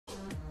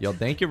Yo,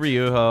 thank you,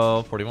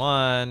 Ryuho.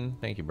 41.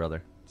 Thank you,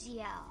 brother.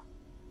 GL.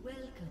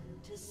 Welcome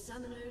to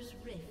Summoner's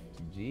Rift.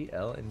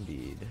 GL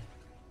indeed.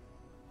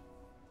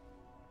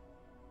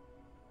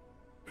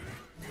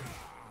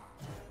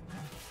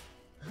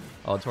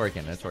 Oh, it's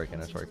working. It's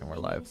working. It's working. We're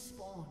live.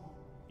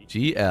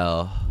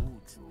 GL.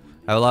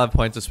 I have a lot of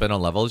points to spend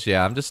on levels.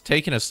 Yeah, I'm just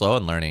taking it slow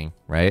and learning,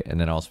 right? And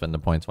then I'll spend the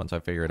points once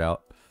I figure it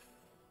out.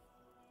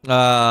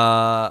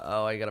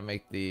 Oh, I gotta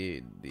make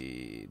the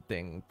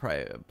thing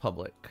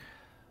public.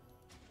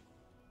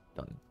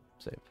 Done.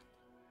 Save.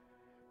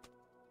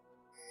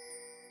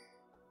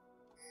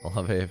 I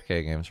love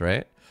AFK games,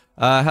 right?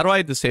 How do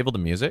I disable the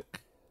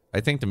music? I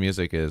think the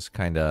music is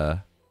kind of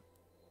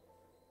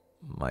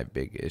my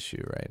big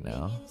issue right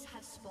now.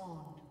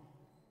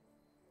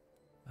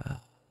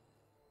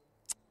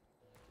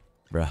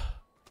 Bruh.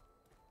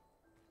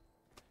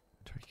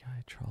 Inventory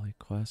guide, trolley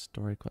quest,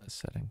 story quest,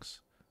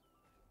 settings.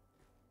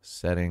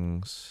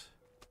 Settings.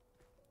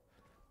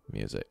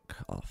 Music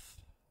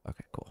off.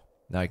 Okay, cool.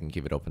 Now I can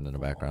keep it open in the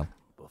background.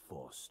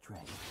 Before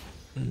strength.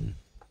 When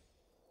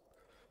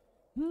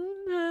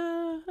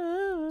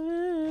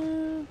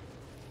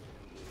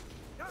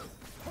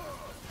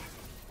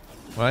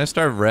I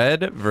start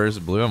red versus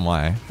blue and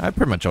why? I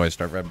pretty much always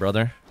start red,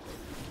 brother.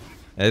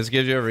 This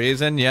gives you a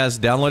reason? Yes,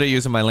 download it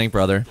using my link,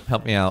 brother.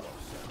 Help me out.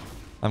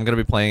 I'm gonna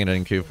be playing it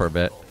in queue for a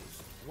bit.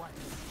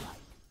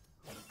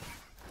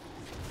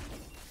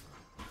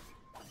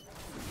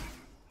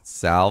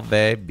 Salve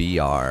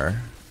BR.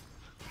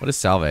 What is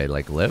salve?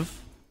 Like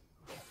live?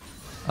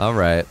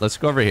 Alright, let's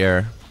go over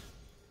here.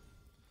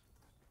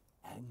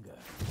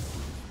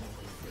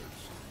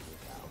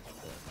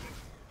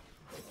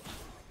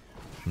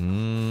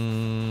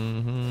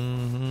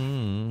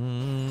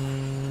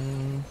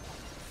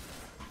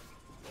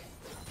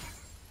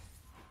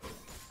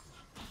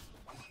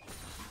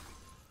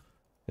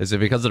 Is it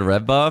because of the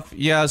red buff?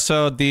 Yeah,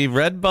 so the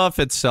red buff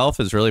itself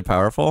is really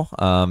powerful.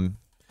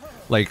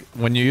 Like,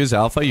 when you use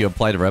alpha, you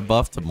apply the red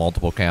buff to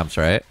multiple camps,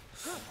 right?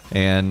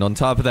 And on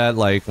top of that,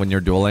 like, when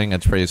you're dueling,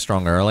 it's pretty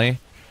strong early.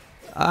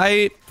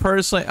 I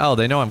personally... Oh,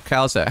 they know I'm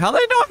Cowsep. How do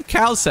they know I'm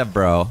Cowsep,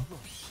 bro?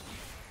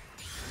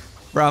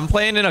 Bro, I'm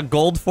playing in a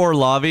gold 4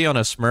 lobby on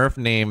a smurf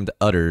named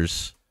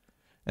Utters.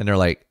 And they're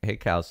like, hey,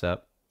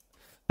 Cowsep.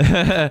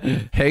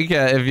 Hey,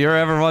 Cat, if you're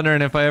ever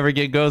wondering if I ever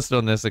get ghosted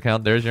on this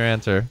account, there's your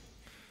answer.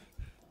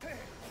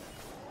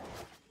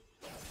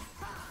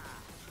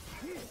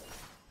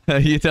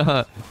 You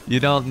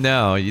don't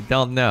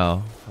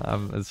know.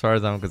 As far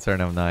as I'm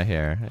concerned, I'm not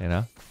here, you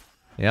know?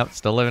 Yep,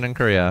 still living in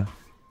Korea.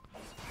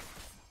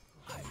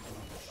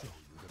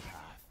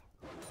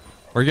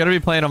 We're gonna be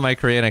playing on my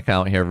Korean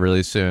account here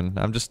really soon.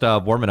 I'm just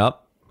warming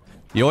up.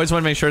 You always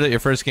want to make sure that your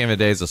first game of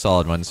the day is a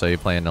solid one, so you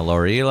play in the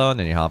lower elo and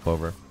then you hop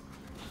over.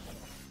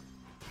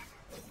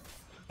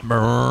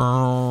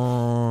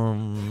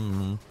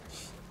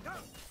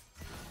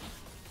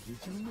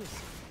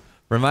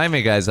 Remind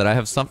me, guys, that I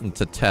have something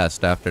to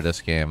test after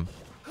this game.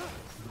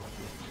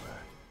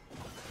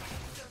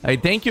 Hey,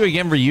 thank you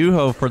again,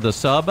 Ryuho, for the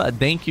sub.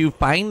 Thank you,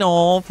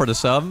 Final, for the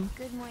sub.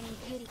 Good morning,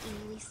 cutie.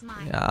 We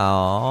smile.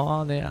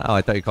 Oh,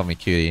 I thought you called me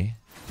cutie.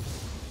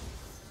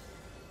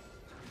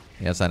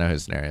 Yes, I know who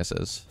Cenarius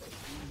is.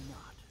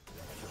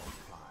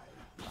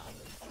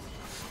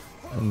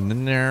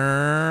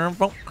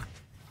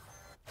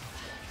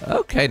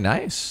 Okay,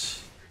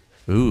 nice.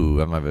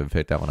 Ooh, I might have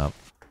picked that one up.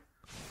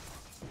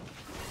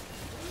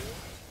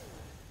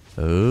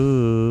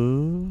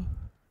 Ooh.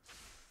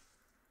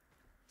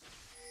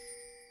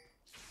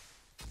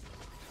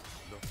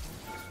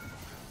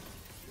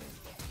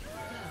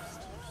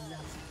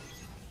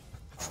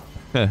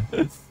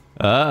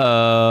 Uh-oh.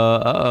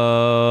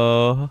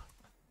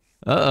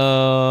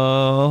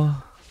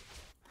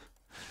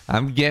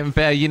 I'm getting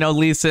fat. You know,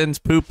 Lee Sin's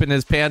pooping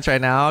his pants right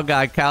now. Oh,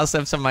 God,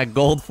 Cowsep's in my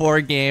gold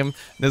 4 game.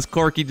 This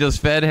Corky just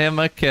fed him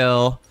a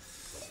kill.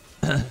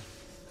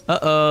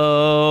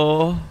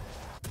 Uh-oh.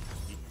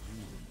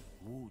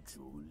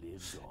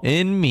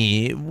 In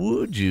me,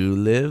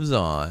 Wuju lives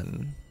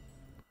on.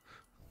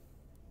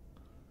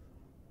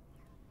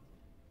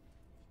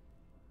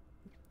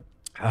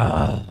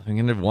 I'm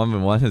gonna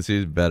 1v1 and see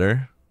who's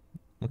better.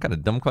 What kind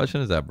of dumb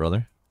question is that,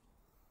 brother?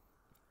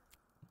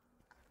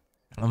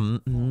 Can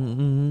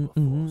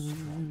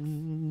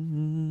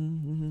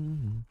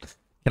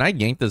I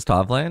gank this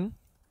top lane?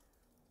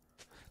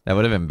 That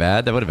would have been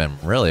bad. That would have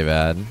been really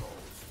bad.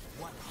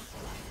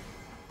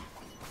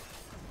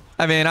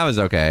 I mean, I was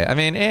okay. I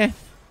mean, I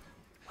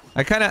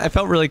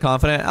felt really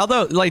confident.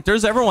 Although, like,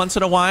 there's every once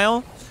in a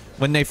while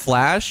when they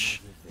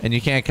flash and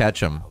you can't catch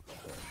them.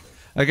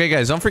 Okay,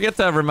 guys, don't forget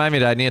to remind me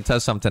that I need to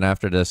test something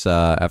after this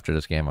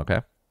game,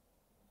 okay?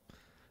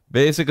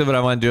 Basically, what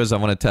I want to do is I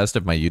want to test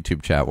if my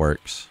YouTube chat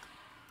works.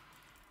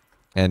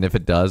 And if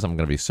it does, I'm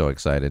going to be so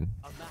excited.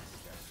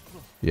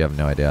 You have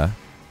no idea.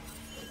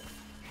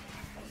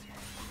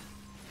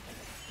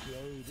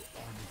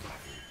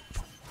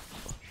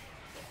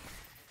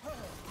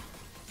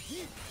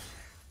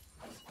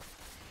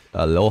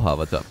 Aloha,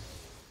 what's up?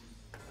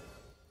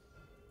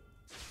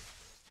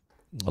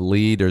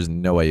 Lee, there's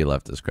no way you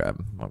left this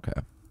crab. Okay.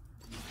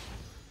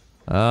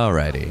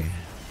 Alrighty.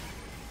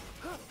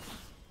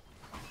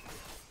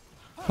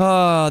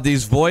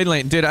 These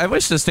voidlings. Dude, I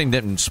wish this thing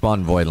didn't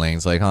spawn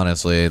voidlings. Like,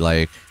 honestly,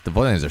 like, the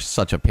voidlings are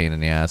such a pain in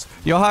the ass.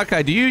 Yo,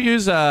 Hawkeye, do you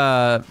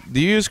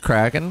use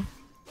Kraken?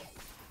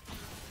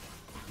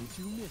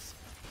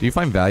 Do you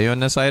find value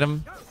in this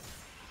item?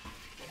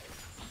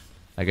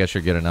 I guess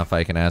you're good enough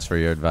I can ask for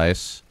your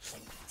advice.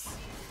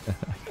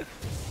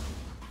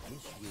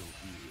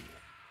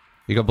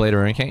 You go Blade of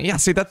Ruin King? Yeah,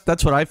 see,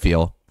 that's what I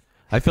feel.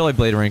 I feel like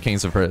Blade of Ruin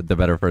King's the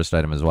better first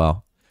item as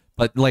well.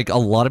 But, like, a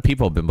lot of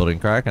people have been building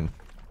Kraken.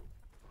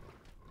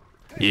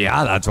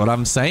 Yeah, that's what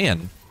I'm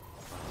saying.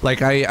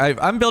 Like,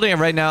 I'm building it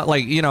right now.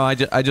 Like, you know, I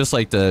just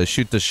like to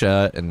shoot the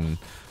shot, and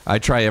I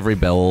try every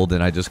build,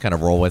 and I just kind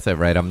of roll with it,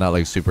 right? I'm not,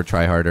 like, super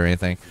try-hard or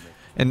anything.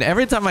 And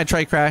every time I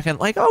try Kraken,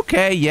 like,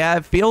 okay, yeah,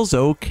 it feels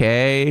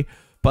okay.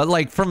 But,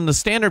 like, from the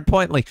standard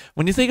point, like,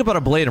 when you think about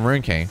a Blade of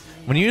Ruin King,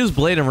 when you use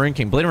Blade of Ruin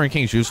King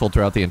is useful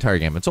throughout the entire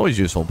game. It's always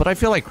useful. But I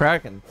feel like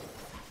Kraken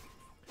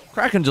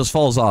just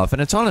falls off,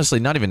 and it's honestly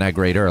not even that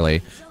great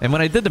early. And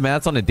when I did the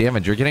math on the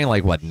damage, you're getting,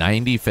 like, what,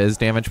 90 fizz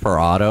damage per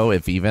auto,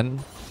 if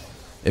even?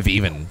 If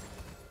even.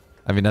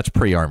 I mean, that's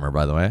pre-armor,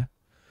 by the way.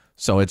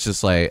 So it's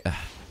just like...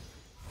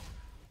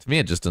 To me,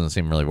 it just doesn't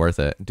seem really worth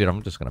it. Dude,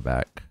 I'm just gonna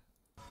back.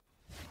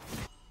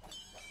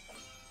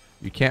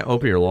 You can't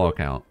open your law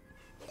account.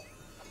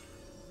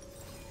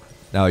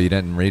 No, you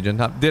didn't region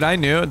top. Dude, I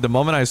knew. The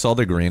moment I saw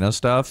the Garena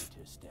stuff,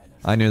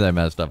 I knew that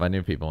messed up. I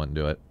knew people wouldn't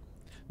do it.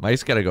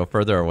 Mic's gotta go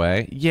further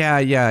away. Yeah,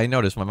 I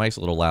noticed my mic's a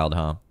little loud,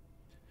 huh?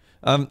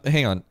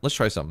 Hang on. Let's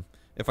try something.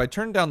 If I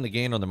turn down the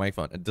gain on the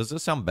microphone, does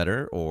this sound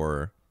better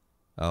or...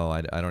 Oh,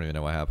 I don't even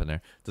know what happened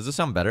there. Does this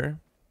sound better?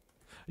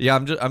 Yeah,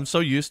 I'm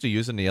so used to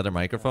using the other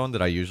microphone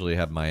that I usually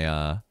have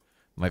my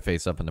my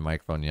face up in the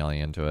microphone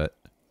yelling into it.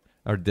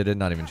 Or did it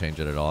not even change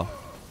it at all?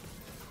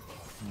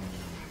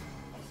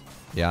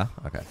 Yeah?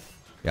 Okay.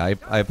 Yeah,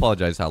 I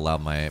apologize how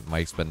loud my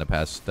mic's been the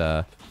past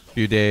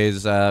few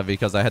days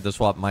because I had to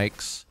swap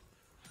mics.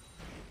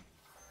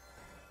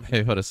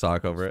 Maybe put a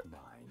sock over it.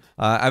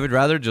 I would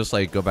rather just,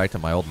 like, go back to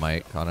my old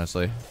mic,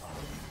 honestly.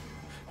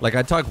 Like,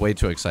 I talk way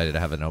too excited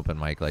to have an open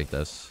mic like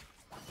this.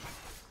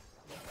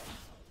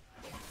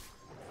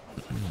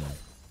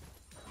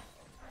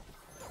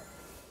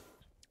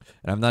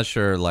 And I'm not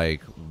sure,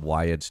 like,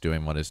 why it's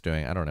doing what it's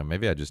doing. I don't know.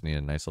 Maybe I just need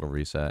a nice little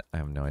reset. I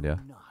have no idea.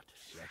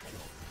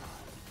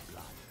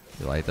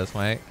 You like this,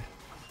 mic?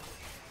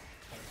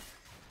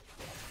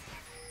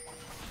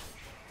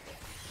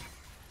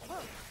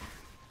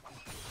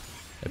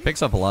 It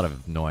picks up a lot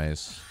of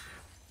noise.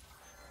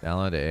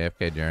 Download the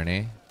AFK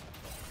Journey.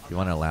 You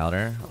want it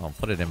louder? I'll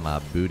put it in my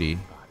booty.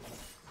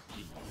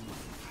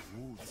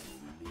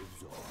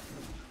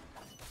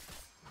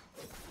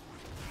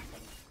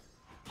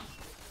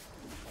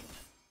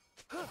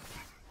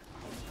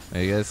 Are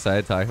you guys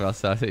excited to talk about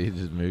stuff that you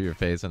just move your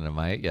face in the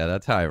mic? Yeah,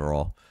 that's how I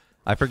roll.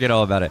 I forget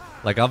all about it.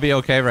 Like, I'll be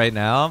okay right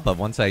now, but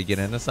once I get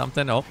into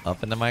something, oh,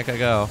 up in the mic I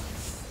go.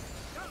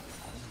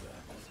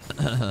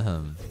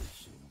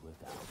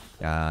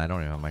 Yeah, I don't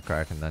even have my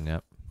Kraken done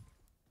yet.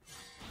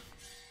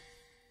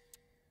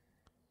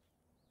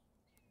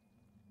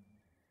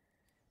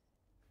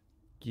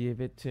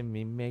 Give it to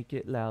me, make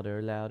it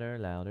louder, louder,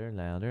 louder,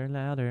 louder,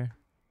 louder.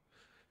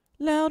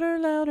 Louder,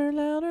 louder,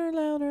 louder,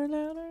 louder,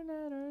 louder, louder,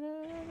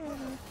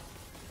 louder.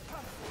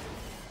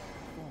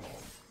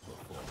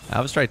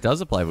 Abstract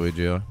does apply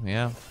Wuju,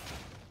 yeah.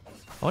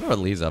 I wonder what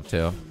Lee's up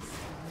to. Is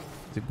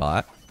he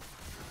bot?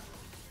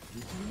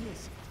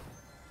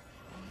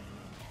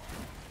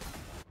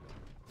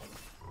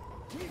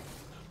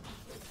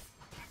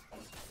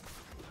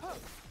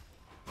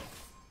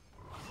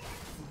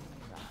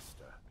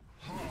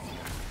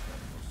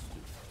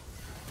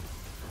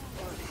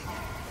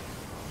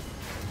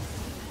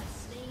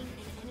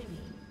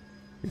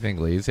 You think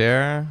Lee's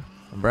here?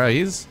 Bro,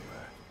 he's...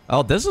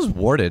 Oh, this is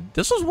warded.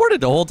 This was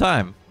warded the whole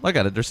time. Look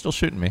at it. They're still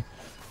shooting me.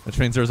 Which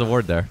means there's a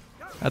ward there.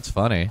 That's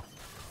funny.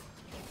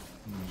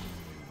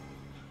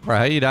 Bro,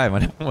 how you die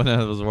when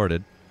it was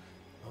warded?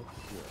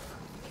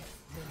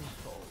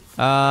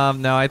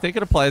 No, I think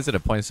it applies at a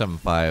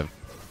 0.75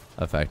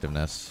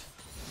 effectiveness.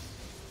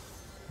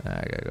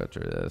 I gotta go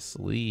through this.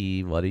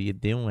 Lee, what are you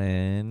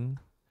doing?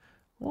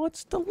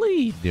 What's the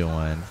Lee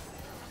doing?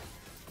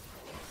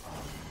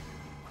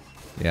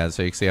 Yeah,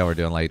 so you can see how we're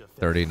doing like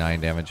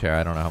 39 damage here.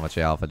 I don't know how much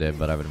the alpha did,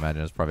 but I would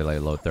imagine it's probably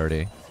like low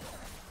 30.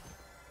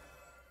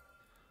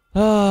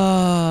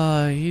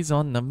 Ah, he's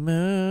on the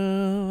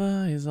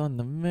move. He's on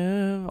the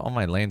move. All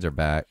my lanes are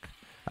back.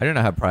 I do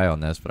not have pry on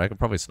this, but I could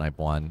probably snipe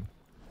one.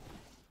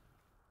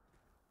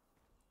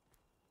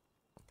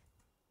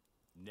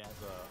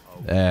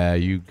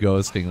 You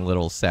ghosting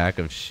little sack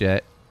of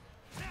shit.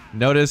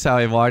 Notice how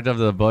he walked up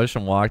to the bush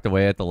and walked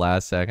away at the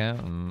last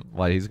second?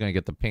 What, he's gonna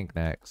get the pink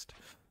next.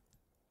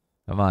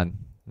 Come on.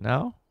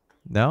 No?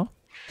 No?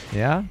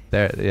 Yeah?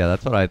 There. Yeah,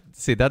 that's what I...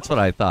 See, that's what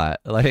I thought.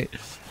 Like...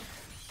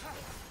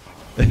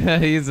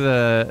 he's,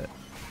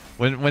 What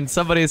When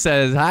somebody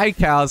says hi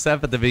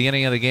Cowsep at the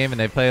beginning of the game and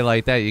they play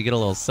like that, you get a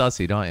little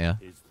sussy, don't you?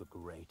 Is the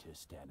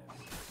greatest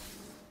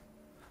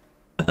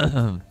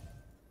enemy.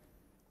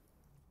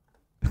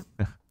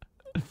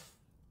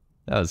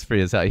 That was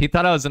free as hell. He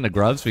thought I was in the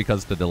grubs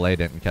because the delay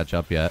didn't catch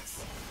up yet.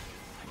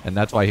 And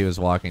that's why he was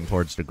walking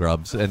towards the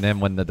grubs. And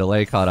then when the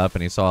delay caught up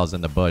and he saw I was in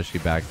the bush, he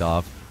backed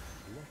off.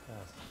 Let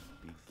us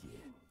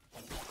begin.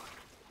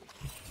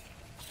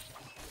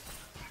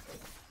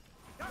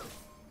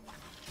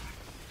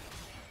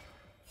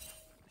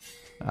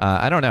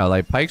 I don't know.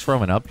 Like, Pike's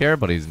roaming up here,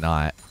 but he's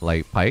not.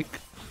 Like, Pike?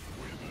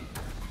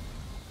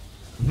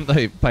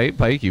 Like,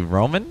 Pike, you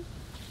roaming?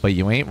 But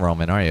you ain't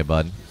roaming, are you,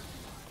 bud?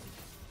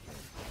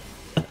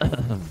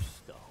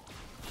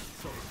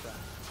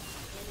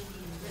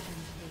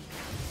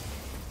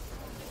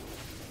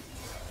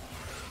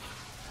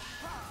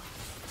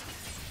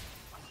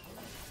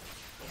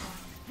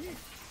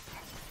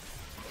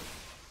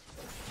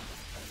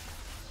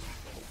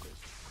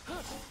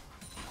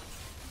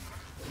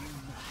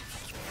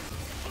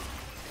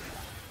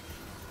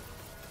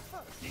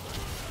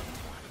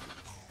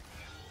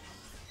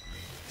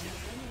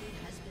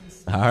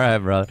 All right,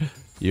 bro.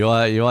 You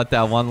want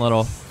that one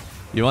little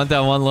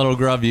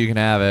grub, you can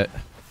have it.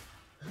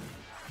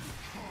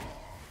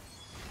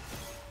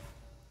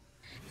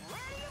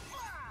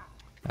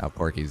 Oh,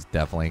 Corky's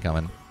definitely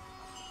coming.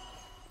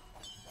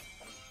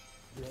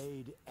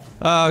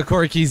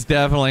 Corky's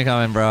definitely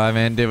coming, bro. I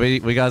mean,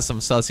 dude, we got some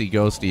sussy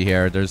ghosty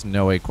here. There's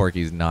no way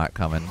Corky's not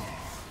coming.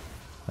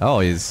 Oh,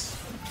 he's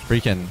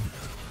freaking...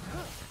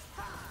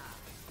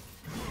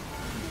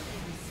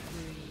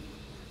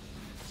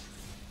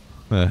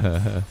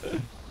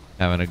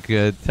 Having a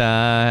good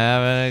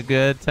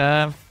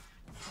time.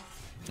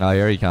 Oh,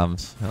 here he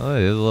comes. Oh,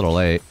 he's a little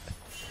late.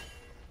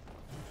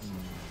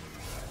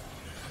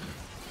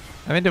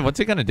 I mean, dude, what's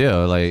he gonna do?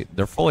 Like,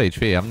 they're full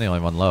HP. I'm the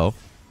only one low.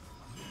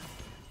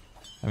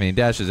 I mean, he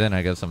dashes in.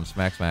 I get some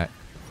smack. Magic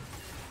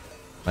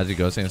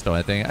ghosting is still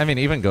a thing. I mean,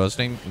 even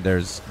ghosting,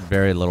 there's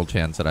very little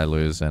chance that I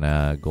lose in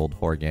a gold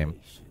 4 game.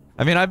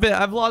 I mean,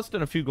 I've lost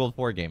in a few gold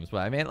 4 games, but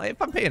I mean, like,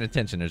 if I'm paying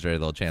attention, there's very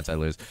little chance I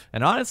lose.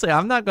 And honestly,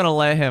 I'm not gonna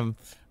let him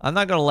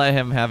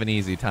have an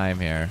easy time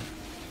here.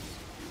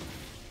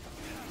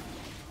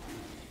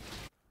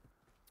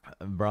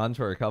 Bronze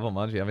for a couple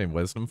months. You have any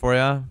wisdom for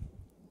ya?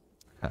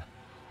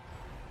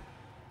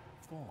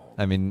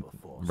 I mean,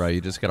 bro,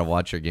 you just gotta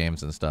watch your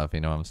games and stuff. You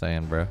know what I'm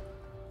saying, bro?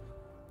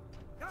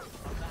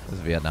 This is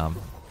Vietnam.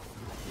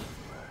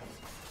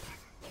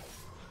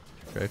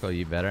 Critical,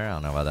 you better. I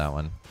don't know about that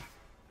one.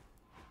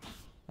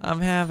 I'm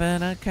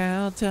having a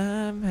cow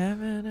time,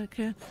 having a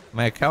cow.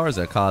 My cow is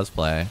a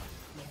cosplay.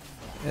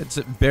 It's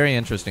a very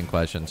interesting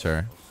question,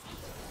 sir.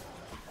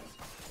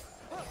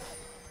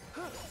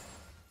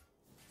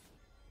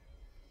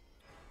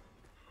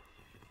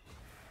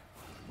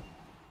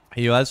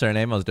 US or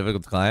NA most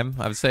difficult to climb?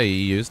 I would say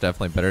EU is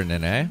definitely better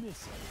than NA.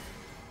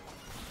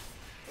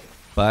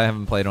 But I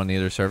haven't played on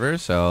either server,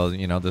 so,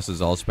 you know, this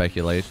is all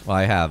speculation. Well,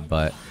 I have,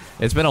 but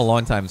it's been a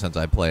long time since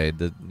I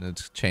played.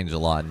 It's changed a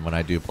lot, and when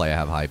I do play, I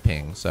have high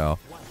ping, so...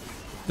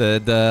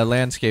 The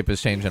landscape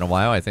has changed in a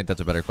while. I think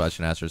that's a better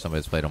question to ask for somebody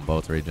who's played on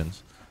both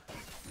regions.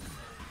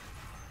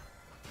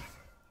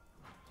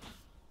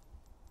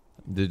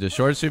 Did the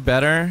shorts do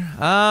better?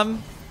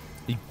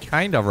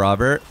 Kind of,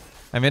 Robert.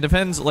 I mean, it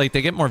depends. Like,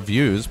 they get more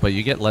views, but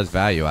you get less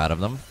value out of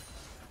them.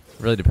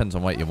 It really depends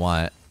on what you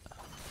want.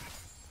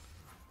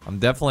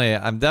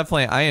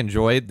 I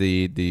enjoyed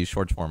the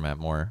shorts format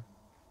more.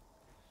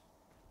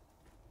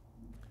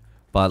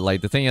 But,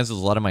 like, the thing is a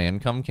lot of my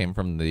income came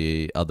from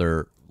the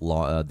other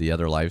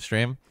live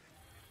stream.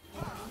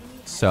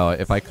 So,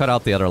 if I cut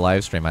out the other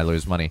live stream, I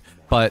lose money.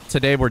 But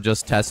today we're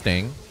just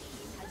testing.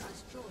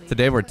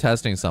 Today we're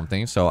testing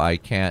something, so I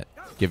can't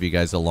give you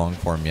guys a long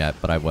form yet,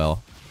 but I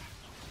will.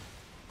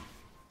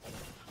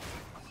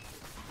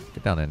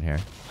 Get down in here.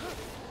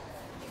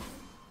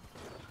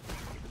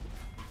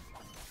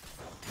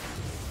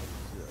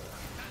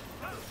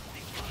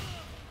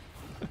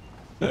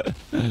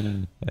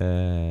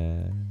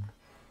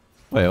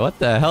 Wait, what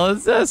the hell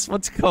is this?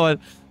 What's going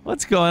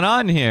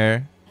on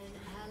here? An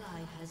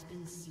ally has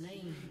been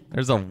slain.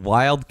 There's a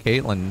wild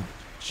Caitlyn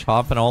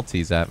chopping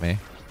ulties at me.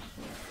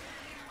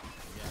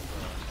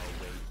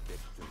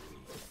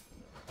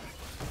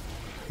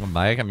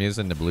 Mike, I'm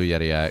using the Blue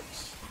Yeti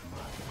X.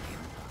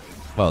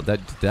 Well,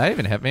 did I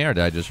even hit me or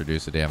did I just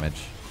reduce the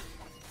damage?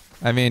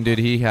 I mean, dude,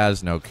 he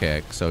has no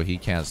kick, so he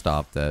can't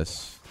stop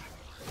this.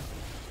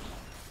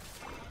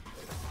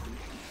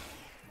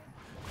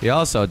 He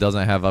also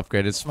doesn't have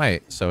upgraded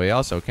smite, so he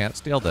also can't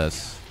steal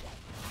this.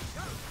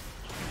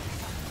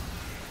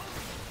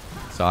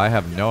 So I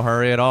have no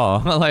hurry at all.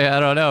 Like,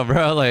 I don't know,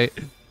 bro.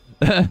 Like,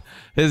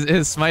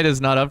 his smite is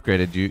not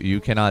upgraded.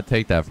 You cannot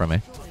take that from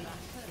me.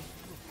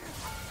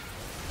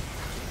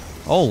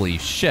 Holy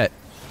shit.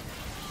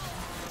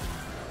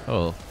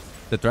 Oh,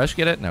 did Thresh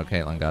get it? No,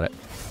 Caitlyn got it.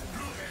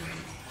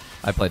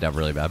 I played that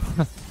really bad.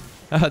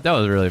 That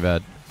was really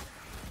bad.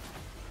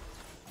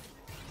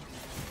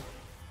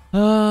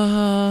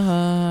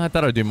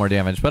 thought it would do more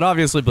damage, but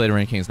obviously Blade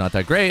Ranking is not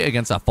that great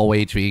against a full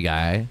HP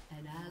guy.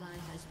 An ally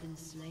has been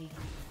slain.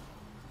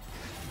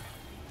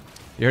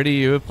 You heard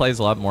EU plays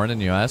a lot more than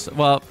US?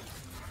 Well,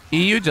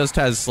 EU just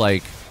has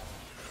like...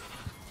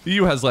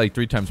 EU has like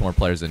 3 times more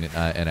players than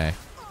NA.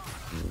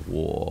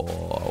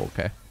 Whoa,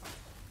 okay.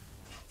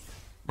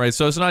 Right,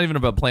 so it's not even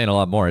about playing a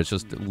lot more. It's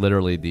just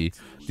literally the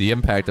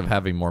impact of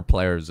having more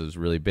players is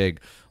really big.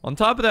 On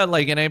top of that,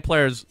 like NA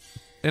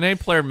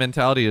player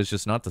mentality is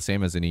just not the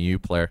same as an EU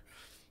player.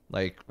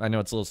 Like, I know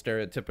it's a little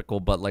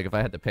stereotypical, but like if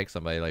I had to pick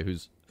somebody like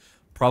who's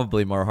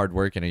probably more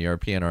hardworking, a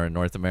European or a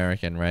North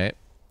American, right?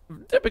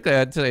 Typically,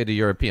 I'd say the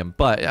European,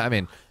 but I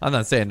mean, I'm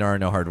not saying there are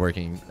no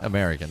hardworking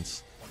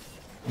Americans.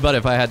 But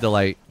if I had to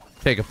like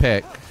take a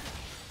pick,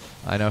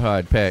 I know who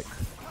I'd pick.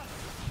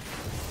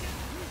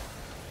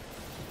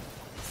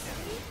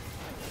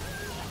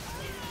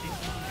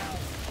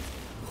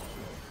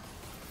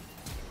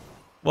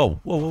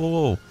 Whoa, whoa, whoa,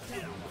 whoa, whoa.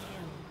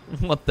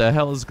 What the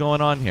hell is going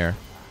on here?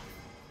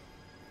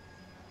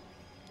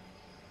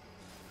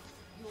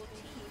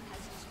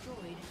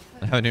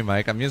 I have a new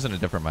mic. I'm using a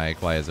different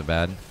mic. Why is it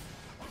bad?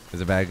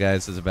 Is it bad,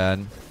 guys? Is it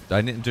bad?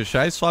 Should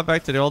I swap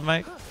back to the old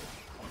mic?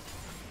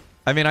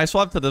 I mean, I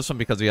swapped to this one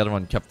because the other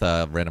one kept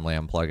randomly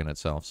unplugging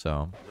itself,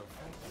 so.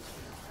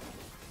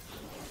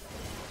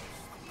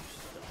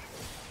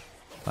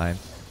 Fine.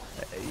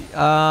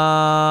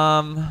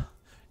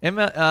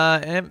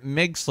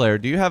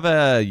 Migslayer, do you have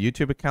a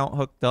YouTube account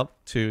hooked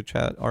up to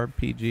Chat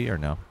RPG or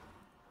no?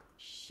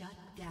 Shut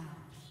down.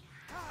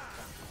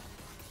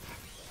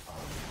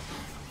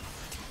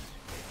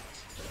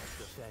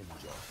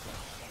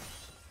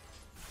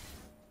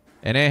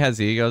 NA has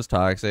egos,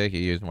 toxic.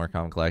 EU's more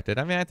calm and collected.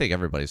 I mean, I think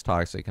everybody's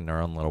toxic in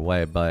their own little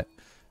way, but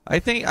I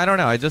don't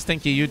know. I just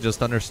think EU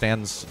just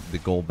understands the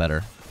goal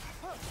better.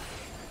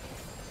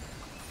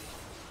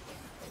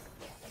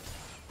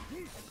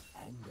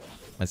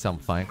 I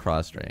sound fine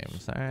cross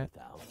streams. All right.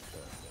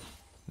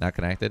 Not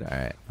connected? All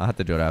right. I'll have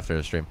to do it after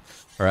the stream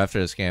or after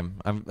this game.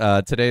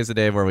 Today's the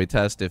day where we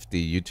test if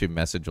the YouTube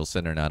message will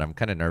send or not. I'm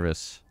kind of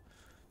nervous.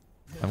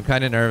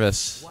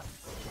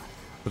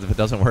 Because if it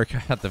doesn't work, I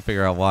have to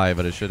figure out why,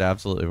 but it should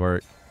absolutely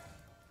work.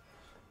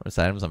 What's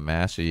items on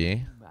Master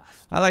Yi?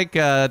 I like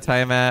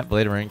Tiamat,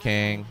 Blade of Ring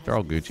King. They're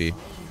all Gucci.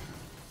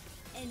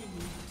 Enemy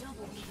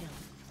double kill.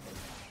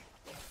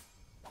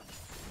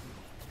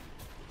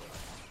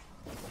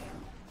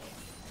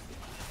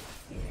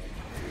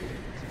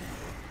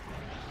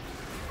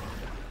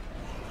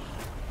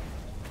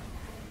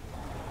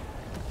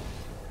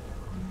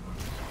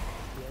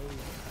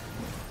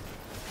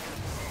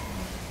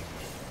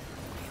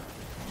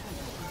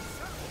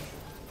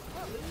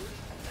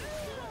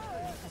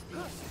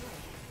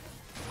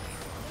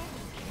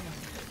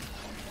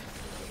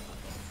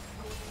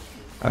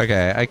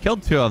 Okay, I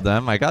killed 2 of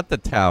them. I got the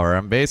tower.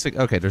 I'm basic.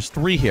 Okay, there's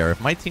 3 here. If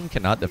my team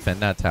cannot defend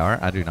that tower,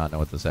 I do not know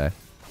what to say.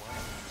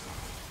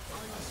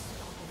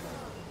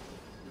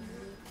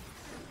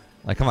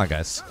 Like, come on,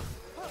 guys.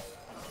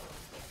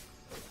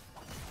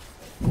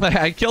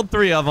 I killed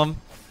 3 of them.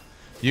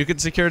 You can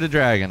secure the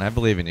dragon. I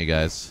believe in you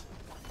guys.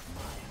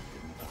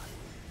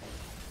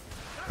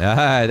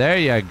 Ah, there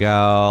you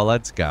go.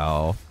 Let's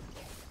go.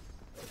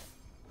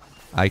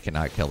 I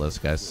cannot kill this,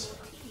 guys.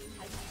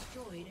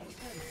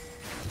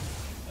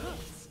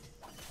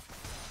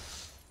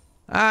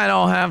 I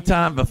don't have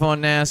time before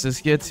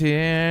Nasus gets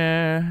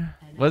here.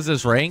 What is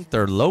this, ranked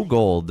or low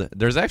gold?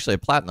 There's actually a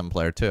platinum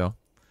player too.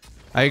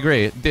 I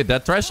agree. Dude,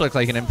 that Thresh looked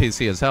like an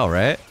NPC as hell,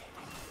 right?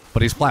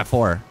 But he's plat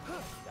 4.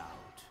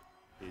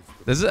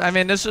 I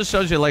mean, this just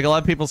shows you, like, a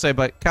lot of people say,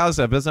 but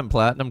Cowsep isn't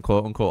platinum,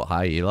 quote unquote,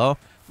 high elo.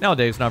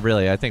 Nowadays, not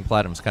really. I think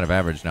platinum's kind of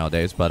average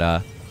nowadays,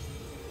 but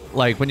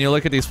like, when you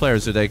look at these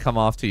players, do they come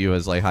off to you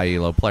as like high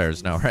elo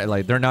players? No, right?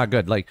 Like, they're not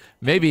good. Like,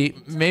 maybe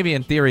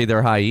in theory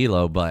they're high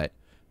elo, but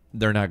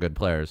they're not good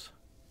players.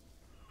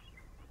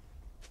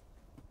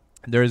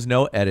 There is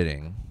no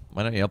editing.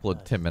 Why don't you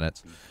upload 10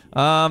 minutes?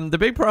 The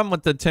big problem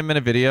with the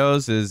 10-minute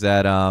videos is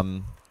that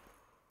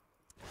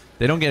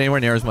they don't get anywhere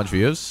near as much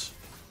views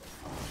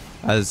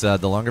as the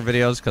longer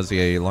videos, because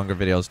the longer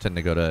videos tend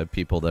to go to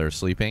people that are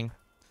sleeping.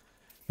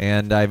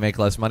 And I make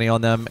less money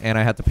on them, and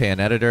I have to pay an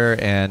editor,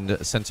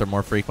 and since they're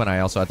more frequent,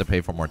 I also have to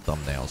pay for more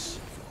thumbnails,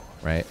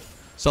 right?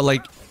 So,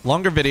 like,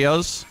 longer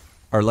videos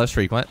are less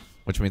frequent,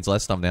 which means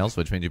less thumbnails,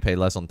 which means you pay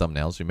less on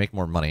thumbnails, you make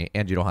more money,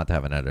 and you don't have to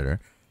have an editor.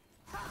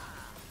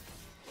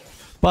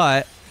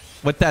 But,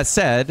 with that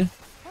said,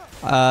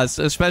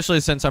 especially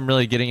since I'm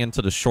really getting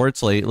into the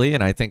shorts lately,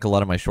 and I think a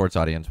lot of my shorts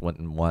audience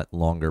wouldn't want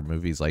longer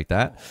movies like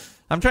that,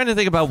 I'm trying to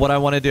think about what I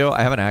want to do.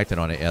 I haven't acted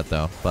on it yet,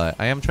 though, but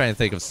I am trying to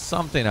think of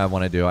something I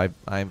want to do. I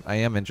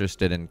am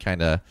interested in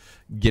kind of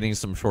getting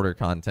some shorter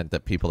content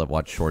that people that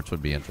watch shorts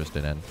would be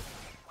interested in.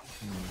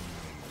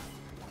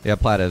 Yeah,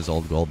 Plata is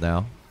old gold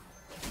now.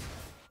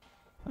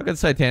 A good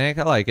Titanic.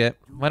 I like it.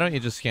 Why don't you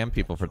just scam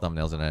people for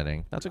thumbnails and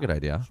editing? That's a good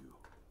idea.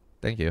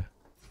 Thank you.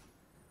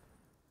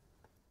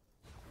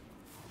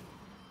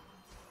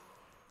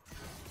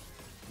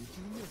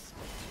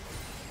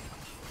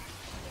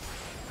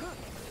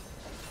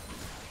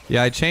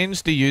 Yeah, I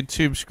changed the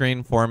YouTube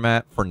screen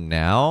format for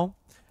now.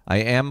 I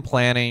am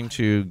planning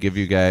to give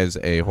you guys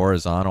a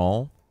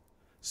horizontal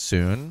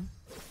soon.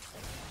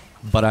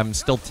 But I'm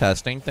still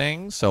testing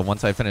things, so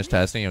once I finish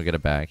testing, you'll get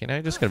it back. You know,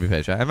 you just gotta be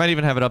patient. I might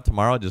even have it up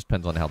tomorrow. It just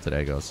depends on how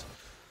today goes.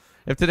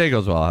 If today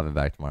goes well, I'll have it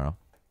back tomorrow.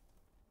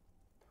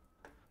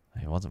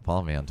 He wasn't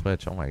following me on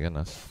Twitch. Oh my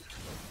goodness.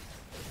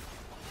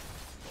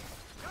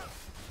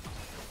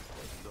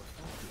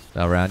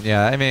 That round,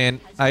 yeah. I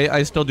mean,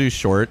 I still do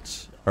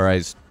shorts, or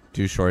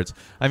do shorts.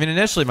 I mean,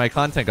 initially my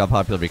content got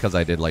popular because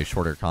I did like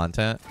shorter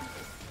content.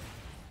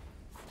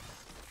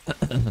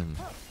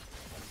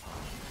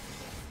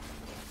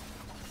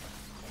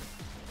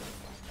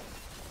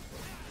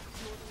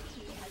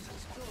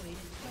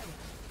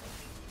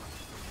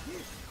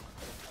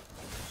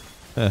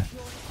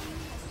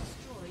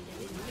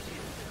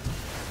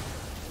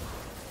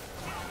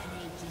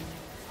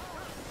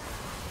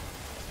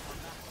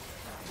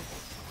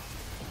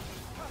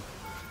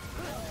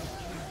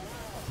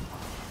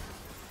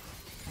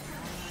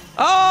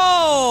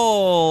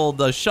 Oh,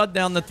 the shut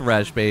down the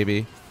thresh,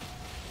 baby.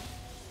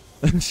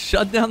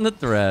 Shut down the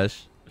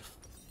thresh.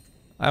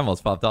 I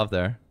almost popped off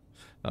there.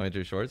 Want me to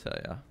do shorts? Hell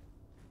yeah.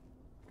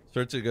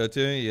 Shorts to go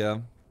to? Yeah.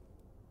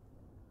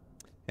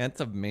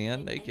 Handsome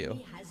man, thank you.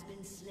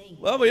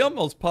 Well, we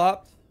almost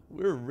popped.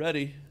 We're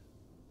ready.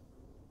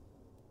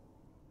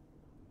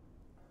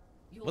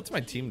 What's my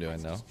team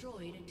doing though?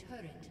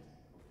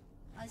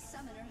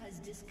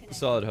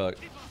 Solid hook.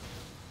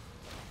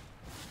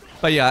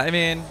 But yeah, I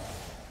mean,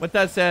 with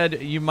that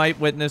said, you might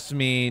witness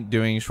me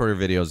doing shorter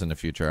videos in the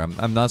future.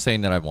 I'm not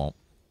saying that I won't.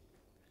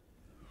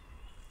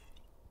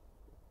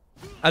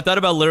 I thought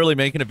about literally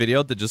making a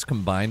video that just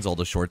combines all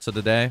the shorts of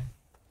the day.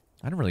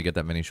 I don't really get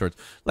that many shorts.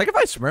 Like if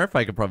I smurf,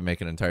 I could probably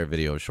make an entire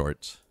video of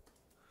shorts.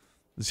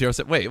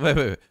 07.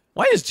 Wait.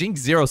 Why is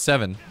Jinx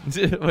 07?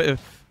 Wait,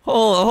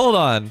 hold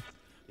on.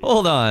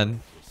 Hold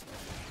on.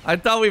 I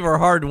thought we were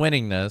hard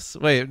winning this.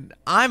 Wait,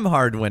 I'm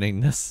hard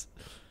winning this.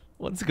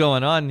 What's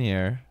going on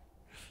here?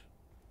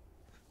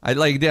 I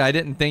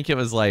didn't think it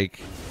was like...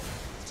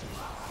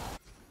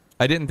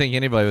 I didn't think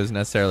anybody was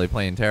necessarily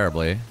playing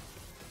terribly.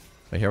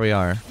 But here we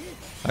are.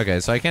 Okay,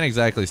 so I can't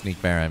exactly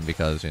sneak Baron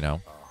because, you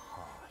know,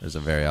 there's a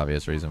very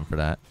obvious reason for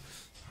that.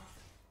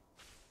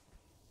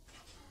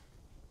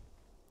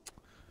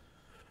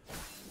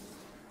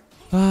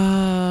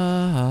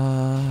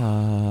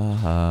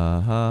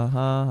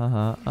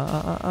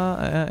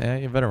 Yeah,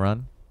 you better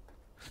run.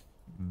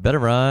 Better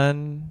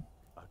run.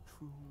 A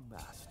true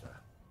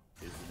master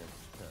is an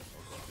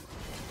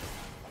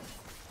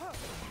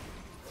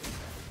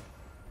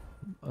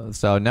external.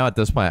 So now at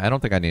this point, I don't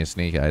think I need to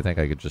sneak it. I think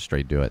I could just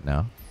straight do it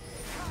now.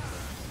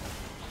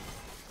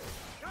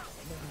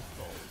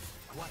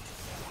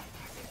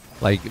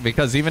 Like,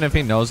 because even if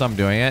he knows I'm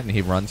doing it and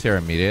he runs here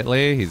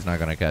immediately, he's not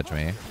gonna catch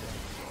me.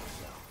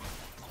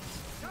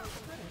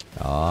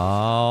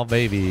 Oh,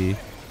 baby.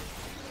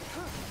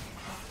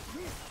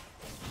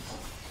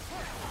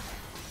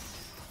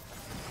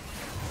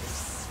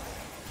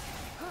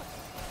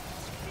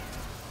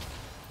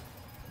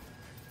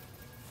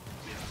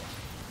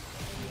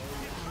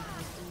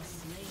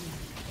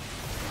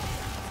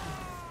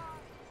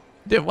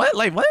 Dude,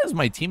 what is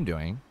my team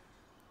doing?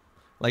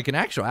 Like, in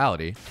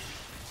actuality.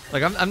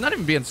 Like, I'm not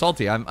even being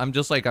salty. I'm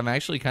just like, I'm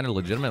actually kind of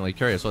legitimately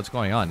curious what's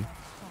going on.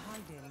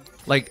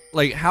 Like,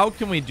 how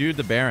can we do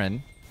the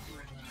Baron?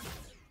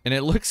 And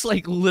it looks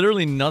like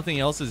literally nothing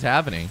else is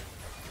happening.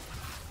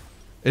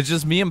 It's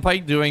just me and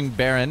Pike doing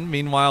Baron.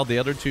 Meanwhile, the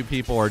other two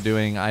people are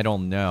doing, I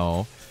don't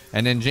know.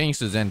 And then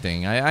Jinx is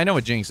inting. I know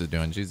what Jinx is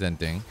doing. She's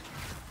inting.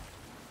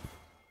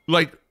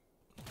 Like,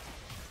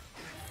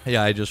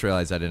 yeah, I just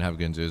realized I didn't have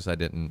Gunzus.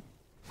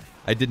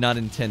 I did not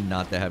intend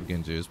not to have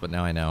Gunzus, but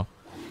now I know.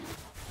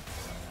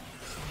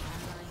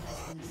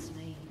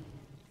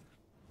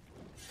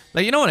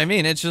 Like, you know what I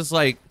mean? It's just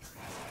like,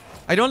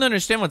 I don't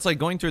understand what's like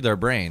going through their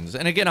brains.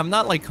 And again, I'm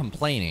not like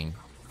complaining.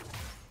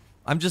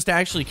 I'm just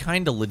actually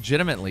kind of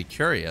legitimately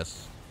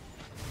curious.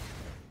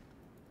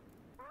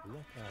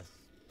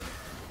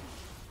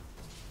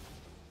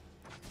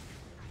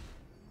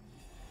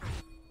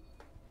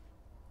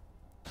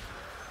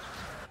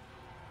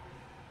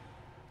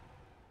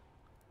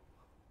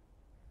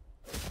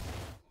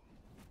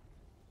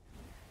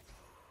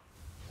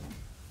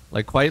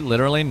 Like, quite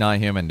literally not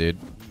human, dude.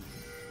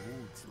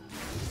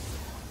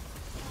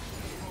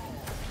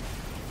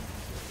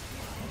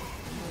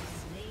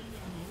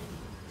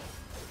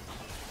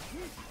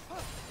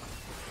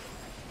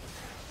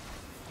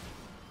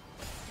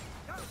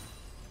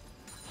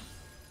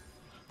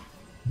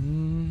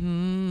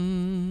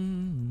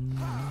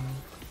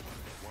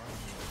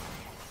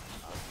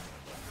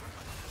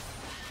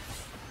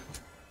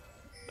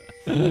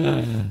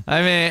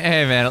 I mean,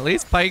 hey man, at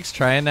least Pike's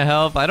trying to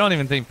help. I don't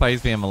even think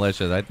Pike's being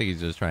malicious. I think he's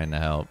just trying to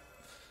help.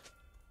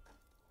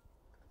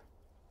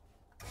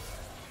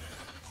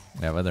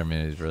 Yeah, weather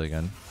immunity is really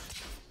good.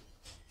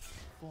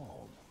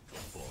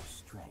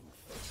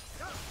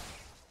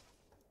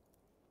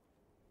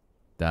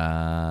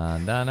 Da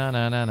da na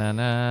na na na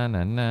na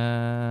na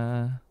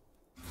na.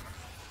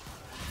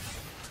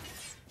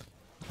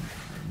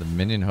 The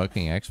minion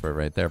hooking expert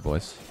right there,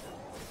 boys.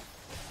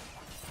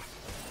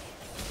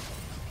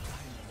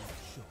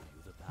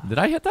 Did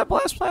I hit that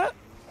blast plat?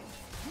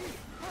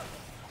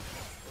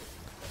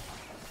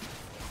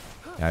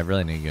 Yeah, I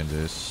really need to get into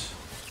this.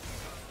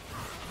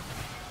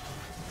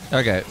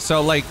 Okay,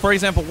 so like, for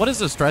example, what is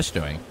this Thresh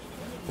doing?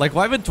 Like,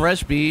 why would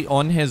Thresh be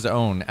on his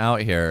own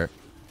out here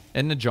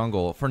in the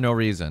jungle for no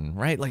reason,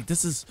 right? Like,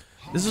 this is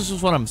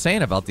just what I'm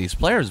saying about these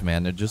players,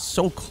 man. They're just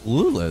so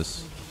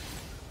clueless.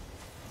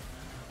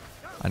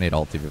 I need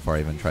ulti before I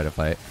even try to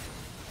fight.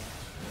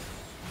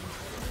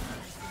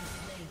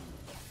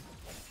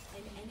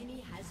 An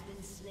enemy has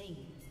been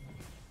slain.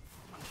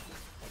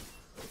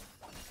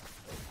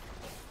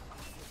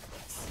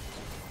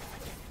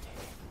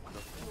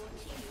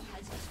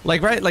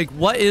 Like, right? Like,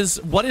 what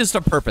is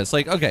the purpose?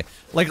 Like, okay,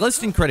 like, let's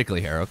think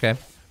critically here, okay?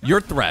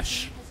 You're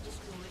Thresh.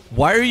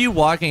 Why are you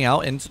walking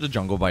out into the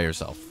jungle by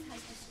yourself?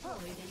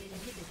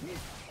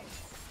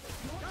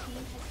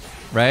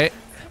 Right?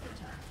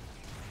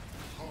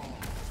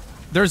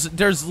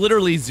 There's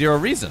literally zero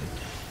reason.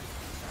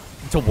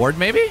 To ward,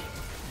 maybe?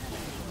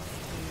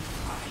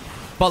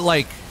 But,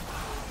 like...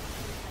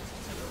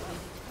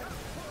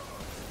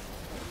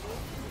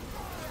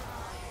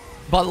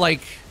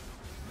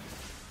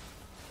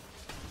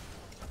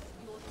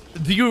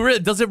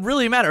 does it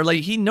really matter?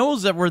 Like, he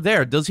knows that we're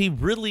there. Does he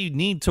really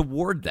need to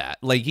ward that?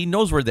 Like, he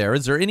knows we're there.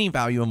 Is there any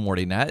value in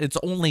warding that? It's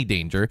only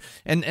danger.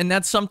 And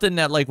that's something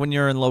that, like, when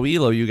you're in low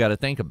elo, you got to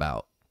think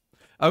about.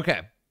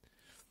 Okay.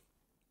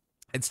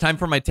 It's time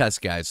for my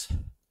test, guys.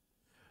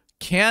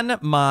 Can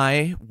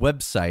my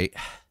website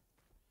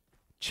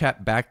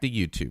chat back to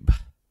YouTube?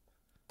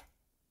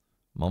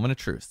 Moment of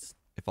truth.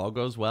 If all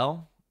goes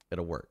well,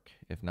 it'll work.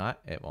 If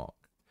not, it won't.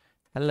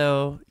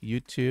 Hello,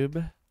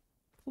 YouTube.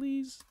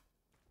 Please.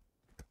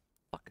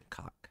 Fucking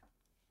cock.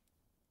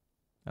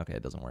 Okay,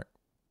 it doesn't work.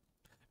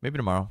 Maybe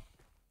tomorrow.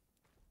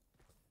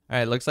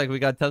 Alright, looks like we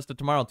got tested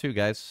tomorrow too,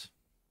 guys.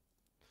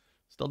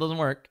 Still doesn't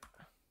work.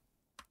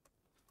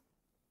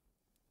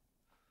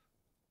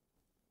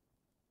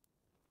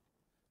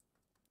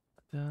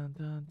 Dun,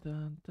 dun,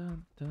 dun,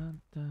 dun,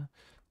 dun, dun,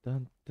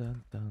 dun,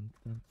 dun, dun,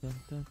 dun,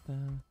 dun, dun,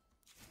 dun.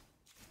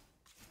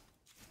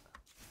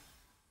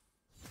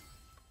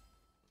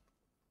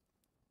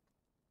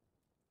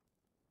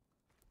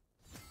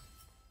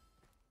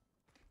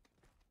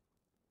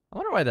 I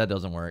wonder why that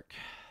doesn't work.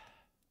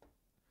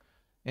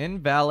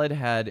 Invalid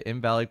had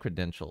invalid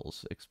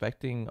credentials.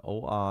 Expecting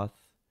OAuth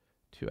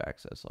to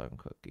access login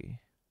cookie.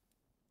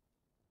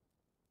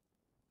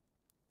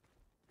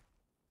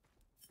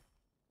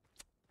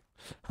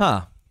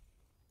 Huh.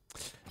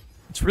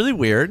 It's really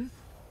weird.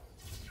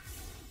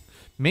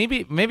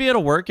 Maybe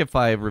it'll work if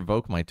I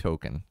revoke my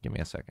token. Give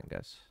me a second,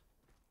 guys.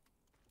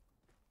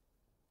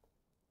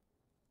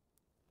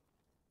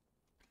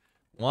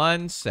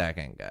 One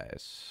second,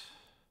 guys.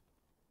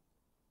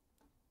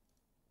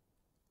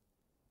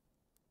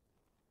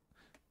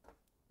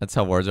 That's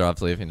how words are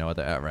obsolete if you know what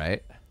they're at,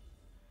 right?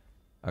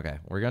 Okay,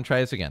 we're going to try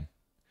this again.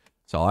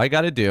 So all I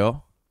got to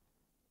do,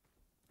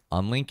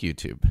 unlink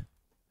YouTube.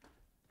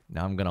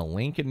 Now I'm going to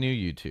link a new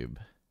YouTube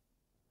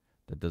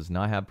that does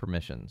not have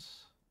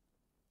permissions.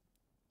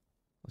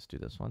 Let's do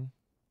this one.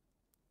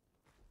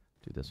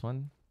 Do this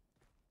one.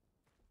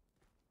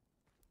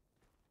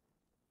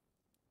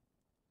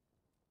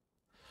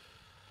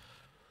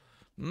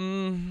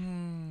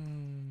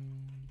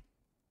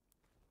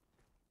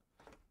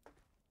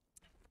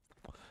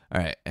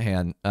 All right,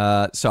 hang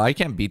on. So I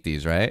can't beat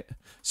these, right?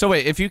 So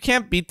wait, if you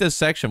can't beat this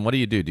section, what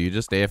do? Do you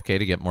just AFK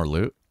to get more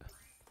loot?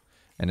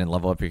 And then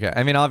level up your character?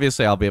 I mean,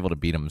 obviously I'll be able to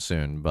beat him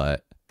soon,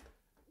 but...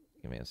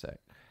 Give me a sec.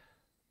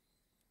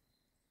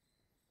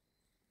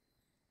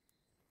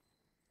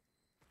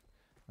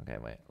 Okay,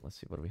 wait. Let's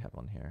see. What do we have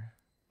on here?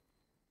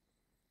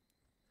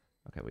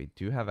 Okay, we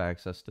do have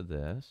access to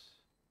this.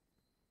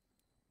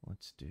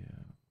 Let's do...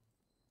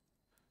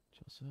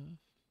 Joseph.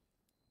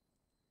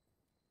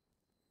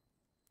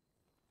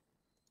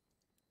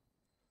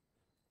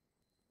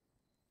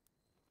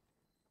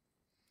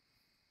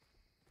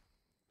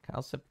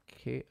 Cowsep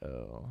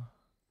KO.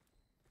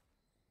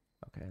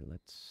 Okay,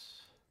 let's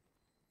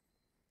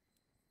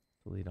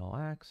delete all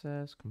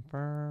access,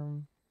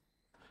 confirm.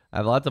 I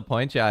have lots of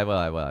points. Yeah, I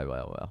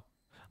will.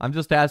 I'm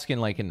just asking,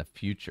 like, in the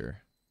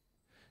future.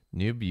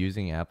 Noob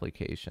using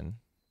application.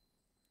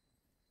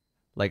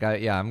 Like,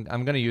 I'm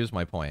gonna use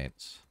my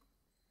points.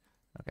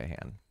 Okay,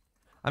 hand.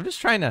 I'm just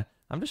trying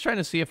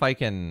to see if I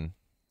can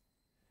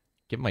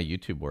get my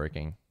YouTube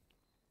working.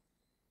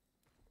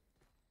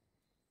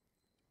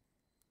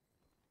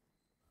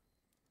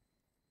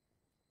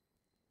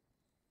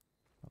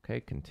 Okay,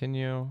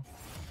 continue.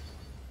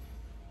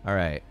 All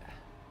right.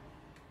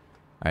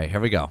 All right,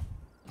 here we go.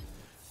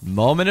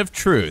 Moment of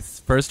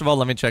truth. First of all,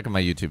 let me check if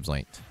my YouTube's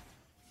linked.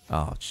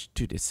 Oh,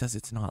 dude, it says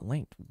it's not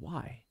linked.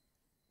 Why?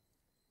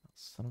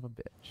 Son of a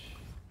bitch.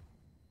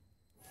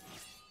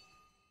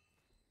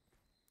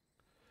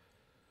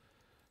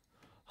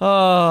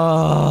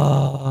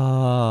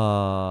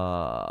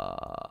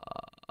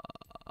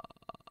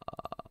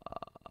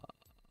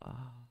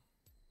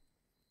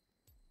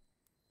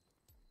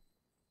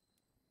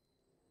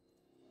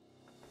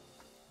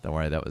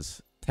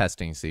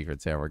 testing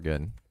secrets there. We're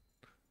good.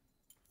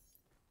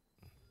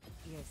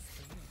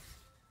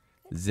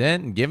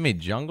 Zen, give me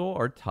jungle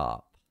or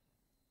top.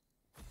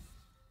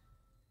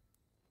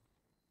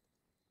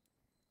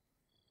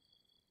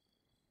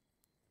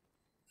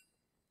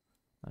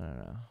 I don't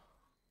know.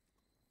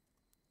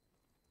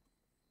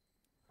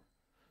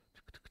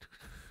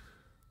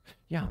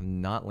 Yeah,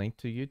 I'm not linked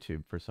to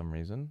YouTube for some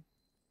reason.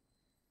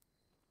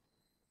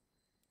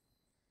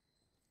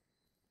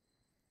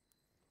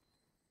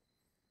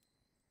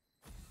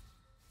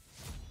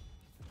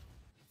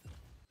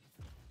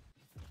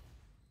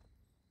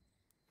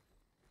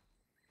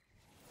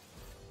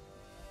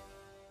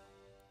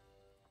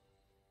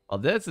 Well,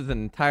 this is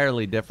an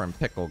entirely different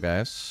pickle,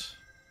 guys.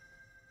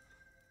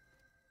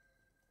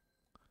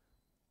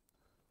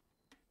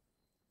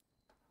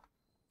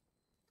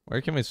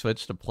 Where can we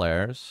switch to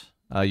players?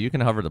 You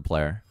can hover the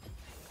player.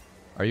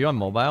 Are you on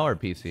mobile or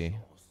PC?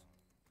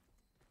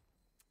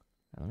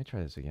 Let me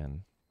try this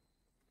again.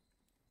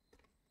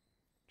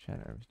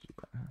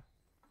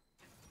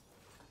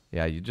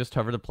 Yeah, you just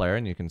hover the player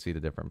and you can see the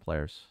different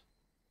players.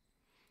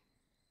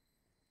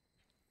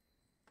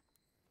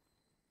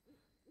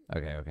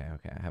 Okay.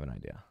 I have an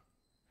idea.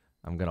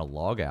 I'm gonna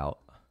log out.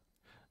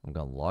 I'm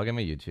gonna log in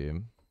my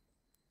YouTube.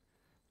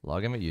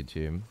 Log in my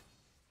YouTube.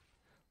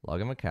 Log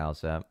in my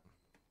Cowsep.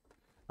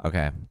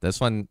 Okay,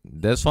 this one.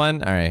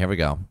 All right, here we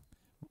go.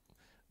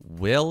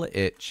 Will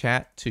it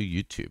chat to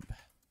YouTube?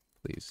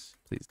 Please,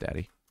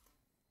 daddy.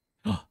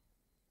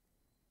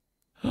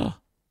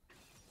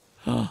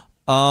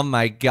 Oh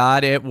my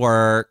god, it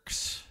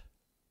works.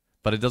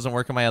 But it doesn't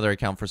work on my other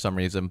account for some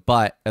reason.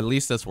 But at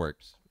least this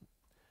works.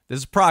 This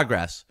is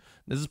progress.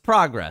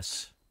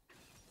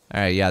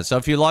 All right, yeah. So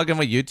if you log in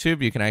with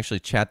YouTube, you can actually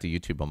chat to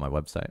YouTube on my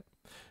website.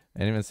 I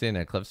didn't even see an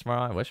eclipse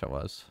tomorrow. I wish I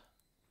was.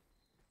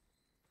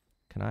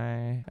 Can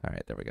I? All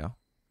right, there we go.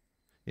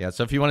 Yeah,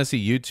 so if you want to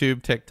see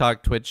YouTube,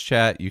 TikTok, Twitch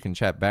chat, you can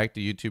chat back to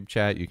YouTube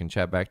chat. You can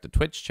chat back to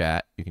Twitch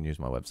chat. You can use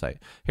my website.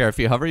 Here, if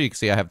you hover, you can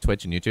see I have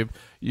Twitch and YouTube.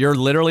 You're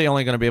literally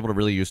only going to be able to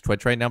really use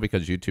Twitch right now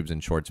because YouTube's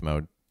in shorts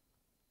mode.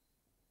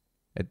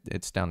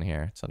 It's down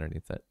here. It's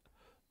underneath it.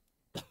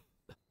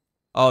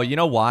 Oh, you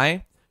know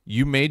why?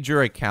 You made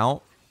your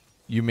account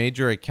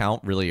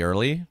really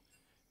early,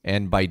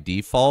 and by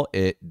default,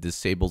 it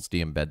disables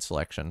the embed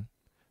selection.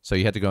 So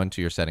you had to go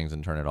into your settings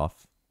and turn it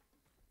off.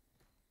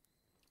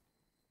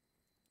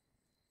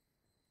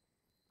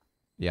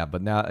 Yeah,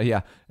 but now,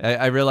 yeah,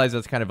 I realize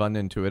that's kind of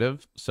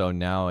unintuitive. So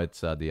now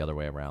it's the other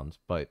way around.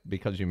 But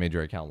because you made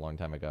your account a long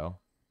time ago.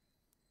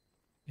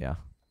 Yeah.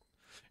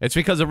 It's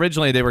because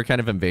originally they were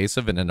kind of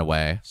invasive and in a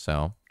way,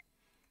 so.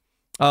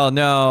 Oh,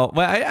 no.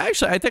 Well, I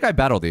think I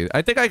battled these.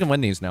 I think I can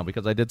win these now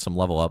because I did some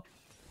level up.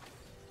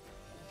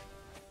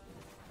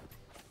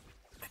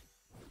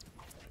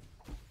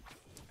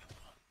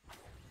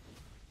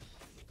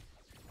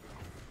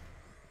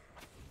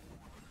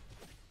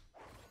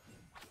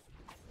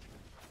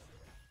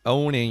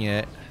 Owning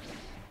it.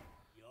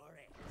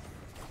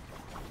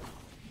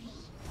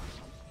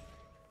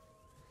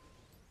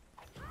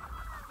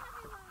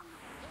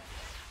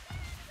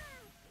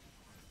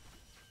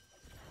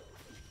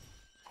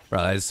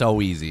 Bro, that is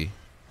so easy.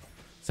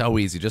 So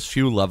easy. Just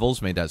few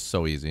levels made that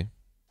so easy.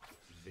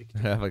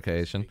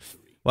 Application.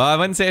 Well, I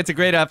wouldn't say it's a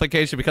great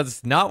application because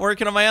it's not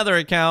working on my other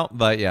account,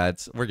 but yeah,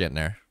 we're getting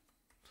there.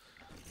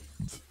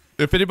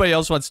 If anybody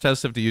else wants to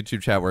test if the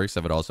YouTube chat works,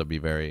 that would also be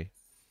very...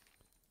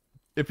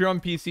 If you're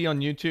on PC on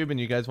YouTube and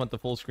you guys want the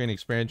full screen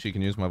experience, you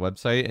can use my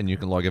website and you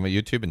can log in with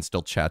YouTube and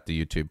still chat to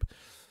YouTube.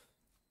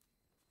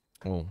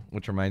 Oh,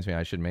 which reminds me,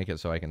 I should make it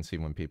so I can see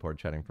when people are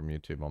chatting from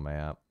YouTube on my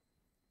app.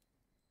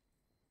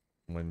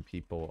 When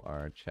people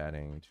are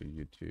chatting to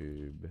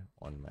YouTube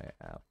on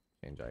my app.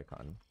 Change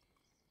icon.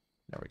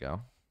 There we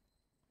go.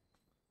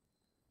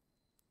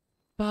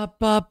 Ba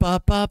ba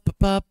ba ba ba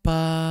ba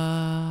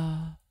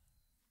ba.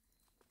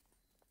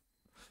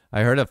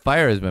 I heard a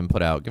fire has been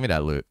put out. Give me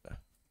that loot.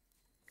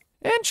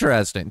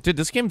 Interesting. Dude,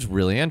 this game's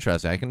really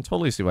interesting. I can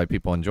totally see why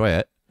people enjoy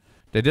it.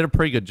 They did a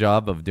pretty good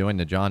job of doing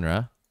the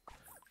genre.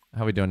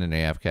 How are we doing in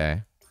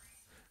AFK?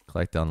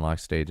 Collect to unlock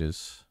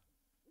stages.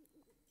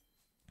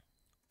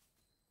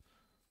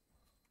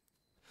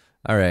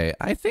 Alright,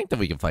 I think that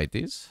we can fight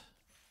these.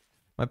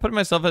 Am I putting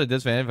myself at a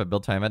disadvantage if I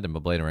build time at the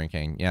Blade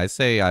ranking? Yeah, I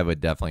say I would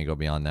definitely go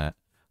beyond that.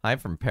 Hi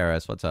from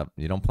Paris. What's up?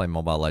 You don't play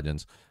Mobile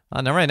Legends.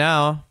 Not right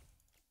now.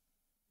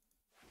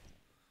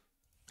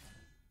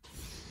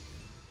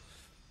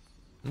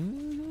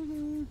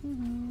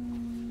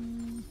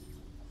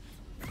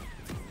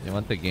 You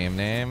want the game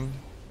name?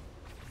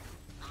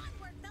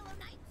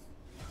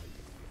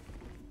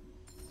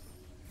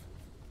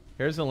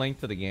 Here's a link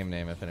to the game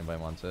name if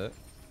anybody wants it.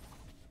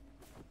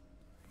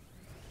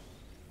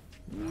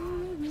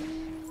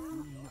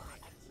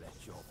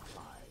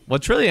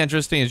 What's really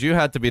interesting is you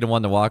had to be the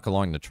one to walk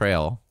along the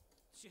trail.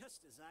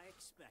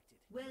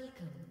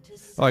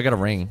 Oh, I got a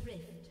ring.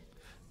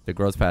 The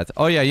growth path.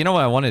 Oh yeah, you know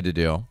what I wanted to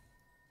do?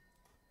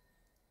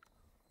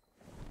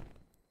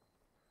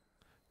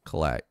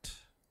 Collect.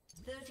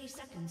 30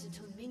 seconds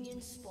until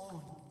minions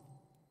spawn.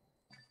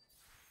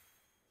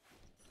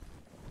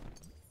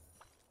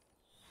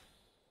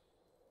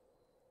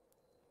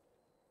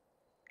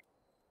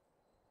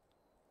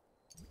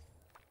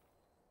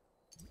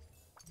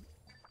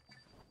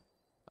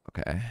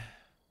 Okay.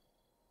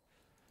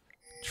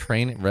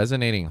 Train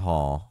resonating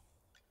hall.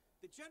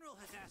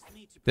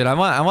 Dude, I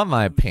want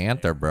my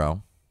panther,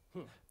 bro.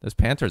 This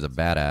panther's a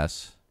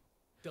badass.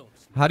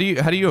 How do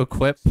you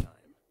equip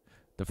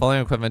the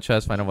following equipment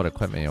chest? Find out what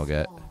equipment you'll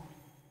get.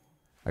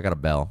 I got a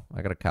bell.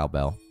 I got a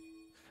cowbell.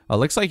 Oh, it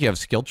looks like you have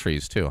skill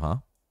trees too, huh?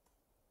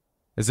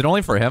 Is it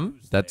only for him?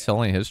 That's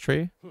only his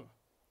tree?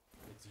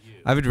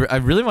 I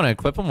really want to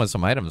equip him with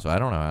some items, but I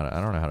don't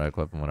know how to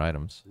equip him with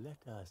items. Let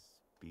us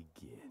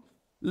begin.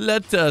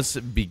 Let us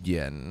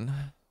begin.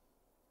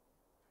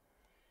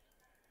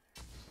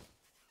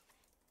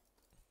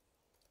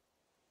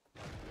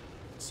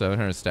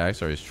 $700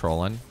 stacks, or he's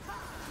trolling.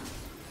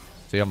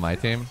 So you have my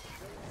team?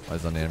 Oh,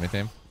 he's on the enemy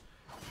team.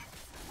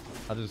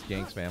 I'll just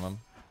gank spam him.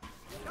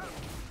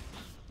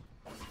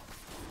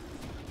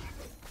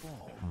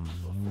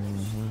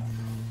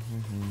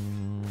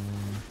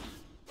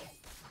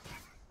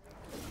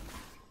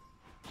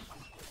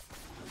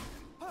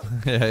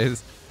 Yeah,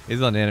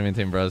 he's on the enemy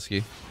team,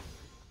 broski.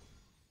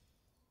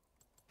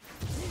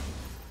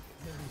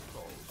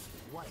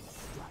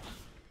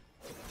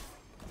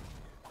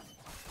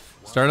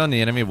 Start on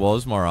the enemy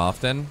wolves more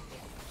often.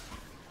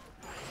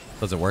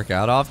 Does it work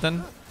out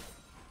often?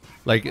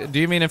 Like, do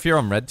you mean if you're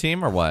on red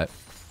team or what?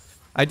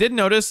 I did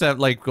notice that,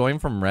 like, going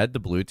from red to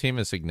blue team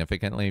is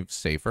significantly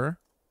safer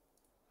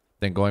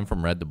than going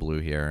from red to blue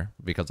here,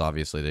 because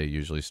obviously they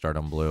usually start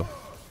on blue.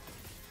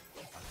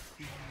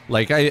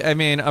 Like, I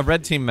mean, a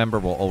red team member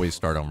will always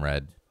start on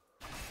red.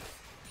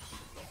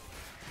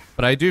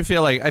 But I do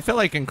feel like, I feel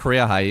like in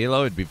Korea high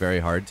elo, it'd be very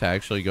hard to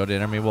actually go to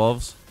enemy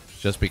wolves,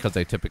 just because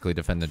they typically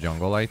defend the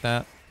jungle like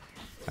that.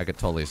 I could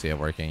totally see it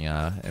working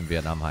in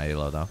Vietnam high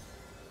elo, though.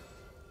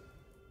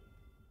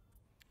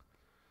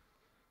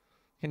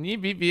 Can you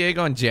beat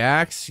Viego and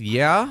Jax?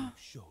 Yeah.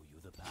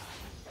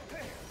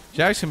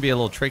 Jax can be a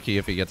little tricky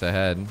if he gets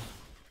ahead.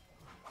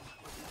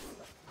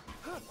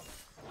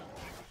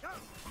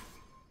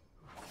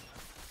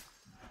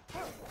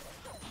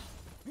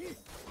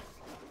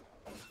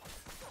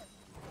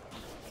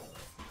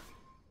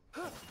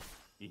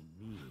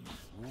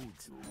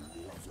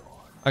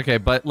 Okay,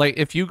 but like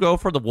if you go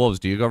for the wolves,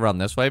 do you go around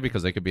this way?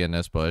 Because they could be in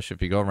this bush.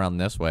 If you go around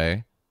this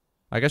way,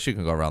 I guess you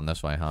can go around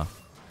this way, huh?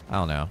 I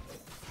don't know.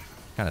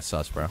 Kind of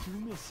sus, bro.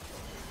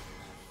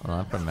 Well,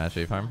 I'm from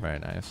Matchy Farm. Very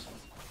nice.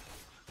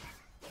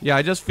 Yeah,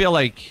 I just feel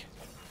like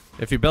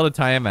if you build a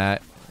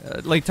Tiamat,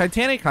 like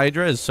Titanic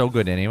Hydra is so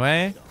good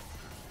anyway,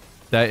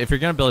 that if you're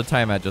gonna build a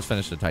Tiamat, just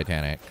finish the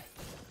Titanic.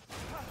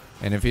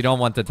 And if you don't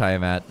want the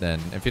Tiamat, then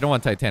if you don't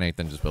want Titanic,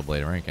 then just build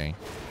Blade of Ranking.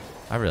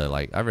 I really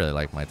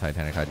like my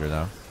Titanic Hydra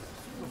though.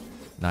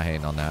 Not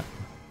hating on that.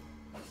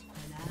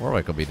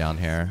 Warwick will be down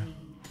here.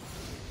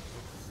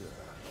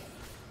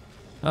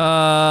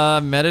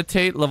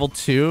 Meditate level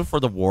 2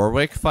 for the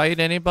Warwick fight,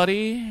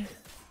 anybody?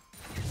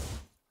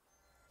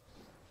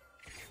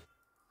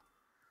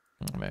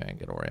 Oh, man,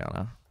 get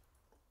Oriana.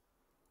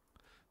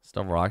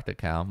 Still rock the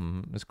cow.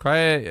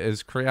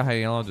 Is Korea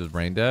high elo just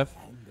brain deaf?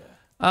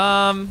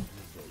 No,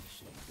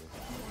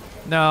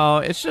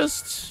 it's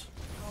just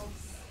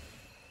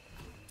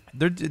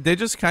they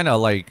just kind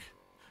of like,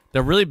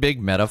 they're really big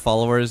meta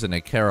followers and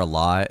they care a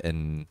lot,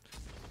 and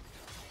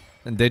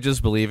they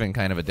just believe in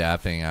kind of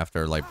adapting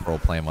after like pro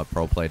play and what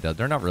pro play does.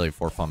 They're not really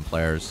for fun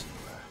players.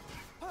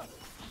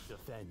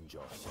 Defend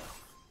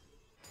yourself.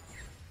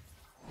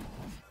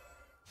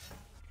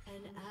 An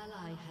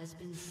ally has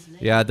been slain.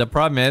 Yeah, the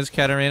problem is,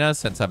 Katarina,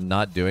 since I'm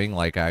not doing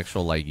like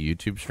actual like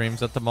YouTube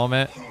streams at the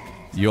moment,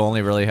 you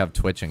only really have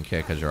Twitch and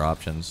Kick as your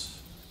options.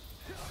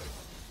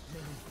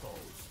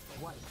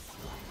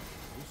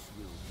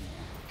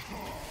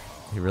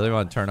 You really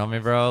want to turn on me,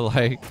 bro?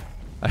 Like,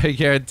 I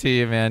guarantee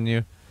you, man,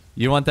 you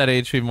want that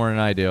HP more than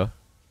I do.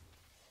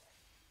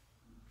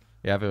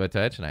 You happy with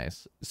Twitch?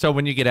 Nice. So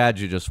when you get ads,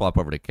 you just swap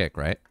over to Kick,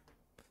 right?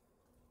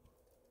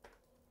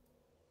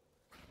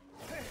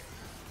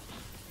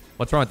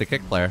 What's wrong with the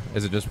Kick player?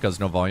 Is it just because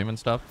no volume and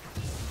stuff?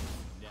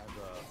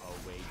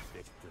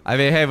 I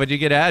mean, hey, when you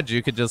get ads,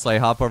 you could just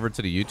like hop over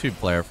to the YouTube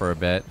player for a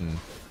bit and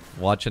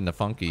watch in the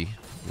funky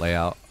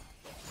layout.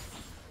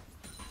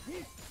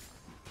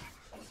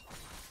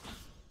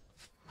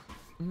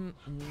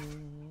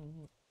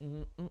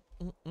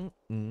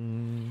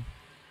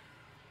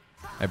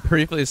 I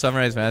briefly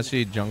summarized Master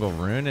Yi, Jungle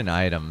Rune, and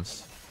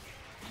items.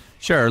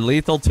 Sure,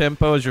 Lethal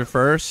Tempo is your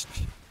first.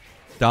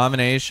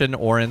 Domination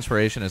or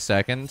Inspiration is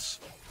second.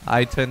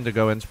 I tend to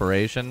go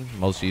Inspiration.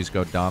 Most Ys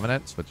go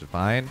Dominance, which is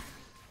fine.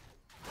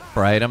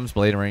 For items,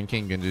 Blade of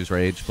Ranking, Gundu's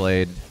Rage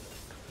Blade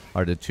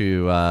are the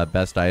two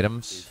best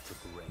items.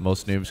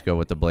 Most noobs go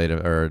with the Blade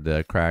of, or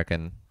the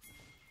Kraken,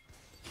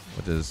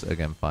 which is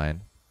again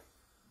fine.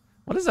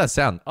 What does that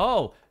sound?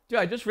 Oh, dude,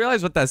 I just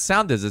realized what that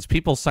sound is. It's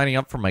people signing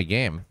up for my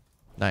game.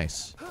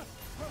 Nice.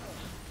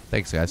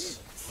 Thanks, guys.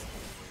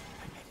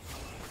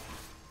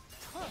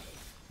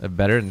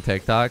 Better than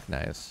TikTok?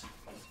 Nice.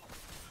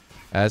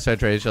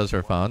 Aspect ratios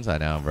for phones? I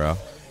know, bro.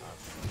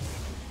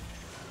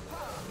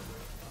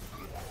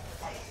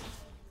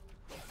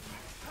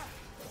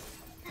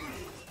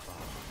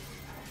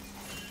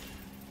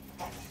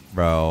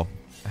 Bro,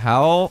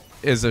 how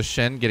is a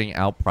Shen getting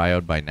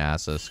out-prioed by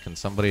Nasus? Can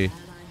somebody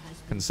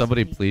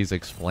please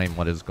explain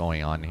what is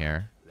going on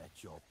here?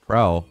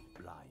 Bro.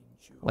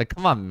 Like,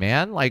 come on,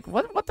 man. Like,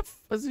 what the f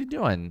is he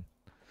doing?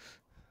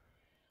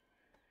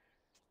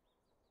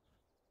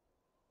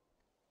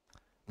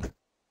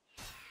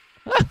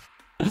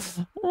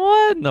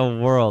 What in the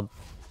world?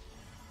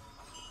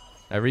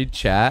 I read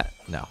chat?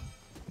 No.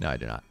 No, I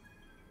do not.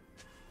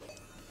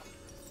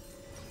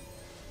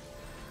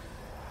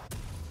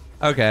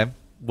 Okay.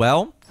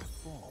 Well.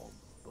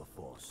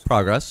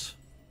 Progress.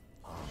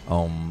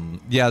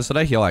 Yeah, so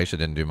that heal actually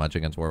didn't do much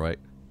against Warwick.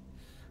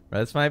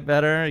 Red Smite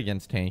better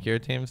against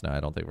tankier teams? No, I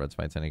don't think Red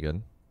Smite's any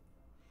good.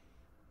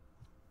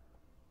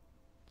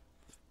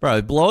 Bro,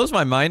 it blows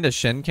my mind that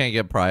Shen can't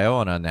get prio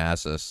on a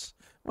Nasus.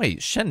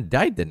 Wait, Shen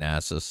died to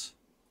Nasus.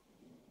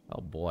 Oh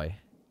boy.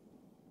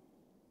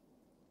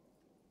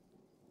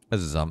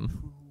 This is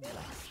something. An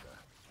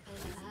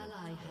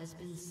ally has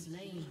been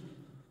slain.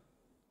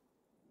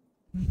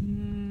 Did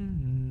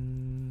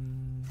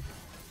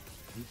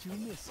you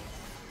miss it?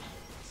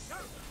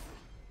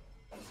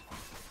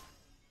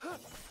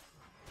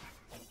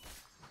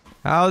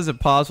 How is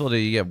it possible that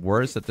you get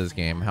worse at this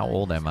game? How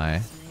old am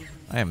I?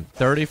 I am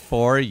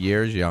 34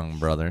 years young,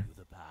 brother.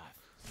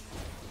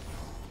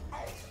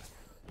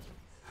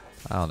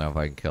 I don't know if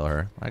I can kill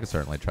her. I could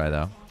certainly try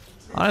though.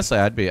 Honestly,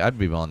 I'd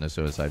be willing to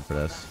suicide for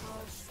this.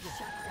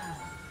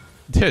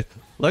 Dude,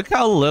 look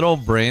how little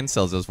brain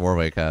cells this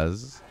Warwick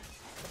has.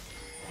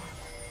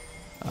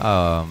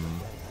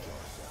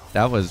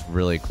 That was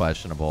really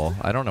questionable.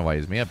 I don't know why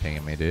he's Mia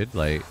pinging me, dude.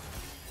 Like,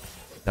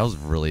 that was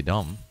really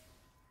dumb.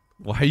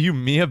 Why are you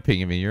Mia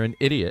pinging me? You're an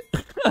idiot.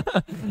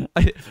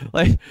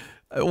 Like,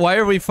 why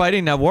are we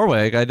fighting that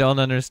Warwick? I don't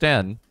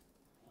understand.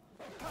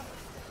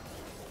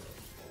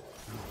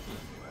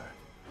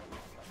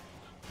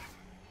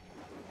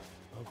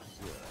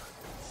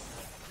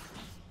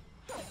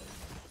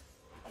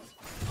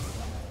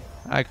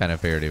 I kind of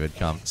figured he would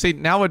come. See,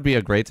 now would be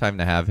a great time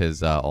to have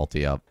his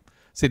ulti up.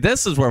 See,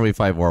 this is where we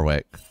fight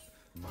Warwick.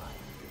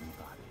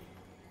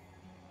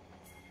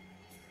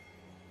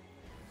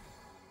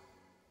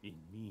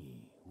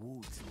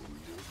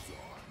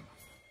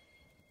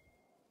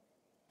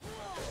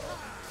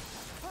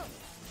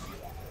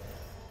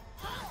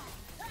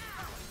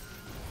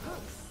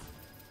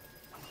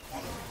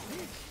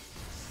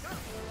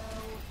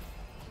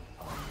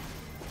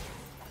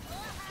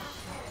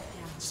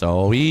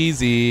 So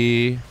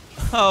easy.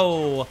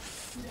 Oh.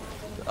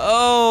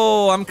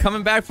 Oh, I'm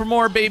coming back for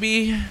more,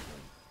 baby.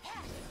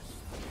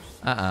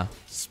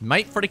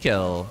 Smite for the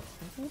kill.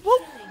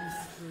 Whoop.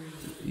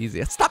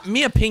 Easy. Stop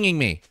Mia pinging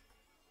me.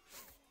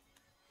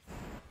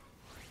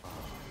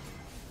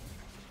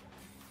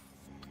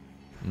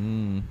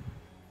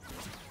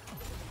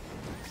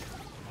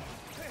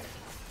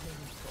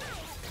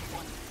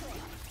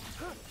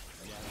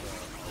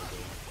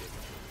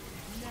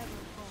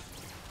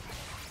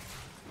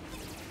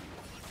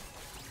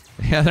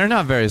 Yeah, they're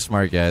not very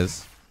smart,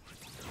 guys.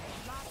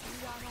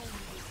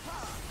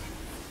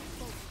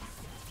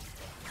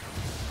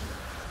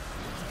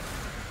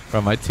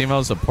 Bro, my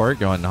Teemo support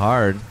going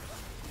hard.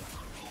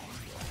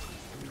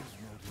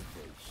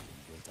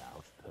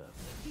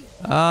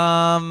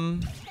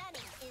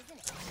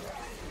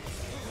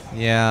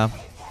 Yeah.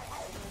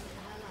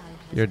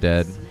 You're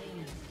dead.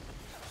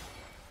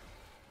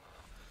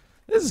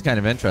 This is kind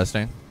of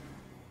interesting.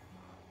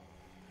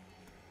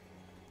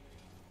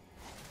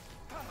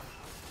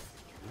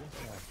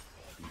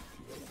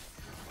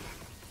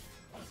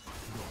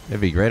 It'd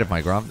be great if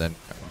my Gromp didn't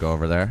go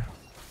over there.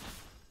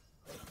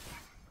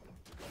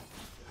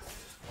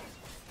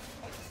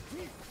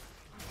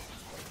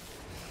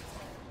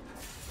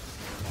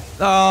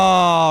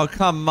 Oh,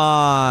 come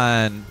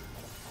on.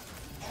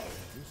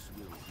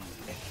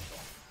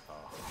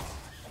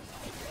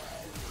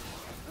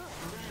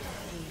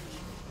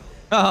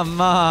 Come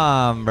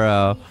on,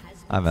 bro.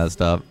 I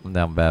messed up. I'm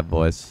down bad,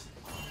 boys.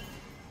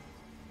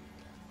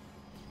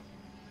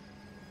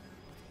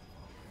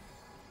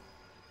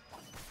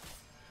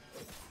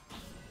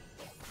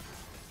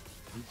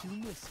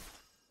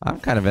 I'm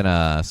kind of in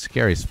a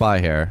scary spot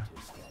here.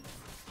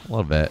 A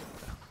little bit.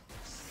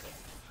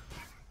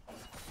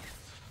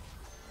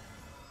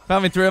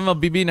 Found me through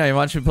MLBB now. You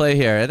want you to play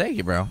here. Thank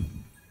you, bro.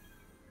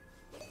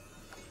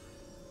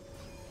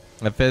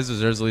 If Fizz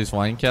deserves at least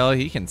one kill,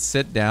 he can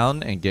sit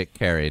down and get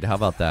carried. How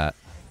about that?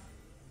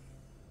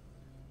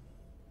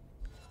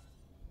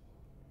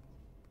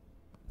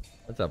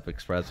 What's up,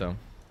 Espresso?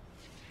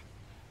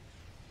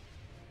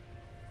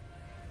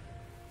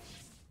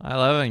 I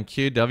love in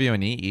Q, W,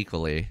 and E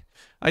equally.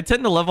 I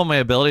tend to level my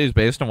abilities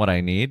based on what I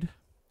need.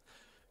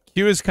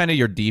 Q is kind of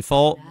your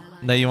default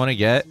that you want to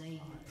get.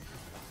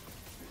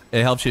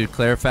 It helps you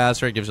clear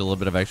faster. It gives you a little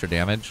bit of extra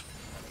damage.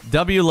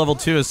 W level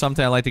 2 is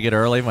something I like to get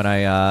early when I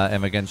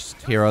am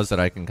against heroes that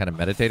I can kind of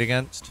meditate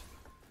against.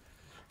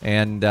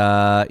 And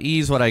E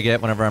is what I get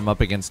whenever I'm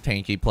up against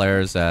tanky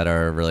players that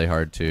are really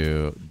hard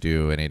to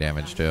do any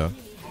damage to.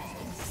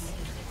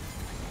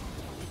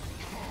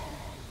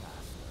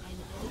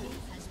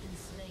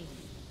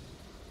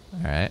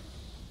 Alright.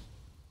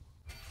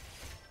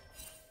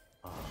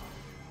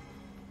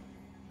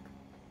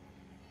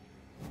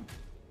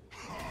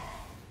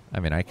 I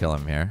mean, I kill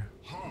him here.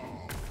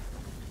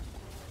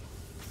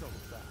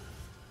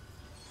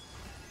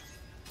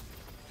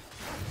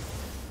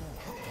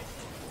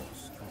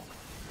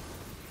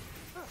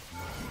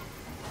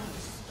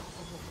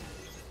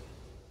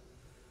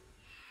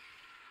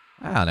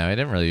 I don't know, he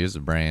didn't really use the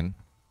brain.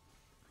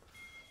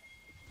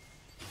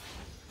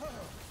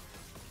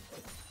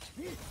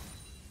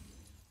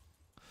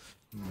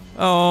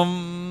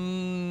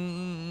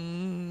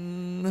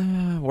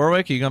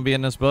 Warwick, you gonna be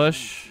in this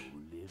bush?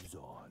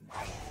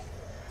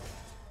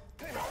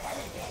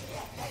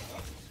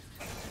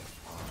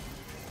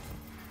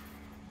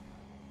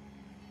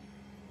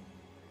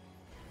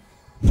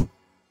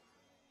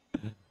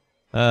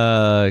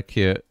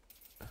 Cute.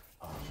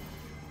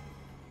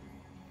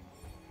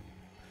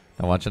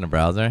 I'm watching the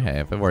browser. Hey,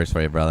 if it works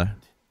for you, brother.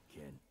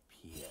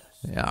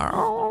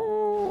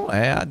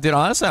 Yeah, dude.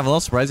 Honestly, I'm a little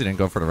surprised he didn't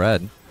go for the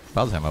red. If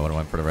I was him, I would have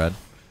went for the red.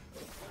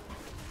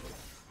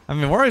 I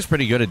mean, Warrior's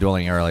pretty good at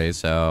dueling early,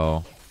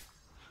 so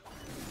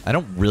I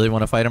don't really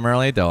want to fight him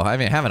early, though. I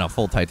mean, having a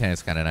full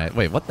Titanic's kind of nice.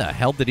 Wait, what the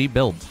hell did he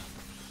build?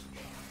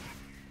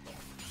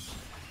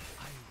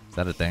 Is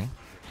that a thing?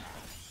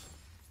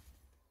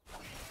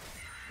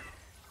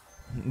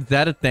 Is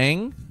that a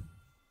thing?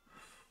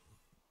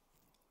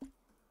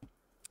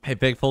 Hey,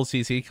 big full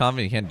CC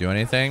combo, you can't do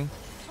anything?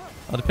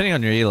 Well, depending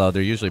on your elo,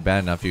 they're usually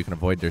bad enough you can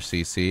avoid their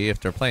CC. If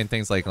they're playing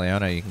things like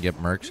Leona, you can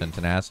get Mercs and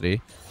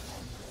Tenacity.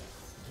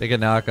 They get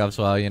knockups,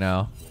 well, you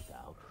know.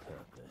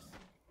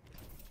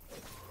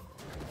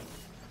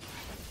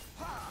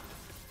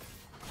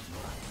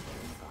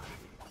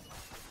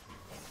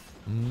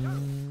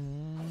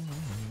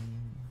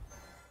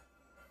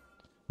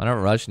 I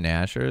don't rush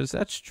Nashers.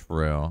 That's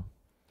true.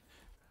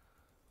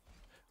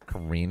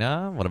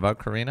 Karina? What about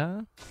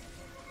Karina?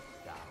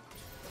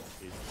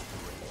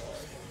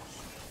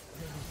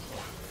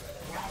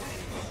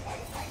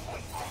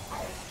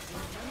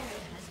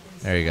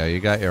 There you go. You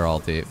got your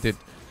ulti. Dude,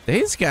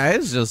 these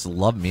guys just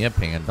love me a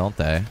pinging, don't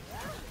they?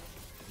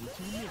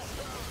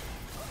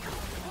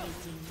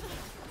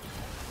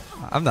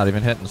 I'm not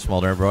even hitting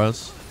Smolder,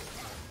 bros.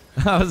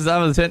 I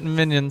was hitting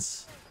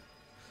minions.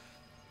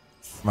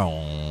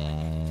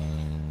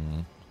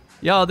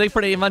 Yo, they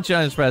pretty much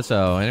on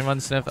espresso.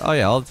 Anyone sniff? Oh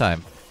yeah, all the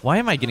time. Why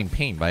am I getting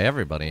pinged by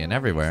everybody and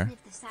everywhere?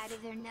 Sniff the side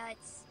of their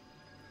nuts.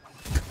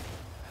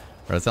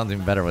 Bro, it sounds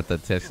even better with the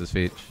text to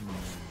speech.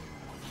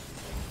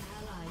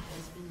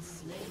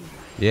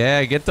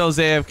 Yeah, get those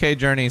AFK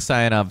journey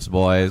sign-ups,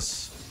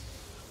 boys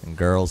and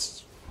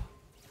girls.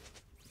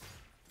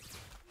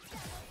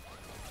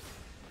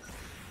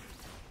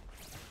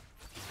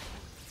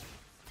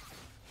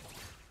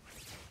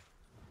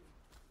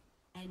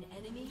 An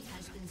enemy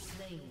has been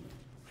slain.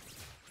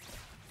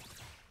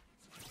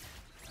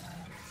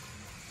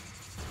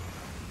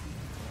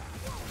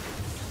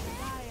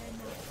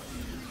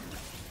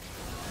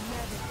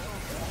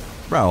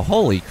 Bro,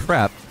 holy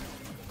crap.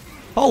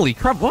 Holy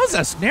crap, what was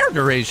that snare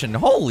duration?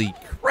 Holy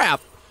crap.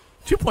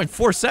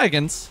 2.4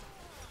 seconds.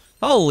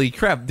 Holy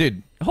crap,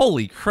 dude.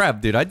 Holy crap,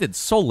 dude. I did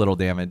so little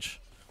damage.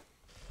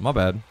 My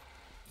bad.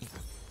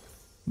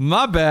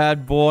 My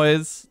bad,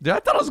 boys. Dude, I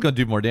thought I was going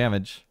to do more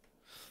damage.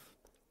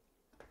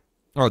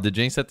 Oh, did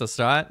Jinx hit the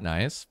strat?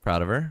 Nice.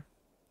 Proud of her.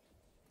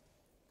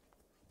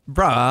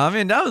 Bro, I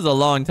mean, that was a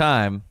long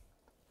time.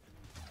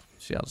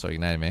 She also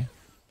ignited me.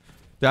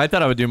 Dude, I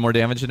thought I would do more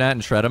damage than that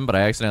and shred him, but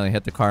I accidentally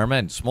hit the Karma,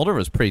 and Smolder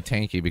was pretty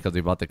tanky because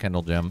he bought the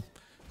Kindle Gem.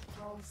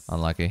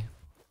 Unlucky.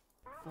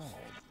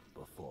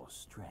 Before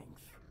strength.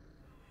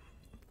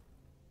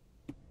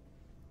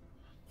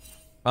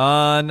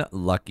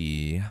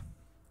 Unlucky.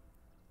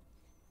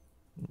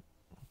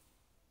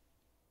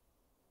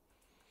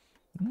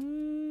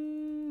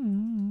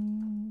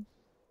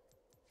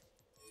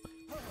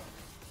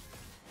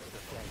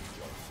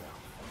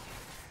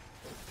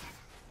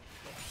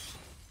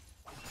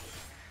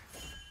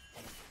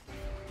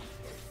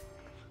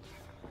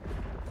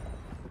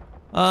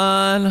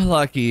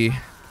 Unlucky.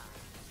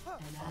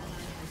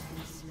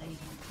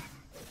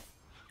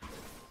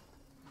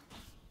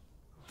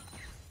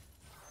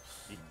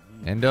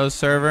 Indo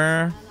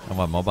server? And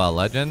what, Mobile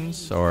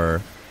Legends?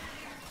 Or...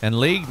 in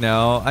League?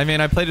 No. I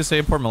mean, I played a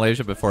Singapore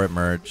Malaysia before it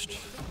merged.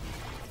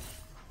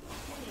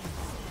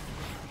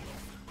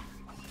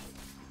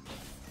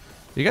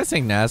 You guys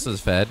think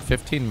NASA's fed?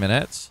 15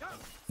 minutes?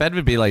 Fed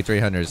would be like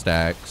 300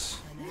 stacks.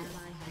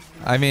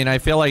 I mean, I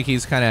feel like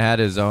he's kind of had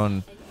his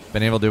own...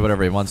 been able to do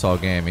whatever he wants all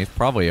game. He's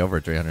probably over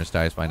 300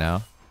 stacks by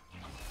now.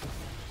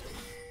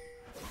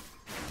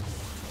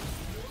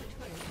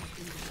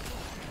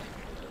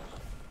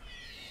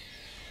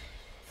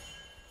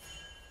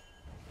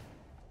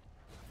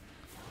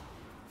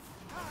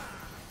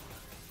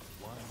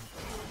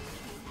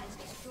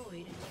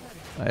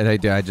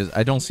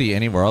 I don't see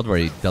any world where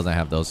he doesn't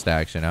have those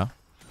stacks, you know?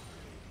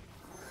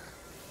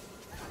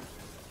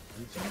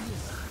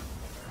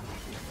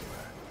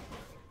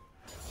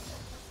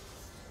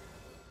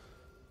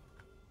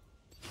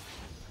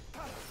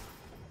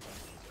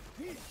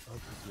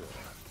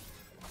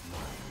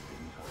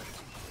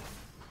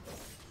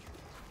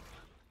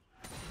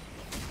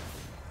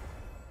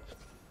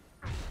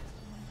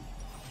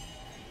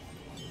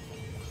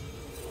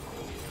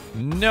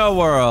 No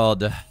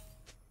world.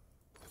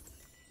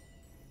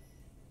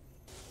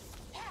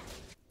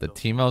 The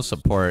Teemo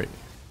support.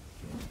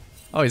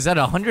 Oh, he's at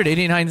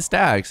 189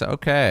 stacks.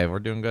 Okay, we're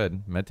doing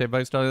good. Mete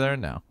bike's still there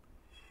now.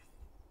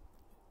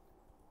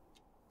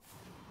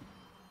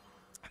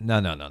 No.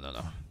 No.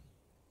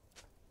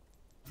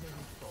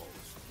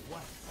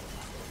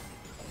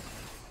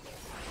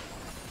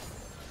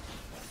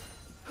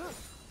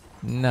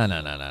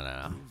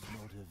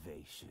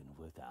 Motivation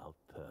without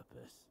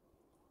purpose.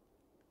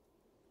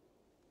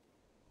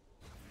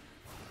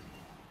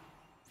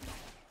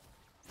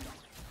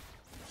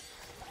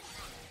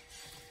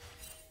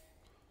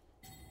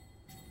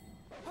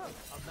 A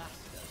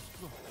master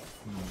stroke.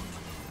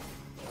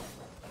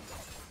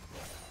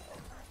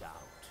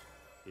 Doubt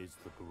is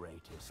the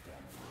greatest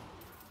enemy.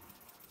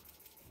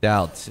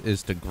 Doubt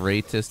is the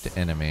greatest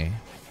enemy.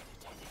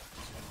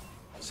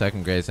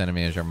 Second greatest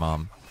enemy is your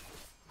mom.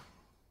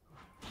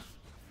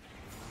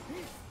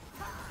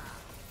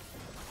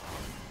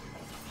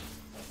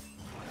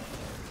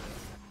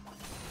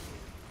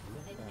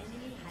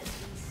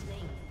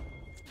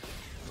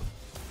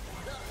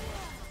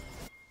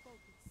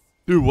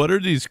 Dude, what are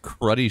these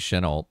cruddy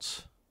shin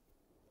ults?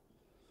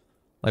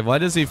 Like, why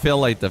does he feel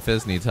like the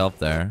Fizz needs help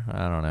there?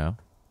 I don't know.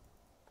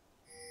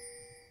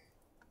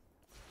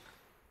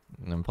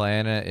 I'm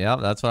playing it. Yep,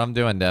 that's what I'm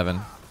doing,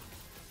 Devin.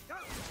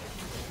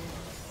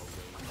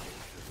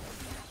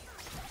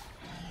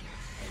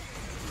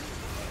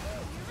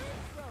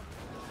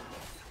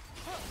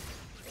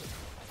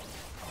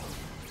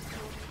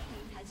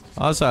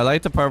 Also, I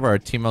like the part where our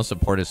Teemo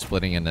support is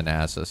splitting into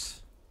Nasus.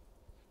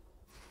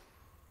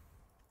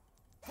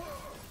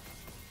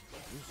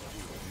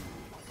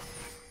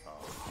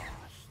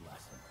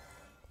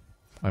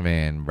 I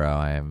mean, bro,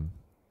 I'm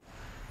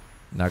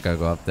not gonna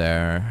go up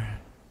there.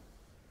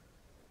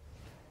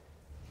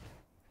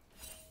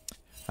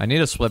 I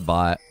need a split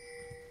bot.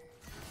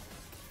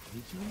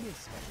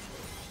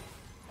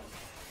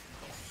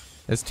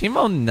 Is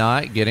Teemo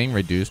not getting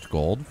reduced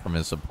gold from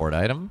his support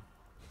item?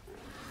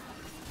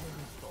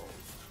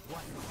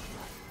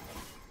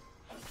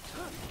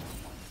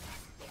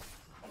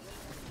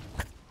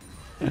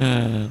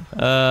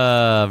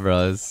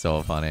 Bro, it's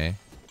so funny.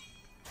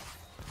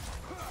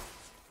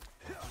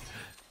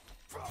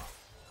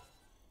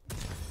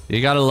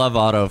 You gotta love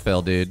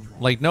autofill, dude.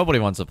 Like, nobody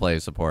wants to play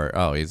support.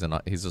 Oh, he's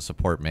a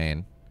support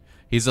main.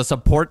 He's a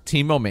support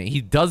Teemo main.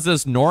 He does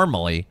this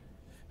normally,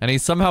 and he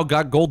somehow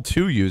got gold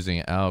 2 using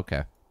it. Oh,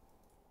 okay.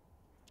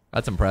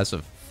 That's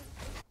impressive.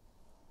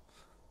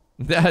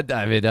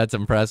 I mean, that's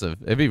impressive.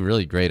 It'd be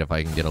really great if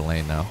I can get a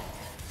lane now.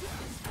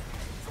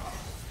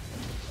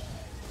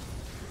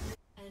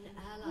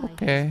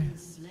 Okay.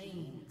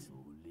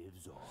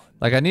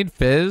 Like, I need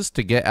Fizz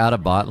to get out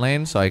of bot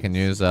lane so I can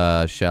use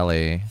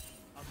Shelly.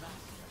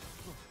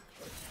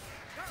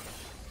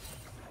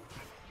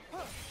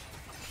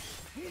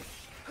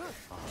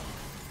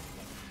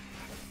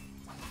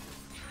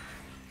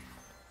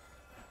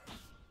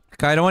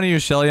 I don't want to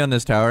use Shelly on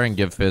this tower and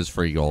give Fizz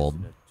free gold.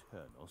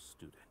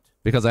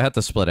 Because I have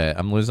to split it.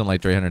 I'm losing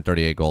like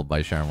 338 gold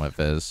by sharing with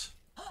Fizz.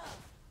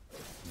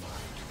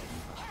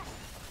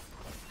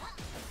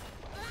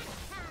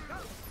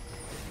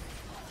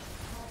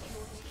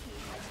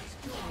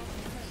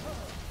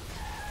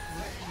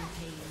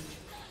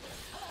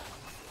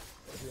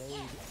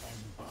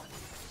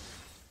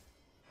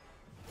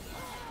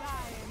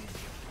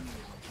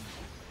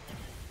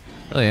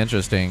 Really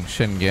interesting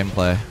Shin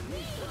gameplay.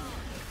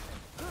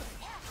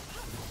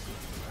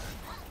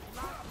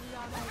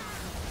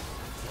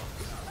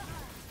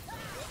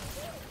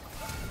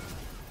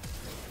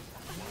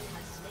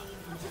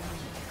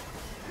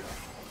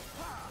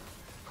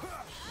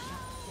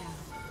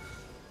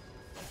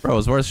 Bro, it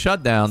was worth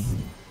shutdown.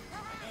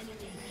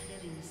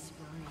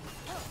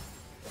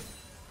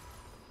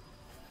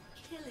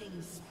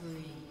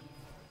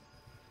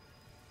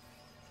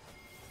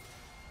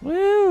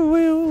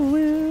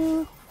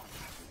 Woo.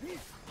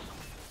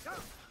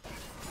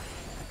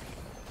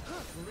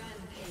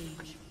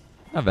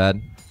 Not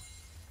bad.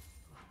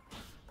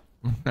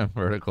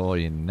 Vertical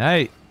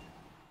unite.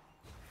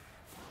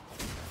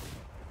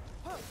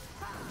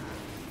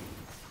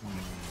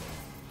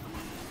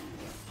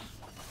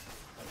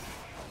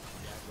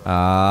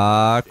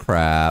 Ah,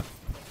 crap.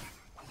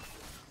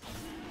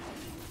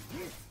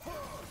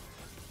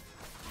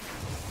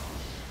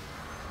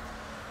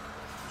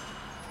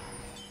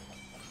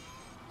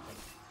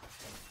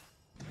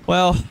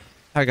 Well,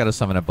 I gotta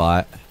summon a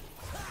bot.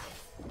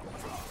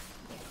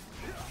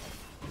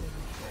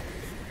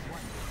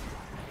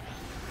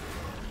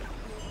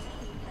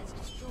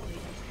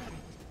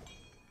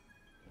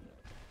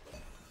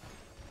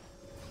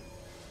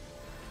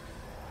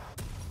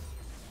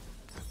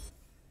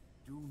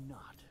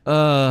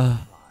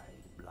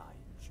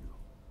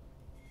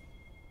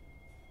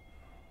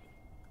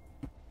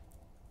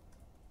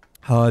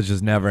 Oh, it's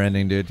just never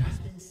ending, dude.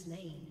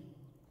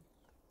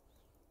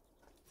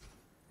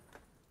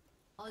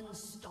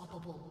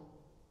 Unstoppable.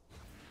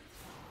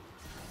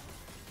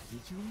 Did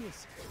you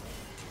miss it?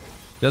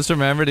 Just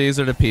remember, these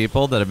are the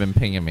people that have been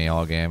pinging me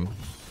all game.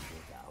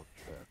 Without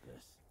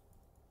purpose.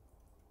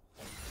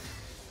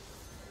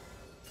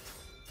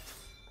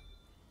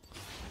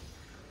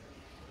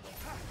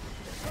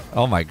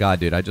 Oh my god,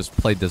 dude. I just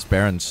played this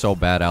Baron so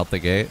bad out the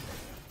gate.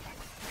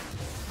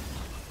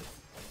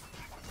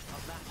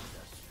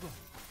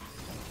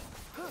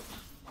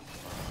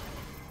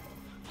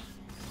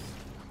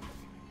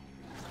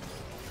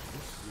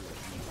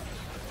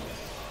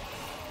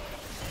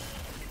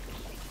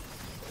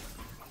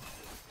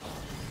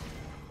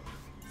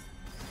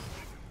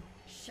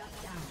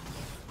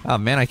 Oh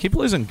man, I keep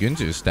losing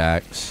Gunju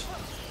stacks.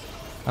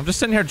 I'm just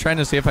sitting here trying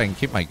to see if I can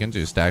keep my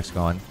Gunju stacks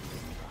going.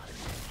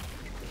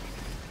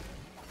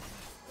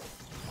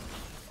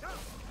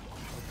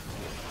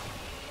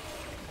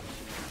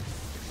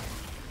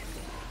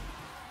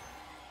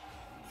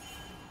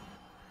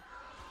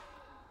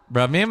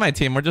 Bro, me and my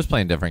team, we're just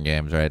playing different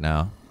games right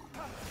now.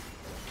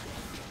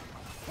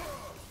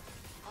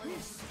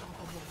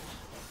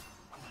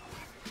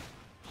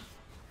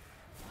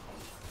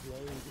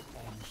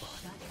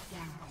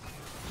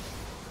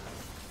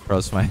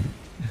 Bro, my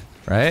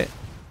right?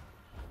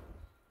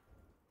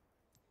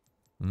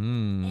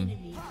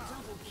 Enemy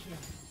double kill.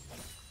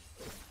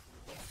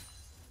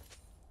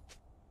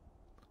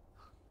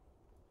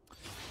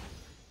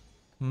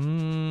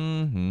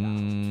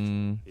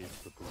 Is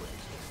the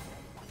greatest.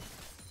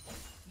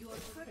 Your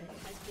turret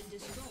has been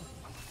destroyed.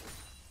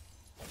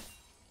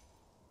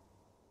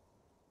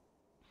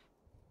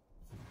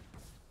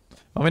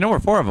 Well, we know where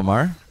 4 of them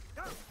are.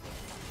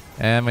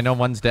 And we know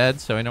one's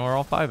dead, so we know where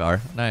all 5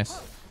 are. Nice.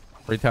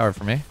 Free tower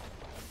for me. An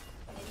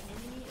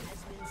enemy has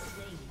been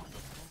slain.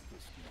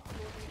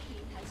 Your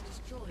team has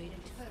destroyed a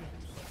turret.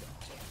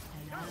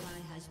 An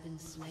ally has been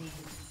slain.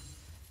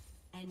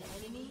 An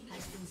enemy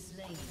has been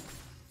slain.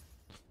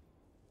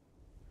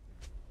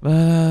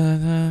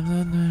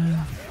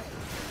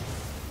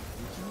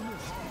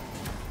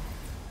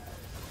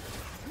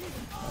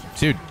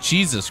 Dude,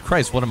 Jesus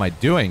Christ, what am I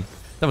doing?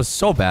 That was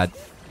so bad.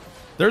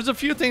 There's a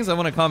few things I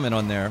want to comment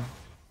on there.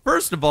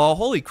 First of all,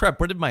 holy crap,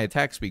 where did my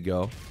attack speed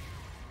go?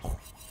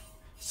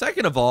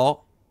 Second of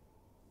all,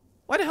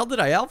 why the hell did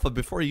I alpha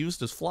before he used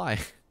his fly?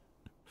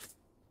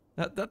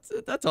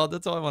 That's all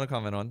I want to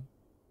comment on.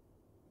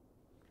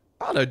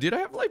 I don't know, dude. I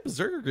have like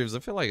Berserker Greaves. I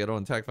feel like I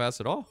don't attack fast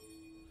at all.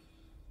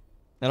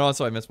 And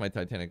also, I missed my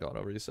Titanic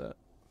auto reset.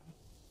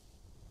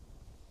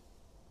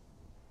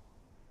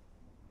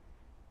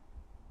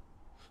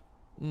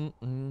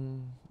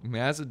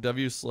 Massive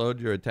W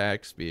slowed your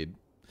attack speed.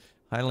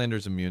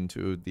 Highlander's immune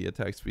to the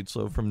attack speed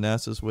slow from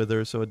Nasus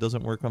Wither, so it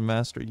doesn't work on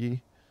Master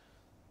Yi.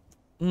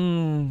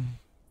 I'm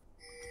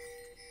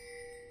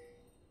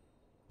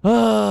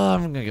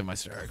gonna get my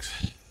Starks.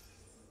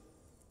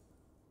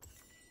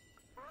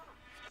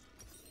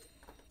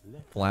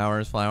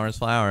 Flowers, flowers,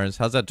 flowers.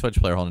 How's that Twitch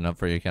player holding up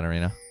for you,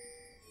 Katarina?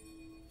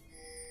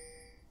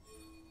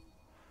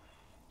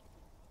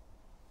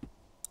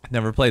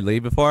 Never played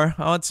League before?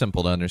 Oh, it's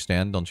simple to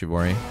understand. Don't you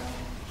worry.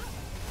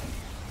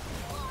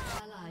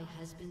 Ally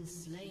has been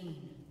slain.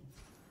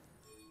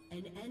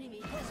 An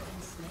enemy has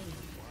been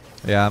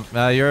slain.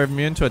 Yeah, you're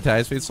immune to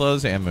attack speed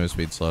slows and move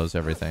speed slows,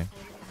 everything. An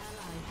ally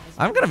has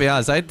I'm gonna be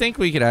honest. I think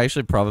we could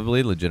actually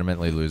probably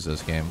legitimately lose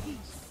this game.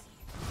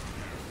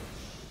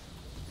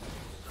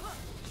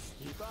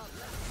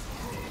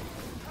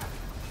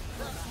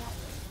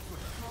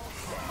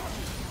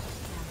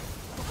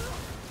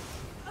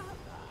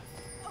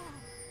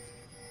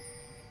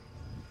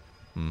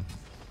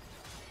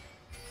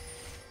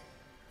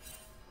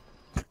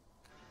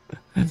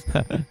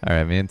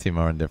 Alright, me and Timo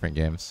are in different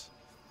games.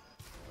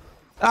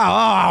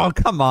 Oh,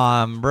 come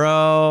on,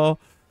 bro.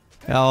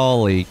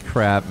 Holy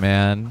crap,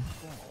 man.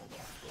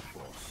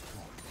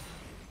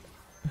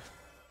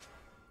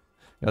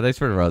 Yo, thanks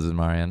for the roses,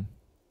 Marian.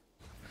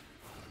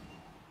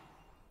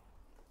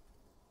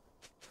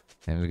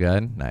 Game's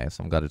good? Nice.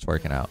 I'm glad it's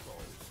working out.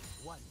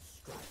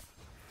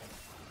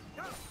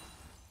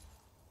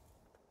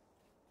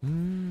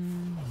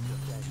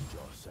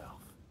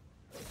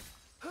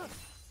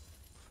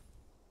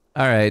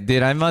 Alright,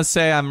 dude, I must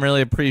say I'm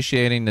really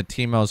appreciating the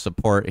Timo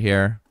support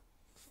here.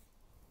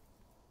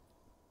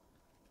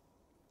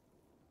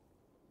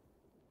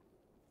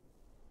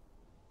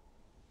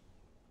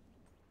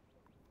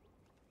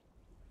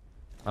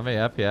 How many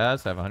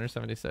FPS? I have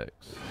 176.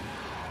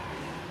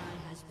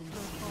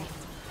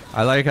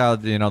 I like how,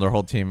 you know, their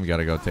whole team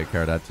gotta go take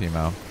care of that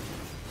Timo.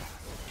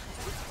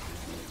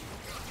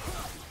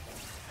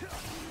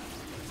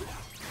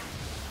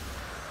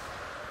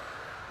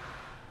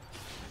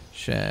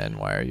 Shen,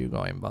 why are you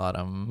going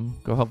bottom?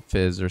 Go help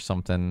Fizz or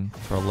something.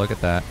 Bro, look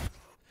at that.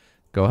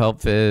 Go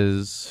help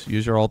Fizz.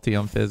 Use your ulti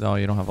on Fizz. Oh,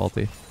 you don't have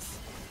ulti.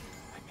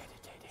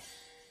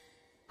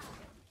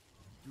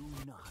 Do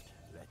not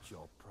let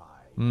your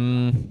pride.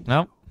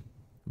 No.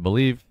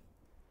 Believe.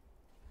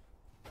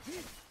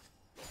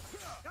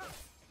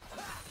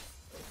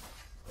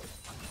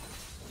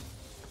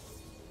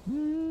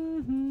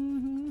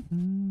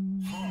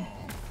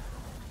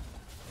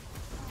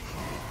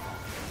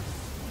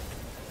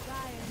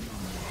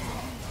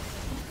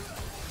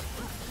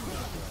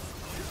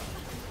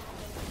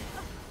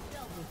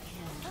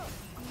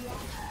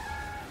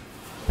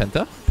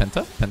 Penta,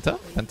 Penta, Penta,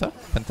 Penta,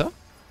 Penta.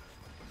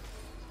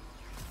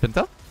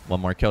 Penta.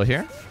 One more kill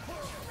here.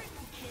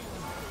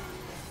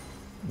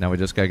 Now we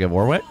just gotta get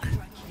Warwick.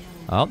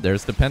 Oh,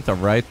 there's the Penta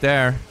right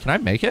there. Can I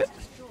make it?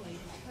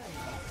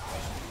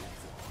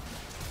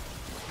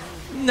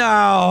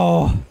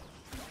 No!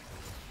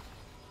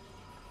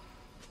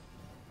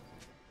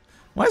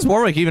 Why is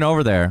Warwick even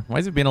over there? Why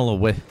is he being a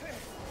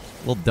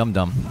little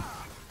dum-dum?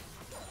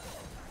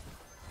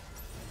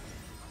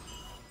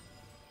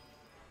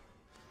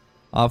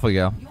 Off we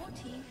go. Your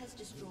team has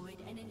destroyed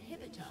an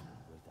inhibitor.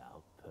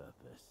 Without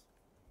purpose.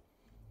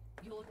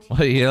 Your team What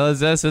heal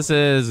is this? This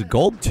is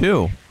gold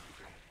 2.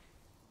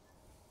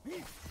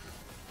 has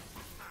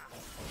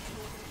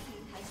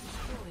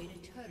destroyed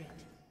a turret.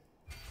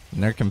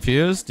 And they're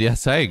confused?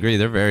 Yes, I agree.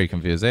 They're very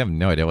confused. They have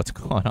no idea what's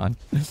going on.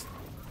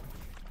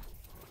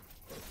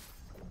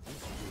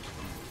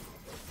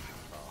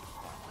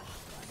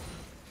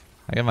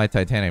 I get my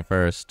Titanic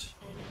first.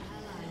 An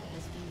ally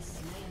has been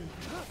slain.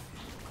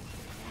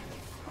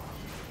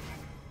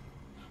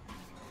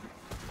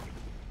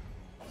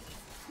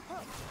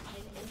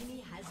 An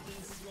enemy has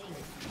been slain.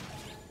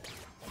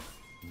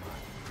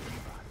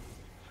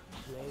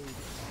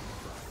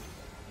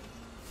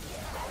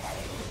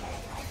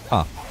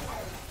 Huh.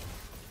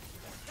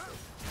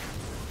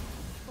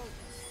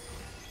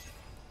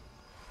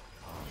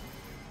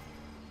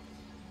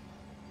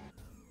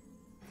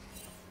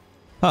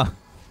 Huh.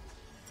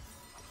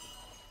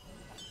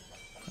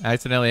 I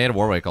accidentally ate a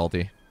Warwick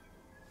ulti.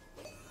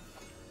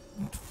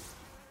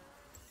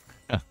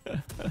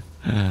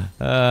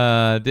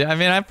 I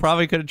mean, I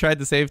probably could have tried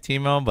to save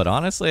Teemo, but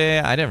honestly,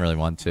 I didn't really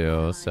want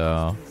to,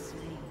 so...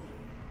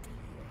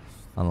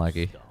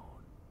 Unlucky.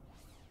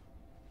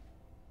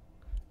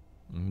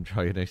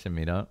 Drug addiction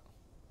meetup.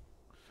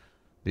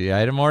 The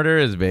item order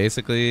is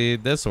basically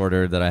this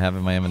order that I have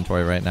in my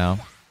inventory right now.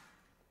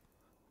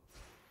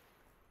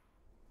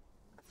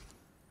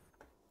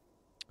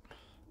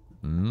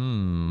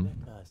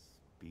 Let us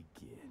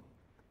begin.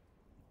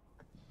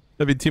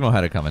 I mean, Teemo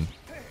had it coming.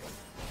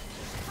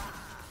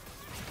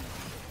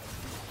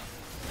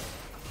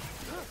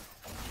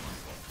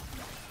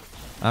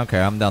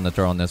 Okay, I'm down to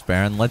throw on this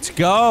Baron. Let's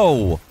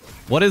go!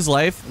 What is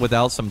life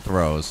without some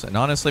throws? And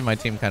honestly, my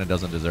team kind of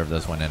doesn't deserve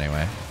this one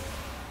anyway.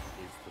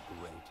 Is the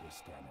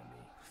greatest enemy.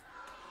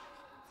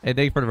 Hey,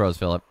 thank you for the rose,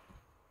 Philip.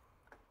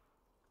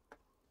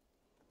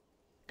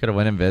 Could have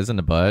went invis in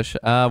the bush.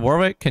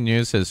 Warwick can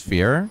use his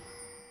fear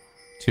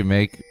to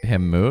make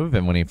him move,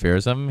 and when he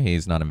fears him,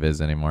 he's not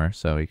invis anymore,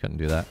 so he couldn't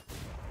do that.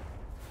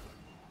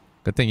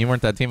 Good thing you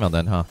weren't that teammate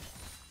then, huh?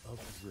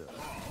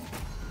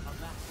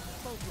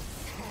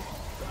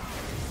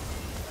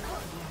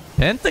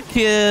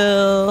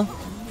 Pentakill!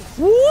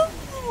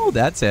 Woo!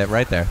 That's it,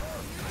 right there.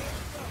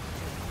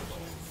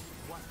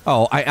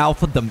 Oh, I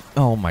alphaed them.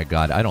 Oh my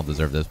god, I don't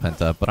deserve this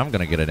Penta, but I'm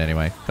gonna get it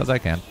anyway, because I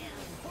can.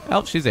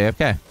 Oh, she's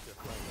AFK.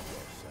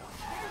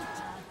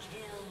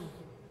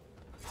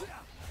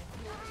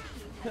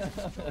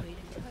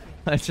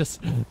 I just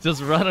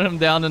running him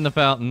down in the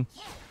fountain.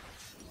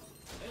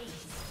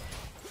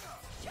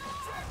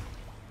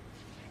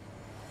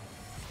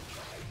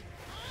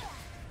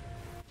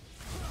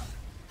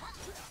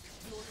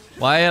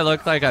 Why it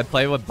looked like I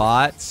play with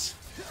bots?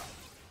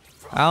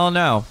 I don't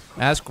know.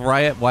 Ask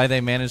Riot why they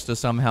managed to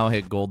somehow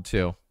hit gold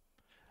 2.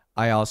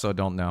 I also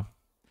don't know.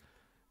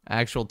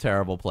 Actual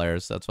terrible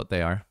players. That's what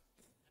they are.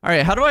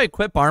 Alright, how do I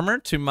equip armor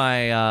to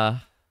my...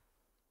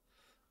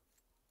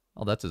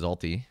 Oh, that's his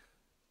ulti.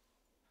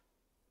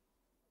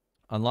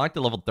 Unlock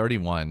to level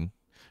 31.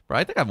 Bro,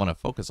 I think I want to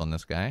focus on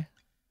this guy.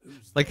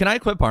 Like, can I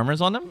equip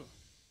armors on him?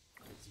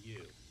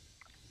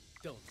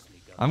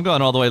 I'm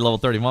going all the way to level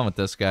 31 with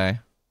this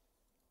guy.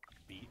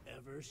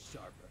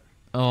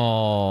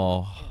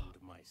 Oh.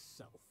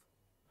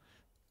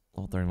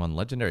 Level 31.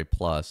 Legendary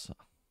plus.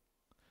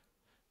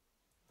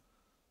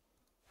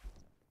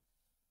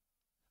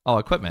 Oh,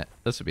 equipment.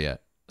 This would be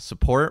it.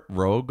 Support,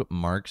 rogue,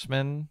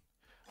 marksman,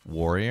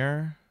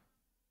 warrior.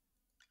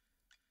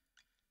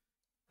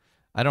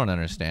 I don't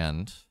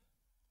understand.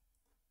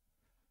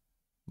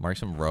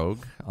 Marksman,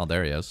 rogue. Oh,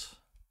 there he is.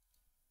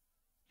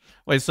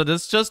 Wait, so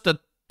this just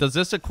does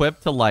this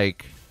equip to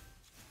like...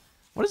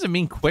 What does it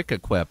mean, quick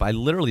equip? I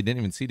literally didn't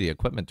even see the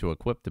equipment to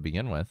equip to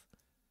begin with.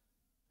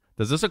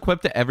 Does this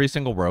equip to every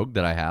single rogue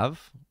that I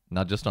have?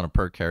 Not just on a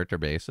per character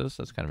basis?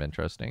 That's kind of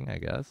interesting, I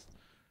guess.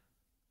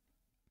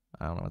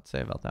 I don't know what to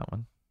say about that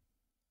one.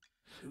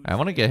 I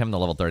want to get him to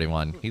level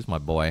 31. He's my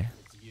boy.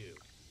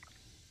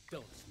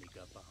 Don't sneak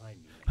up behind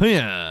me.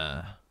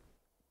 Yeah.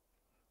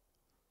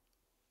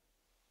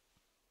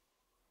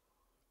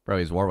 Bro,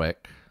 he's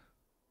Warwick.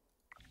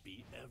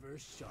 Be ever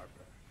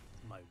sharper.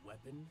 My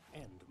weapon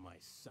and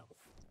myself.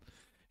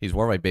 He's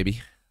Warwick,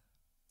 baby.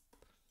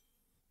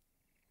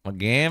 What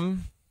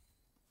game?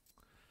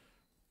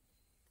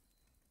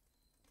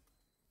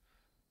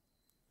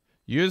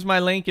 Use my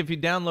link if you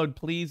download,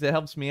 please. It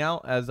helps me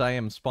out as I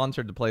am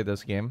sponsored to play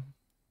this game.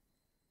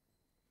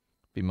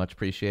 Be much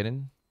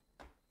appreciated.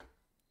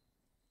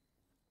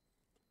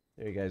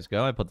 There you guys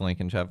go. I put the link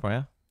in chat for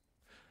you.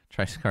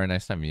 Try Scar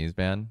next time you use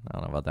ban. I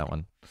don't know about that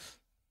one.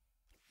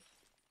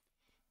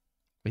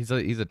 He's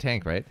a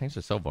tank, right? Tanks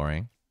are so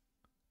boring.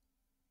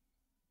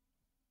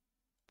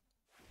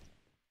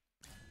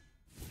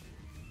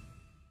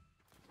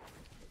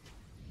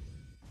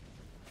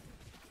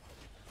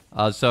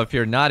 So if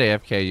you're not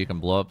AFK, you can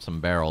blow up some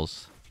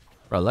barrels.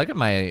 Bro, look at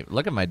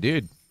my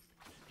dude.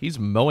 He's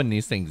mowing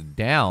these things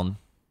down.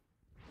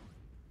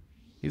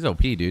 He's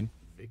OP, dude.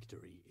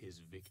 Victory is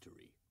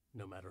victory,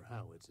 no matter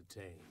how it's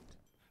attained.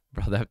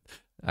 Bro, that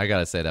I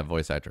gotta say that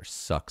voice actor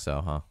sucks,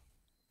 though, huh?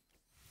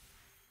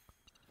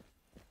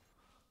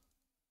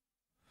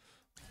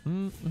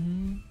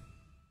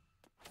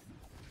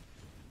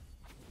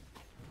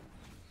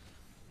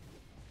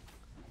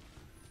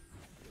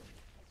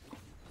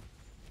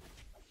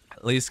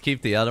 At least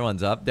keep the other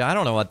ones up. I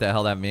don't know what the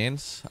hell that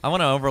means. I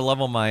want to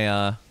overlevel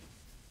my,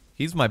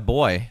 he's my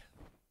boy.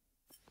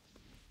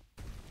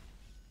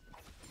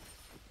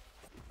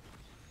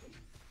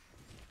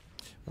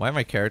 Why are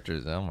my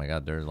characters? Oh my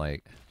god, they're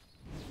like...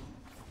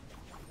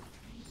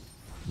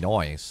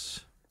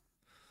 Nice.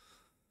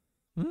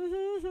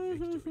 Victory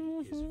is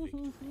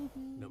victory,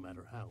 no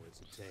matter how it's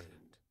attained.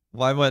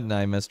 Why wouldn't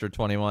I, Mr.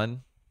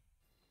 21?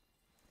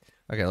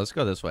 Okay, let's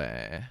go this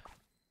way.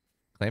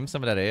 Claim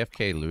some of that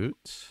AFK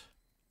loot.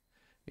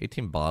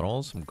 18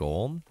 bottles, some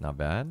gold. Not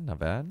bad, not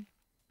bad.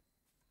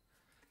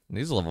 And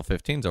these are level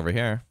 15s over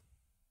here.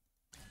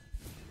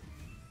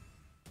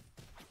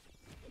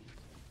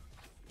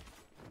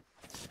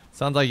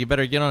 Sounds like you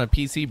better get on a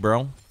PC,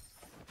 bro.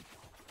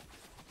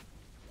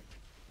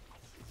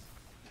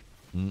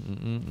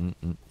 Am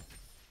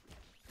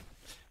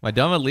I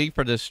done with League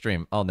for this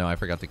stream? Oh no, I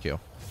forgot to queue.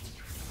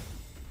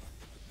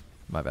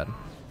 My bad.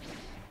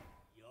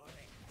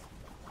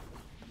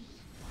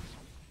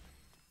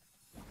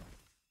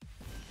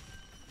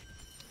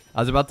 I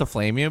was about to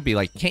flame you, be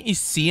like, can't you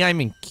see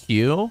I'm in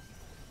queue?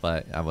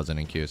 But I wasn't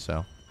in queue,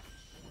 so.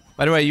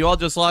 By the way, you all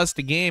just lost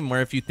a game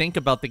where if you think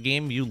about the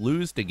game, you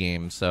lose the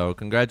game. So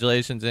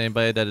congratulations to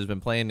anybody that has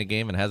been playing the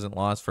game and hasn't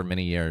lost for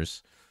many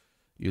years.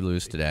 You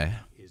lose today.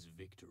 Is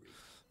victory,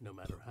 no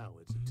matter how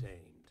it's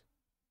attained.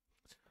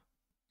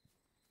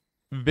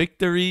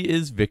 Victory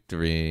is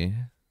victory.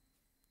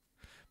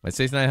 My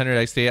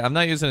 6900 XT. I'm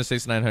not using a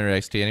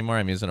 6900 XT anymore.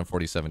 I'm using a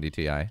 4070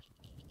 Ti.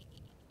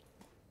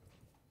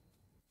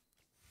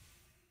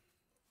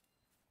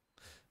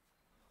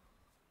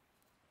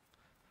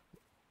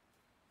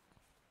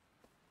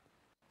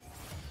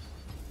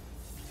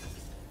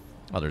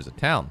 Oh, there's a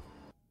town.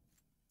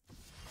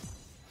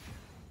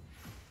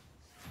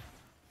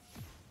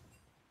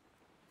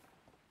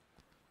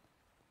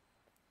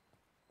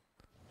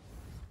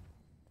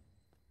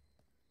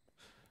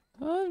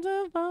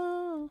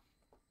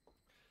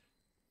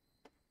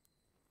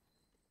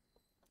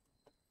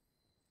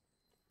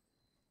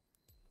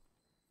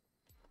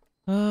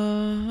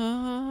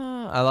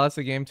 I lost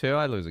the game too.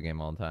 I lose a game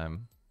all the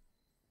time.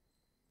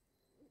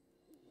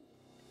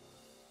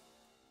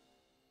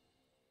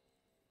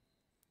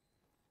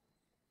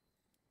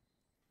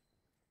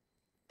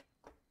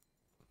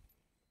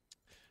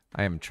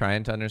 I am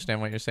trying to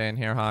understand what you're saying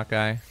here,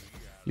 Hawkeye.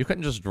 You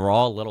couldn't just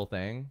draw a little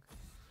thing.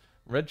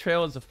 Red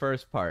trail is the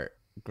first part.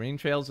 Green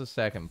trail is the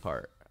second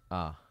part.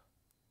 Ah.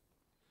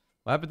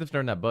 What happens if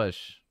they're in that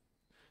bush?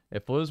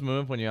 If blues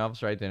move when you alpha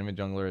strike the enemy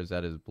jungler is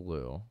that is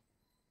blue.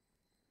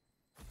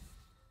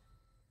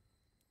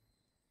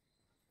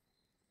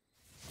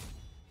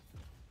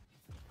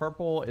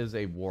 Purple is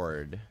a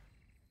ward.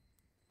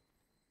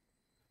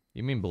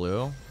 You mean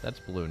blue? That's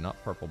blue, not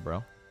purple,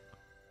 bro.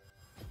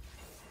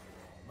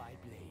 My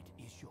blade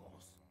is yours.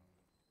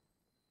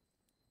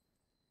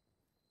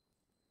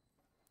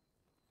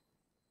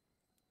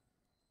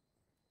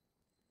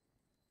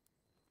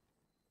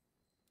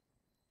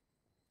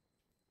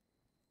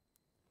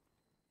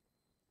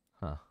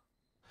 Huh.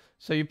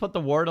 So you put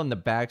the ward on the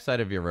backside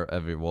of your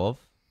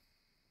wolf?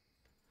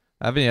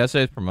 Having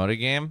yesterday's promoted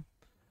game?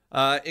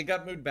 It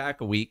got moved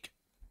back a week.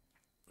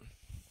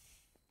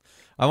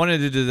 I wanted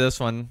to do this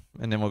one,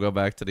 and then we'll go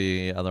back to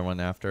the other one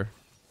after.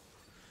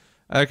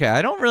 Okay,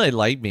 I don't really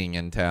like being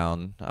in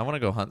town. I want to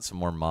go hunt some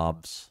more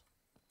mobs.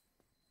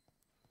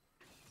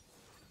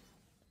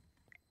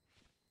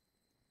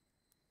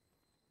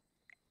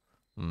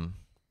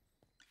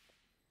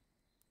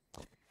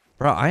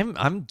 Bro, I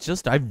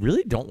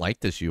really don't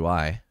like this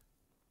UI.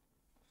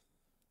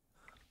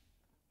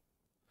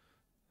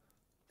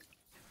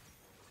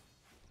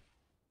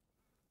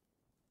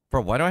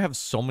 Bro, why do I have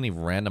so many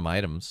random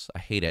items? I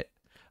hate it.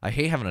 I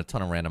hate having a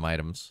ton of random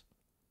items.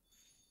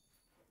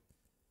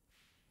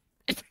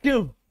 It's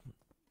you.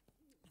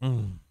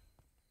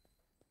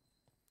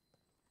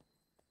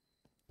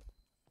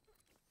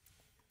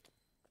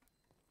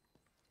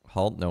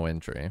 Halt, no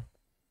entry.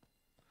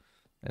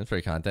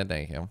 Entry content,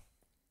 thank you.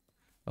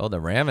 Oh, the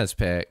Rammus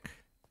pick.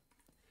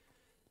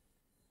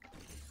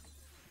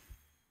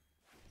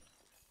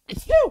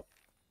 It's you.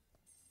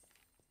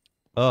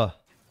 Ugh.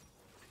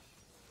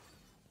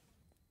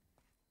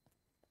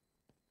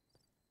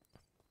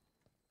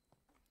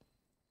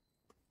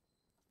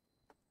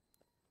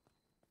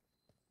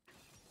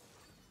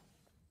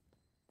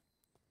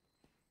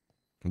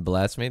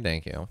 Bless me,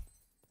 thank you.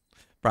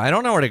 Bro, I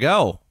don't know where to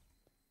go.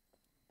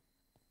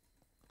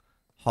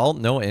 Halt,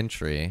 no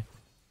entry.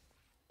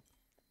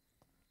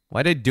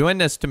 Why are they doing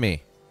this to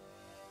me?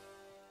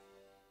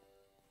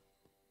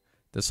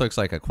 This looks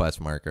like a quest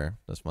marker.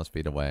 This must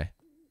be the way.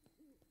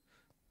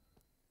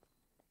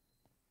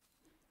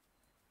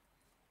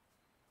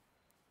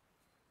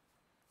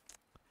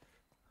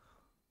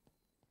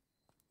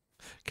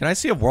 Can I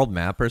see a world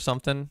map or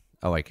something?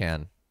 Oh, I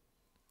can.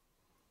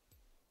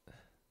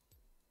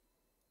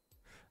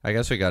 I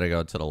guess we gotta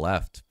go to the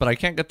left. But I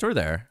can't get through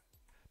there.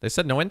 They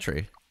said no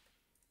entry.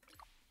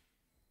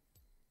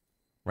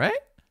 Right?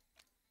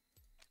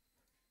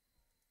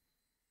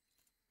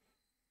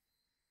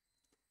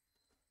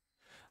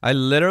 I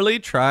literally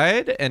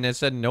tried and it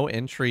said no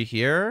entry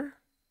here.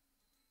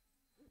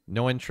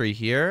 No entry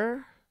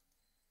here.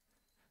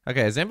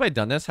 Okay, has anybody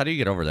done this? How do you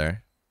get over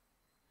there?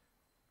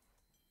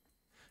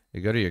 You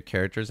go to your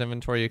character's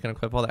inventory, you can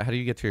equip all that. How do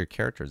you get to your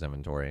character's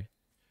inventory?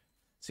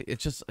 See,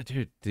 it's just,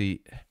 dude,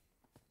 the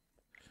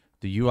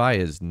UI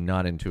is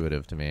not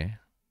intuitive to me.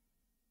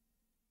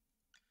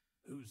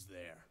 Who's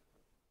there?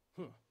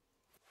 Huh.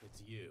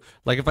 It's you.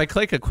 Like, if I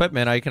click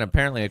equipment, I can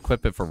apparently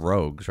equip it for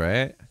rogues,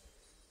 right?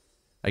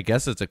 I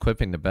guess it's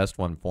equipping the best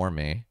one for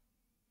me.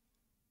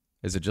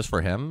 Is it just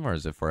for him, or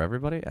is it for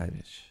everybody? I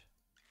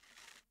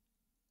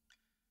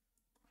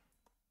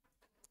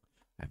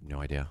have no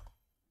idea.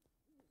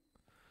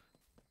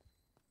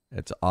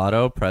 It's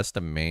auto, press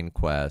the main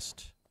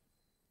quest.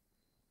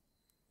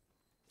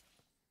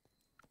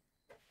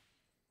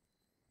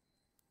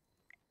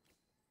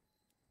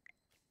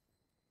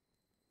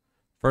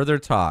 Further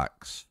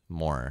talks.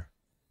 More.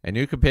 A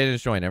new companion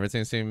has joined.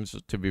 Everything seems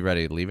to be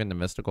ready. Leaving the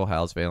mystical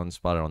house, Valen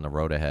spotted on the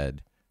road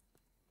ahead.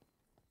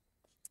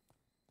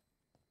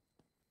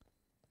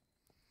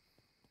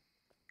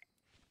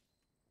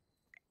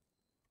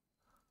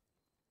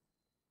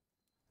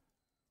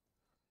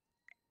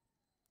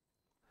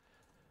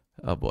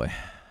 Oh boy.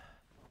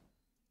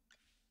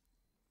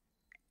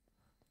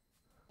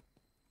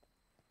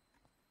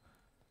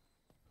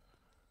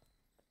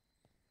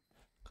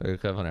 Click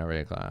equip on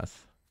every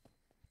class.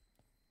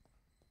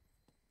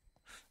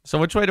 So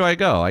which way do I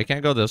go? I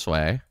can't go this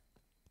way.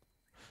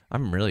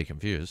 I'm really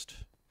confused.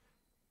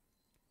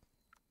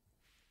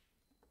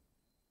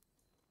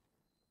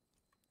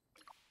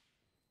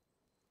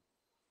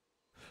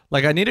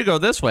 Like, I need to go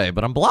this way,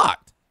 but I'm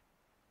blocked.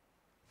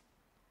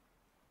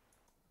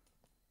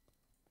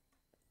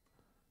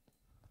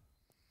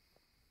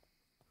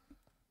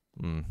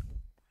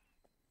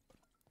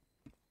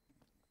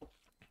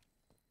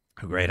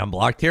 Great, I'm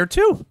blocked here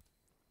too.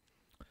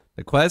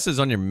 The quest is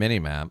on your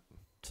mini-map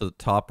to the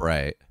top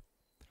right.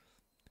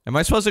 Am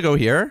I supposed to go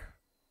here?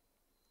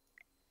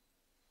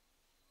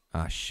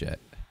 Ah, shit.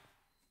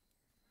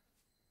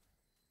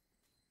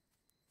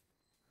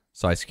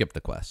 So I skipped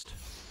the quest.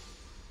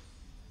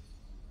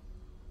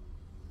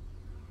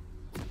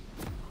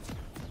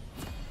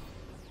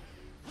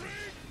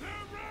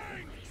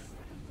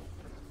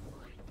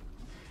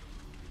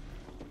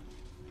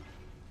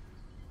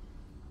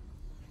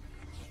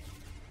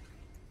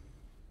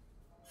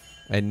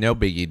 And no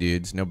biggie,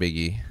 dudes. No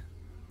biggie.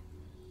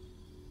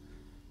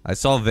 I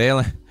saw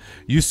Valen.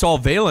 You saw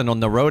Valen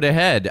on the road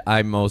ahead.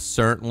 I most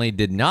certainly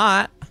did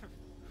not.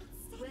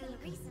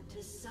 Welcome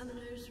to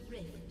Summoner's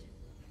Rift.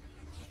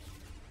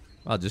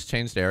 I'll just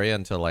change the area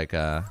until like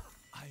I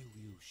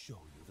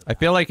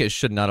feel like it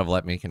should not have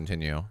let me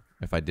continue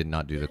if I did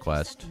not do the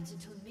quest.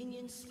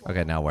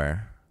 Okay, now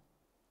where?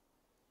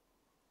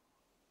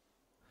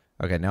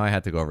 Okay, now I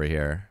have to go over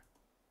here.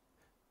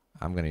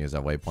 I'm gonna use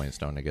that waypoint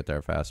stone to get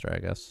there faster, I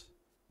guess.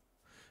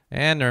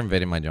 And they're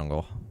invading my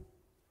jungle.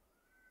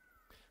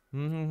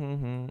 First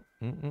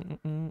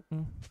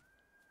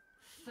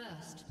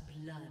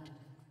blood.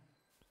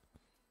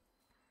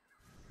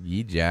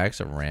 Yi Jax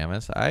of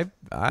Rammus.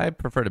 I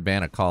prefer to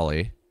ban a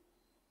Collie.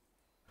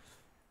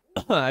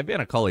 I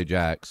ban a Collie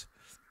Jax.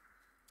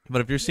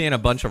 But if you're seeing a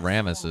bunch of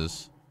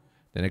Rammuses,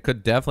 then it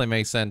could definitely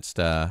make sense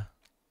to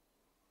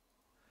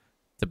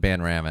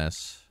ban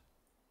Rammus.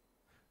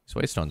 These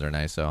waystones are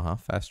nice though, huh?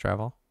 Fast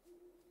travel.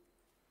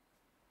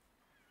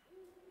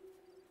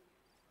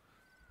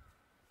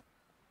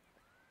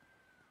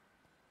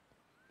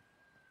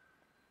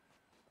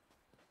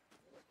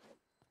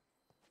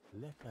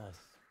 Let us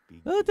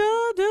begin. Did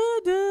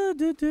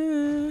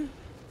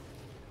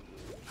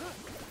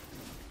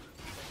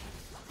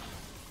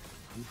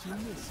you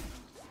miss it?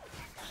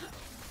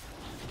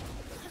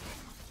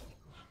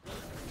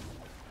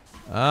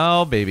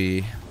 Oh,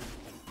 baby.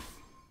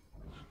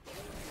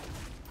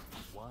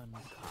 One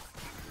cup of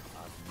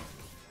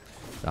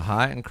The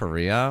hot in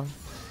Korea?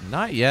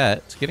 Not yet.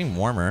 It's getting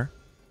warmer.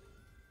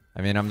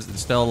 I mean, I'm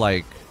still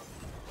like...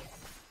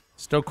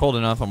 Still cold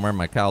enough I'm wearing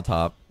my cowl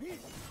top.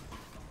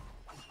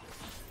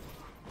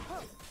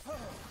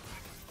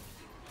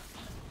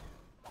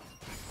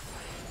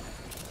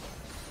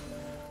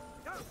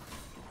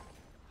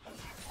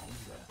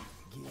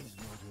 gives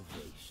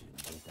motivation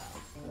without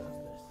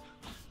purpose.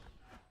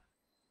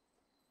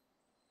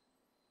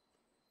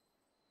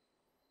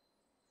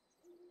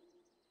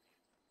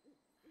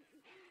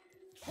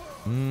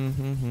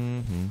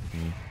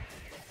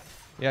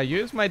 Yeah,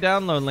 use my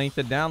download link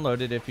to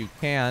download it if you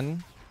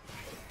can.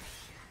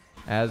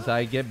 As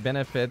I get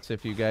benefits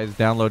if you guys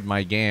download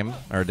my game,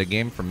 or the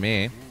game from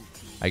me.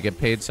 I get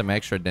paid some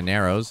extra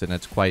dineros, and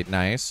it's quite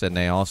nice. And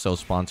they also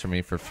sponsor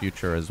me for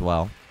future as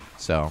well.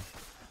 So,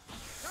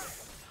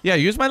 yeah,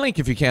 use my link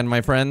if you can,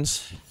 my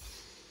friends.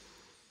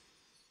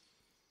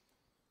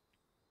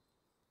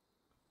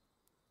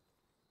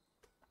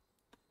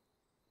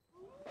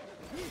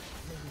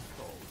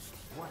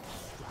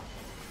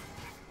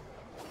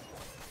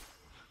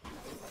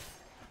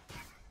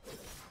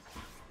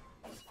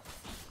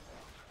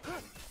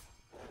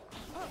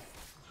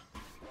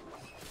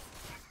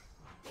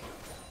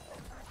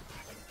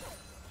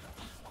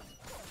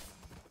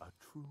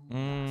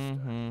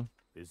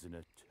 Is an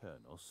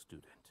eternal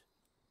student.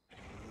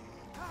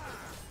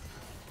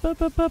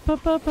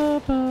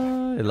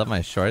 I love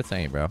my shorts,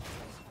 ain't you, bro?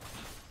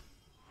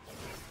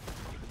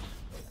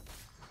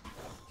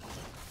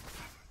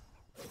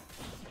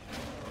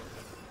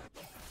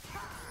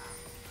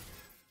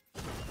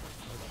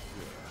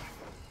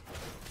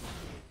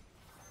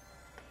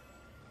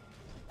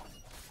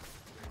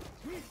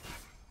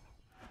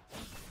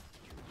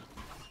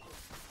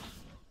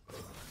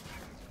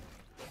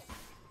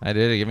 I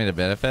did. Give me the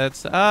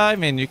benefits. I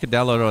mean, you could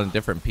download it on a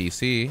different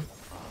PC.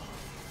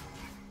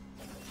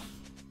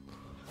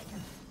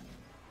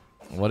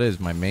 What is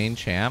my main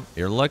champ?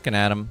 You're looking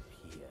at him.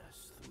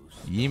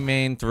 Yi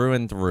main through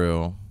and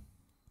through.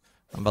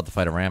 I'm about to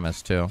fight a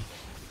Rammus too.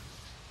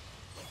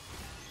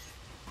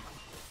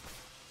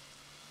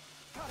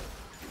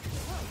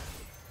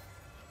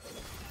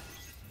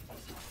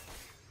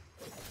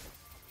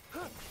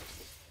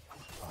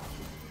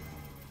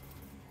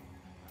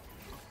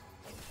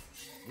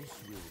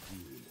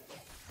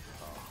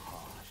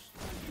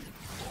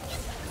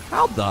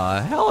 How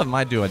the hell am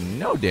I doing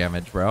no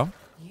damage, bro?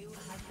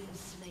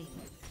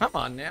 Come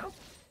on now.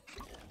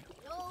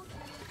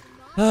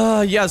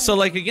 Yeah, so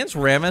like against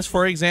Rammus,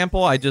 for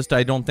example, I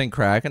don't think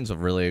Kraken's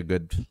really a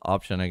good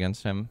option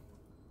against him.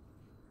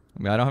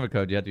 I mean, I don't have a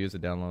code yet to use the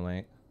download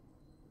link.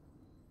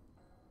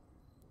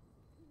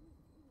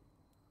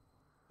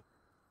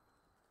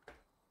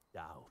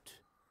 Doubt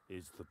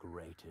is the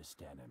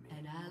greatest enemy.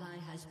 An ally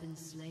has been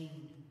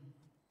slain.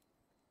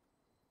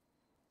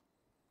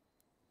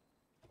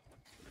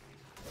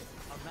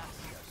 A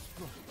master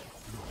stroke.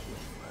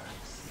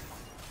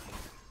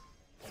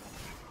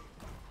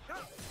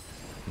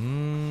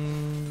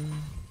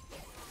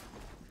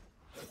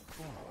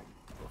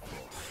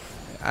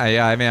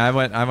 Yeah, I mean, I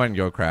wouldn't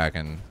go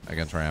Kraken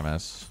against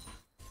Rammus.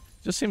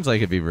 Just seems like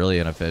it'd be really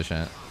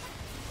inefficient.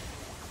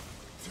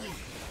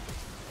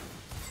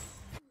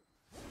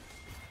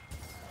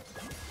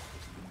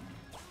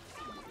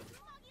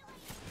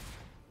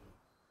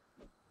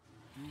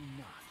 Do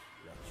not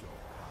let your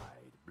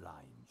pride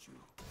blind you.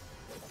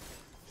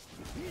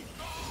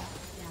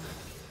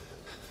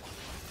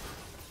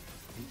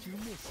 Did you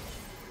miss it?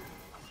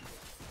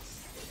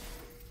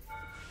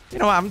 You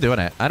know what? I'm doing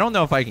it. I don't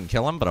know if I can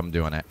kill him, but I'm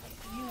doing it.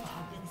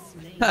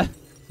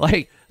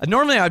 Like,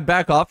 normally I'd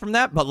back off from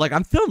that, but like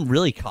I'm feeling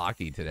really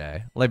cocky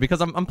today. Like,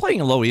 because I'm playing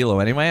a low elo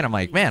anyway, and I'm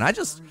like, man, I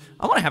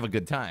want to have a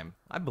good time.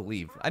 I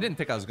believe. I didn't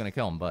think I was gonna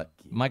kill him, but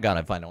my God,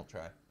 if I don't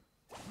try.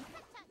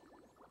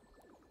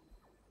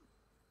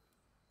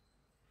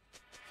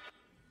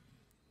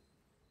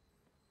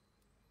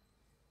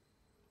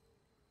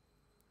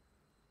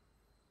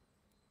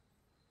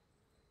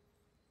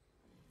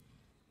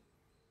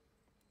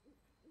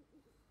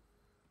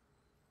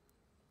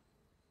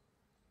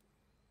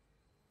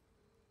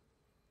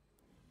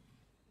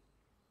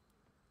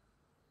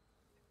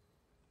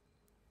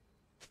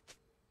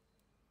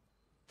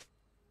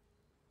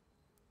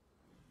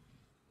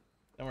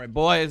 Don't worry,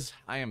 boys.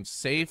 I am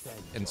safe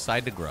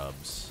inside the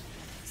grubs.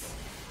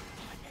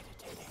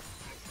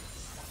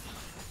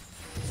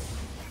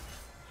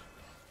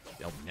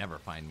 They'll never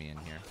find me in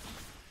here.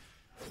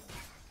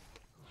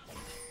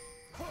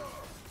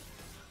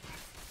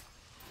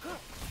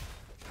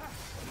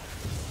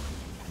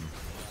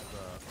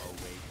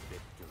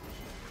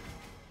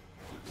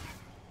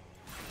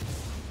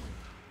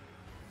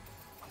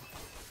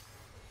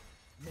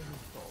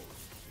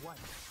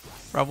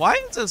 Bro, why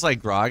is this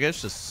like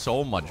Gragas just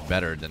so much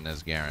better than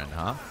this Garen,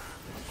 huh?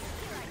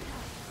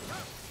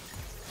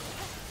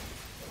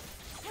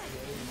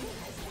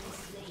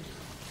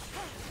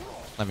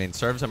 I mean,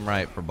 serves him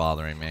right for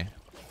bothering me.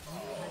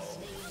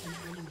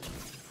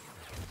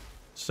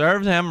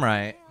 Serves him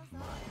right.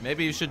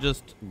 Maybe you should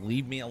just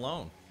leave me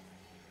alone.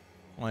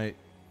 Like,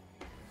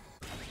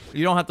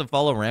 you don't have to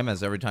follow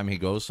Rammus every time he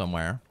goes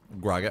somewhere.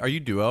 Gragas, are you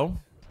duo?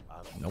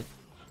 Nope.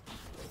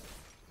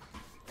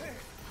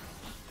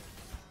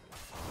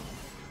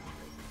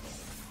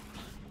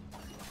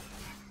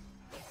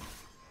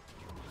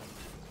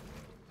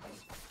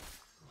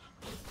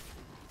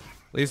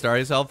 At least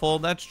Ari's helpful.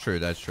 That's true.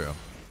 That's true.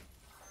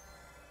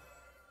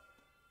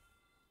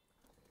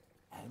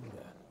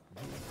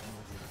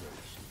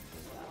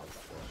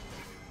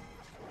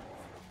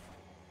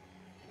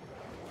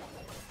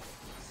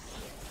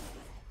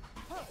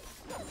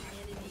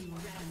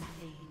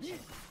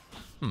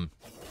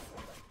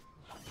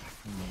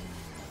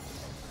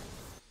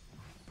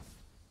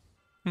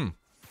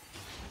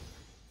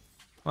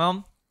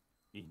 Well,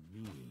 In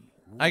me,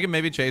 I can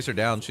maybe chase her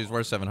down. She's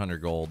worth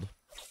 700 gold.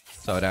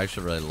 So I'd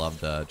actually really love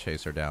to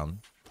chase her down.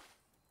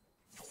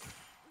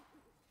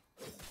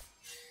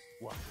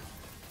 what?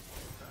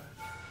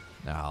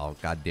 Oh,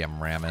 goddamn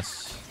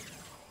Rammus.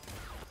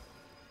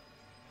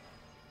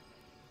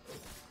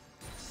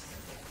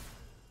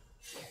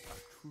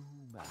 True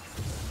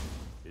master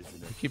isn't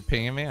You it? keep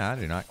pinging me? I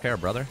do not care,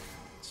 brother.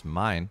 It's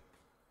mine.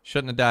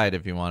 Shouldn't have died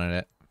if you wanted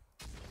it.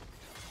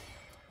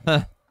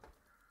 Huh.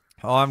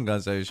 All I'm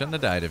gonna say, you shouldn't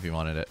have died if you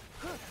wanted it.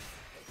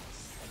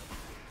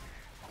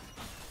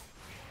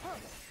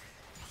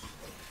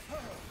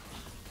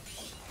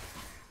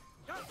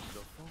 The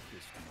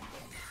focus can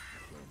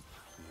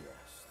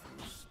pierce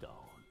through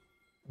stone.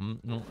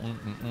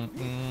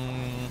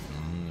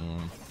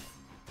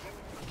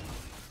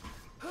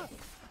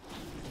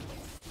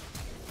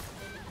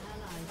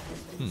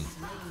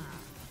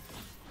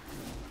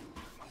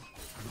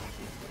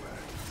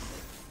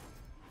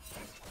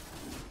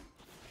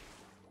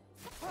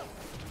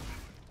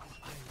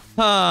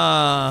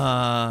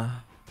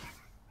 Ah.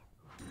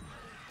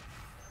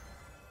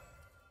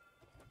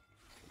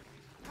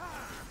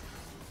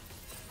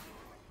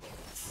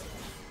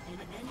 An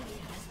enemy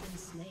has been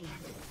slain.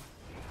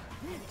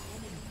 An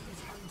enemy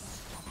is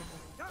unstoppable.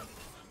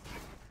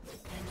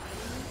 An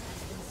enemy has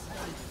been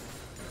slain.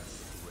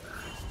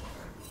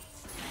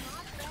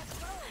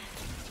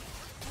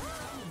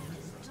 Team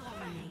is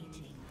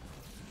dominating.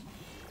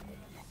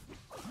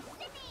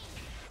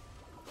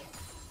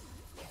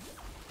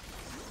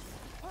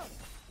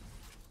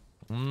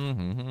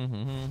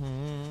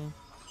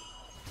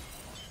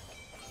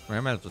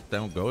 Rammus with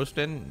them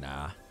ghosting?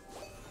 Nah.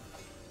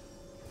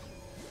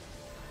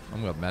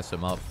 I'm gonna mess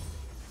him up.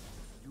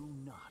 Do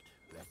not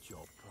let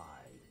your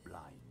pride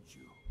blind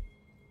you.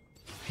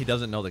 He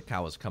doesn't know the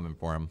cow is coming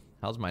for him.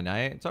 How's my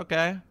night? It's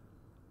okay.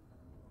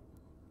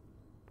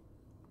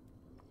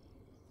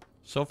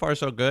 So far,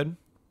 so good.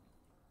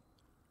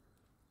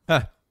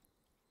 Huh.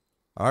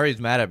 Ari's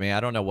mad at me. I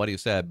don't know what he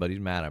said, but he's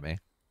mad at me.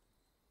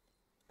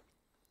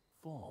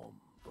 Form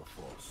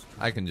before strength.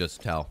 I can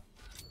just tell.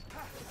 A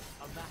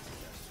master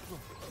stroke.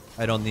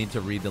 I don't need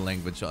to read the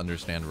language to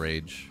understand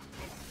rage.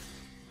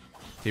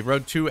 He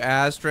wrote 2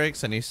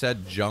 asterisks and he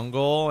said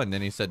jungle and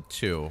then he said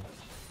 2.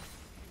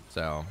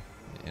 So,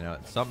 you know,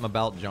 it's something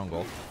about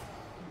jungle.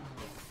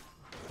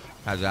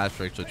 Has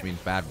asterisks, which means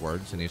bad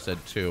words, and he said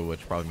 2,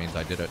 which probably means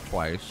I did it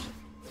twice.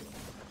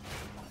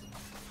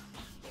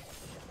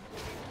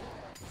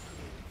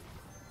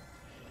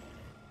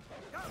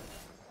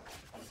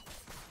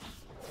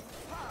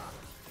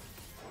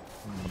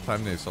 What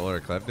time is the solar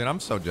eclipse? Dude,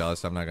 I'm so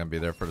jealous I'm not going to be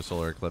there for the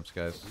solar eclipse,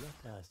 guys.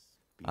 Let us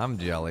be I'm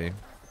jelly.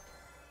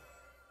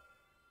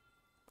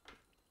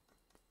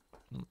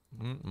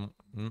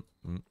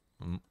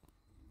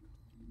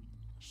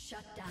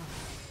 Shut down.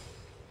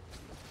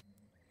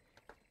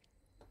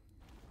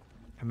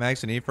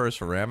 Max and E first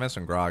for Rammus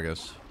and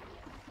Gragas.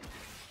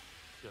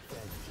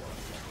 defend yourself.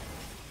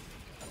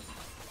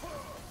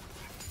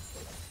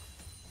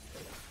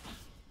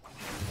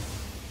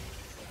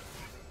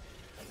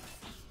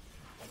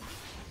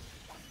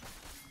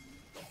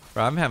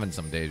 Bro, I'm having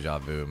some deja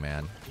vu,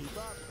 man.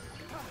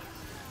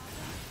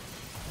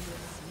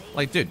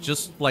 Like, dude,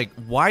 just, like,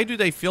 why do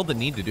they feel the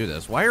need to do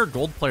this? Why are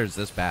gold players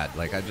this bad?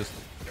 Like, I just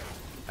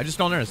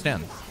don't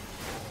understand.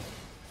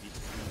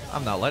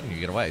 I'm not letting you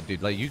get away,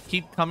 dude. Like, you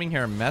keep coming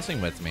here and messing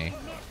with me.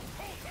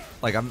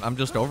 Like, I'm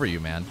just over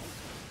you, man.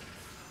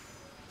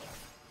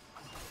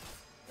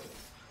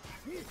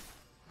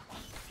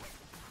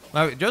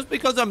 Now, just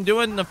because I'm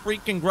doing the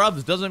freaking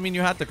grubs doesn't mean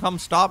you have to come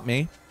stop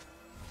me.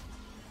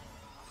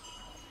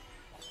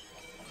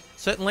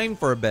 Sit in lane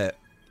for a bit.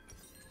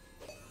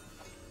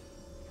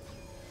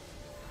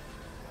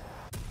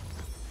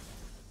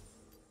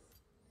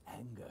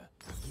 Anger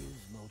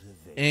gives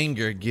motivation.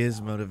 Anger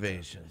gives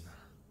motivation.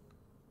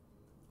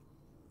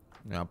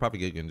 Yeah, I'll probably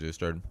get Genju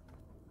started.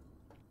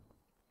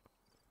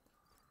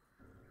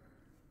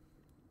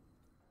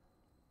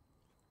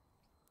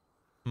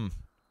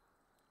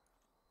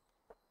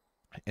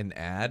 An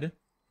ad?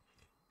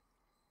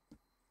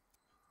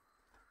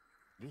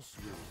 This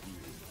will be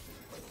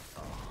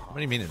What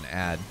do you mean an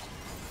ad?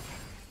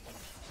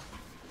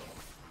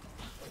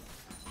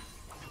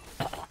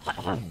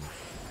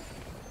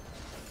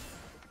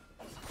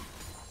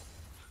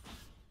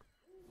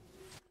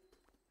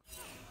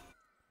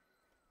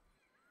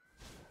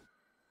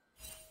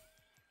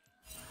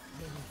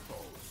 many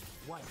foes.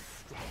 One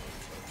strategy.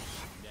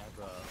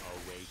 Never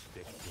await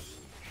victory.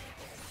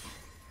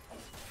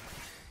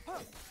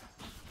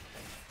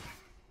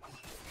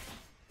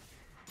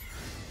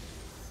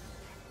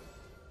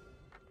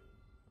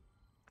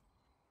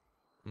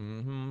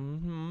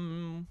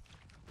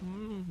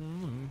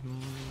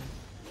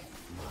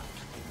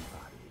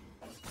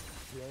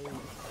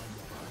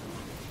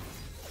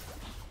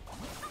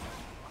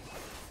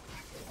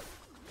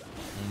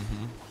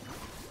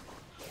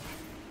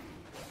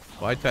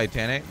 Why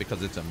Titanic?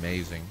 Because it's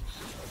amazing.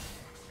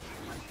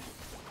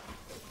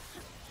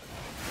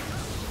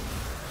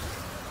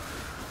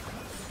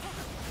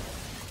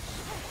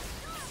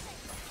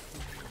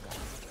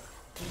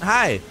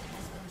 Hi,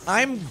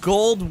 I'm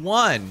gold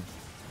 1.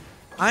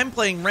 I'm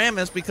playing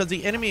Rammus because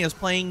the enemy is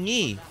playing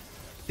Yi.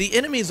 The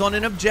enemy's on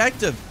an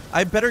objective.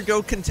 I better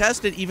go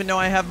contest it even though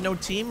I have no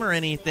team or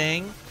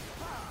anything.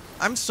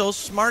 I'm so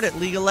smart at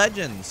League of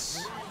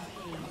Legends.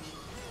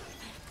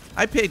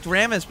 I picked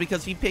Rammus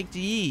because he picked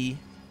Yi.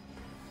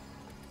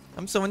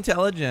 I'm so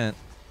intelligent.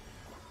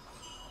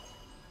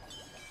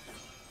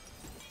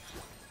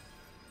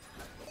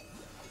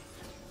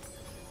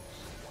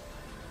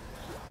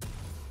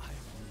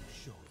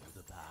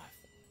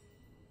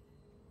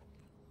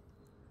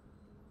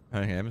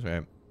 Okay, I'm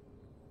sorry.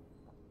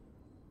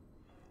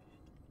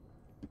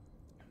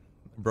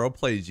 Bro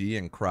plays Yi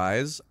and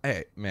cries.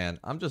 Hey, man,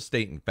 I'm just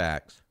stating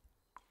facts.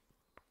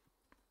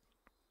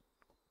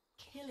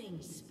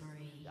 Killing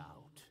spree.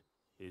 Doubt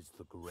is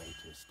the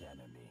greatest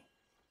enemy.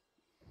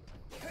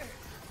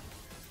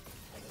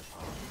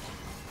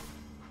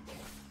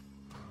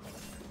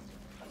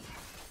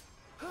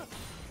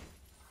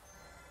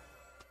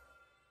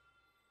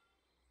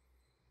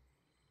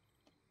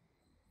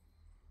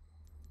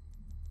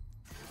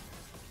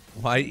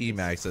 Why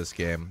Emax this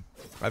game?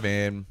 I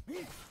mean,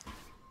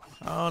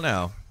 I don't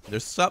know.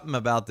 There's something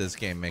about this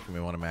game making me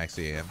want to max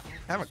the EM.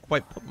 I haven't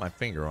quite put my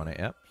finger on it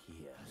yet.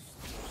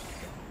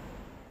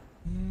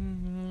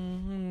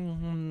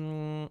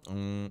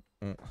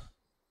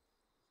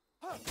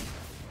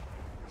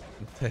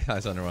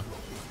 TikTok's underwhelming.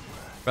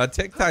 But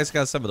TikTok's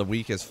got some of the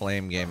weakest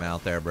flame game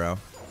out there, bro.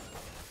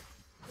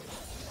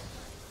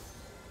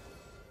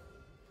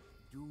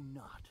 Do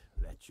not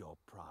let your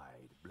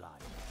pride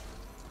blind.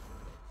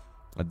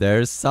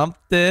 There's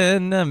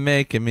something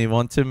making me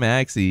want to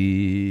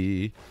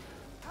maxi.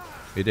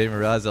 You didn't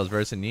realize I was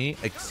versing Yi?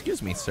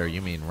 Excuse me, sir.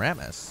 You mean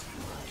Rammus?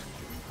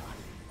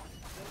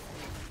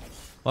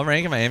 What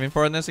rank am I aiming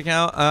for in this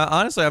account?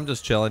 Honestly, I'm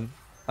just chilling.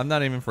 I'm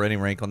not aiming for any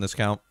rank on this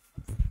account.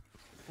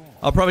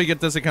 I'll probably get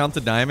this account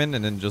to diamond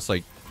and then just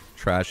like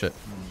trash it.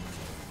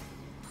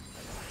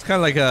 It's kind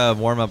of like a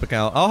warm-up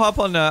account. I'll hop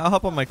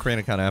on my Crane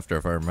account after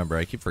if I remember.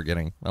 I keep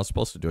forgetting. I was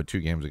supposed to do it 2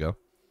 games ago.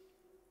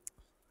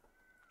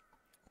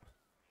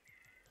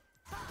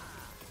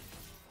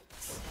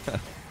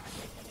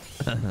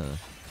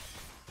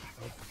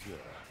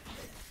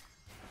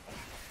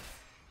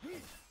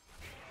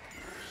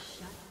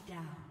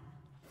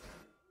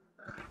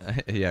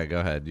 Yeah, go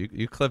ahead.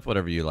 You clip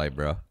whatever you like,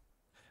 bro. Am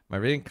I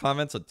reading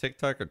comments on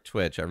TikTok or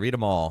Twitch? I read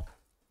them all.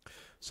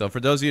 So for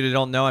those of you that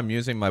don't know, I'm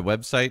using my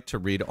website to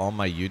read all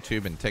my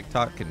YouTube and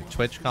TikTok and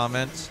Twitch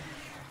comments.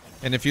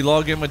 And if you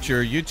log in with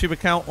your YouTube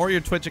account or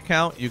your Twitch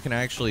account, you can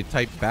actually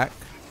type back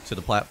to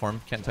the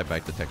platform. Can't type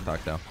back to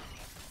TikTok, though.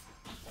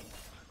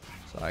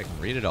 So I can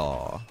read it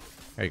all.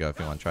 There you go if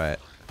you want to try it.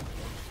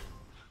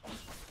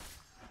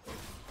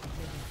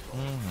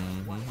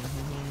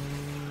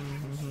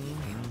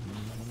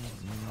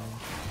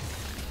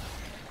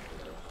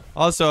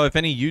 Also, if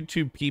any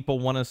YouTube people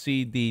want to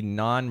see the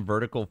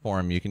non-vertical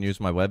form, you can use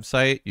my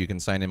website. You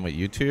can sign in with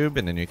YouTube,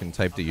 and then you can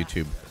type to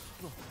YouTube,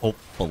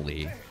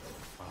 hopefully.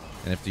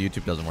 And if the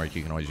YouTube doesn't work,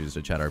 you can always use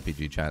the chat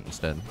RPG chat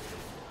instead.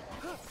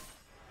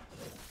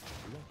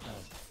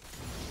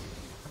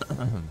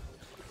 I'm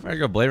gonna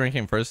go Blade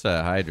Ranking first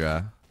at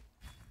Hydra.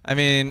 I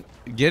mean,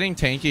 getting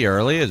tanky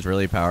early is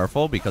really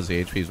powerful because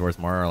the HP is worth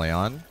more early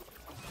on.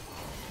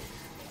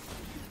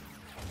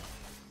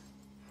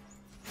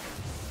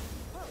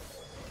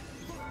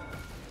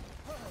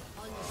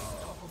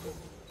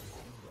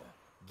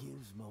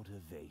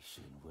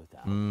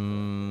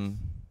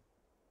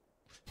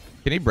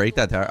 Can he break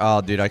that tower?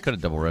 Oh, dude, I could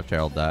have double Rift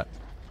Herald that.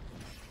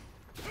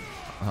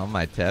 Oh,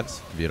 my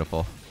tips.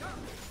 Beautiful.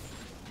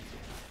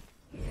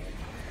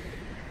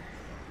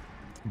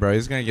 Bro,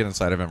 he's going to get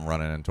inside of him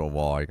running into a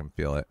wall. I can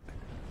feel it.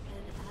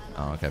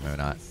 Oh, okay, maybe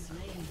not.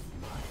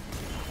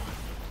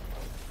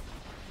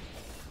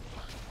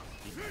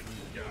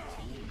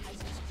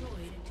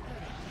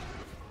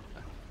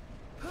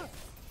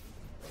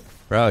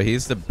 Bro,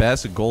 he's the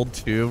best Gold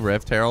 2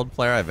 Rift Herald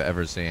player I've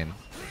ever seen.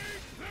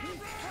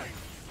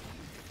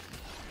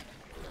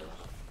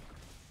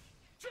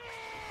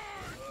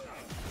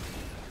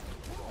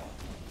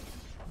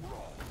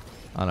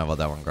 I don't know about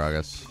that one,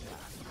 Gragas.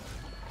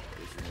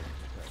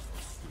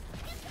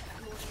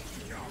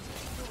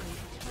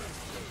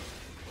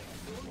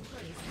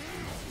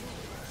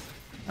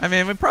 I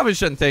mean, we probably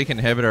shouldn't take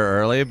inhibitor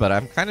early, but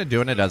I'm kind of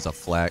doing it as a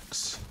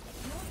flex.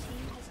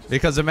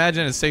 Because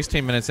imagine it's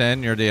 16 minutes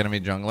in, you're the enemy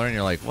jungler, and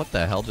you're like, what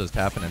the hell just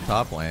happened in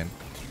top lane?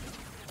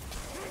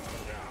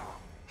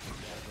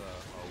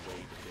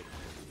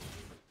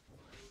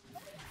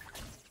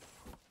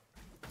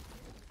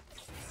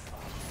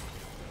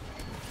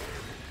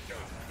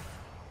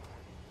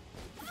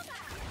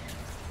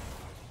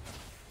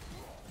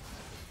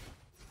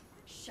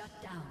 Shut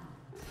down.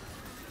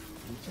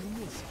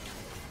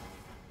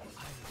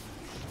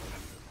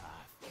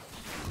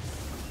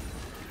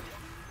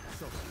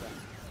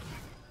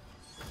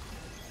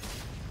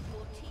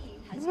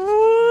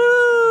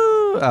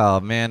 Oh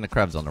man, the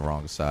crab's on the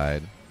wrong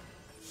side.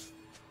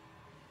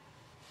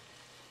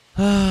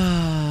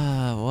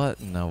 What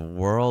in the the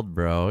world,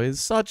 bro? He's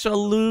such a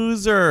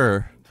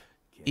loser.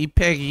 I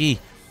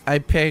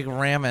pick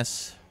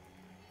Rammus.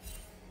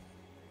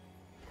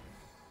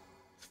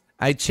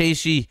 I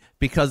chase ye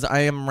because I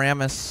am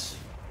Rammus.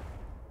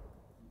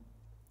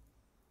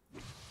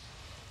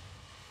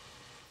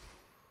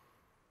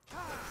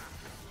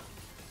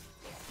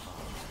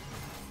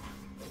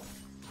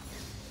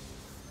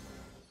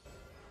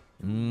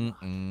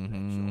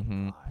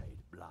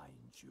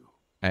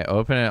 I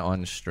open it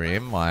on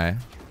stream. Why?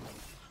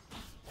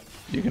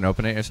 You can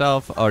open it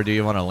yourself, or do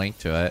you want a link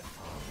to it?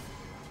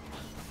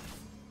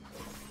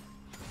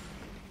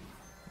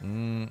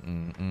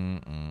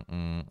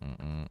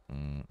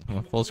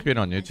 Full screen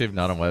on YouTube,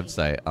 not on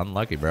website.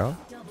 Unlucky, bro.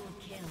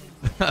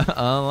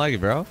 Unlucky,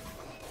 bro.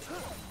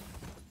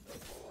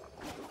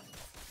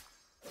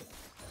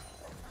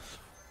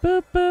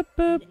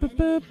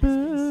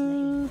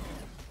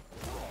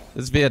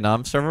 This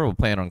Vietnam server. We'll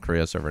play it on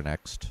Korea server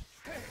next.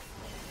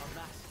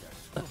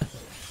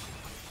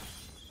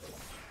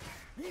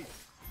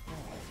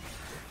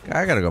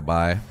 I gotta go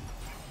buy.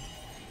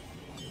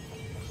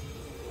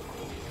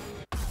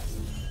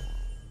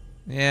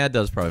 Yeah, it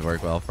does probably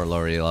work well for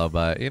lower elo,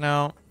 but you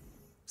know,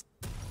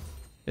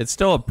 it's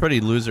still a pretty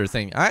loser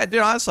thing. Dude,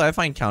 honestly, I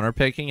find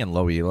counterpicking and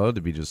low elo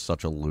to be just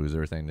such a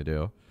loser thing to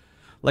do.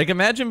 Like,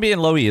 imagine being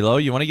low elo,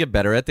 you want to get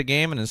better at the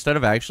game, and instead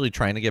of actually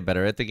trying to get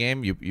better at the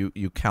game, you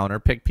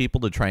counterpick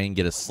people to try and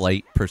get a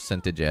slight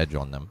percentage edge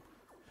on them.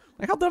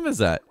 Like, how dumb is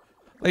that?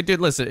 Like,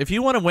 dude, listen, if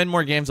you want to win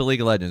more games of League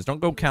of Legends,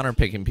 don't go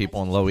counterpicking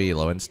people in low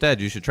elo.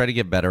 Instead, you should try to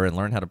get better and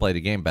learn how to play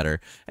the game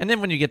better. And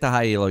then when you get to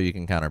high elo, you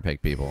can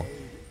counterpick people.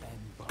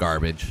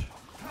 Garbage.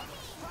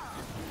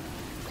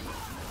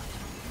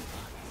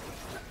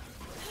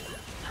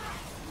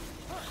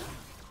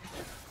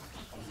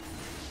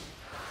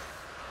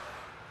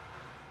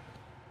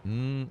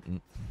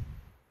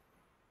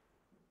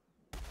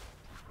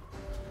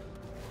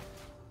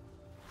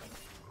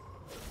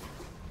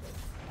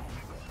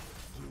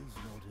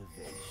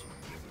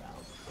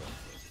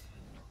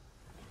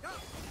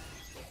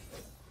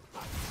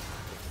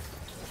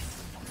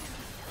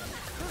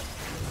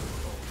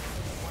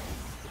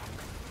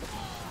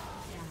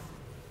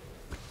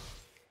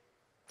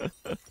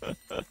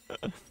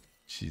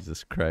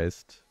 Jesus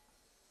Christ.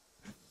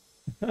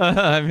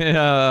 I mean,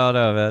 I don't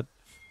know, man.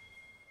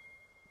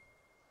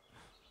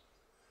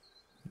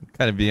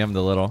 Kind of BM'd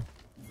a little.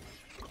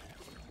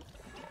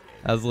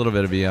 That was a little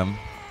bit of BM.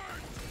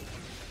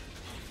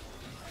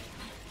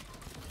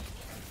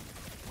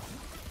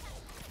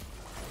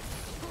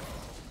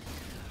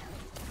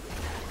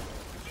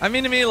 I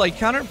mean, to me, like,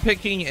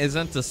 counterpicking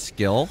isn't a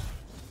skill.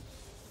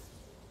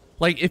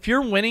 Like, if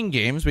you're winning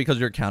games because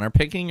you're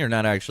counterpicking, you're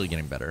not actually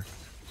getting better.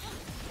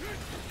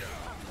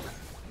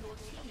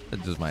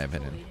 That's just my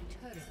opinion.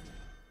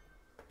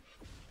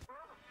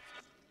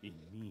 In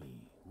me,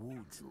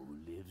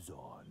 Wuju lives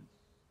on.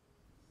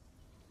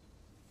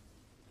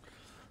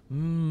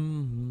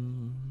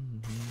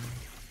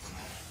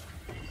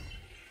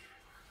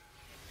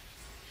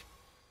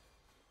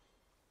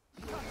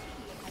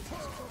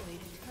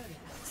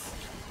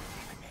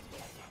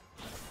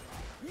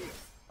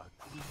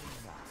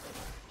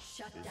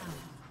 Shut down.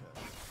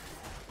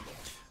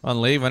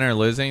 On League, winning or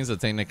losing is the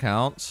thing that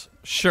counts.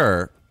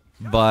 Sure,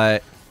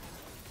 but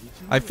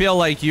I feel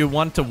like you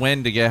want to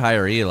win to get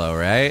higher elo,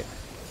 right?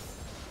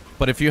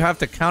 But if you have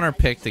to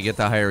counterpick to get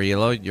the higher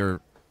elo,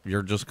 you're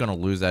just gonna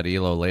lose that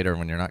elo later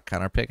when you're not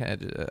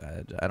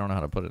counterpicking. I don't know how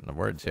to put it into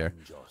words here.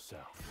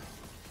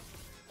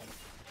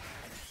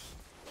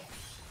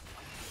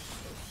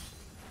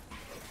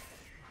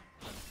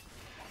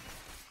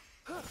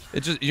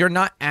 It's just you're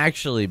not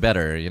actually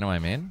better. You know what I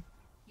mean?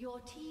 Your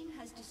team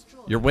has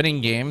destroyed. You're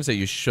winning games that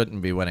you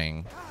shouldn't be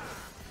winning.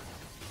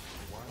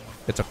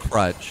 It's a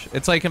crutch.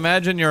 It's like,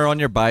 imagine you're on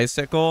your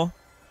bicycle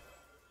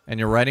and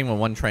you're riding with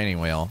one training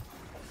wheel.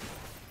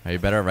 Are you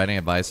better at riding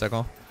a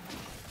bicycle?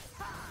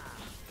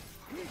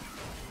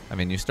 I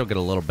mean, you still get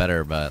a little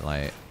better, but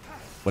like,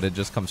 would it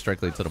just come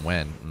strictly to the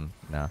win?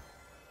 No.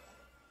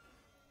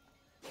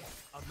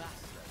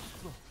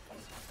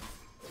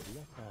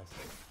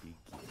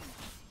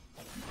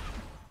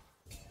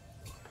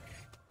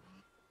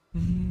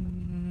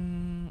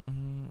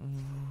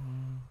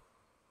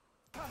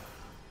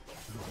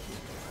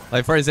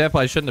 Like, for example,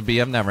 I shouldn't have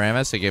BM'd that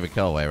Rammus. It gave a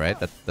kill away, right?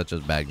 That's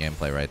just bad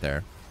gameplay right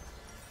there.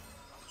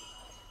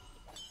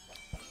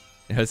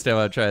 You understand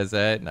what I'm trying to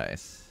say?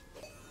 Nice.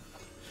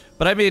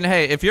 But I mean,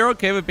 hey, if you're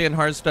okay with being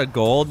hard stud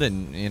gold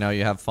and, you know,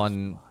 you have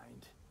fun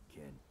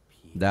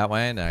that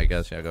way, then I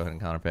guess, yeah, go ahead and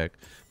counterpick.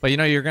 But, you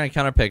know, you're going to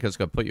counterpick because it's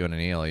going to put you in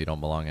an elo you don't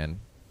belong in.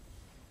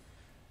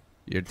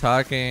 You're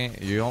talking,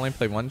 you only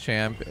play one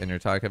champ, and you're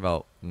talking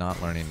about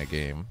not learning the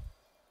game.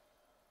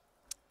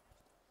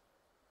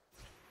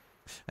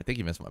 I think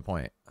you missed my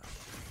point.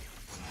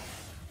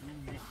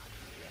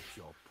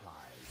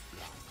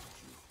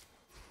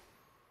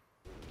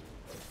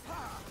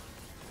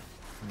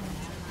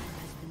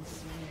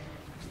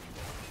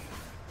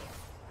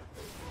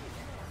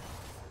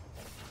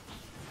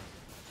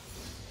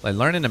 Like,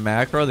 learning the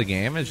macro of the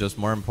game is just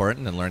more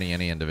important than learning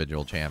any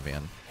individual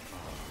champion.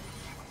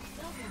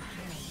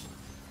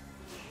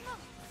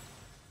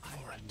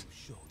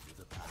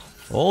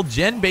 Old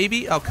Jen,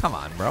 baby. Oh, come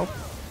on, bro.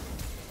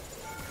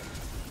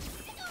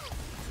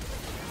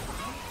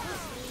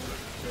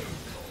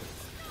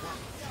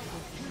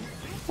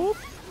 Whoop.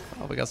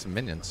 Oh, we got some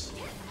minions.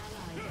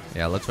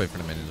 Yeah, let's wait for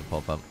the minions to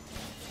pop up.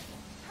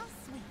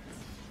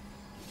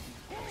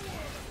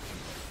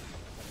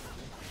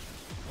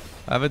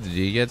 I have a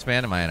G gets,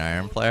 man. Am I an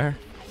iron player?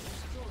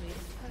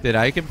 Dude,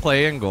 I can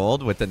play in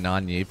gold with the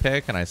non-Yi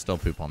pick, and I still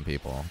poop on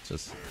people.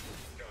 Just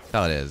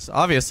how it is.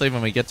 Obviously,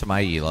 when we get to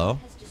my elo,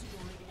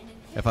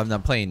 if I'm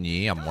not playing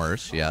Yi, I'm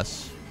worse,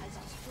 yes.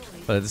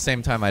 But at the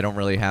same time, I don't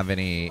really have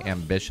any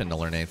ambition to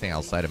learn anything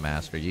outside of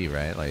Master Yi,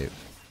 right? Like,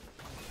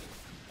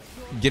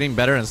 getting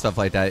better and stuff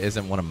like that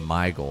isn't one of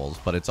my goals,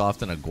 but it's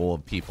often a goal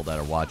of people that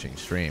are watching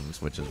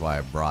streams, which is why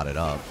I brought it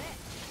up.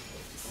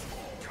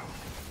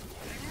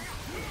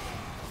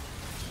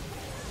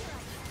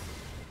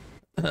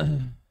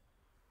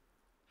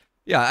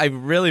 Yeah, I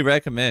really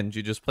recommend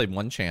you just play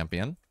one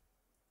champion,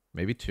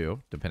 maybe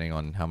two, depending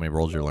on how many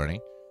roles you're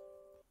learning,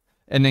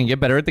 and then get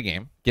better at the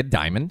game, get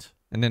diamond,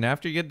 and then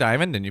after you get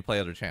diamond, then you play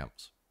other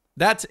champs.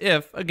 That's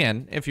if,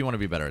 again, if you want to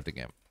be better at the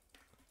game.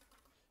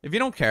 If you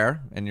don't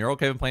care and you're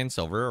okay with playing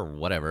silver or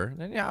whatever,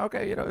 then yeah,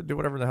 okay, you know, do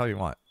whatever the hell you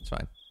want. It's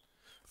fine.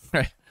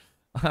 Right?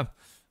 I'm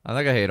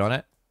not gonna hate on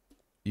it.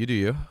 You do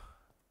you.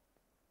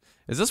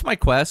 Is this my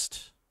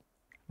quest?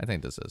 I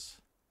think this is.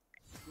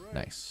 Great.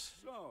 Nice.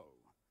 So,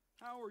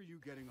 how are you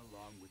getting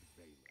along with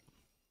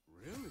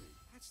Valen? Really?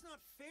 That's not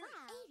fair.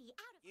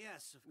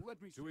 Yes,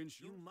 Let me to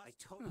ensure you might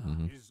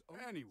Mhm. is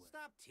anyway.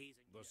 stop teasing.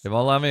 It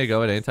won't allow me to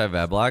go with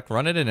anti-vet block.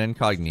 Run it in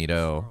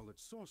incognito, Scarlet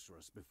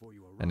Sorceress before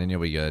you and then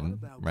you'll be arrive.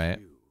 good, What about right?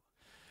 you?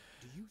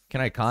 Do you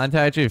Can I think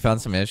contact you? You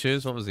found some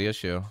issues? What was the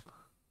issue?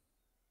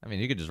 I mean,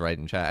 you could just write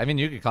in chat. I mean,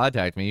 you could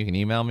contact me. You can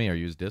email me or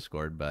use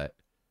Discord, but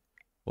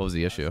what was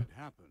the as issue? it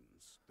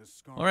happens, the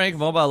Scarlet All right,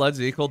 Mobile Sorceress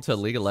Legends equal to is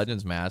League of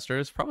Legends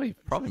Masters. Probably She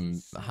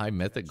said high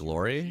Mythic that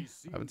Glory,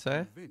 she I would seemed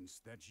say.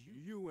 convinced that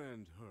you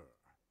and her.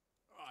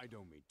 I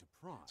don't mean to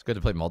pry. It's good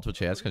to play multiple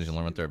chats because you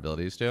learn what their She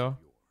abilities loves do. yours.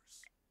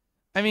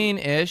 I mean,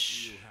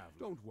 ish.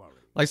 Don't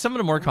worry. Like some of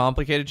the more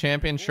complicated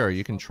champions, sure,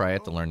 you can try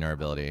it to learn their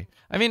ability.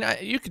 I mean,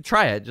 you could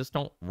try it, just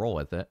don't roll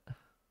with it.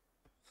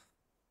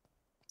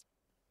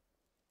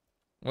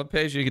 What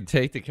page you could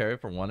take to carry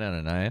for 1 out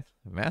of 9?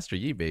 Master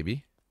Yi,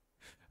 baby.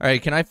 All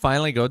right, can I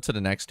finally go to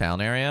the next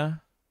town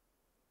area?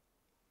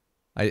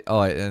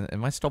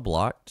 Am I still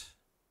blocked?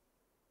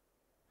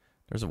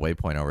 There's a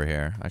waypoint over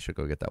here. I should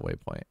go get that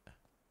waypoint.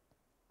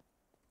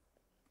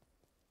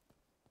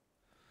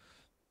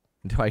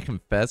 Do I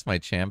confess my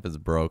champ is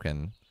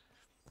broken?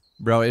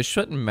 Bro, it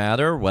shouldn't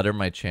matter whether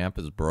my champ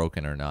is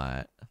broken or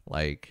not.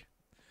 Like,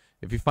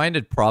 if you find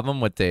a problem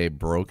with a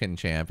broken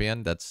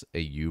champion, that's a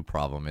you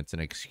problem. It's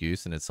an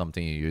excuse, and it's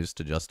something you use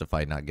to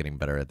justify not getting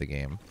better at the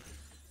game.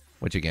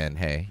 Which, again,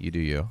 hey, you do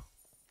you.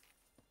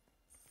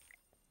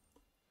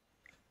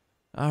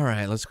 All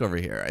right, let's go over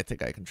here. I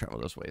think I can travel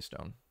this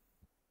waystone.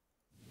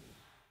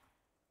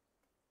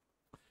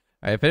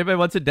 All right, if anybody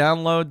wants to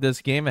download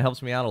this game, it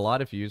helps me out a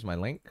lot if you use my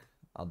link.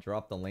 I'll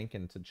drop the link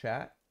into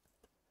chat.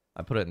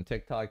 I put it in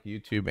TikTok,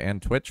 YouTube,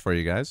 and Twitch for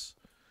you guys.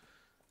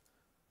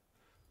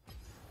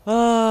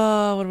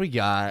 What do we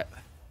got?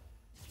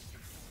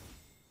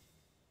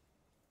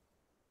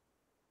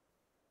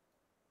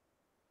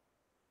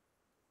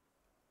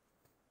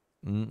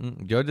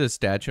 Go to the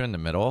statue in the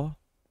middle.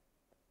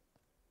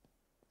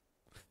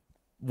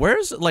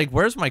 Where's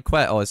my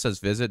quest? Oh, it says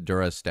visit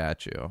Dura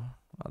statue.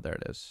 Oh, there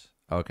it is.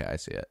 Okay, I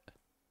see it.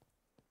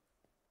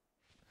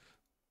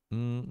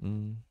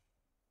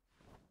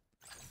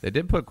 They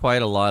did put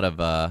quite a lot of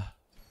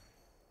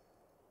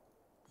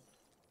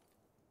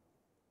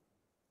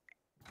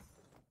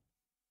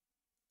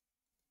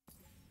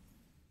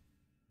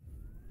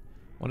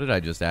what did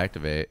I just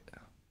activate?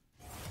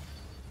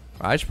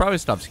 I should probably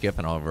stop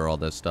skipping over all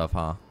this stuff,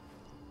 huh?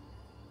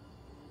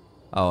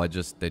 Oh,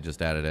 they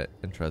just added it.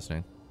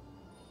 Interesting.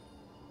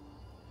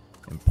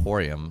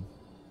 Emporium.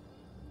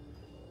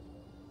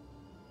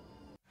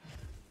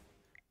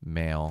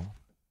 Mail.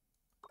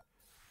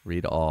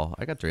 Read all.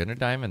 I got 300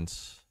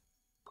 diamonds.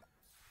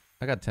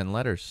 I got 10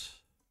 letters.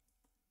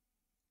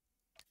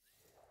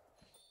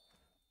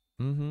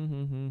 They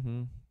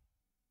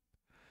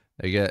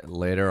get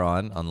later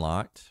on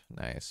unlocked.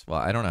 Nice.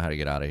 Well, I don't know how to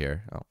get out of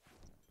here. Oh.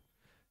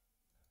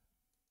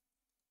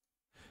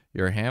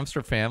 Your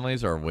hamster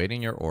families are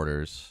awaiting your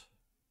orders.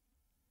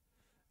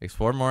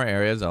 Explore more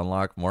areas,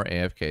 unlock more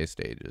AFK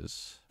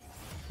stages.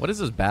 What is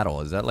this battle?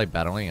 Is that like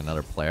battling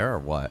another player or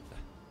what?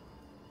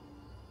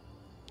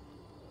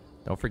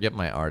 Don't forget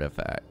my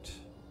artifact.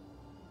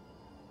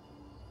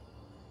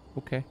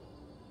 Okay.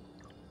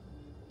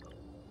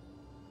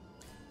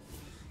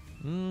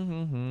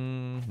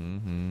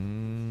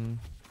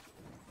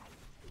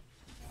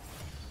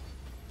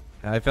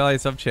 I feel like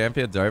some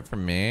champions aren't for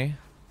me.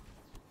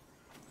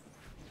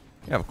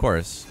 Yeah, of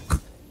course.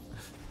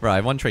 Bro,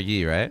 I won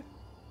Yi, right?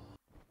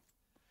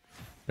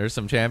 There's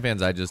some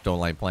champions I just don't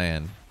like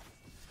playing.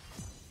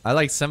 I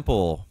like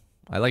simple.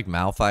 I like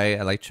Malphite.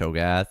 I like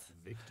Cho'Gath.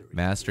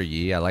 Master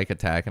Yi. I like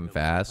attack him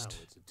fast.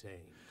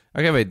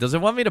 Okay, wait. Does it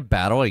want me to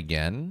battle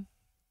again?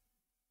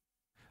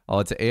 Oh,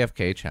 it's an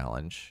AFK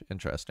challenge.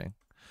 Interesting.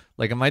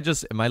 Like, am I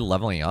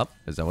leveling up?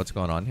 Is that what's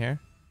going on here?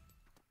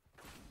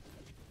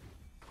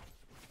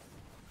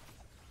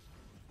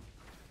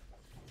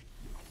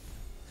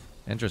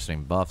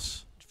 Interesting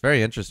buffs. It's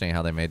very interesting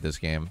how they made this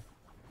game.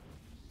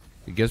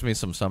 It gives me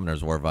some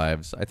Summoner's War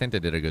vibes. I think they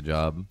did a good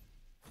job.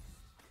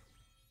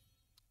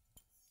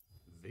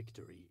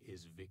 Victory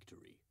is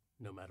victory,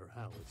 no matter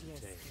how it's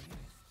attained.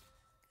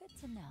 Good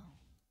to know.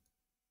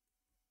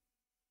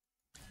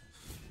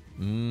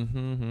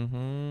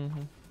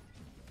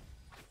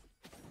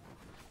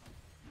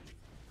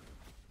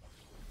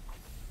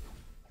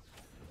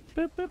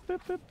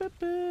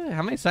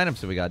 How many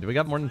signups do we got? Do we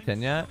got more than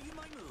 10 yet?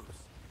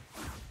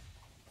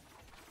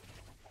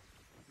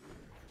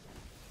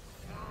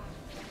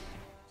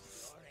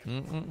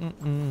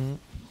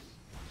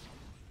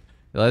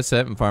 Let's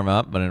sit and farm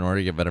up, but in order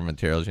to get better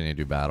materials, you need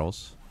to do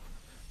battles.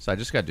 So I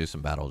just gotta do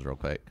some battles real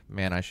quick.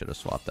 Man, I should have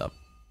swapped up.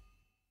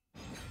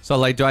 So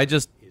like, do I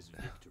just...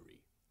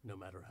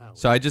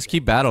 So I just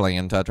keep battling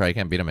until I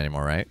can't beat him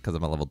anymore, right? Because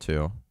I'm at level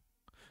 2.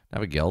 I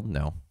have a guild?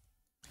 No.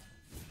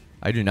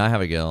 I do not have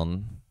a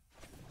guild.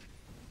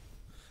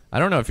 I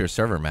don't know if your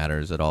server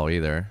matters at all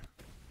either.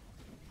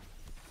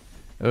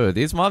 Oh,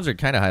 these mobs are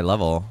kind of high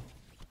level.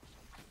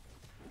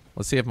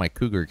 Let's see if my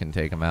cougar can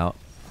take him out.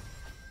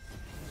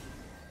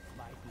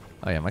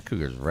 Oh yeah, my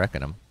cougar's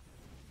wrecking him.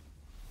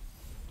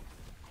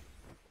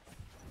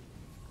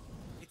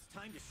 It's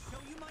time to show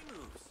you my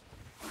moves.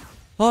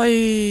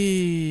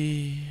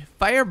 Oi!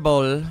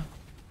 Fireball!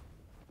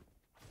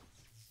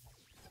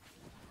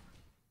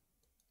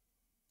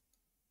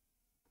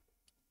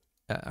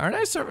 Aren't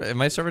I server?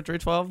 Am I server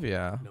 312?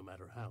 Yeah. No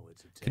matter how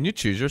it's attained. Can you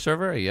choose your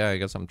server? Yeah, I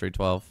guess I'm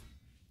 312.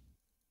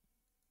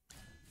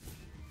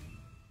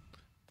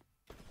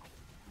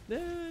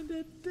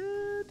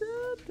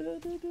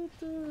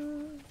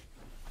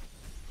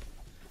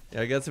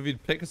 Yeah, I guess if you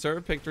pick a server,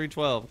 pick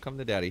 312. Come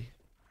to daddy.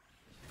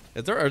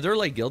 Are there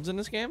like guilds in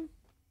this game?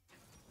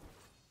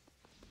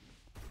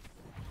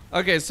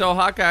 Okay, so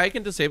Hawkeye, I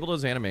can disable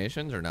those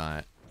animations or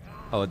not?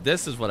 Oh,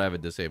 this is what I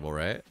would disable,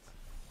 right?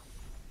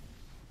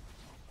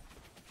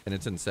 And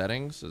it's in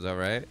settings, is that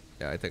right?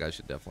 Yeah, I think I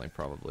should definitely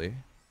probably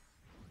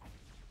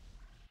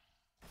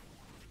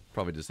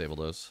disable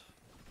those.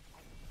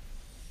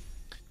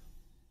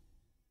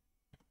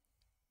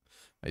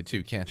 I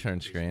too can't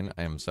turn screen.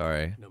 I am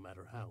sorry. No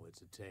matter how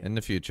it's attained. In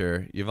the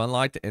future, you've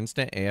unlocked the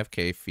instant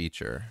AFK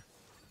feature.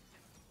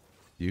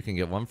 You can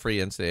get one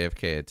free instant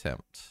AFK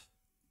attempt.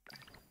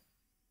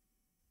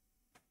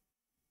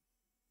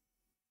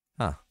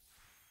 Huh.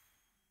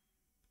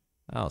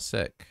 Oh,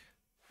 sick.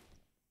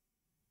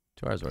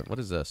 2 hours worth. What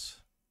is this?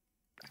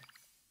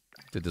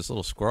 Dude, this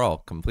little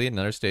squirrel. Complete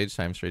another stage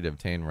times 3 to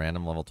obtain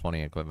random level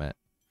 20 equipment.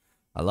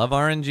 I love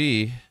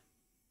RNG.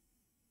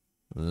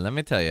 Let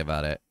me tell you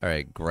about it.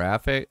 Alright,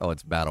 graphic. Oh,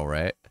 it's battle,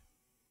 right?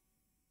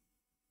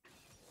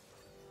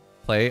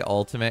 Play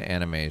ultimate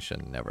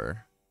animation.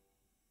 Never.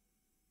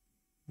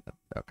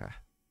 Okay.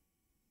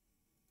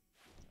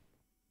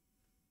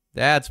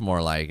 That's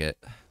more like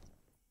it.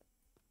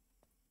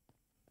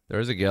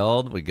 There's a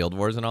guild with guild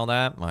wars and all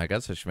that. Well, I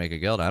guess I should make a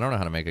guild. I don't know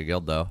how to make a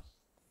guild, though.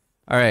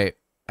 Alright.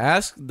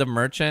 Ask the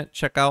merchant.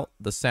 Check out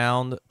the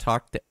sound.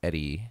 Talk to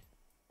Eddie.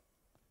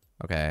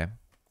 Okay.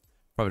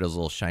 Probably those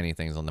little shiny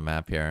things on the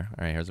map here.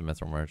 Alright, here's a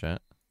mithril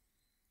merchant.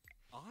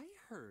 I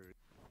heard.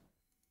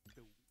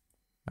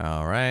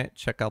 Alright,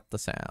 check out the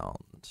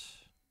sound.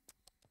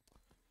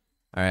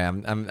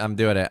 Alright, I'm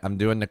doing it. I'm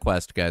doing the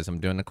quest, guys. I'm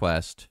doing the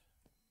quest.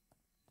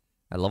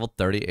 At level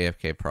 30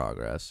 AFK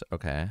progress.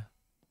 Okay.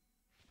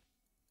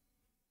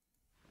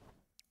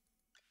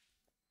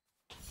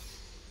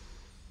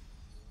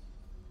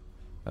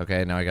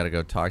 Okay, now I gotta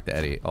go talk to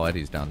Eddie. Oh,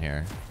 Eddie's down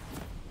here.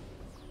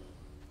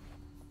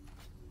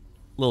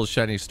 Little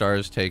shiny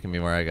stars taking me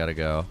where I gotta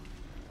go.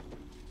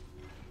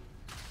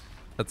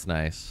 That's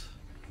nice.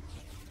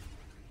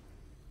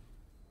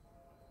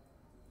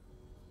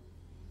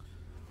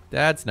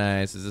 That's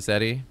nice. Is this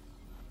Eddie?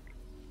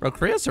 Bro,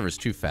 Korea server's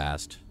too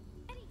fast.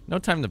 No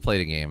time to play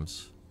the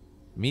games.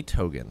 Meet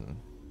Hogan.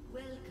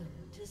 Welcome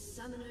to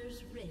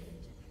Summoner's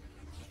Rift.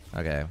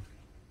 Okay.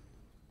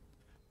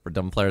 For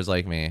dumb players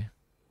like me.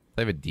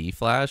 Play with D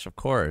flash? Of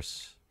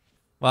course.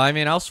 Well, I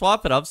mean, I'll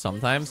swap it up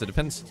sometimes. It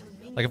depends.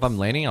 Like, if I'm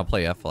laning, I'll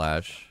play F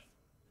flash.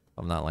 If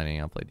I'm not laning,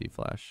 I'll play D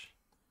flash.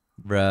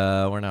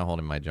 Bruh, we're not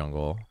holding my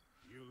jungle.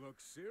 You look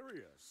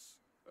serious.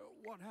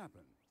 What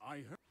happened?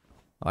 I heard.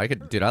 Oh, I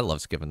could, dude, I love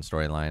skipping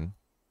storyline.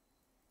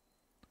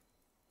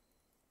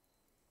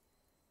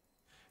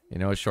 You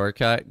know a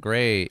shortcut?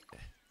 Great.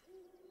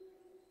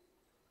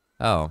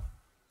 Oh.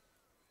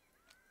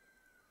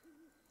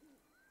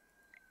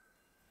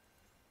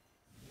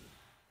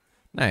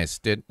 Nice,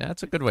 dude.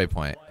 That's a good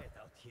waypoint.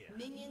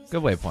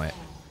 Good waypoint.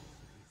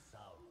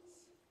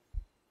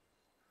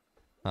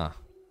 Huh.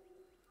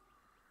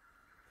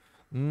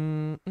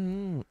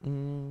 The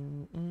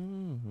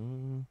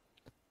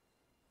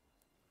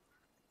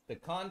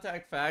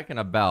contact fact and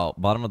about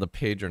bottom of the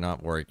page are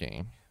not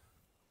working.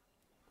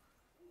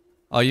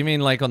 Oh, you mean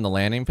like on the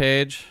landing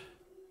page?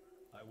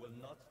 I will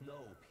not know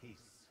peace.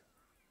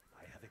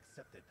 I have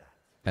accepted that.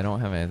 I don't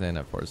have anything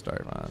at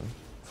 4-star, man.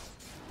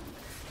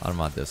 I'm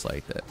not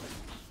disliked it.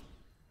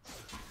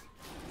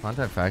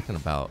 Contact fact and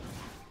about.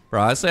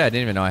 Bro, honestly, I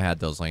didn't even know I had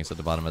those links at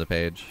the bottom of the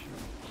page.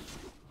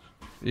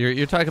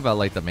 You're talking about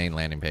like the main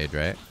landing page,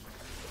 right?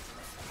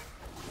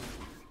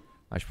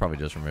 I should probably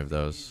just remove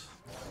those.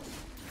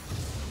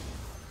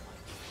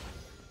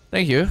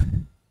 Thank you.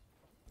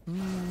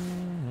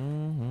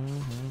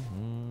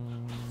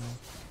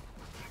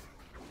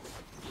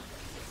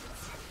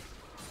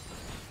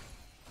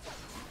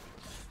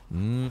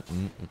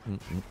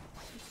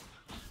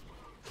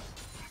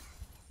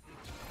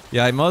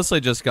 Yeah, I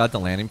mostly just got the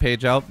landing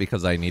page out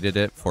because I needed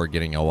it for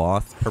getting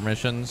OAuth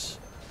permissions.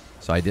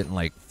 So I didn't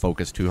like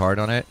focus too hard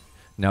on it.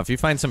 Now, if you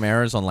find some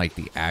errors on like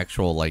the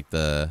actual like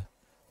the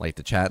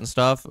chat and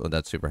stuff, oh,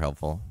 that's super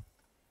helpful.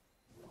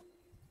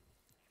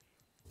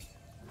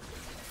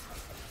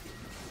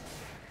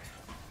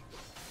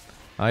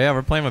 Oh yeah,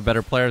 we're playing with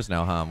better players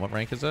now, huh? What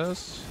rank is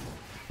this?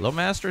 Low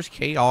Masters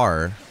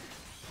KR.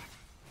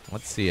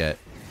 Let's see it.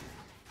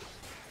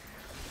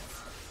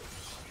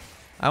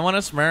 I want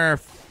to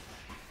Smurf.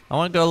 I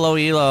want to go low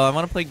elo. I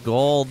want to play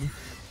gold.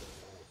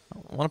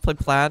 I want to play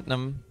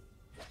platinum.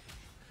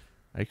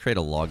 I create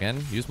a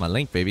login. Use my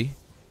link, baby.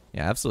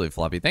 Yeah, absolutely,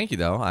 Floppy. Thank you,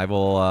 though. I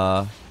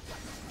will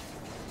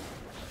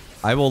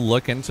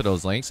look into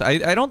those links.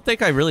 I don't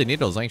think I really need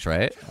those links,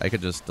 right? I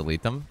could just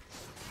delete them.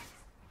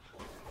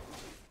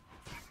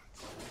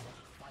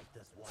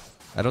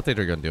 I don't think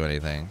they're going to do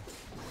anything.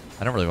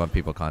 I don't really want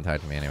people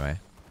contacting me anyway.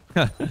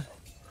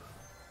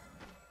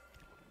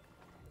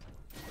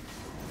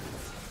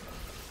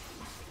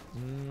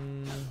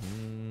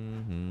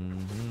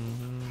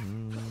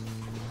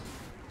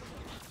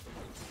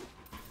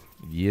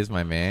 Yi is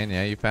my man.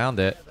 Yeah, you found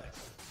it.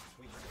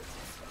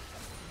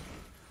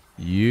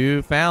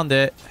 You found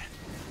it.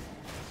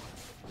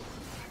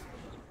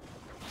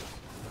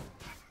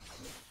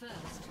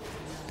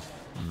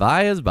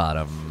 Via's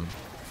bottom.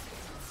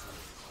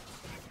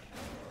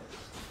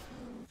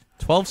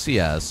 12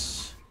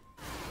 CS.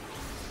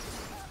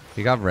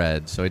 He got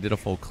red, so he did a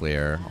full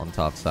clear on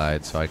top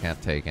side, so I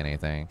can't take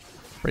anything.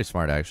 Pretty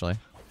smart, actually.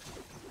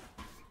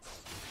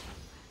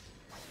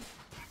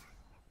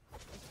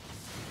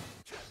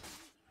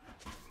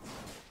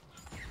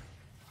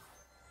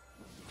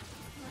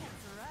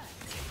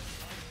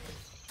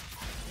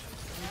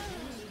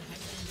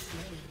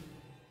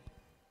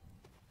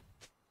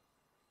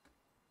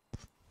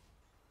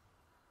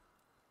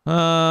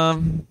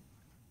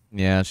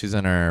 Yeah, she's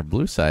in her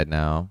blue side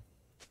now.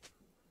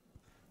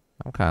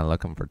 I'm kind of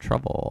looking for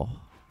trouble.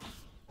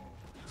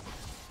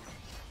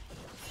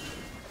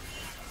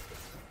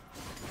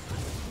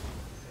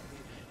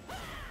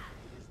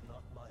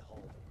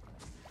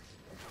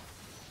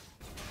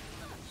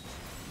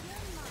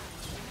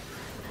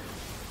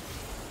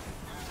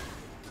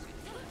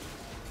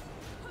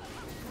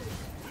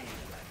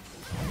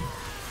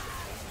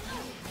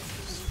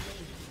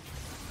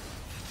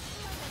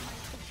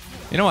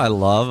 You know what I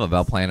love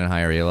about playing in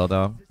higher elo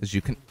though? Is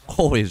you can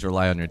always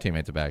rely on your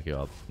teammate to back you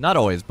up. Not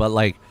always, but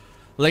like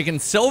in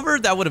silver,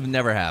 that would have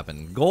never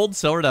happened. Gold,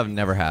 silver, that would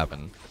never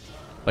happen.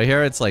 But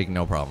here it's like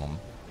no problem.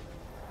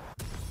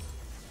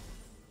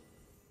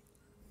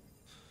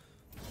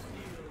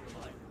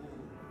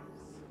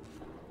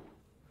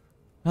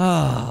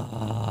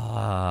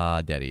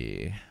 Ah,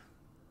 daddy.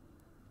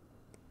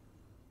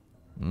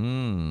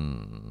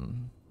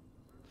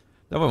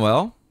 That went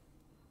well.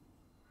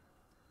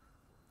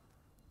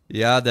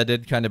 Yeah, that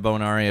did kind of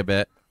bone Ari a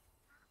bit.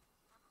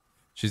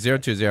 She's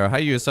 020. Hi,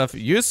 Yusuf.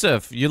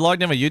 Yusuf, you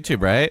logged in with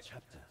YouTube, right?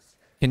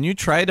 Can you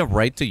try to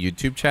write to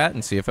YouTube chat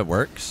and see if it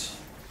works?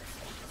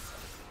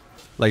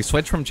 Like,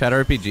 switch from chat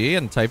RPG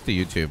and type to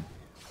YouTube.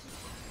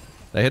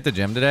 Did I hit the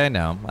gym today?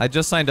 No. I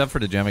just signed up for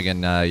the gym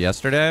again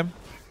yesterday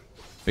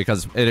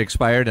because it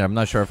expired and I'm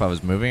not sure if I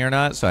was moving or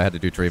not, so I had to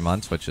do 3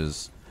 months, which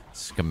is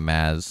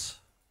scamaz.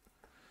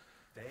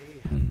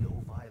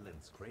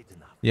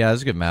 Yeah,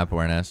 that's a good map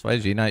awareness. Why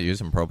is he not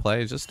using pro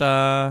play? He's just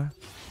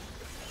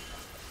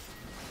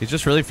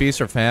really feast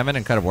or famine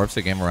and kind of warps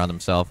the game around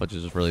himself, which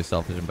is just really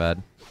selfish and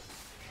bad.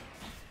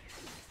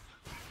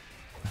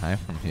 Hi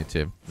from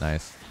YouTube.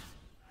 Nice.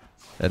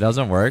 It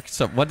doesn't work.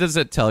 So what does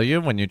it tell you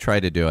when you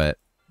try to do it?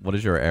 What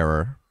is your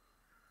error?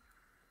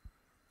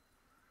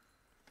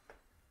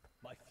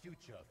 My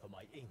future for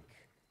my ink.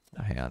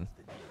 Oh, hang on.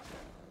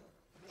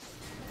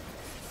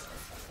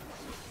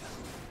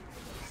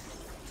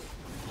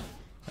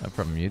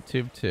 From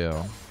YouTube too.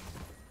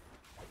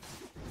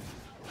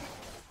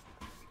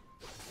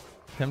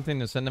 Attempting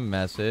to send a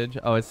message.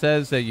 Oh, it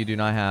says that you do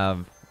not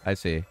have... I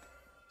see. It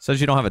says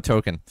you don't have a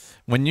token.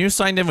 When you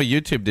signed in with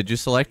YouTube, did you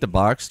select the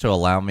box to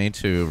allow me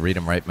to read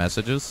and write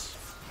messages?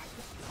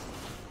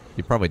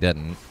 You probably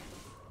didn't.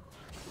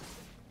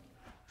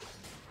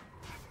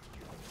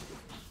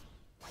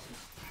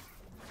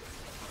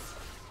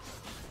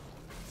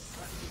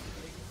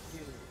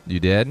 You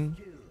did?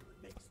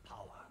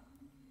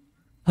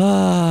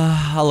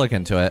 I'll look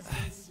into it.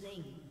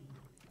 Slain.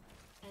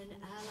 An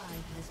ally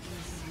has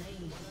been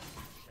slain.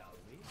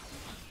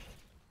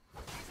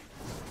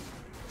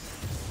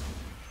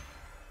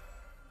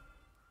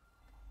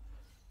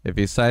 If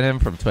you sign in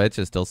from Twitch,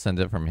 it still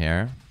sends it from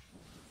here.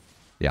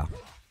 Yeah.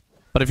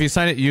 But if you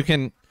sign it, you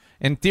can...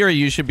 In theory,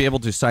 you should be able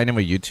to sign in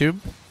with YouTube.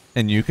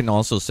 And you can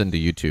also send to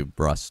YouTube,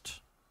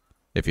 Rust.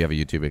 If you have a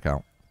YouTube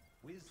account.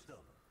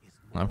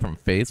 I'm from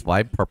Faith.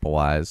 Why Purple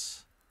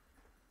Eyes?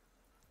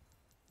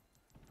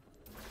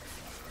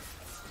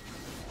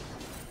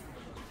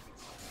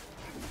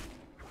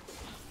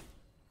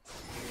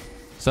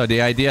 So the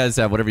idea is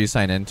that whatever you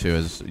sign into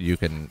is you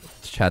can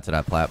chat to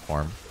that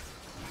platform.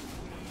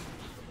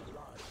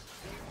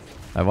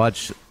 I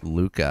watched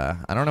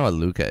Luca. I don't know what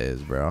Luca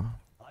is, bro.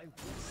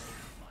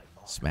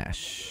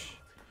 Smash.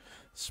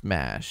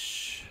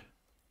 Smash.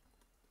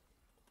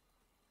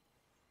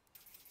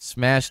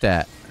 Smash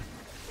that.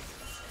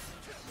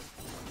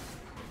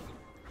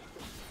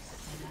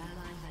 An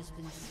ally has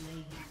been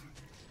slain.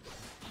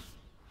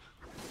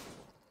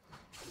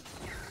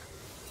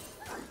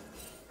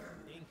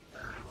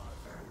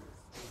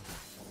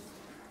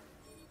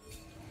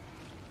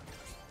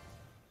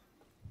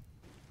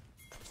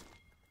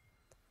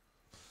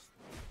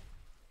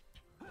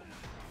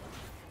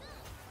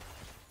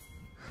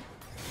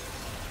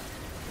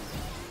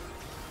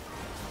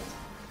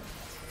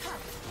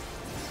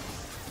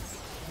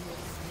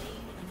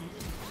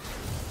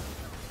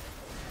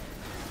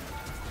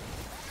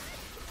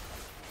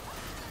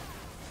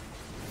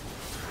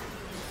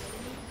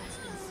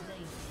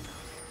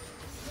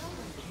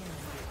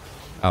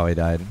 Oh, he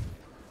died.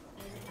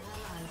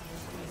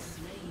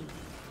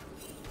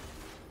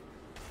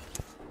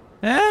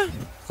 Eh,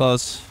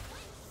 close.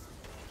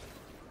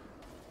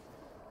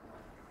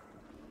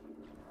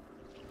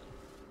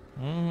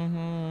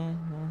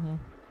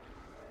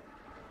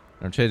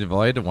 Don't change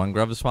Void to 1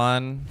 grub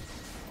spawn.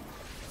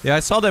 Yeah,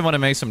 I saw they want to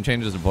make some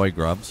changes to Void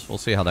grubs. We'll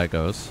see how that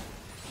goes.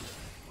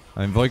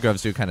 I mean, Void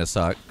grubs do kind of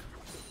suck.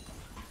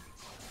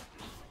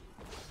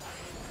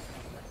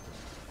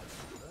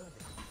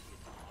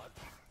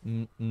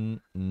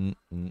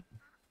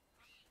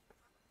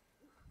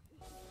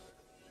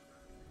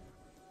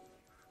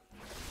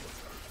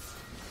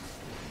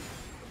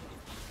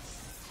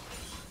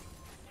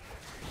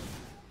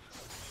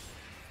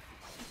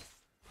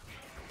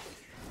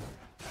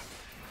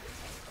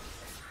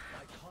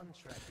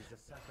 Contract is a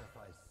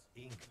sacrifice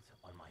inked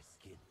on my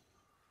skin.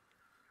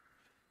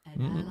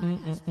 An ally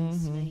has been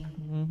slain.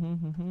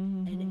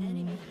 An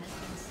enemy has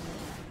been slain.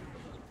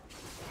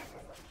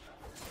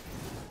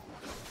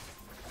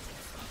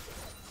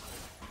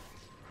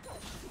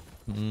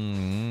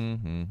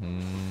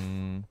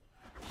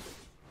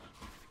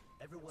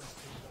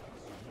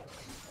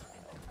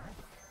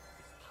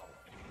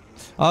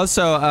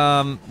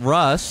 Also,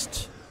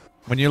 Rust,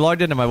 when you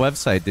logged into my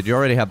website, did you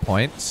already have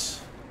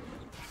points?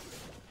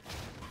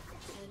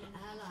 An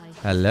ally has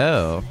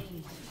Hello. been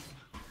slain.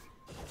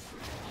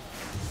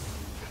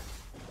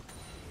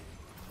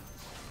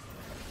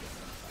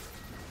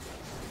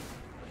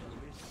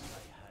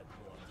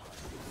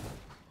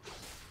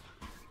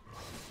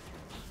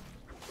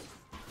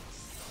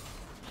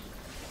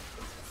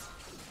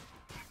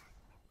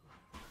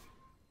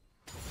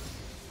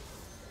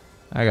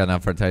 I got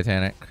enough for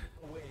Titanic.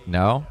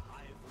 No?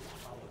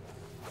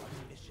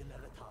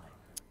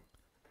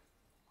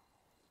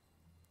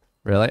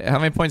 Really? How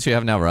many points do you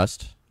have now,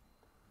 Rust?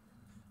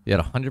 You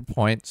had 100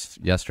 points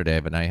yesterday,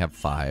 but now you have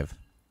 5.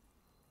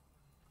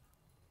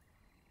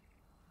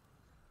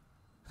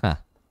 Huh.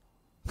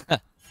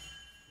 Okay.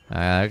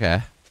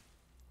 I'll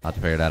have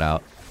to figure that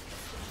out.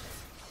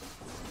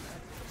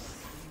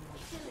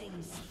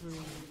 Killing spree.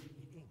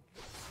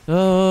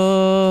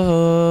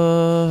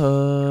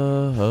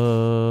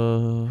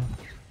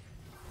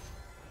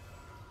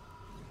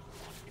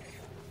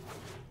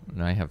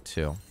 Now I have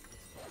 2.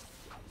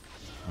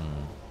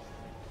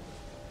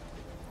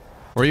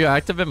 Were you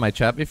active in my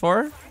chat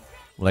before?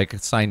 Like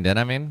signed in,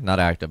 I mean? Not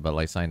active, but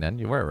like signed in.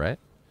 You were, right?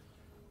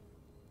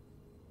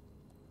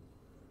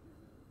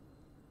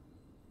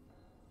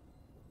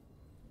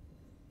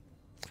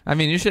 I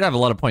mean, you should have a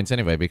lot of points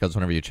anyway, because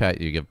whenever you chat,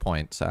 you give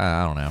points.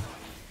 I don't know.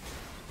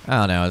 I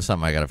don't know. It's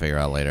something I gotta figure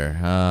out later.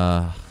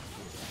 I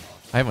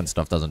hate when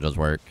stuff doesn't just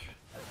work.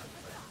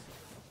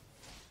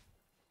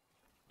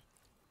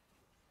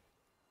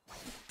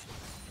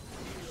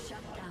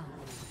 Shut down.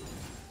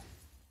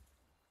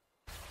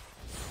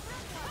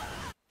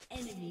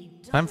 Enemy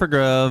Time for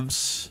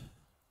grubs.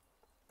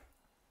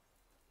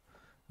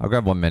 I'll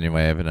grab 1 minion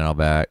wave and then I'll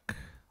back.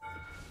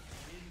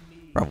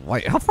 Bro,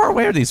 wait, how far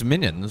away are these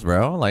minions,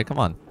 bro? Like, come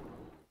on.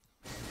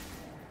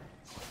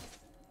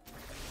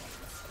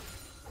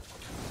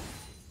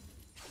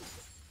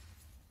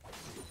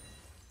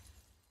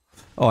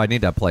 Oh, I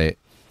need that plate.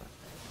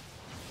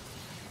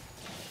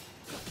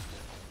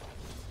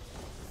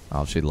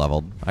 Oh, she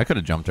leveled. I could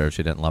have jumped her if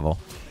she didn't level.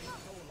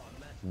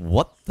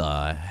 What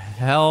the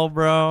hell,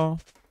 bro?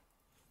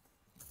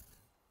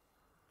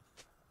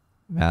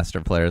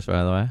 Master players,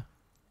 by the way.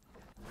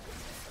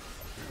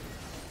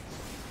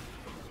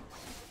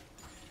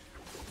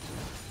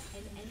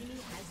 An enemy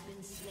has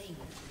been slain.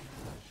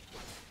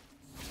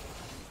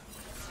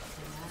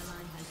 An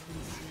ally has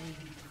been slain.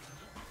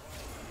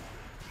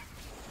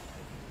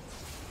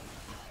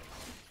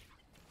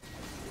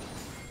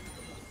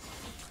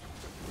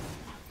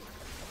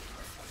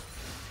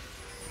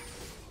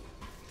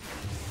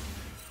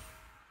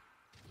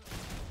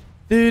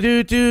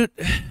 Dude.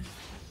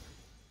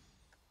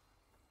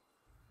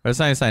 It's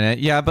not sign it.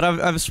 Yeah, but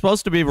I'm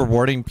supposed to be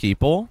rewarding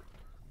people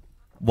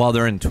while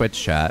they're in Twitch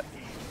chat.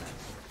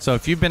 So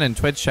if you've been in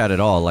Twitch chat at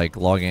all, like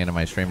logging into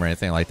my stream or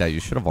anything like that, you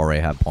should have already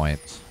had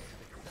points.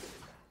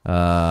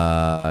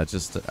 I'm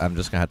just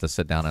gonna have to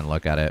sit down and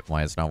look at it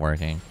why it's not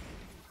working.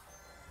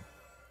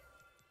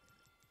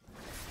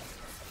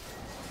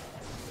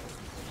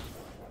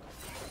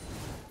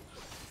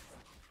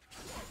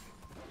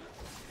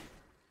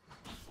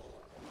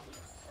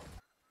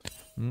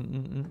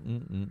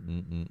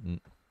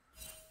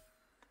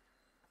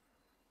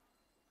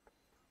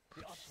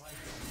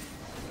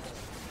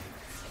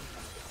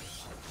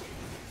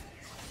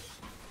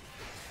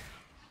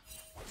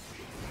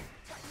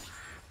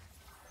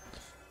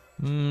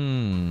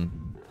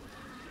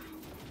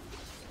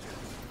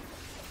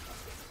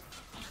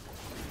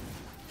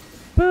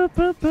 Boo,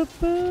 boo, boo,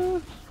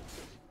 boo.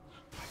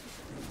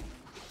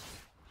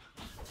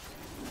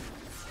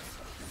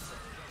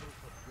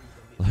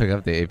 Look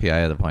up the API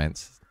of the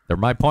points. They're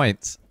my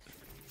points.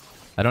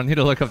 I don't need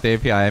to look up the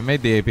API. I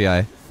made the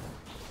API.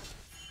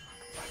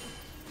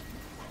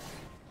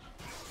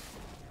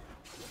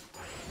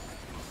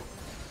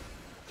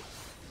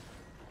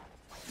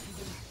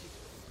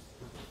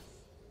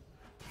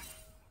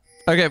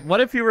 Okay,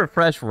 what if you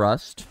refresh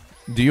Rust?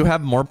 Do you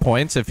have more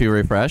points if you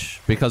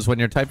refresh? Because when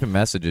you're typing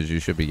messages, you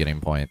should be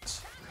getting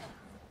points.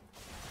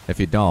 If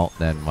you don't,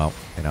 then, well,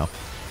 you know.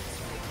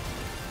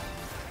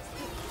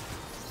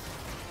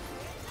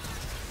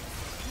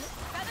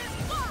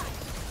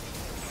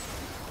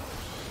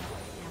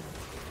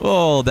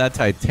 Oh, that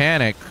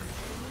Titanic.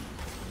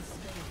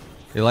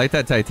 You like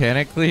that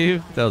Titanic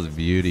cleave? That was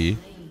beauty.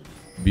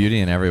 Beauty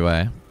in every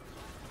way.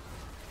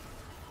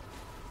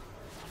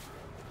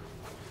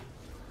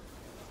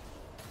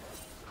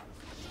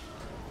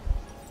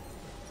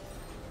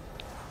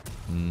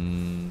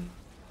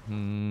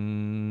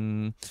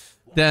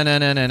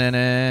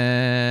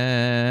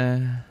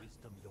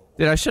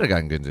 Dude, I should have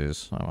gotten good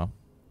news. Oh well.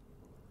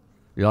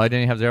 You all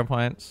didn't have 0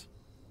 points?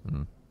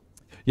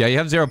 Yeah, you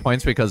have 0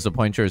 points because the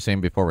points you were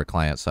seeing before were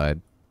client side.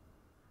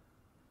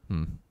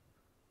 Alright,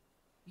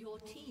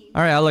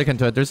 I'll look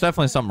into it. There's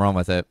definitely something wrong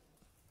with it.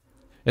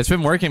 It's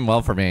been working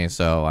well for me,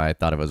 so I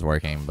thought it was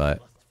working,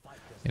 but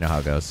you know how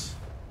it goes.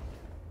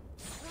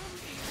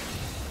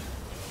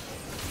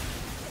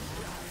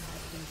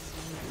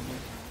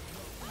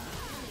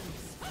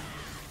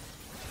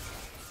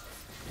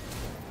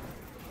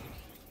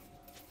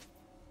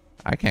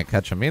 I can't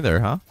catch him either,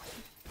 huh?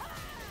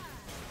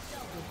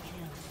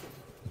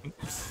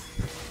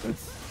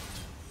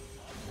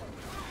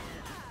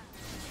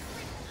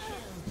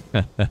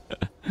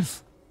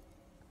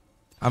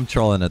 I'm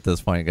trolling at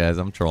this point, guys.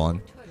 I'm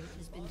trolling.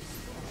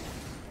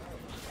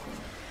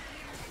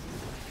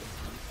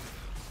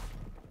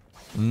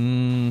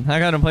 I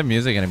gotta play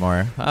music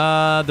anymore.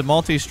 The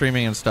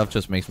multi-streaming and stuff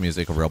just makes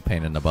music a real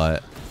pain in the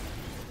butt.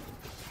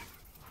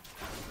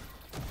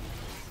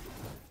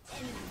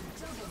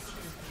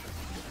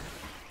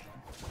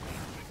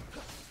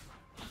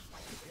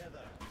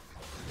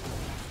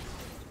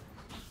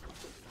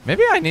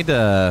 Maybe I need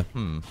to...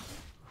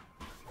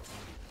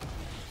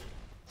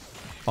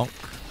 Bonk.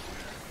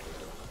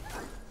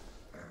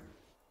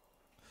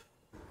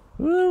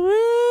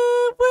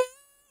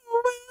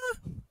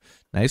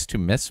 Nice to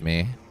miss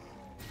me.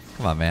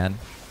 Come on, man.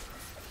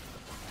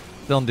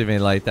 Don't do me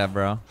like that,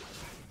 bro.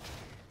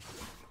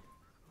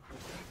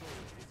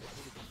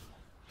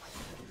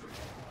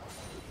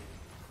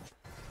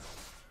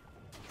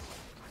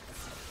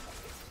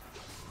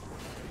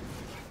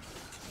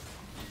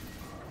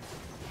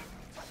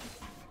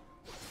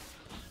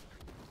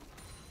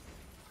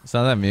 It's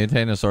not that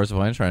mutating a source of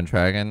points trying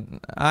tracking.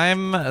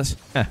 I'm...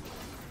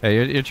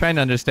 hey, you're trying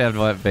to understand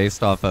what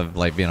based off of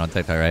like being on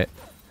TikTok, right?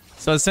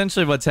 So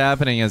essentially what's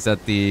happening is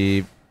that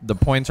the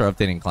points are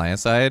updating client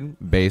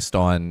side based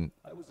on...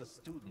 I was a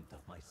student of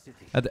my city.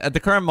 At the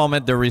current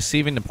moment, they're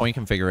receiving the point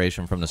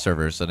configuration from the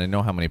server, so they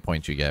know how many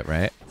points you get,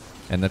 right?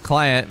 And the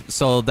client...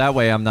 So that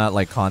way I'm not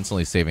like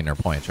constantly saving their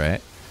points, right?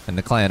 And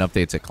the client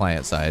updates it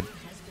client side.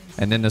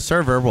 And then the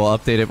server will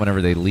update it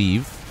whenever they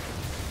leave.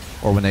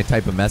 Or when they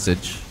type a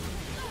message.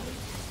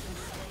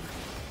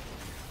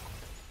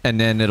 And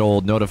then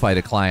it'll notify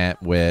the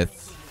client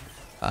with...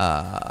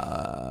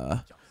 right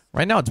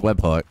now it's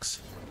webhooks.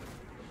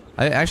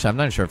 I'm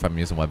not sure if I'm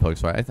using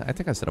webhooks. Right? I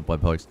think I set up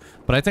webhooks.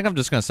 But I think I'm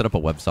just going to set up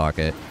a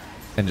WebSocket.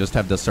 And just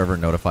have the server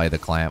notify the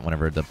client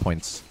whenever the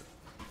points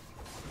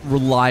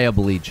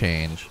reliably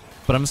change.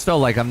 But I'm still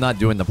like, I'm not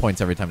doing the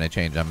points every time they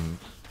change.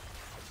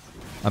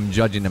 I'm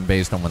judging them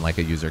based on when like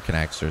a user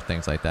connects or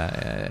things like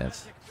that.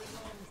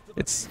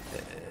 It's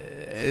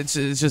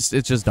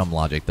just dumb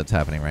logic that's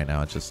happening right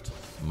now. It's just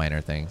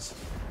minor things.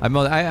 I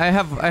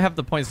have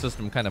the point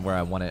system kind of where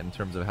I want it in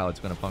terms of how it's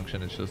going to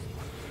function. It's just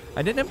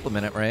I didn't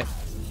implement it right.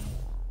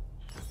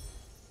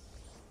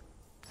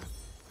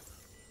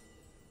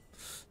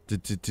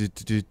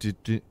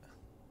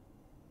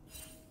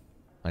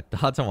 My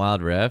thoughts on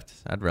Wild Rift?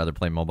 I'd rather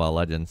play Mobile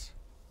Legends.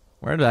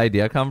 Where did the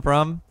idea come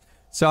from?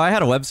 So I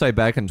had a website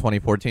back in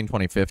 2014,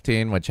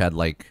 2015, which had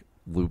like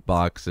loot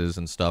boxes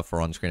and stuff for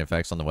on-screen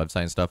effects on the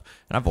website and stuff.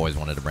 And I've always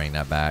wanted to bring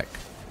that back.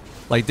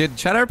 Like,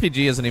 chat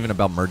RPG isn't even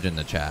about merging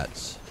the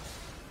chats.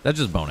 That's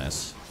just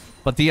bonus.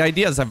 But the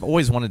idea is I've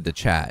always wanted to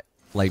chat.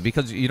 Like,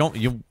 because you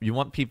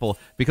want people,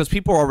 because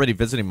people are already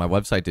visiting my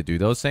website to do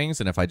those things.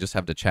 And if I just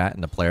have the chat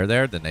and the player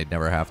there, then they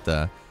never have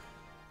to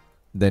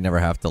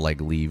like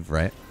leave,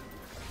 right?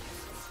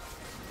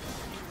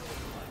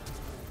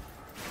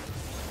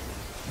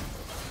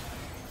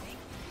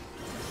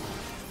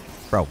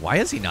 Bro, why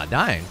is he not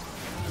dying?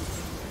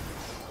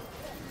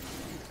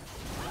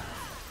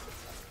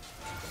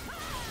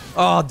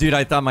 Oh, dude,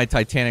 I thought my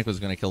Titanic was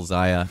going to kill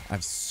Zaya.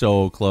 I'm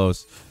so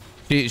close.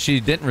 She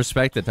didn't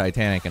respect the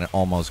Titanic, and it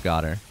almost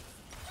got her.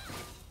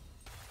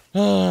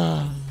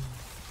 So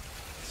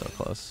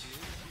close.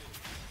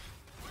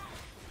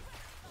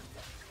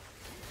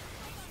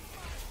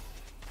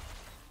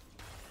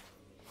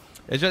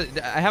 It's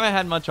just, I haven't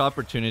had much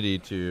opportunity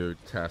to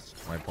test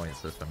my point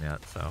system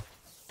yet, so.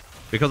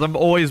 Because I'm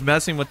always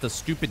messing with the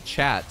stupid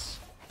chats.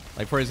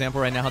 Like, for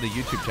example, right now how the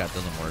YouTube chat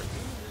doesn't work.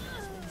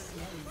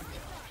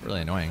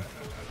 Really annoying.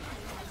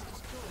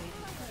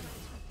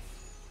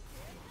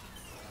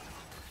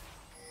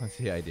 What's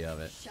the idea of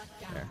it?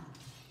 There.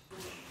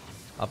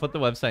 I'll put the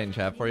website in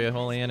chat for you,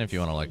 Holian, if you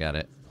want to look at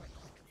it.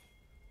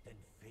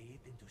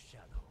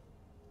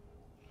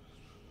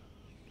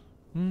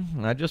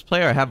 I just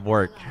play or have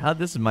work.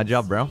 This is my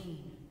job, bro.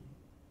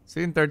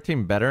 Season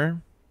 13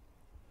 better?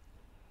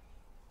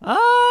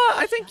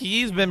 I think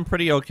he's been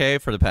pretty okay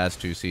for the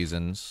past 2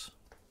 seasons.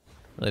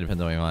 Really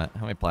depends on what you want.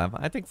 How many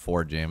platforms? I think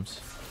 4,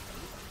 James.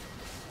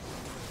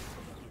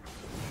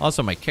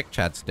 Also, my kick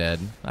chat's dead.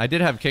 I did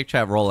have kick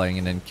chat rolling,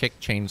 and then kick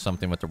changed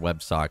something with their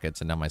web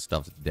sockets, and now my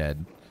stuff's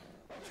dead.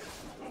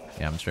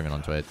 Yeah, I'm streaming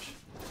on Twitch,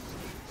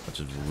 which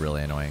is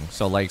really annoying.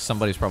 So, like,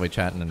 somebody's probably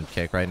chatting in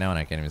kick right now, and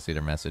I can't even see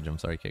their message. I'm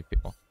sorry, kick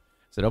people.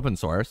 Is it open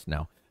source?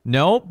 No.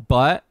 No,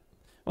 but...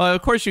 Well,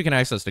 of course you can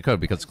access the code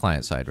because it's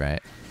client-side,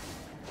 right?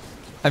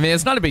 I mean,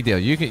 it's not a big deal.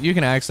 You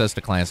can access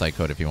the client-side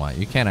code if you want.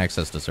 You can't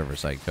access the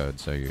server-side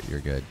code, so you're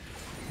good.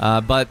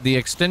 But the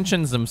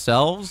extensions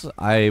themselves,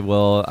 I'm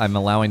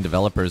allowing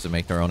developers to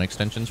make their own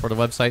extensions for the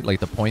website. Like,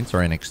 the points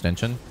are an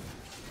extension.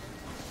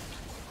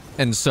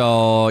 And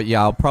so,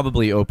 yeah, I'll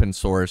probably open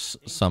source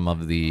some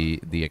of the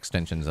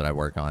extensions that I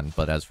work on.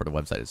 But as for the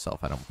website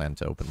itself, I don't plan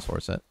to open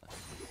source it.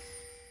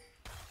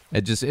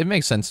 It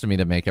makes sense to me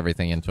to make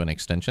everything into an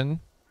extension.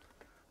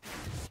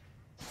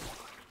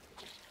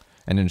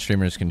 And then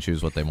streamers can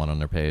choose what they want on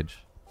their page.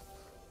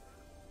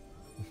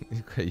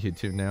 You quit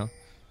YouTube now?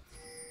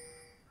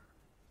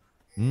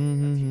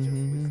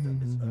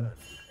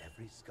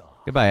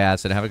 Goodbye,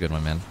 Acid. Have a good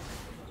one, man.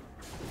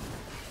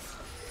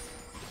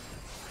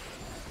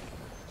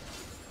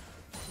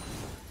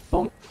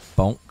 Bonk.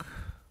 Bonk.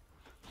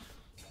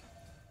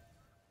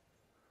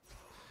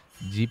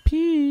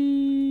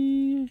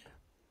 GP.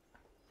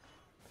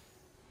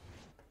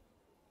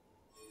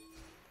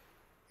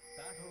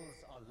 Battles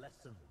are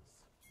lessons.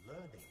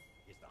 Learning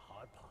is the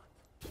hard part.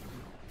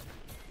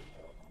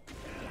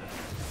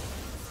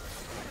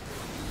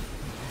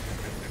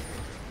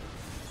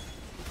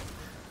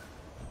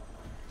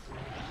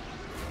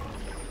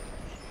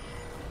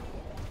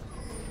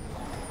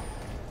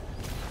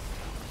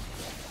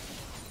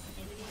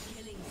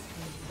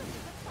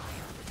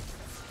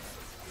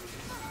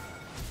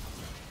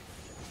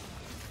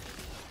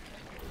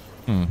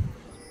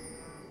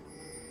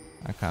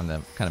 I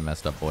kind of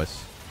messed up,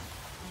 boys.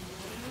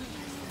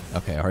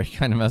 Okay, already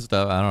kind of messed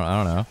up. I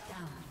don't know.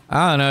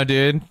 I don't know,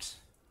 dude.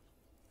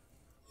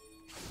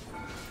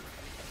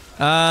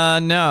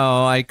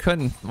 No, I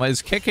couldn't.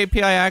 Was Kick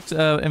API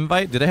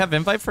invite? Did I have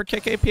invite for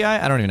Kick API?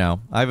 I don't even know.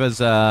 I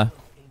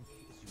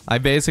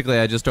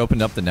just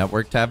opened up the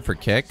network tab for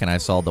Kick, and I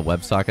saw the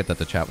WebSocket that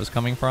the chat was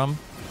coming from,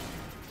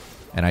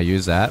 and I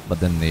used that. But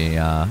then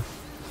the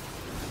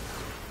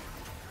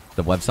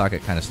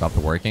WebSocket kind of stopped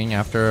working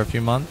after a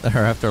few months, or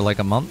after like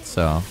a month.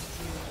 So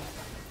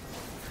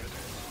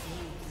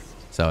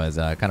it's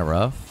kind of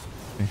rough.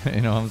 You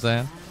know what I'm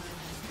saying?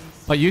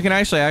 But you can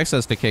actually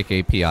access the Kick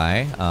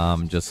API,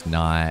 just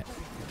not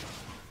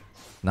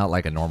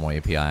like a normal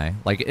API.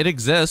 Like, it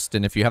exists,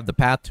 and if you have the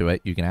path to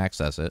it, you can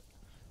access it.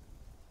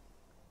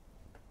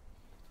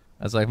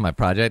 That's like my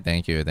project.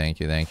 Thank you.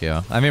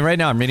 I mean, right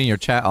now I'm reading your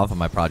chat off of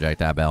my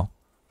project, Abel.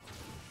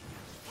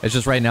 It's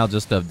just right now,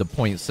 just the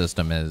point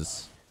system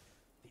is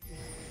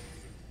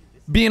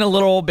being a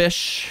little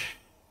bish.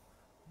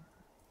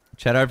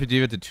 Chat RPG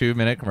with the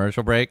 2-minute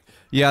commercial break.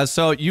 Yeah,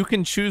 so you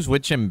can choose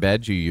which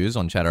embed you use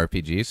on Chat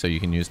RPG. So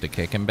you can use the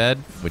kick embed,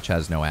 which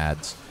has no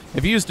ads.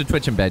 If you use the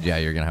Twitch embed, yeah,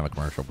 you're gonna have a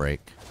commercial break.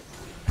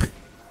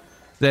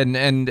 Then,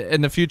 and in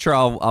the future,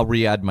 I'll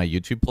re-add my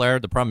YouTube player.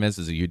 The problem is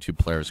a YouTube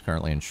player is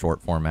currently in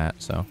short format,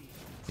 so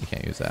you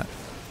can't use that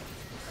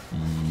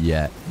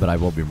yet. But I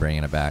will be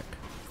bringing it back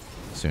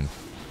soon.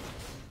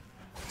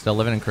 Still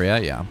living in Korea?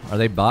 Yeah. Are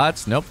they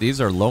bots? Nope.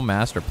 These are low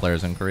master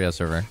players in Korea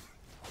server.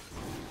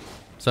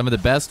 Some of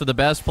the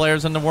best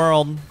players in the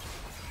world.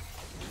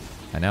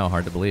 I know.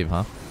 Hard to believe,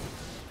 huh?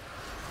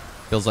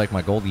 Feels like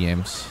my gold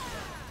games.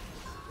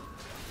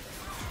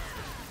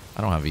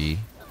 I don't have E.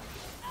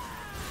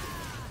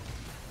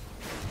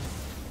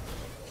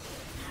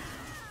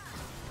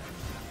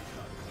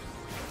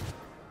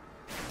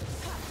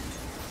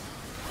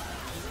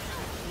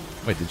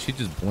 Wait, did she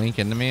just blink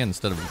into me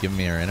instead of giving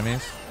me her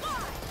enemies?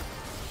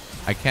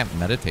 I can't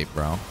meditate,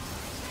 bro.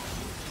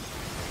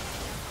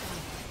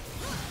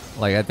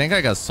 Like, I think I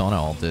got Sona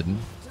ulted.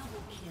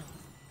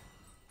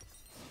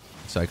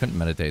 So I couldn't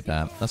meditate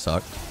that. That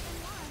sucked.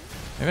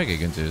 Maybe I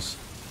get Guntus.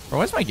 Bro,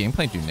 why does my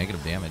gameplay do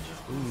negative damage?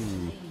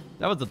 Ooh.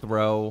 That was a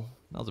throw.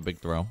 That was a big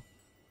throw.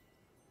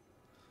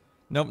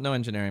 Nope, no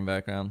engineering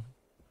background.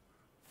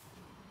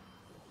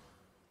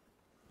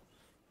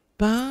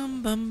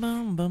 Bum, bum,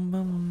 bum, bum,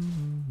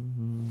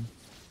 bum.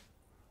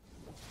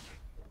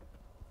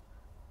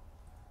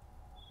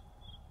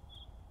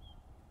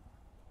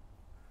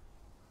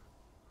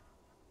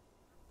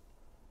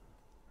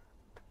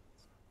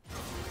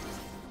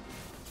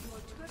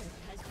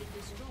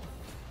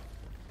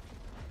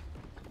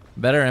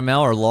 Better ML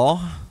or LOL?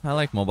 I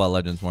like Mobile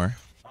Legends more.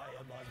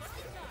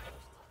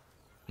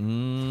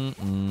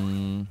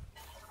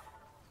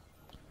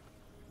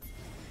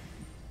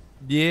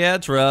 Yeah,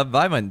 it's rough.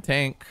 I went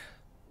tank.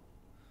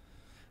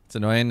 It's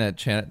annoying that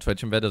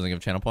Twitch embed doesn't give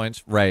channel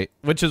points. Right.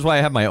 Which is why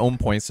I have my own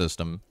point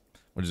system,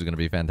 which is going to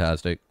be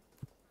fantastic.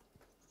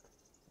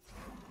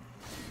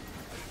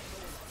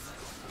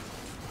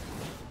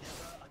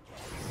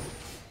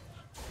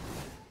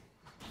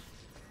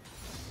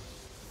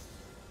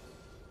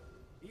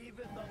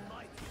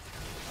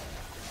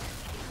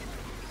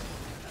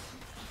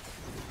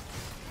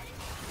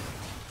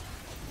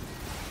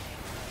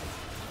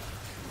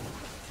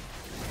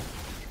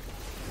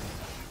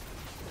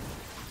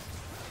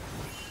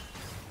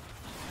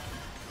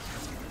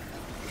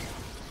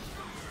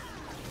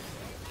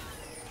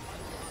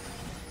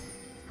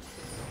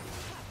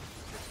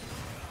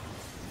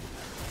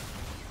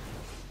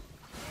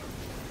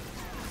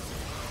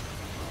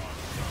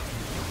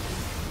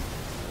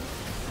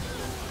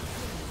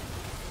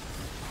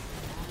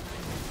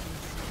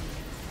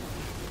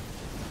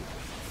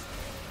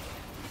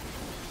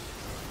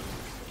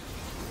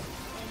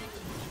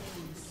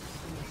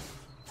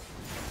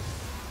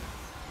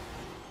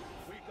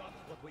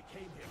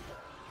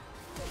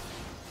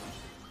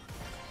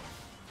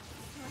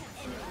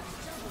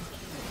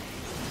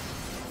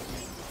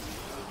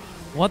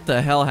 What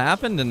the hell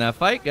happened in that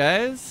fight,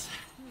 guys?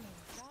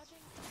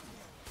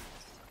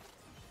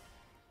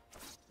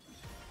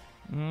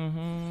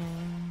 Thank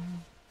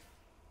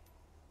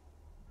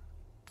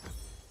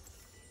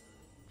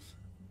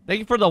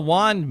you for the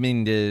wand,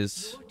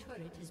 Mindes.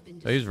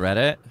 Do I use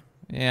Reddit?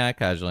 Yeah,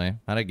 casually.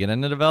 How to get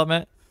into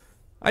development?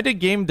 I did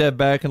game dev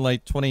back in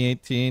like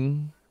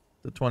 2018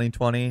 to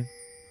 2020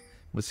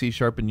 with C#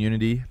 and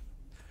Unity.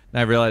 And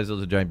I realized it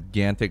was a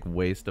gigantic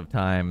waste of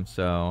time,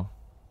 so...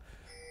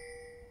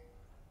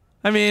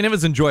 I mean, it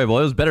was enjoyable.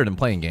 It was better than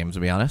playing games, to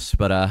be honest.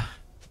 But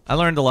I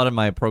learned a lot of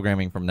my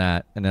programming from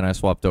that, and then I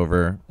swapped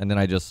over. And then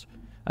I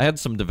had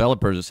some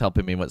developers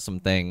helping me with some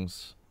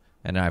things,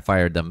 and I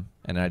fired them.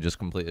 And I just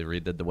completely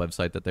redid the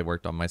website that they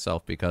worked on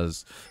myself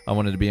because I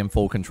wanted to be in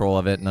full control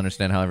of it and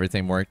understand how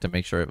everything worked to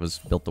make sure it was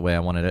built the way I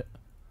wanted it.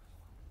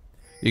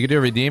 You could do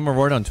a redeem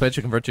reward on Twitch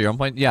to convert to your own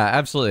point. Yeah,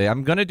 absolutely.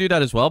 I'm going to do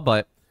that as well,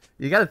 but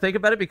you got to think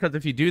about it because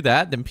if you do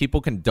that, then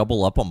people can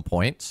double up on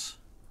points.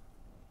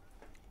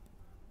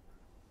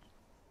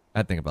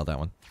 I'd think about that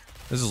one.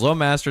 This is Low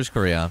Masters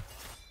Korea.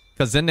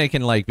 Because then they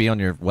can, like, be on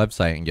your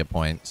website and get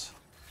points.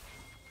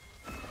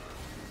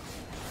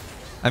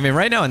 I mean,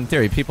 right now, in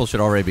theory, people should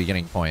already be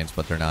getting points,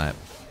 but they're not.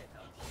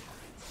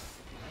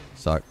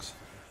 Sucks.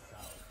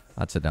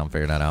 I'd sit down and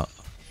figure that out.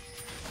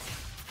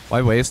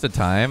 Why waste the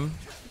time?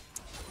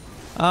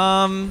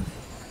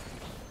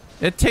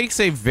 It takes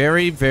a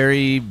very,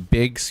 very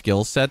big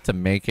skill set to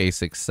make a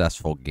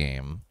successful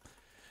game.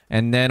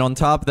 And then on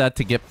top of that,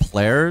 to get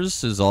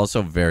players is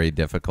also very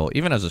difficult.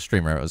 Even as a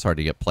streamer, it was hard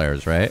to get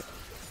players, right?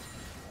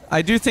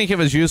 I do think it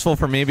was useful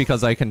for me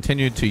because I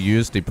continued to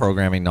use the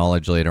programming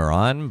knowledge later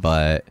on,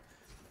 but...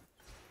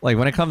 like,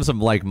 when it comes to,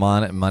 like,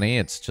 money,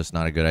 it's just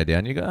not a good idea.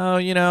 And you go, oh,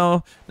 you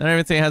know, not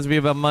everything has to be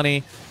about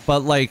money. But,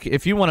 like,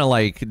 if you want to,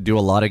 like, do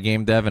a lot of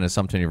game dev and it's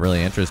something you're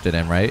really interested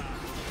in, right?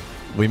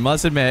 We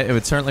must admit, it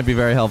would certainly be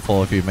very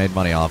helpful if you made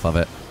money off of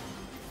it.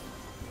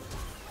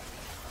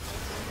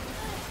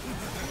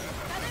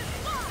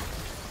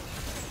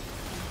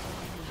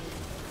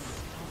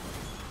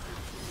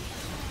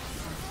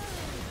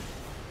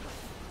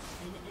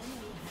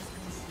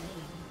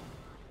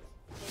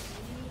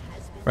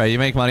 Right, you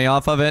make money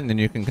off of it, and then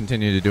you can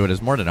continue to do it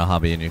as more than a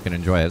hobby, and you can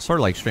enjoy it. Sort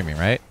of like streaming,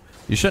 right?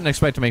 You shouldn't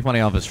expect to make money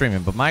off of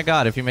streaming, but my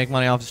god, if you make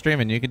money off of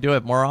streaming, you can do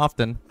it more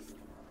often.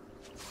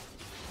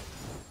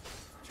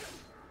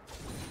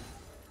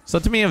 So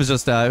to me, it was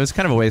just, it was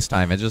kind of a waste of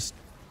time. It just,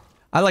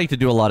 I like to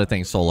do a lot of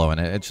things solo, and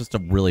it's just a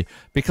really,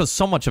 because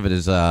so much of it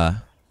is, it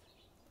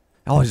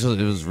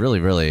was really,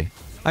 really,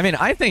 I mean,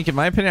 I think, in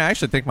my opinion, I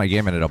actually think my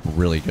game ended up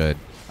really good.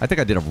 I think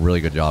I did a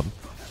really good job.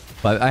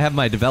 But I have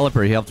my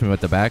developer, he helped me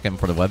with the backend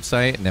for the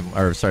website, and then,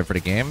 or sorry, for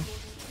the game.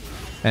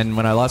 And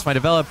when I lost my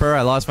developer,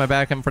 I lost my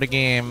backend for the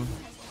game.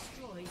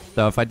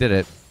 So if I did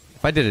it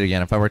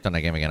again, if I worked on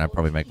that game again, I'd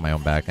probably make my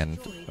own backend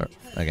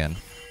again.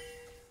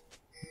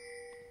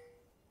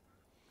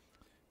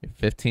 Your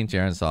 15th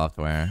year in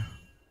software.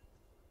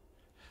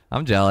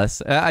 I'm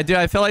jealous.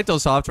 I feel like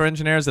those software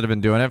engineers that have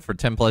been doing it for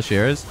 10 plus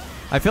years,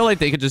 I feel like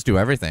they could just do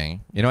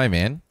everything. You know what I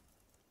mean?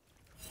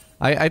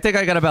 I think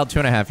I got about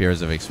 2.5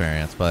 years of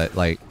experience, but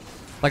like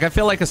I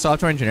feel like a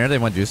software engineer, they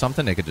want to do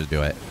something, they could just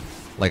do it.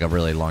 Like a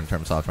really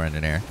long-term software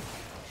engineer.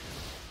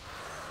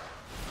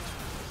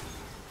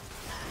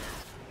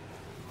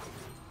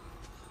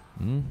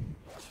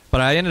 But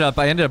I ended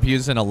up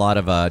using a lot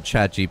of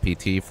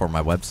ChatGPT for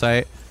my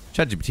website.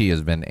 ChatGPT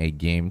has been a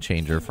game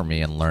changer for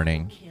me in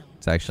learning.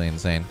 It's actually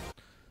insane.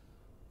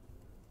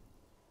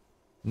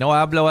 No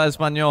hablo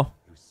español.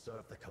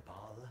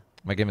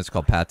 My game is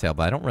called Pattail,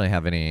 but I don't really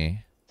have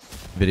any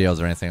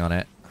videos or anything on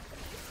it.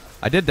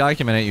 I did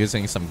document it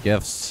using some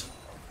GIFs,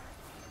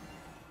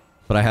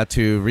 but I had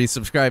to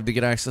resubscribe to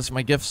get access to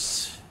my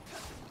GIFs.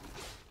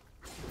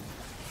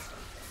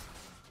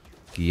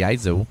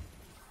 Gyizo.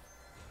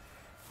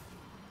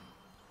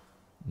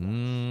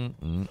 Dude,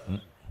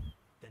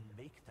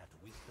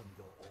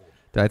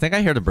 I think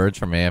I hear the birds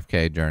from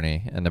AFK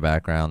Journey in the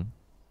background.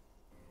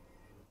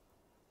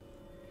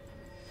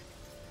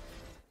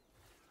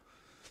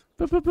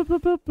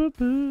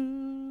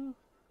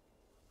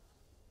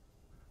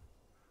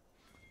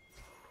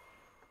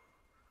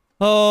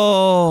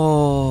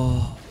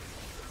 Oh,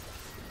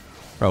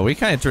 bro, we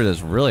kind of threw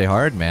this really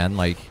hard, man.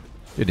 Like,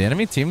 dude, the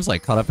enemy team's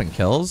like caught up in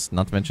kills,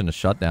 not to mention the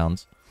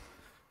shutdowns.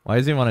 Why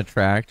does he want a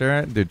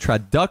tractor? Dude,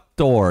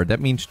 traductor, that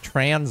means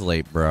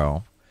translate,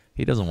 bro.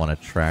 He doesn't want a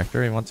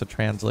tractor, he wants a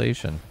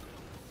translation.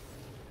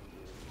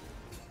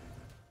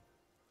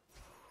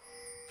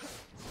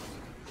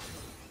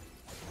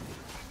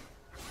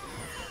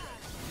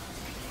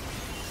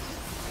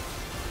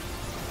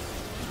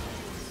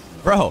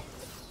 Bro,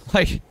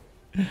 like,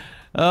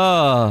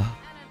 oh,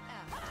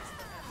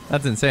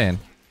 that's insane.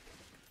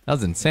 That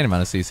was an insane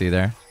amount of CC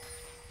there.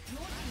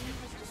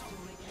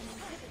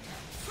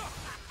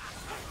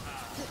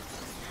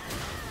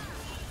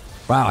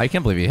 Wow, I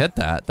can't believe he hit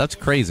that. That's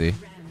crazy.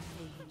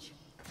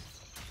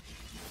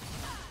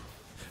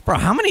 Bro,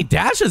 how many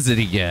dashes did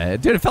he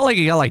get? Dude, it felt like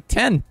he got like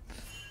 10.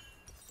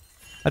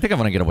 I think I'm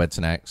gonna get a Wits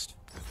next.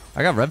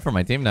 I got red for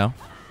my team now.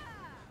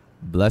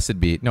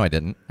 Blessed be. No, I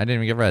didn't. I didn't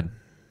even get red.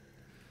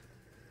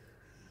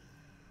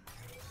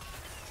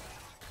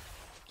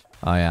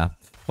 Oh, yeah.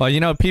 Well, you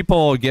know,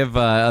 people give,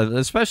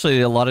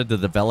 especially a lot of the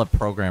developed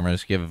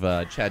programmers give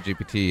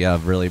ChatGPT a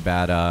really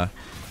bad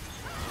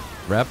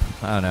rep.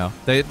 I don't know.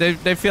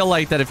 They feel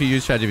like that if you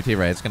use ChatGPT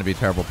right, it's going to be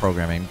terrible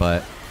programming,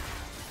 but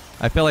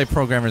I feel like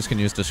programmers can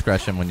use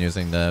discretion when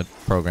using the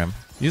program.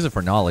 Use it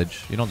for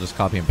knowledge. You don't just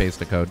copy and paste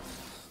the code.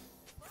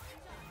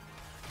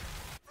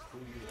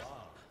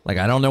 Like,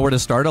 I don't know where to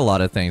start a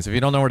lot of things. If you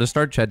don't know where to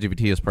start,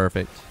 ChatGPT is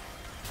perfect.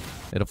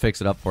 It'll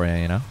fix it up for you,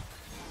 you know?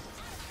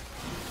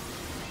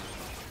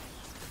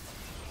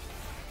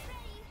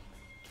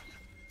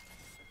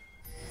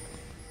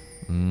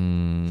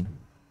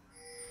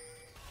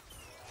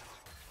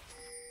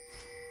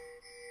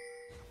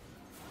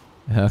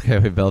 Okay,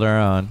 we build our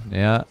own.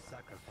 Yeah.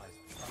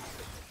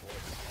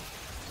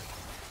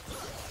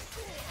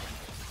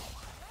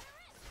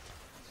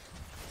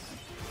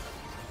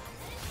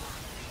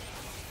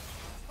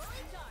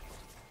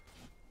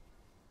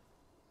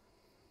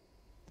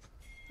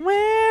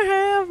 Where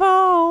have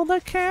all the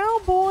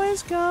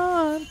cowboys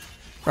gone?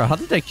 Bro, how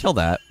did they kill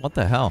that? What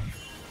the hell?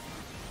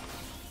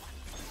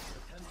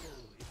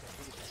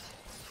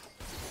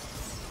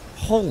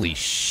 Holy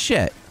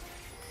shit.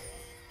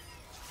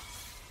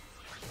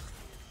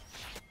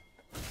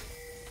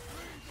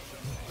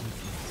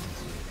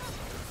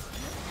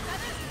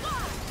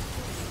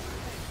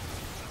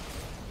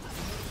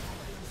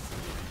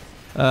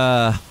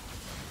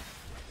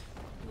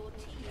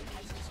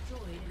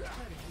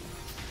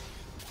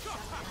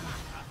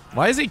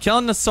 Why is he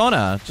killing the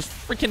Sona? Just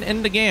freaking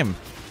end the game.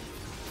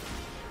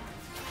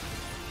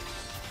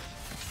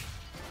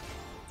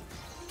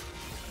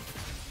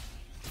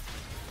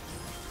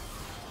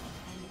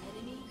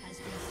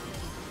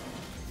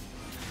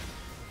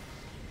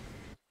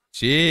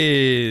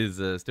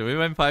 Jesus. Did we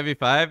win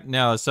 5v5?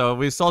 No, so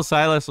we saw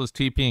Silas was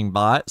TPing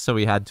bot, so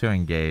we had to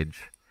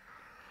engage.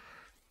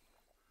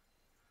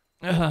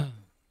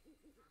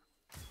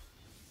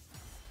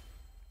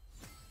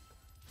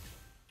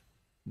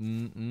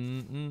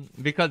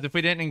 Because if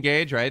we didn't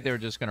engage, right, they were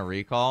just gonna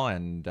recall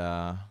and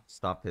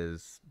stop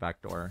his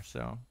backdoor.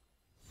 So.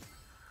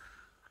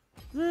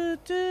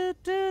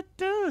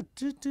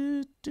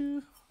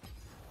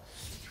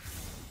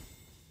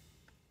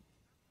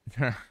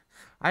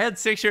 I had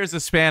 6 years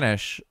of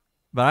Spanish,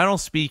 but I don't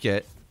speak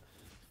it.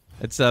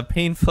 It's a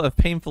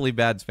painfully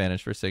bad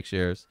Spanish for 6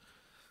 years.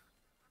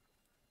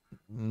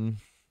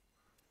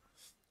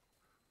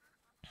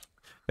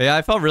 But yeah,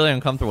 I felt really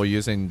uncomfortable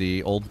using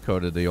the old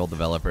code of the old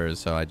developers,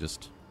 so I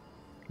just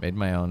made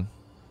my own.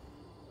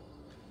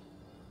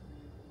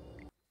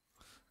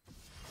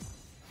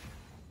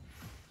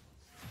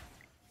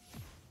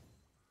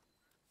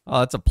 Oh,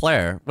 that's a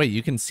player. Wait,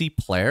 you can see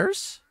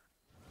players?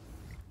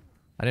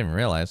 I didn't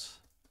realize.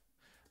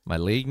 My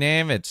league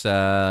name, it's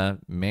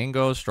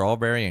Mango,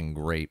 Strawberry, and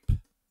Grape.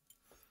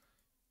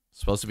 It's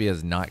supposed to be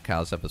as not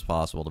Cowsep as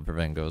possible to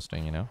prevent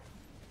ghosting, you know?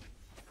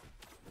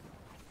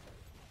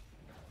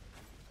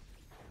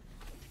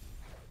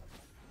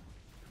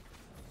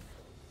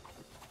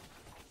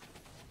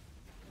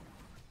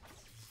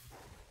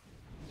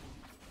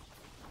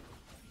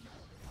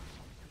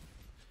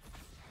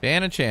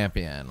 Ban a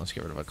champion. Let's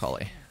get rid of a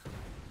Cully.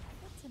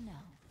 Good to know.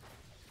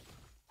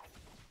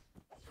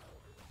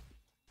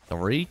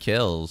 3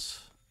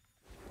 kills.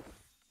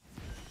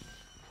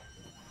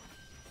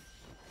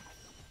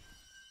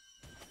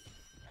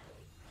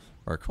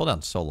 Our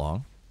cooldown's so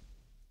long.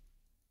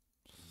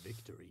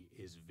 Victory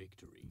is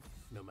victory,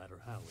 no matter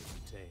how it's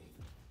attained.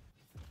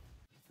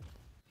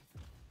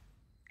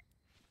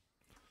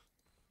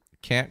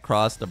 Can't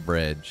cross the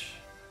bridge.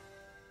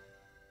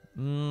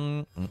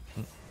 My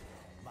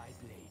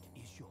blade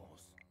is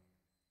yours.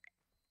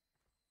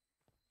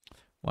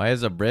 Why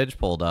is a bridge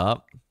pulled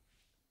up?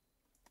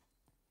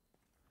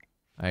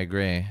 I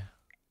agree.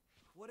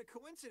 What a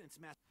coincidence,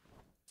 Matt.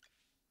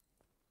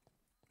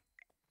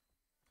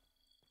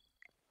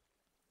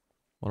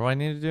 What do I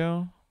need to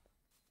do?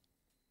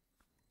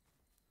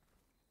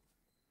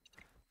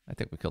 I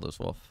think we killed this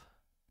wolf.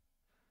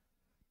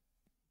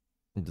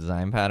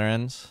 Design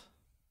patterns.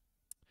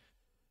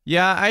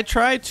 Yeah, I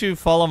try to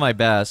follow my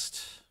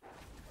best.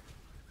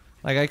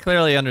 Like, I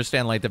clearly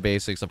understand, like, the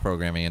basics of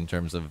programming in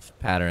terms of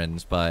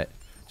patterns, but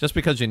just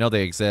because you know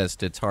they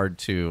exist, it's hard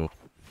to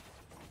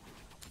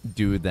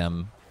do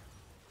them.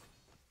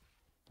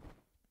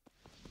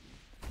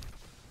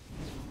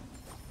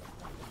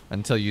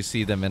 Until you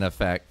see them in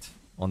effect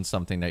on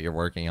something that you're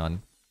working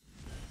on.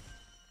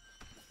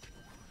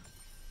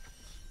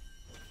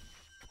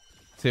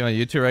 See my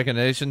YouTube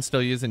recommendation,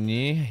 still using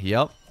Yi?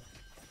 Yep.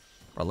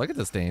 Bro, look at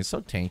this thing. It's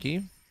so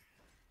tanky.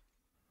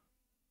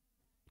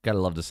 Gotta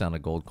love the sound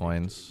of gold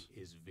coins.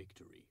 Victory is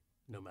victory,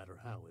 no matter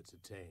how it's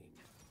attained.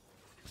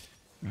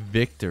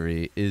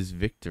 Victory is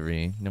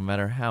victory, no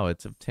matter how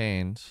it's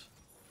obtained.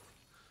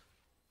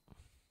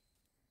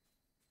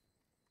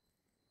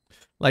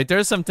 Like,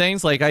 there's some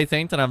things, like, I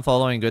think that I'm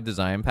following good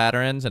design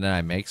patterns, and then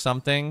I make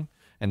something,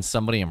 and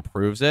somebody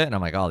improves it, and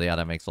I'm like, oh, yeah,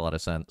 that makes a lot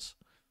of sense.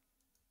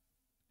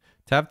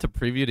 Tap to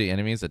preview the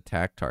enemy's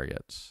attack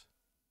targets.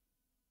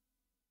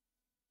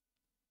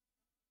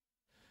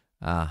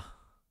 Ah.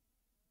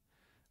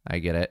 I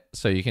get it.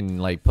 So you can,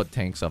 like, put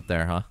tanks up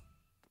there, huh?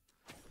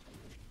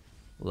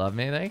 Love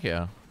me, thank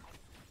you.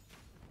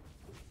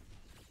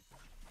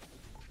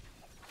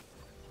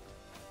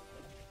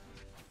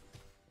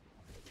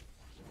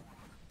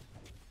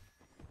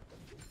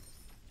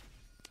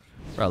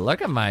 Bro,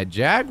 look at my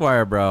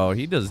Jaguar, bro.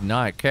 He does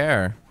not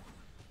care.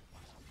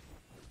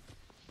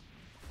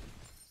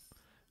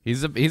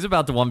 He's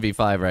about to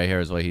 1v5 right here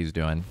is what he's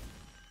doing.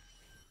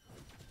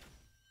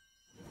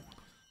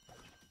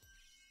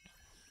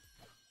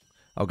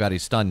 Oh god,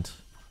 he's stunned.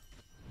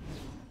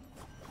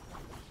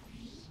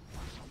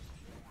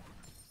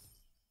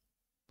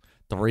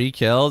 Three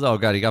kills? Oh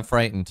god, he got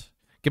frightened.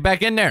 Get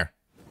back in there!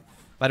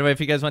 By the way, if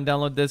you guys want to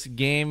download this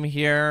game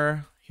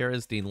here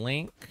is the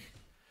link.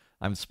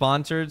 I'm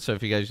sponsored, so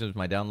if you guys use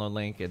my download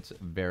link, it's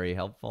very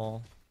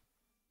helpful.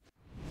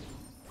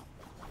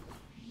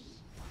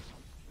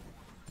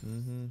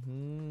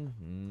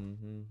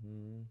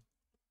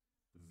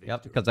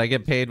 Yep, because I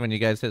get paid when you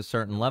guys hit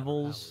certain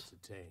levels.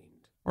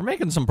 We're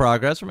making some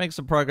progress. We're making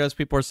some progress.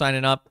 People are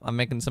signing up. I'm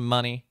making some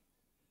money.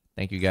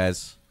 Thank you,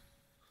 guys.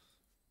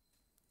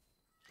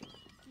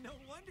 No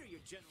wonder you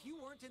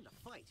weren't in the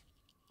fight.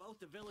 Both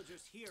the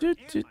villagers here and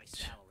my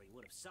salary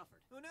would have suffered.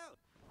 Who knows?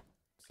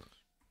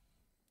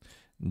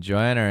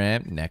 Join our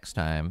amp next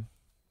time.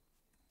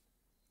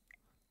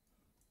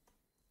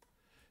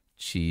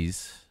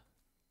 Cheese.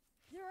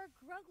 There are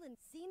Gruglin.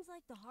 Seems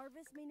like the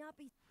harvest may not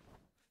be.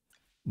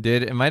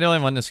 Am I the only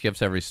one that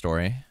skips every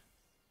story?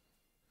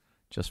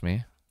 Just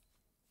me?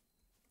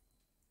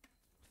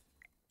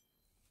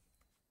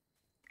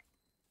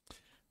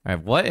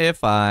 Alright, what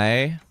if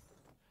I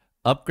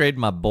upgrade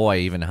my boy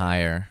even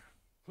higher?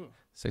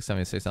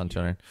 676 on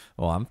 200.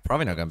 Oh, I'm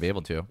probably not going to be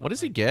able to. What does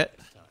he get?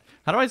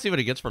 How do I see what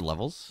he gets for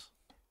levels?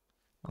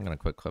 I'm going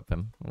to quick clip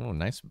him. Oh,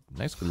 nice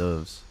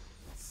gloves.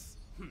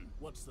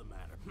 What's the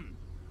matter?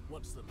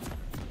 What's the matter?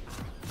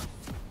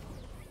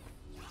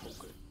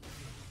 Okay.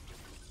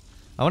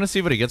 I want to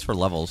see what he gets for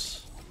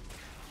levels.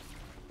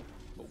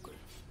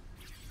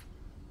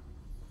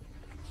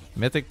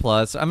 Mythic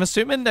Plus. I'm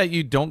assuming that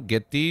you don't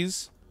get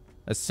these.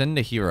 Ascend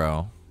a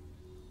hero.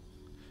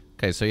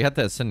 Okay, so you have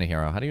to ascend a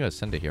hero. How do you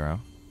ascend a hero?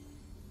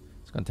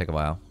 It's going to take a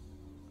while.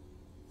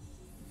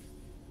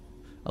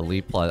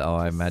 Elite Plus. Oh,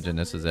 I imagine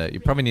this is it. You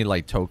probably need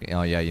like token.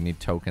 Oh, yeah, you need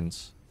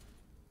tokens.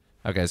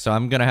 Okay, so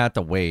I'm going to have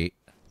to wait.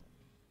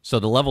 So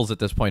the levels at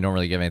this point don't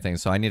really give anything,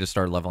 so I need to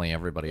start leveling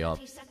everybody up.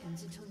 30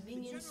 seconds until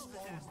minions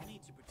spawn. I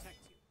need to protect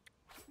you.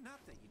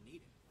 Not that you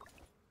need it.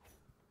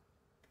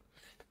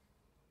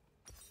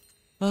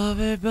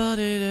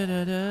 Everybody, da,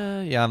 da,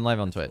 da. Yeah, I'm live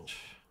on Twitch.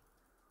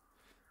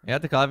 You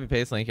have to copy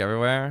paste link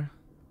everywhere.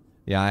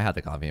 Yeah, I have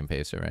to copy and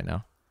paste it right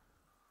now.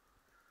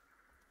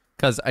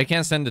 Because I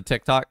can't send to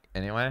TikTok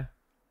anyway.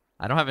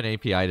 I don't have an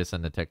API to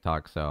send to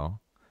TikTok, so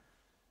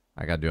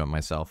I gotta do it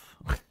myself.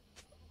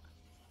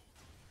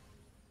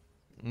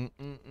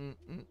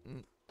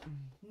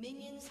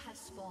 Minions have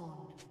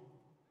spawned.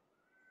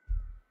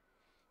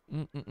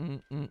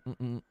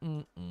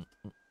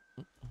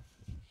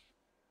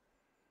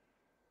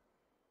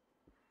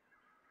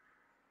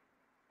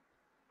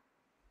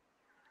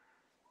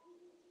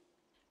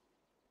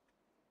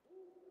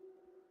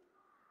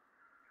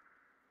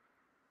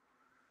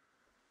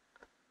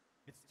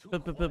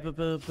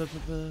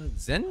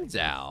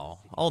 Zenzao.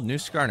 Oh, new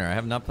Skarner. I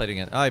have not played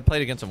against. Oh, I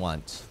played against him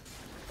once.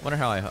 Wonder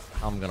how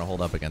I'm gonna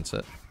hold up against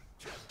it.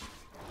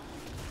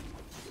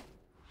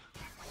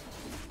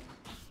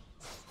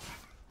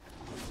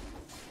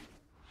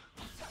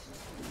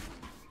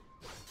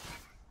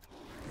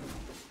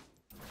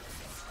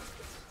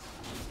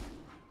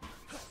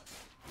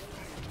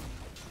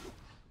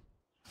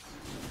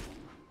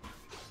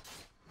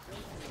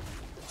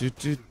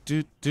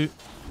 Do.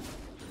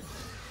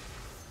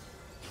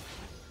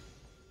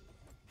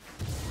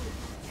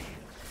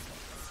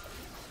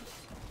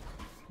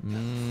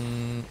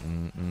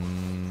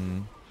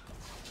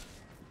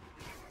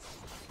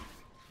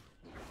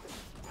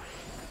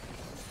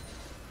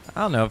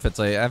 I don't know if it's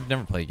like I've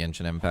never played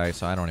Genshin Impact,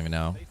 so I don't even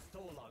know. They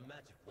stole our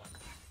magic one.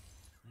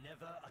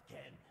 Never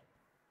again.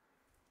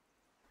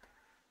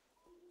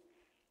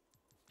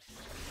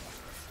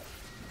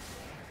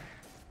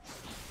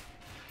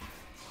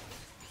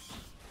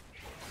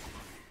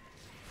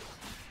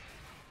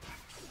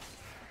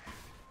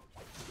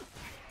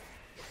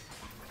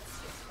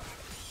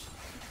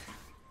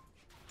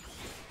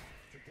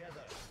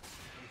 Together,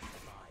 we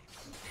survive.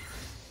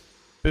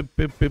 Boop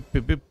boop boop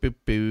boop boop boop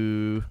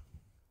boo.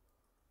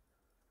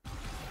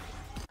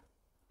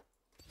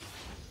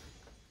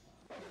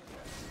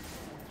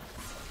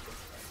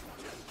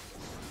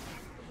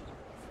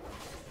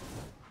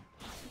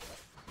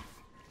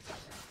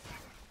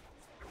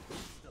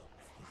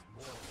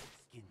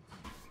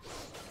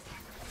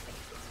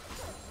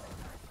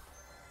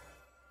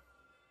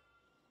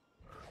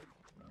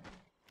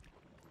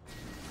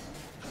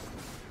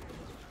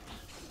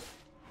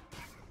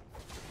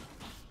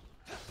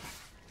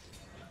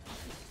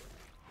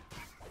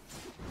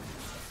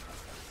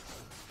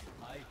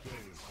 I gave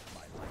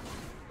my life.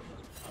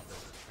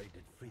 Others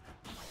traded freedom,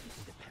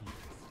 independence.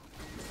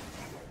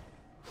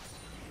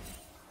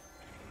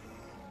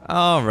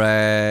 All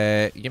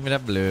right, give me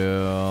that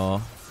blue.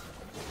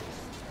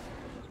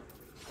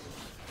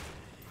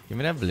 Give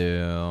me that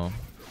blue.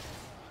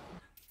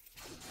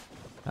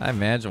 I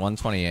managed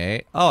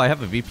 128. Oh, I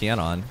have a VPN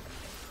on.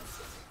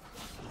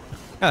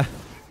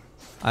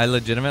 I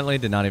legitimately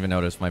did not even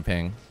notice my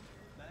ping.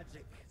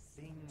 Magic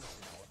sings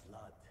in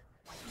our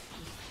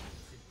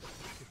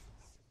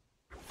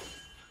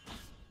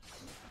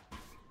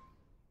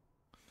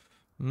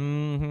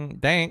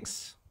blood.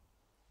 Thanks.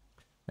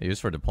 I use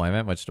for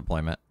deployment. Which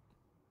deployment?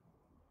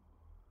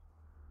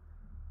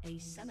 A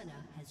summoner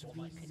has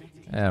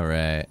reconnected. All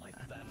right. My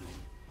family,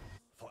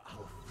 for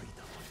our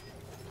freedom.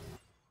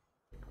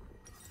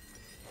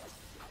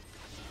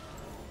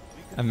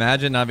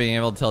 Imagine not being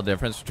able to tell the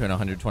difference between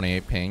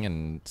 128 ping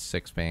and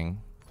 6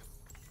 ping.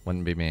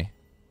 Wouldn't be me.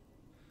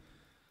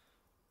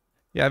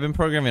 Yeah, I've been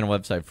programming a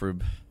website,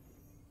 Froob.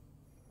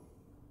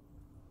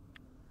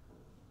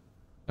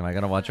 Am I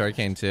gonna watch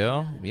Arcane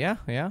too? Yeah.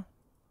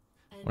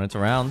 When it's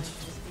around.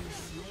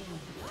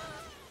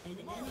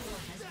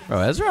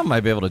 Bro, Ezra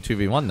might be able to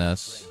 2v1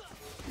 this.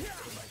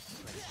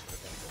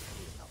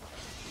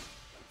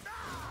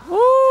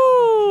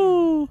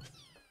 Woo!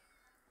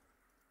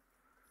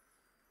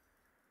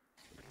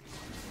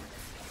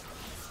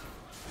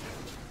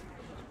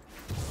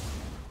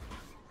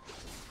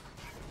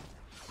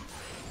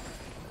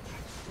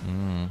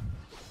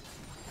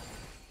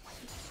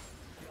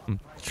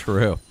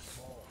 True.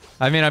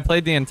 I mean, I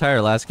played the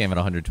entire last game at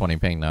 120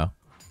 ping though.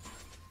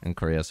 In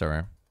Korea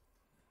server.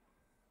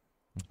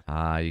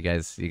 You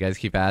guys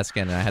keep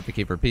asking and I have to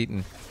keep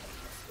repeating.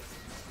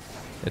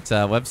 It's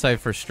a website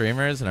for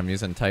streamers and I'm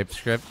using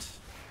TypeScript.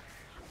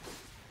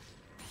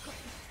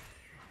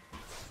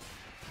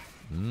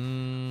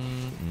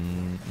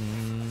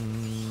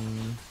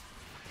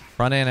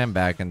 Front end and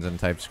back end's in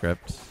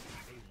TypeScript.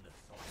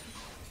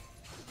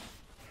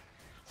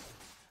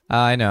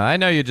 I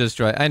know you just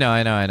joined. I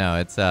know.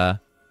 It's the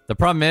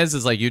problem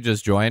is like you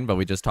just joined, but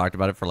we just talked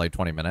about it for like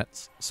 20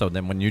 minutes. So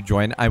then when you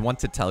join, I want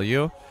to tell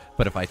you,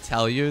 but if I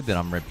tell you, then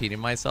I'm repeating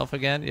myself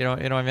again. You know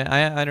what I mean?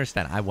 I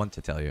understand. I want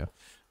to tell you.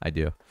 I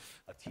do.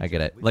 I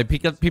get it. Like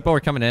people are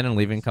coming in and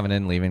leaving, coming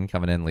in, leaving,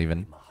 coming in,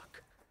 leaving.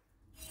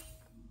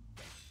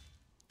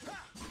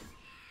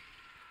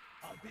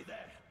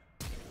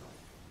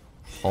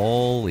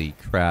 Holy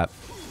crap.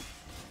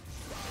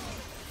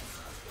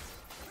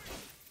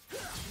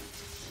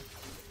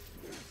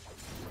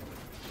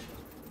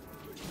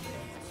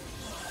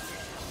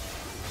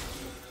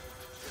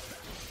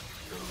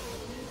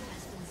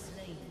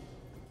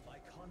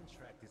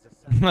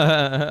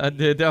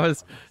 Dude,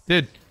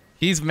 dude,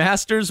 he's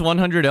Masters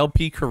 100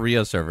 LP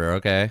Korea server,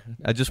 okay?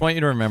 I just want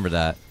you to remember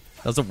that.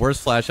 That was the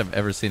worst flash I've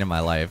ever seen in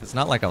my life. It's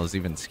not like I was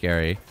even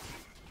scary.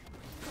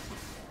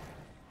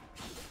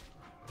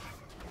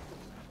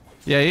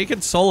 Yeah, he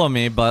could solo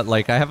me, but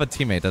like I have a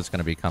teammate that's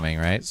gonna be coming,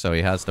 right? So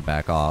he has to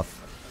back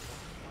off.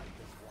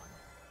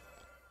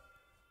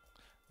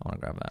 I wanna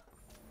grab that.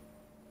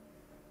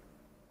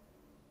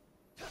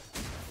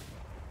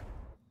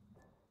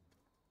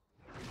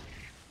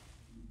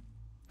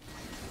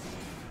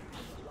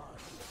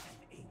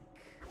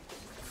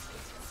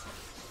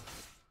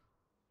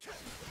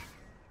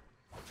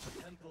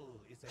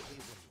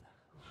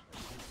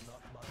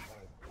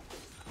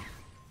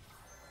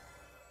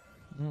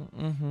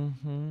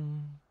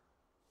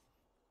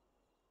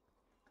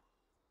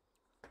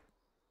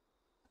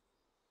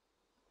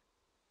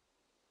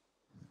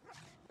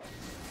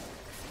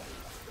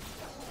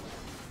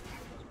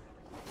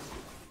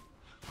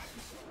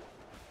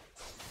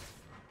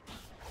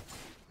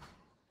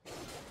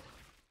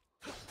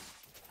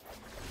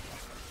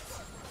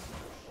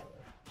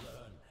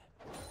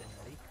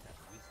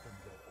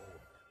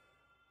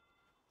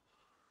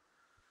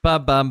 Ba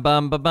bum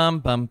bum ba bum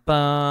bum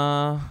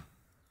ba.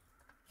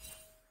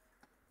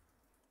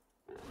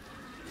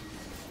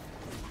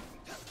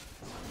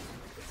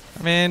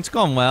 I mean, it's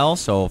going well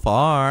so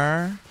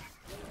far.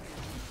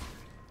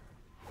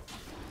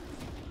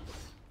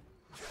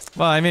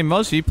 Well, I mean,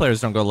 most Yi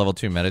players don't go level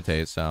 2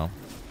 meditate, so.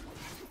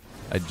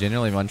 I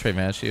genuinely one trade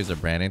mastery is a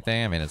branding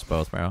thing. I mean, it's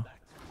both, bro.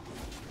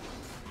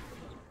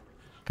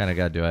 Kinda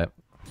gotta do it.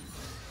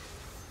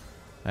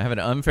 I have an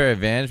unfair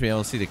advantage being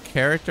able to see the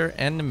character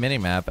and the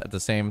minimap at the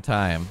same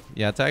time.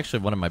 Yeah, it's actually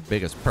one of my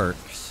biggest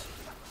perks.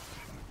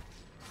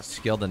 A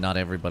skill that not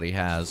everybody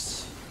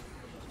has.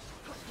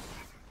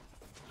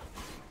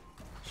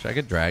 Should I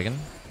get Dragon?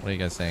 What do you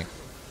guys think?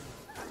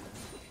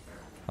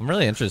 I'm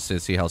really interested to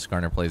see how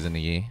Skarner plays into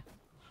Yi.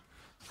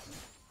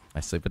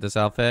 I sleep with this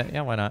outfit?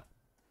 Yeah, why not?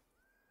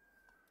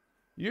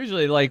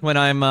 Usually, like, when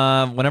I'm,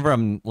 whenever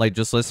I'm, like,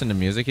 just listening to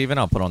music even,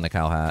 I'll put on the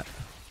cow hat.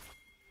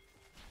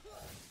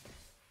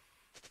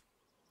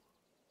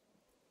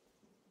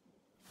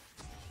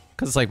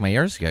 Because, like, my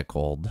ears get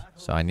cold,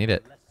 so I need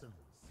it.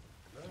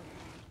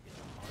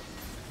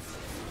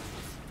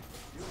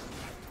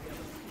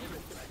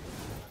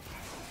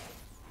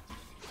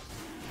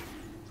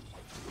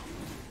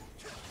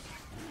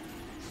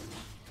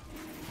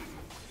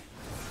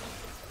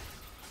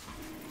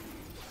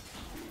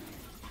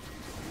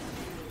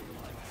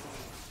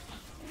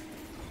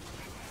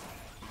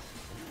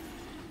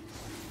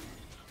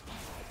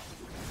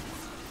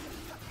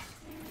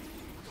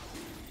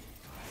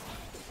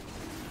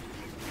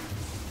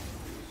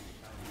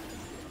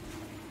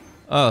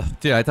 Oh,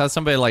 dude, I thought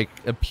somebody, like,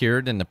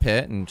 appeared in the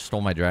pit and stole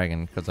my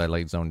dragon because I,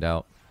 like, zoned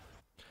out.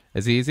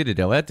 Is he easy to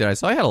deal with? Dude, I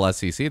saw he had a less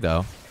CC,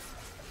 though.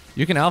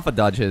 You can alpha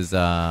dodge his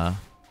grab,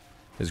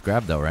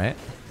 though, right?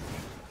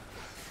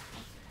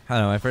 I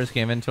don't know, my first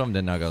game into him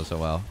did not go so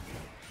well.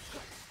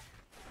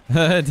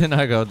 It did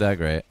not go that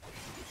great.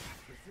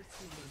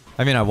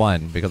 I mean, I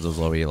won because it was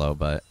low elo,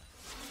 but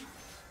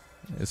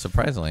it's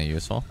surprisingly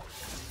useful.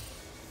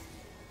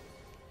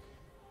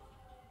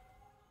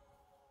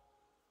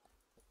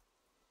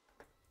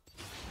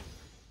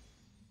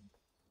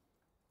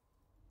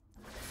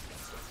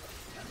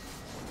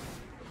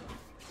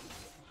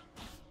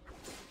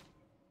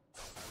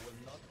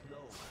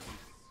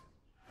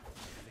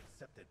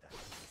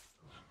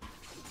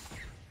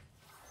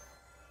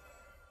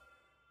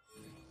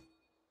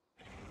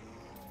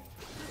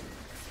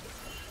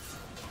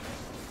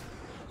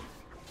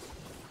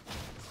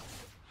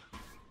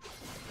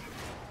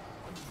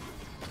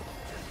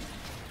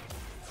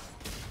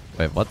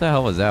 Wait, what the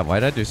hell was that? Why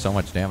did I do so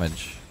much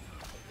damage?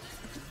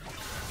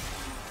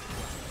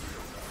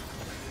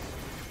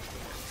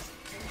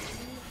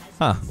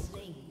 Huh.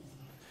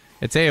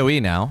 It's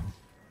AoE now.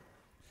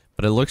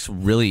 But it looks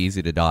really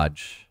easy to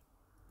dodge.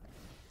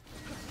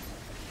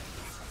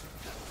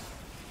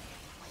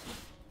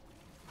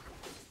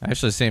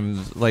 Actually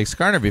seems like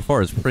Skarner before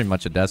was pretty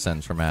much a death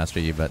sentence for Master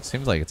Yi, but it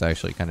seems like it's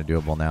actually kind of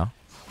doable now.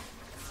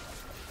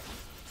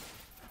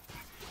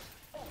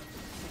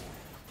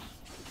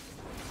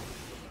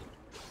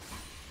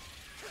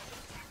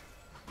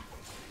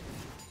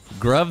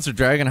 Grubs or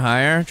dragon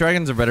higher?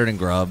 Dragons are better than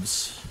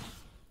grubs.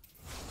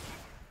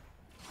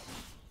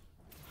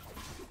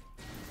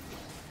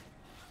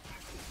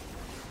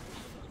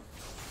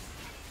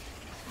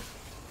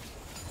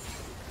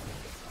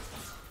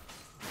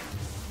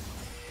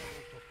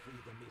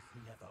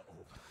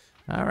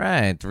 All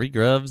right, 3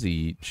 grubs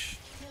each.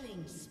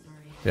 Killing spree.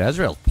 Dude,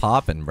 Ezreal's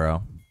popping,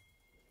 bro.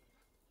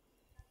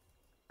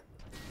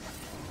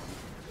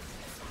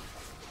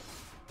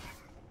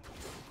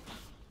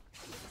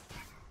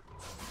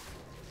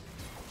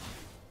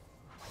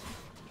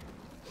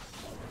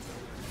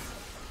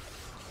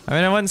 I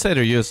mean, I wouldn't say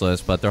they're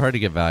useless, but they're hard to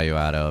get value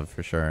out of,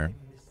 for sure.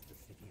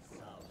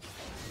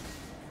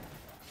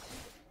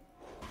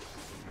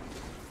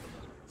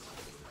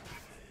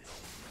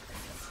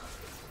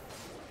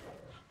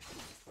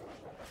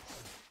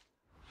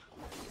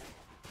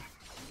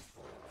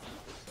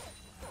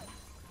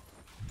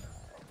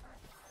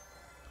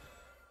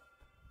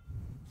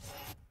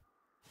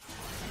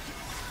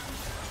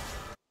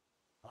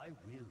 I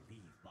will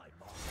leave my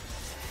mark.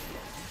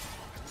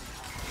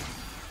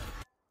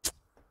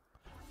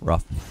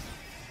 Rough.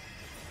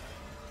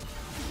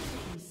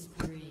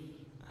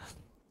 Spree.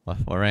 What,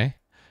 Ray?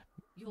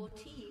 Your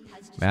team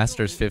has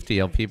Masters destroyed 50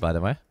 LP, by the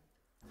way.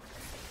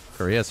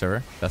 Korea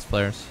server, best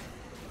players.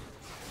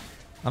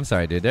 I'm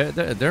sorry, dude.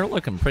 They're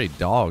looking pretty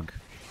dog.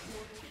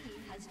 Your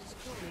team has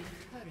destroyed a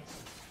turret.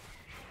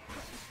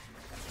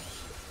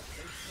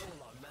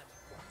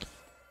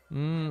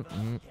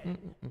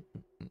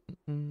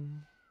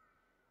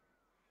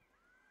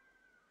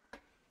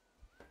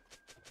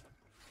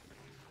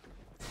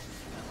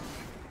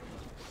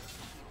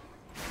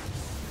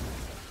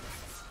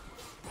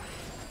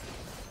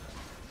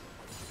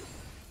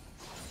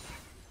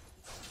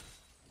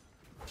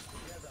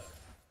 Together,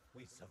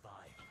 we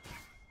survive.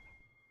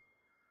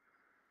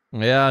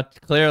 Yeah,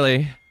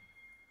 clearly.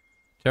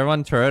 Tier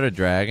 1 turret or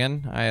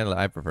dragon?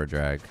 I prefer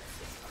drag.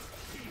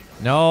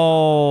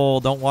 No,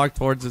 don't walk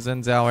towards the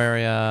Zinzao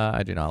area.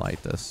 I do not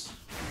like this.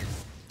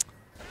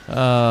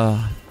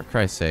 For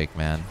Christ's sake,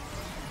 man.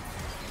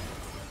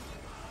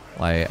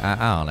 Like,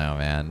 I don't know,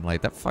 man.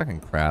 Like, that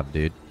fucking crab,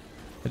 dude.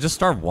 I just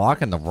start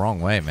walking the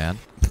wrong way, man.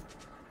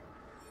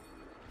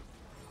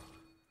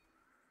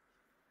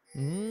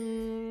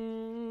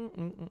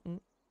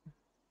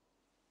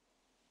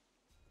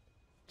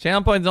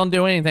 Channel points don't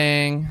do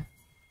anything.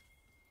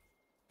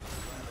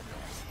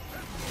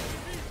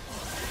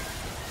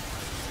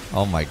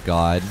 Oh my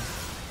god.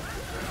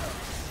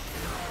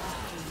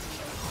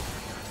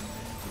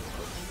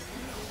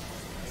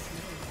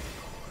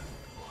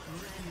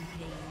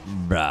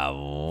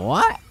 Bruh,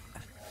 what?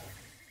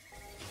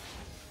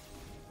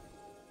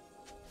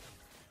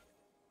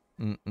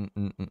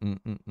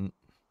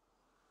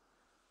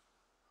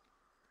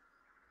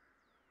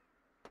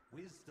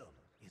 Wisdom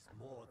is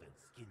more than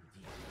skin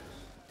deep.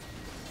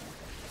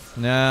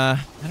 Nah,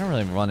 I don't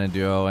really run a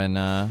duo in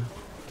an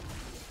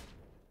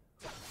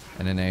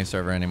A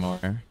server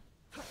anymore.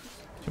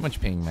 Too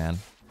much ping, man.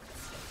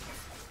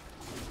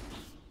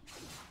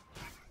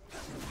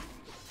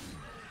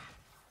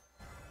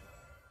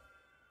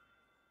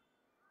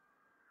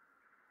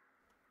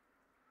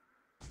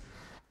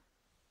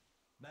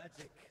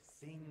 Magic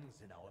sings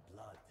in our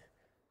blood.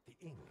 The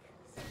ink.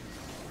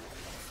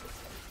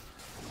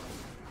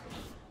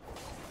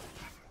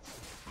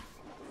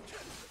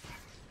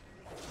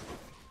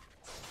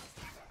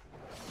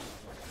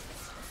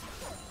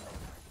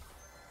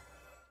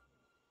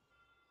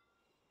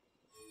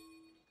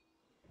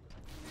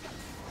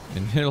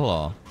 In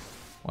Hiddle.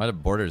 Why the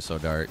borders so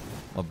dark?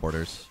 What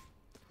borders?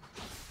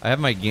 I have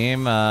my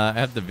game, I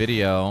have the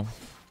video.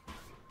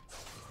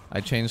 I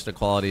changed the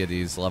quality of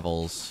these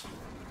levels.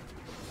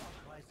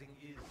 Rising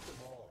is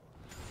small.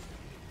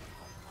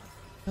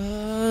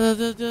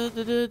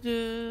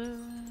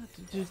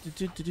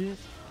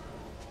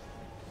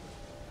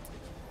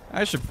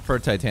 I should prefer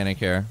Titanic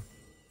here.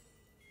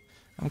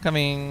 I'm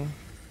coming.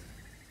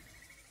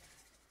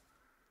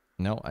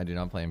 No, I do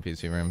not play in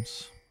PC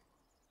rooms.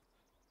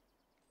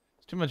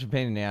 It's too much of a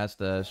pain in the ass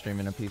to stream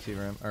in a PC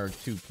room, or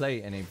to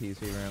play in a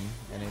PC room,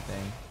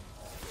 anything.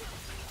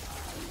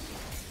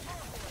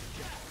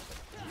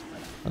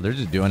 Oh, they're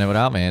just doing it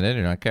without me. They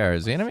do not care.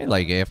 Is the enemy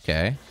like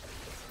AFK?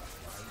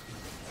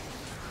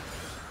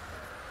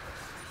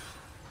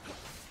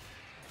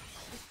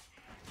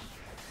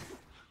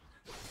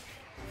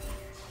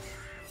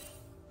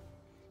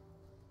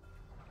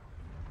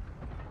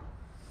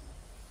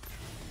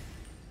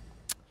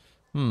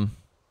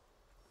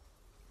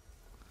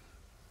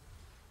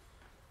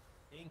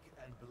 Ink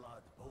and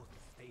blood both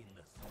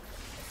stainless.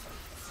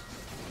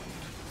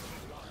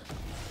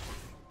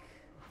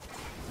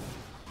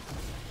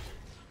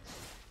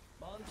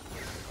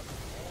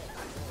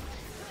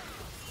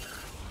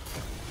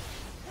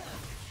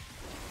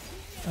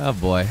 Oh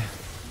boy.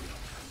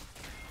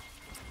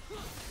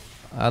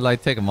 I'd like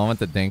to take a moment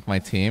to thank my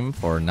team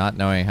for not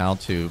knowing how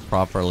to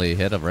properly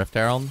hit a Rift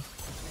Herald.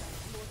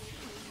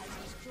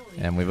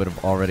 And we would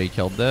have already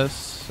killed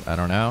this. I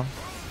don't know.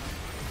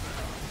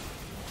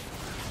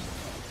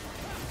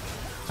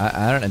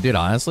 I don't know. Dude,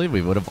 honestly,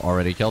 we would have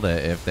already killed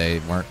it if they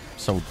weren't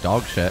so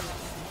dog shit.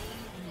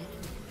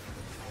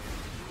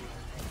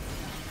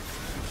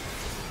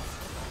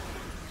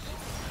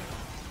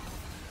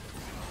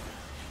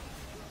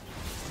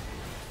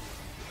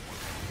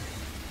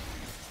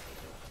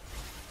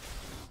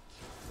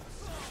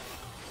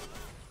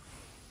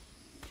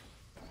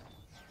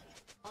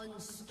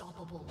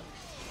 Unstoppable.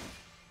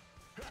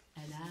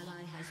 An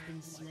ally has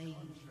been slain.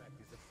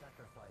 Is a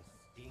sacrifice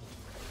deemed.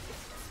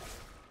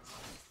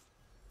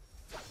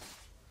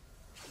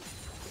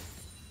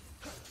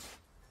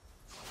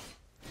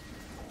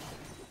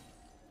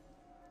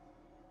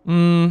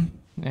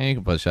 Yeah, you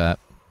can push that.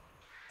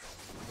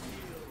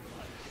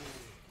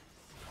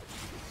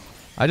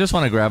 I just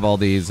want to grab all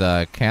these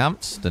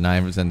camps, deny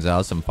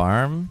Zenzel some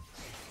farm.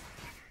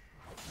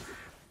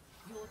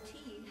 Your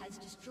team has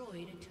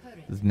destroyed a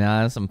turret.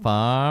 Deny some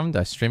farm. Do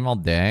I stream all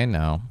day?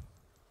 No.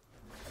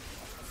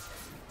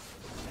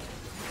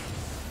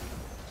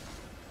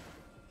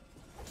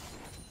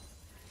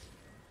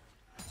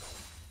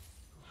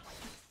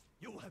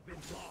 You have been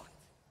blocked.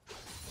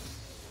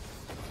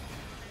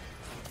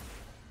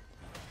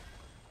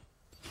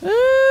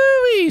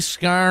 Ooh,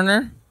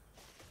 Skarner.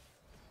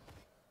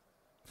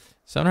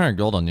 700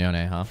 gold on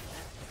Yone, huh?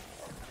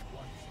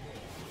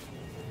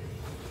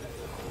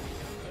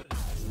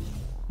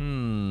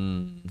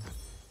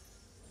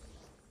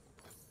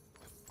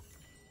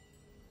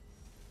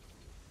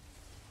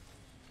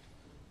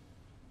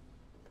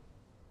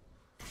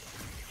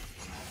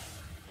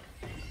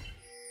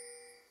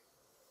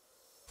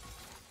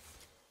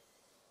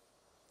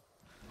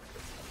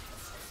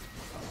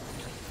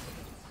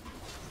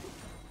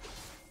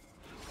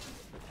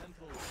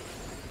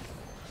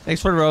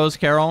 Thanks for the rose,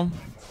 Carol.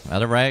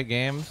 Other Riot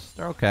games,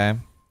 they're okay.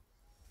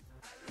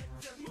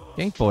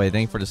 Gank Boy,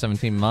 thank you for the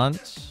 17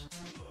 months.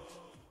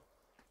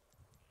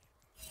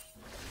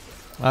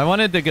 I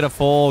wanted to get a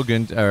full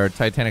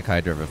Titanic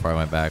Hydra before I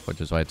went back, which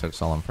is why it took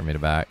so long for me to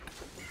back.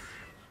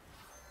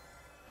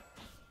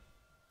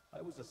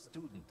 I was a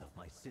student of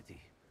my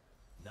city.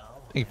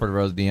 Now Thank you for the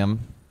rose, DM.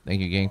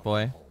 Thank you, Gank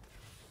Boy.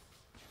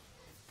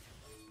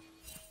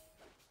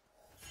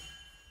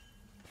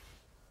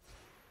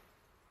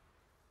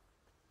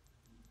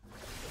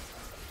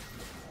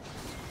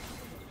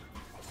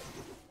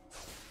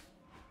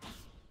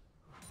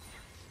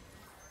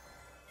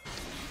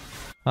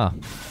 Huh.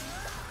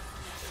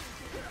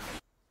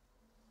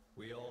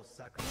 we all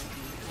sacrifice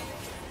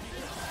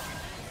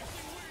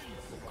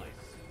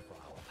for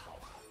our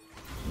power.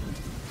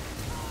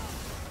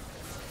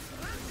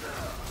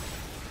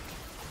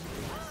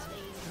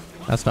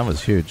 That stuff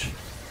was huge.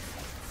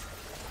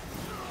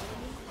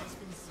 Has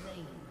been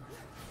slain.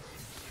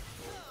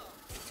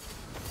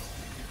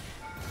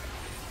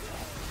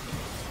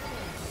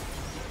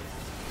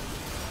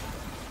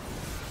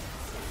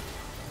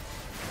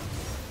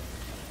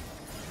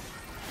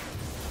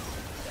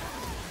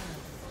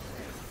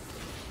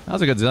 That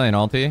was a good Zillion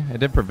ulti. It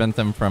did prevent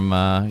them from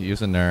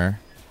using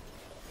their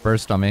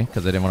burst on me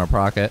because they didn't want to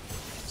proc it.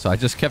 So I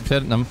just kept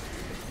hitting them.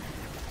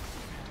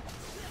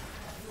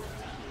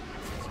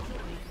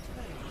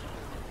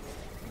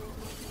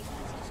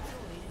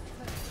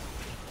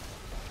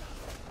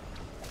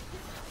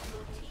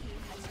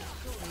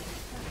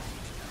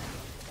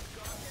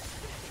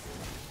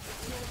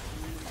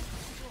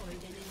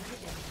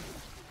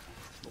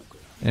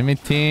 Enemy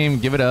team,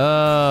 give it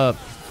up.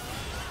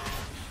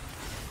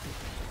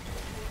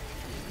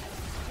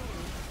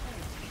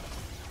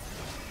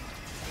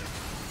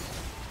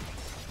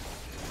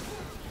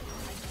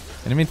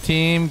 Enemy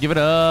team, give it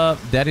up.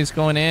 Daddy's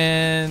going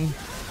in.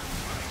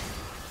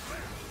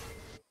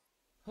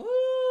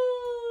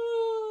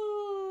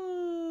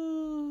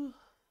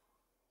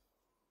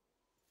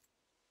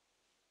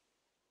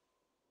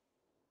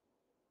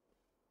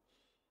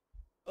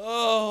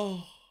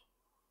 Oh.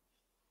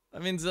 I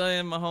mean,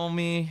 Zion, my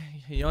homie.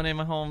 Yone,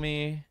 my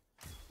homie.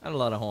 I had a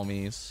lot of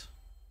homies.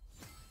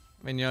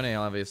 I mean, Yone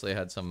obviously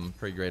had some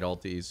pretty great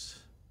ultis.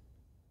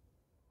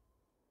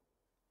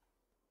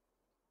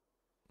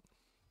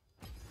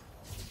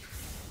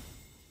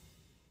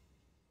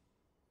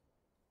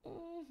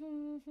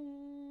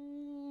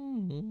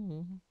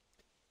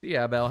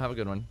 Yeah, Bell, have a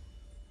good one.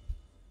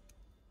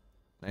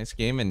 Nice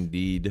game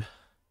indeed.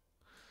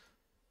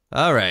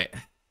 All right.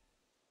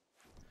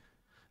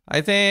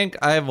 I think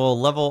I will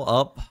level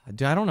up.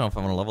 Dude, I don't know if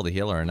I'm gonna level the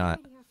healer or not.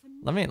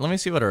 Let me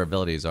see what her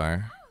abilities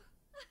are.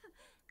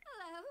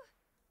 Hello.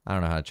 I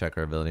don't know how to check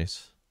her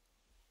abilities.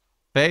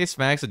 Face,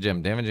 max,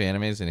 gym, damaging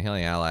enemies and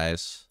healing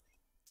allies.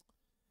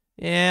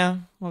 Yeah,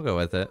 we'll go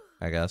with it,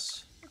 I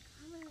guess. The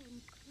color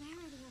and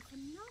clarity are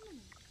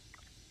phenomenal.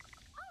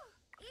 Oh,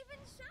 even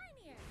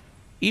shinier.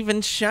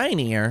 Even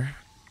shinier.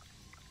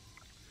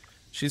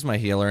 She's my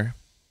healer.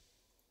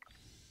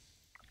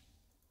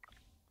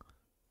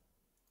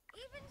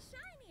 Even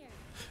shinier.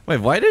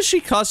 Wait, why does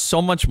she cost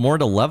so much more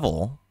to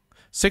level?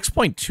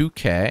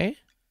 6.2k?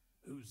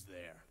 Who's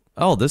there?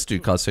 Oh, this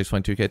dude costs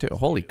 6.2k too.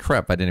 Holy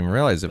crap, I didn't even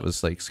realize it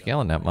was like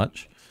scaling that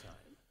much.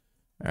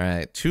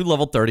 Alright, 2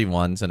 level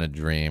 31s and a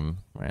dream.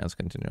 Alright, let's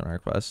continue on our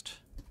quest.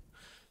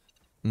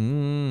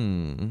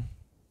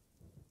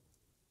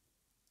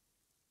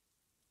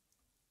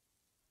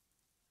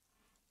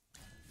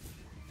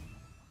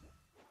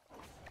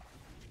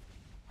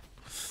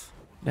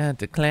 Not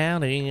the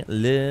cloudy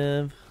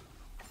live.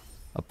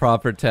 A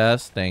proper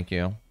test, thank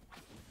you.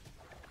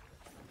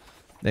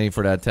 Thank you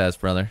for that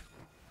test, brother.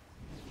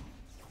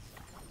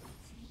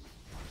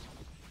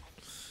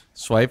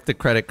 swipe the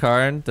credit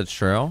card. That's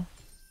true.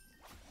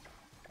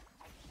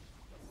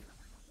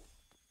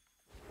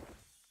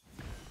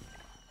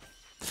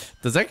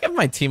 Does that give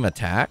my team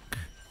attack?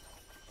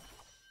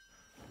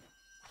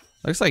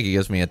 Looks like he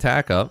gives me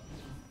attack up.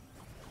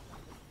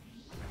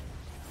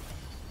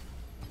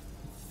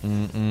 Here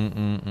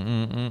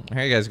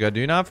you guys go.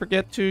 Do not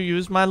forget to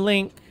use my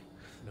link.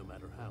 No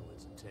matter how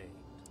it's obtained.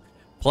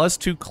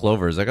 +2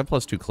 clovers. I got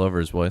 +2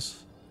 clovers,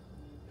 boys.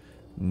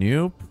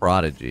 New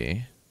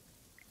prodigy.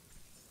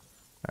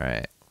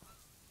 Alright.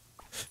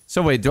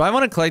 So wait, do I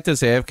want to collect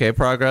this AFK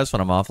progress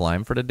when I'm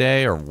offline for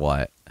today or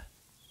what?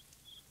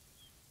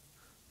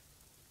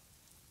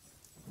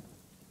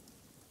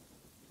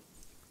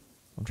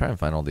 I'm trying to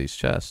find all these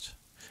chests.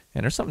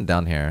 And there's something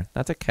down here.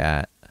 That's a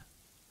cat.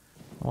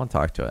 I want to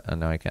talk to it. Oh,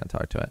 no, I can't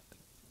talk to it.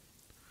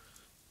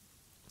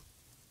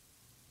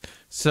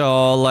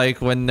 So, like,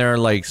 when they're,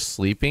 like,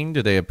 sleeping,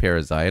 do they appear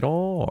as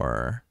idle,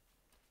 or?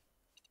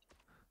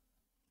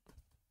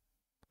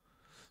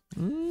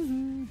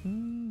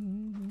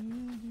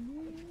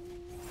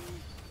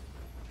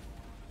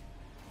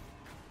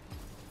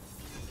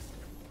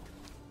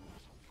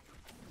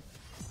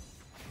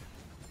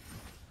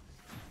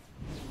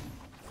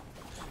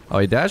 Oh,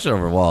 he dashed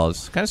over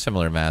walls. Kind of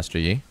similar to Master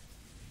Yi.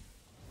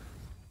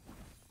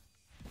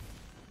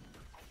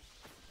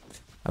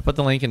 I put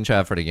the link in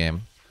chat for the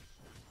game.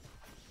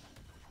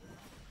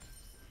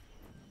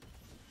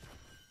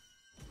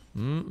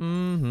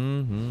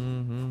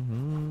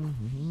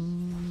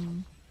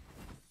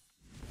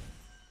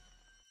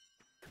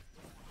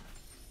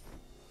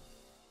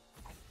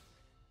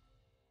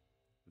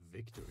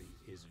 Victory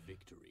is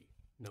victory,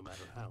 no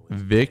matter how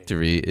it's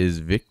Victory is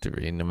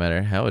victory, no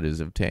matter how it is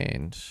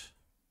obtained.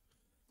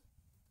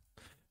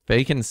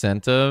 Fake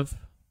incentive.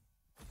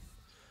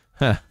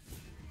 Huh.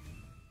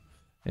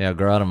 Yeah,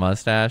 grow out a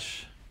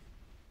mustache.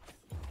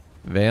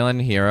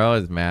 Valen hero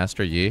is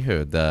Master Yi,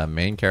 who the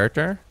main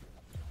character.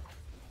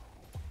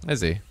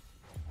 Is he? Good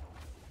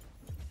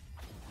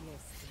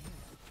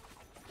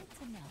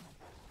to know.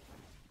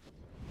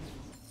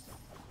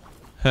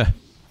 Huh.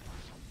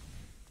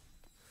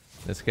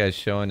 This guy's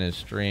showing his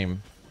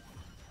stream.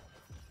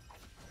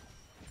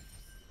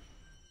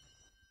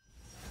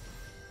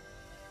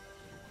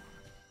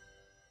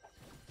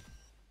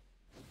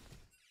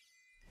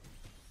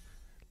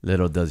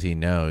 Little does he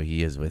know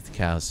he is with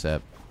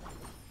Cowsep.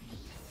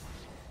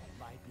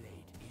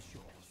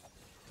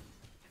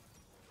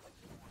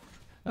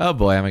 Oh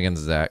boy, I'm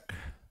against Zach.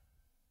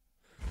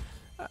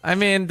 I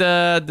mean,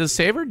 the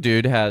Saber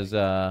dude has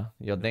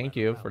yo, thank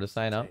you for the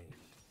sign up.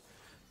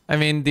 I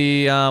mean,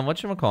 the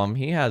whatchamacallem,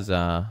 he has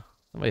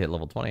somebody hit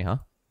level 20, huh?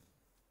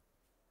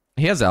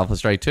 He has Alpha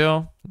Strike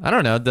too. I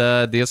don't know,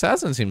 the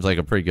assassin seems like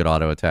a pretty good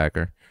auto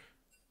attacker.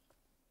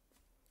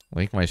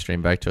 Link my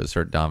stream back to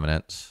assert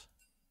dominance.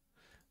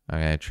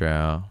 Okay,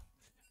 true.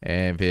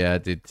 And yeah,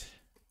 it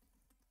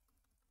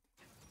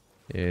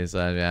is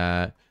like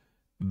that.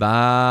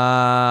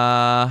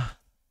 Ba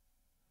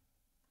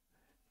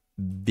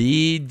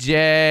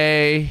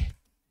BJ.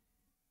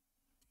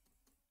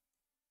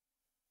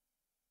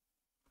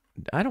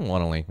 I don't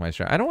want to link my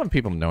stream. I don't want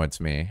people to know it's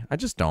me. I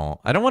just don't.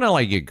 I don't want to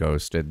like get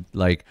ghosted.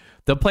 Like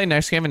they'll play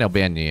next game and they'll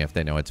ban me if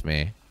they know it's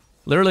me.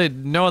 Literally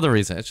no other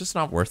reason. It's just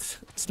not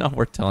worth. It's not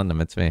worth telling them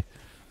it's me.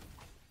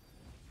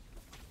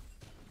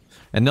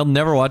 And they'll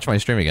never watch my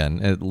stream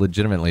again. It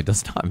legitimately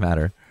does not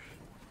matter.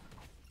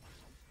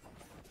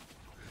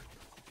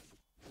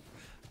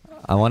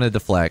 I wanted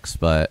to flex,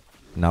 but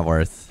not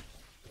worth.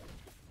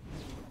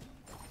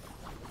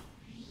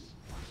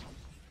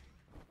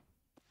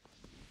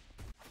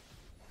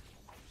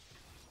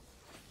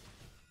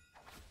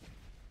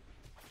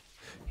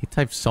 He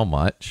types so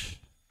much.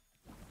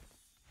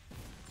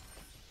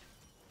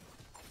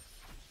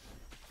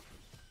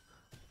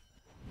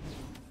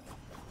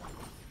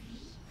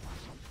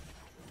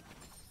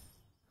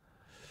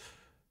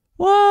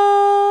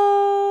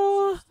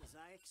 What? Just as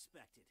I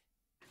expected.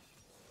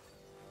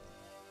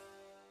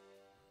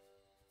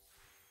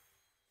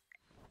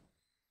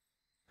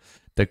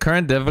 The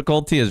current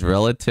difficulty is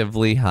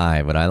relatively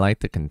high, but I like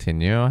to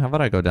continue. How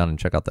about I go down and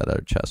check out that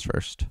other chest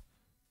first?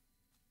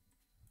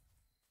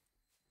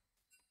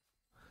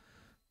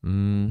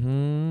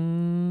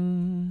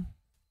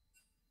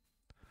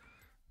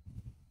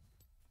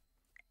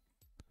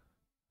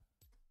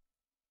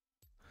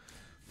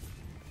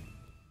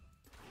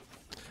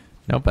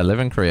 Nope, I live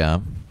in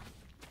Korea.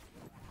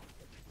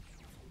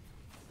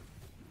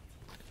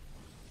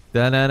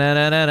 There,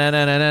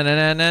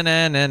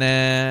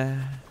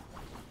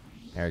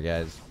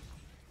 guys.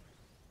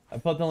 I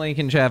put the link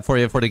in chat for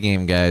you for the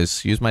game,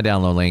 guys. Use my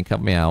download link.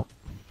 Help me out.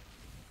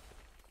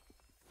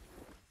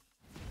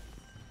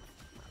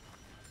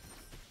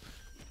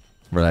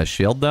 For that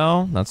shield,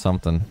 though? That's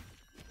something.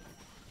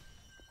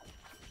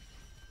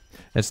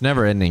 It's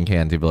never ending,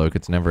 Candy Bloke.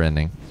 It's never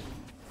ending.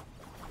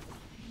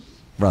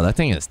 Bro, that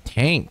thing is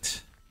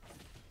tanked.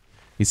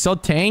 He's so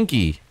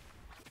tanky.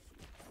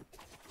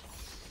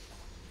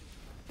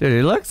 Dude,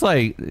 he looks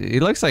like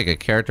a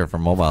character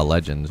from Mobile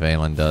Legends,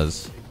 Valen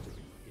does.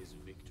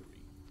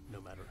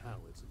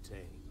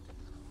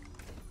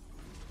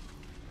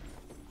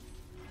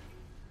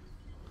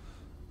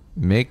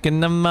 Making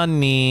the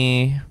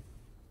money.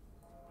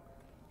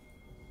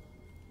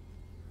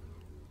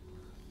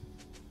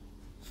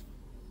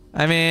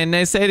 I mean,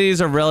 they say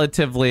these are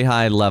relatively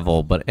high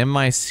level, but am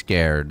I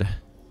scared?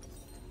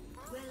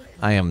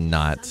 I am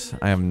not.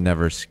 I am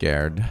never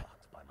scared.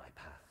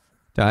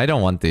 I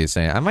don't want these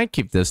things. I might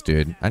keep this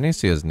dude. I need to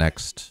see his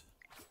next.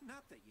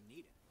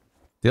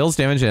 Deals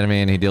damage to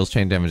enemy and he deals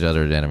chain damage to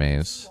other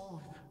enemies.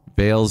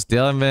 Veils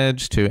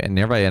damage to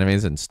nearby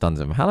enemies and stuns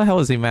him. How the hell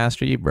is he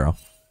Master Yi, bro?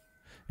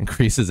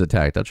 Increases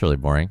attack. That's really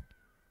boring.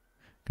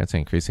 Gets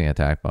an increasing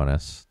attack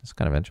bonus. That's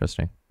kind of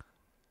interesting.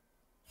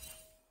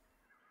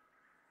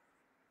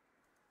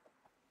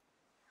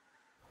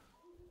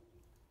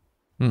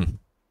 I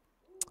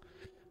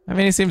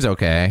mean, he seems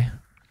okay.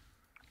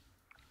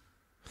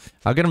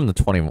 I'll get him the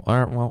 21.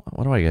 Well,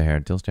 what do I get here?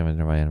 Deals damage to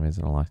nearby enemies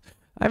and all.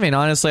 I mean,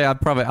 honestly,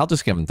 I'll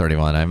just give him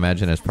 31. I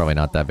imagine it's probably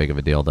not that big of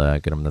a deal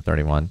to get him the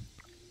 31.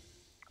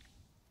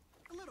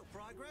 A little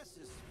progress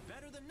is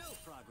better than no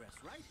progress,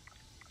 right?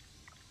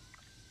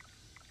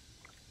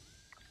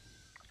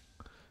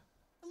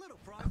 A little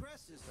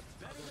progress is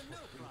better than no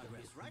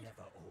progress, right?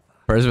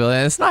 First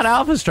ability, it's not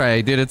Alpha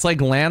Strike, dude. It's like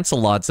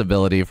Lancelot's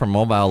ability from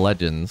Mobile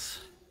Legends.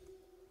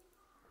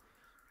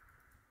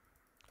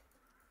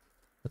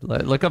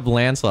 Look up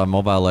Lancelot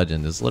Mobile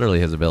Legends. It's literally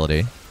his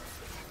ability.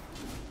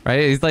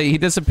 Right? He's like, he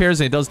disappears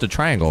and he does the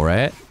triangle,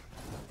 right?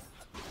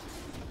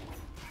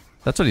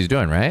 That's what he's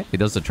doing, right? He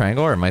does the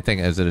triangle, or am I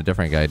thinking, is it a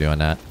different guy doing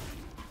that?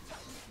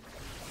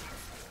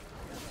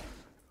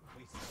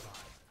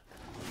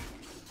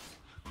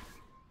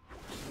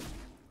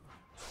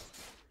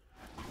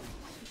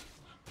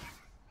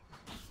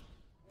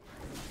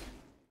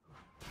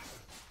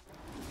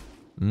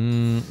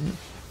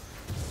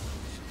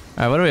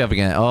 Alright, what do we have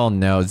again? Oh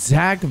no,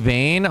 Zach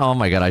Vane? Oh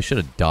my god, I should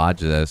have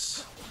dodged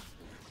this.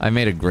 I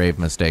made a grave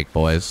mistake,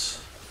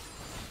 boys.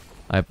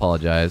 I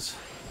apologize.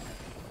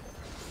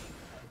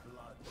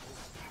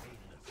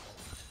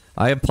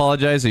 I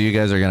apologize that you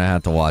guys are gonna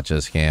have to watch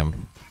this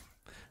game.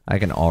 I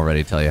can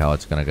already tell you how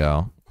it's gonna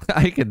go.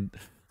 I can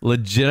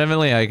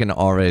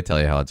already tell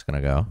you how it's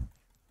gonna go.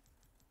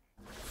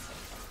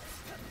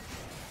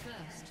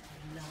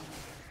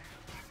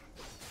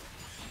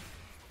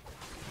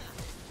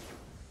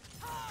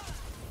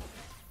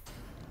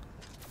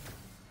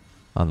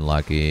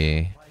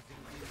 Unlucky.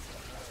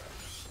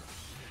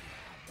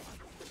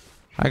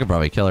 I could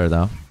probably kill her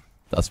though,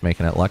 thus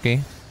making it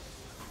lucky.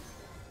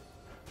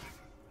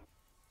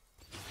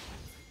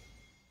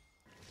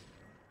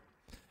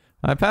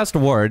 I passed a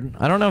ward.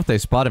 I don't know if they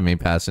spotted me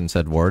passing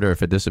said ward or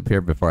if it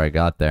disappeared before I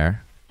got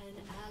there. An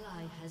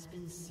ally has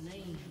been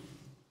slain.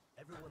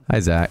 Hi,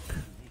 Zach.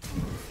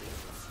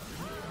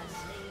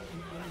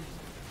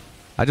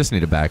 I just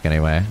need a back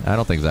anyway. I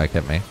don't think Zach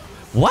hit me.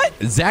 What?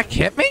 Zach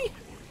hit me?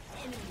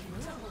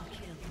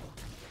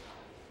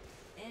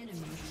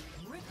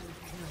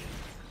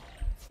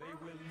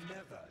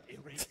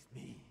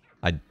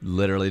 I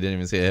literally didn't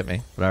even see it hit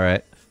me, but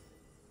alright.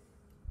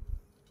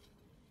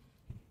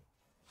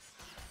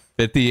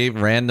 58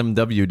 random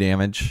W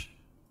damage.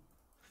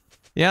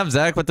 Yeah, I'm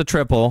Zach with the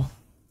triple.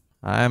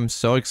 I'm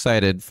so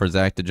excited for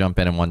Zach to jump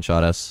in and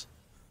one-shot us.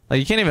 Like,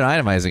 you can't even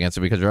itemize against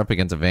it because you're up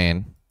against a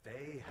Vayne.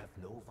 They have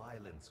no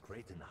violence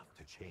great enough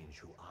to change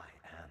who I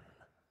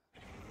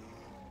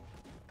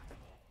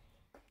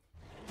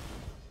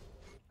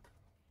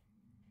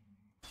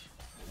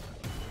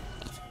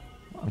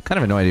am. I'm kind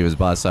of annoyed he was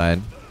boss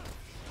side.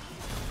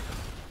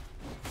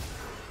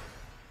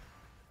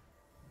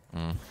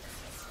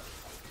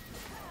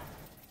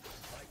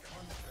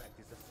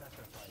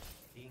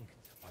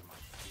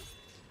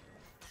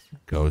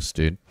 Ghost,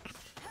 dude.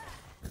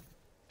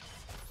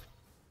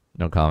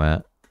 No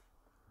comment.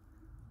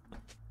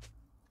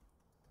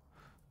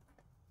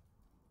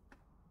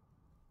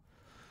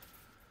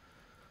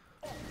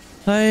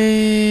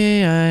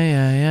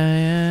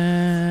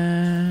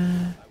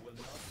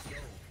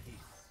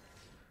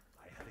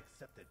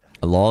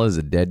 LOL is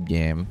a dead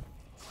game.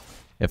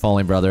 If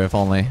only, brother, if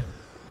only.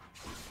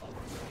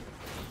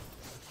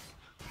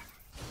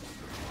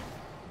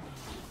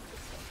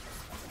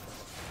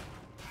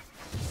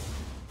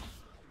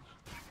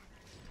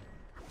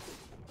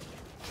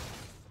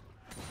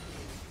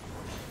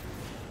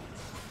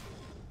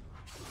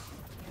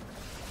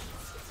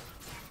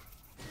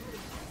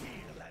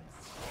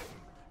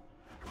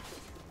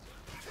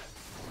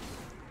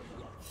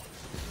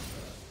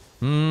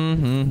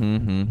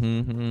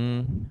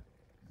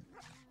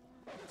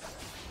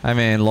 I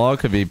mean, Law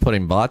could be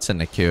putting bots in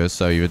the queue,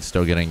 so you would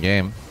still get in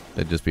game.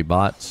 They'd just be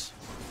bots.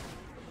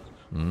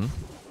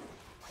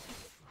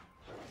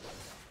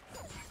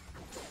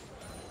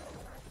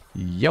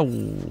 Yo.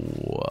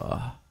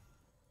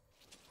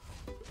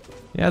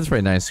 Yeah, that's a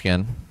pretty nice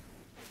skin.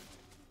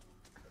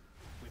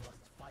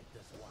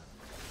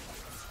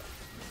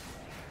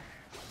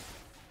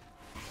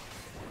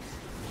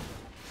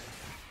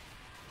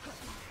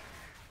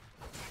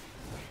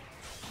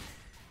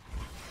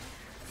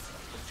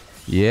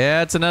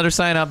 Yeah, it's another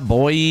sign up,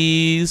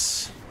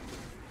 boys.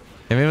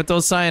 Hit me with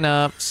those sign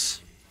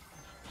ups.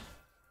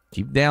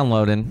 Keep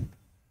downloading.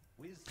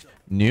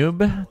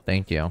 Noob,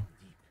 thank you.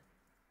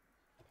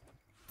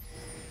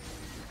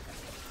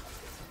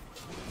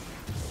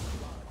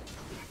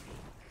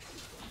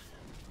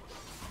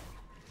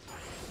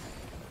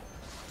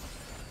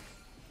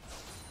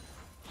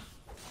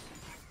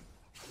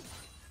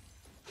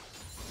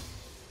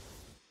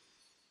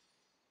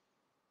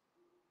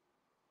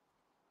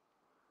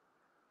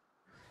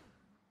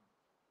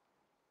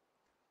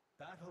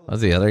 What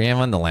was the other game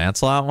one? The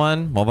Lancelot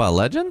one? Mobile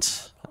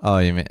Legends? Oh,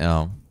 you mean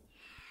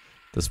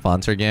the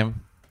sponsor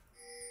game?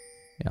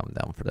 Yeah, I'm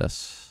down for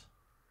this.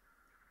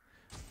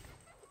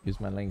 Use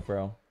my link,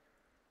 bro.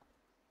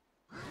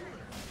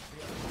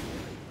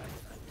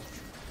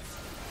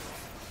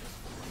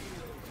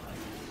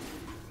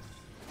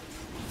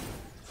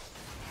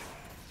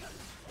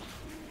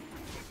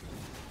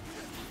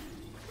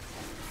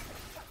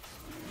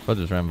 What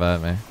just ran by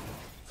me?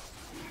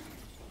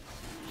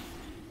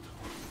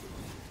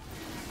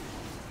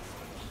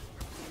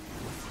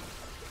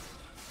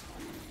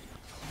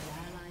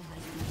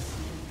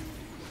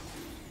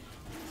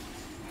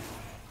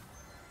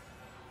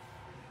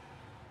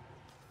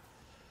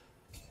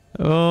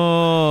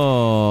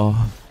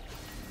 Oh,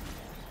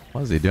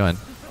 what is he doing?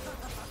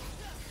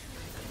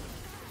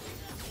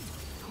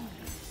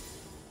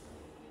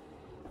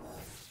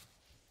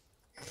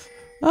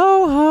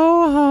 Oh,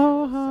 ho,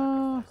 ho,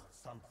 ho.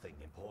 Something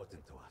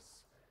important to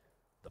us.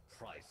 The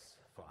price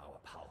for our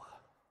power.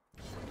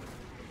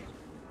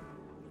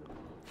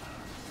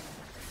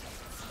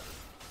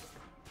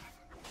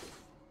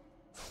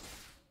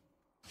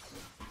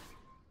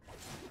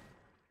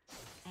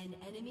 An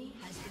enemy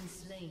has been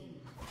slain.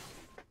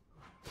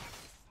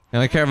 You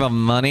only care about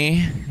money?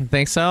 You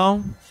think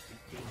so?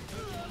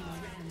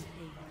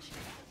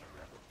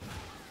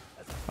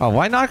 Oh,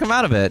 why knock him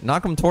out of it?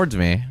 Knock him towards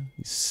me.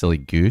 You silly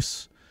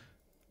goose.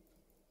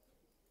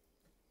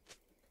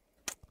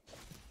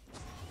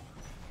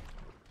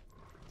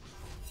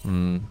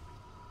 Hmm.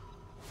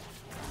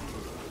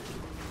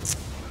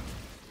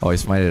 Oh, he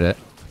smited it.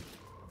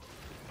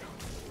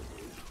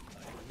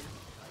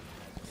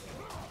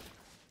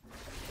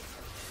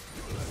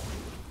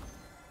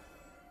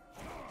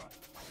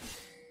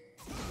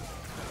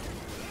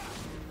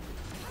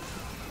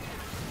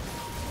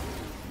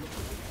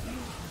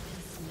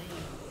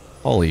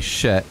 Holy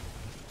shit.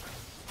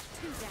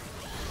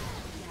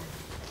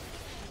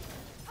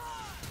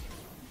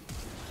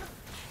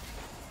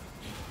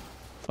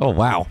 Oh,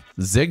 wow.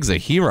 Zig's a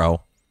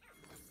hero.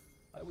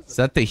 Is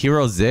that the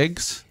hero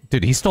Ziggs?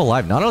 Dude, he's still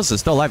alive. Nautilus is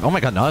still alive. Oh my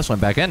god, Nautilus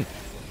went back in.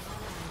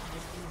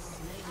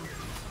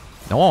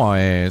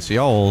 Nice.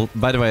 Yo,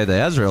 by the way, the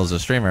Ezreal's a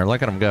streamer.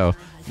 Look at him go.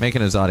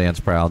 Making his audience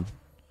proud.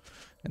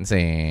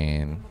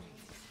 Insane.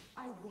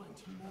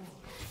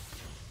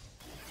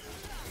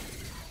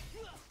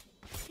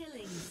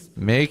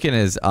 Making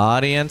his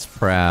audience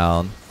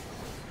proud.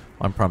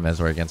 One problem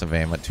is we're against a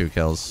Vayne with 2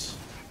 kills.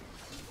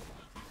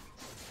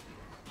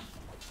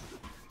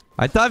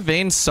 I thought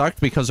Vayne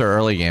sucked because her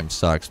early game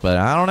sucks, but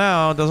I don't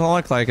know. It doesn't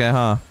look like it,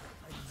 huh?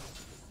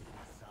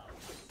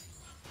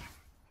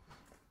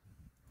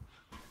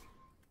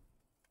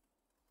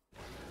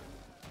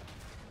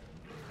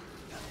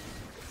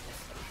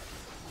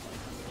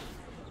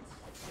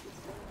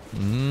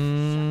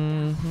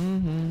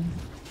 Mm-hmm.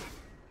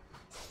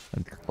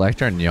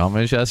 Collector and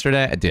Yomush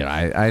yesterday? Dude,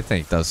 I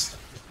think those...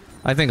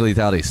 I think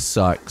lethality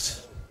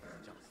sucks.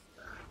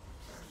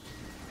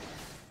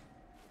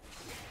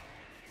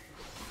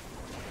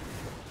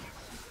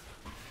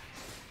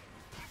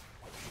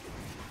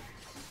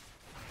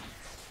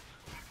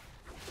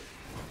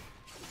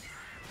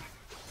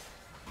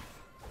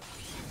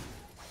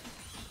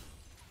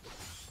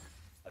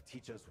 A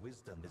teacher's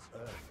wisdom is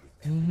earned with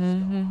every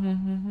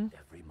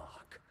star, every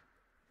mark.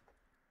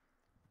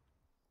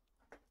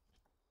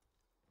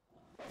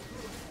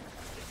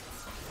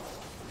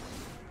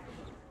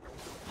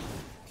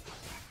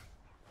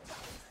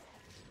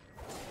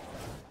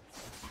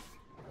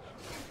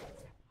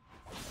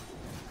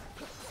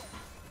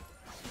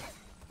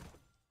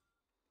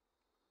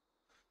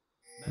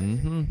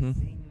 Sings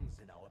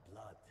in our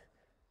blood.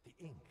 The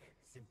ink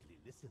simply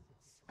listens.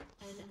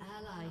 An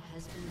ally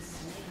has been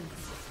slain.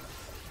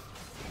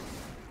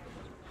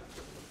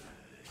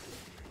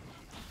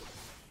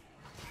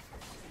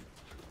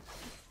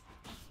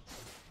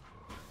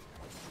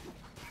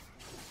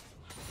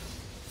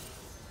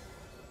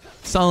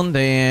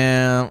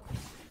 Sunday.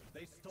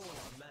 They stole our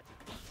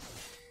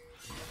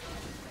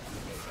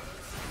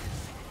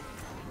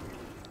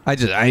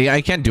magic.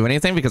 I can't do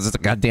anything because it's a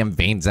goddamn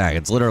Vayne Zag.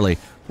 It's literally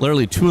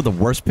 2 of the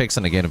worst picks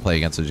in the game to play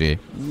against a G.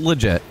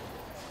 Legit.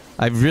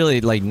 I really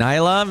like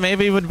Nyla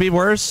maybe would be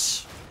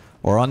worse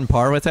or on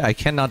par with it. I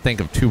cannot think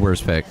of 2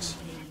 worse picks.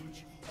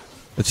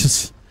 It's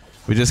just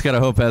we just gotta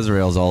hope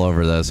Ezreal's all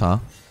over this, huh?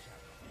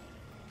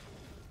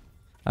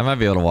 I might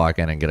be able to walk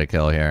in and get a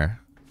kill here.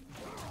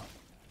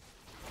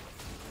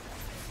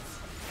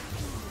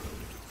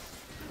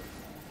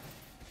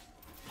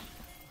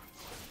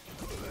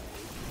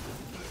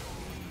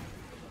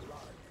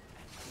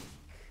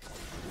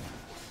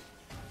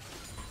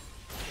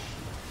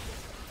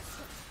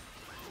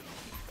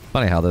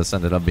 Funny how this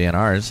ended up being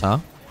ours, huh?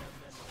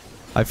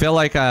 I feel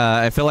like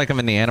I'm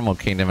in the animal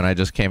kingdom and I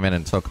just came in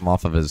and took him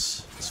off of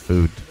his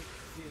food.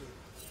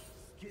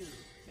 Skill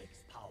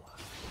makes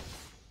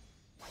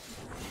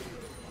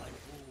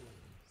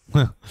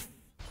power.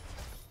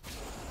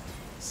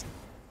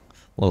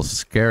 A little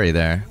scary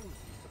there.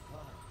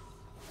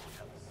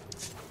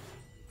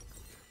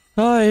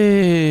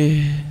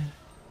 Hi.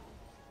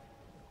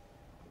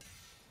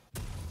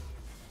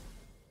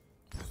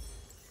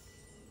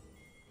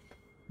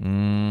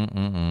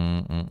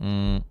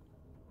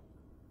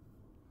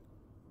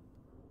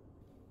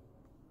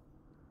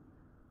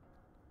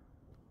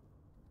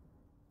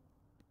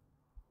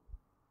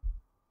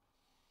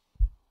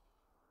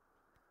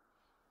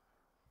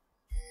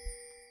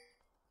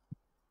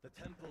 The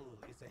temple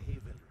is a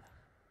haven.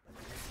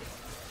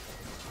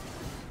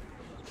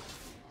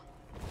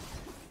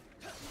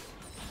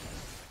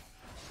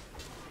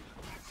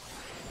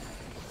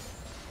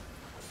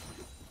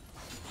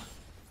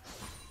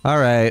 All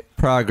right,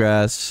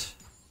 progress.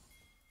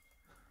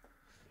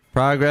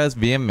 Progress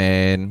being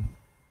made. An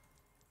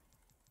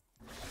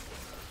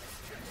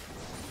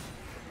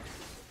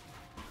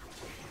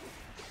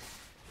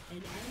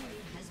enemy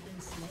has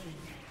been slain.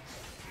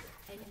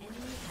 An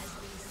enemy has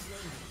been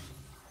slain.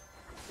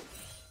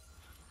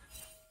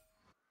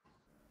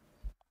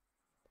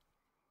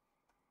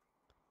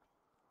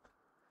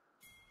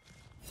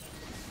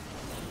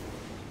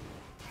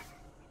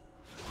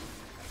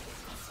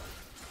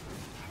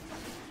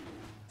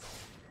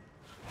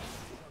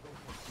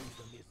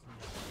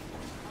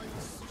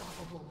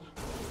 Unstoppable.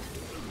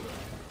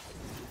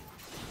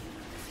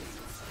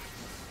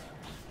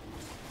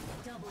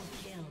 Double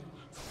kill.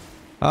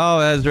 Oh,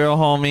 Ezreal,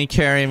 homie,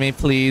 carry me,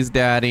 please,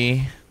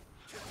 daddy.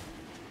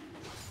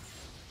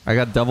 I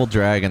got double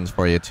dragons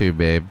for you too,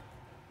 babe.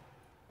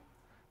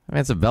 I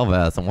mean, it's a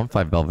Bel'Veth, a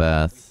 1/5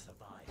 Bel'Veth.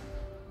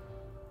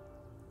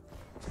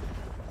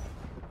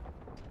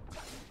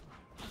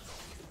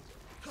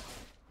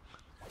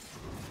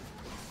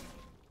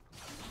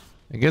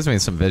 It gives me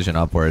some vision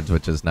upwards,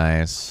 which is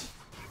nice.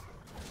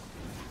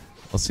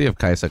 We'll see if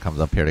Cowsep comes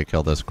up here to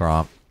kill this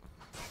Gromp.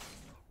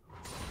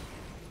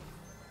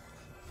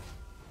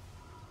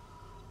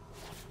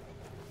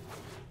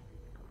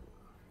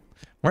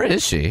 Where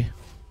is she?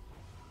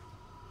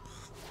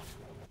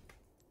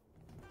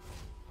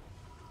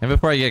 And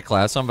before I get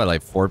classed on by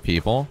like 4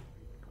 people.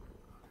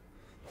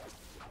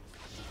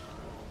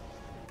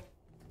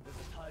 There's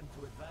a time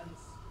to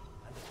advance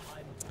and a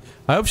time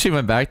to I hope she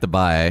went back to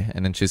buy,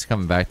 and then she's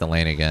coming back to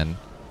lane again.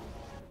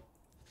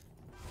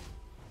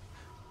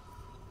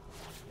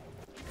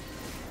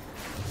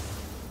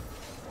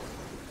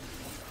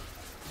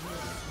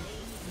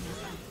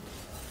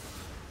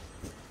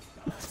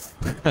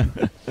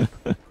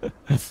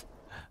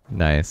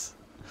 Nice.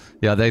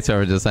 Yeah, thanks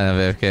for just signing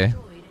up AFK.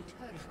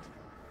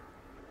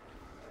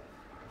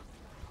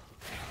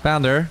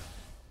 Found her.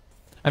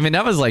 I mean,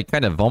 that was like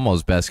kind of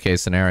almost best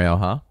case scenario,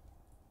 huh?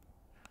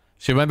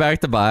 She went back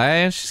to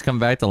buy. She's come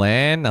back to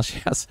lane. Now she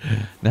has.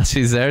 Now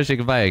she's there. She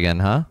can buy again,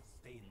 huh?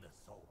 stay in the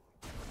soul.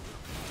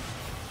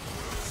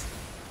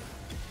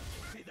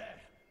 Be there.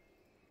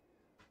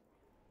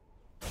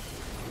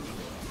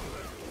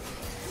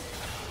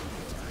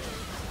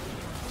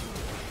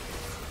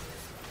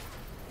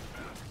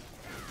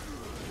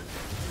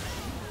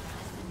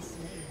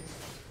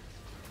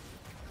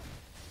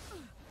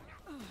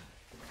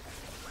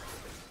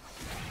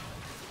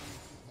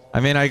 I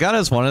mean, I got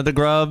us one of the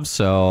grubs,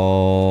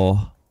 so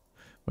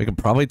we could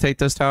probably take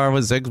this tower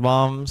with Ziggs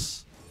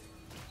bombs.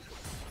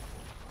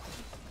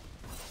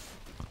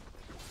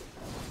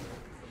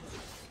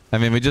 I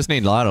mean, we just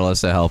need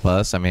Nautilus to help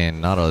us. I mean,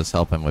 Nautilus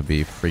helping would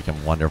be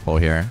freaking wonderful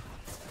here.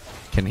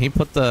 Can he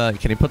put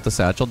the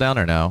satchel down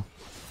or no?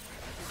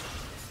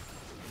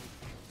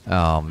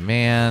 Oh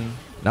man,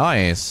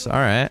 nice. All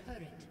right.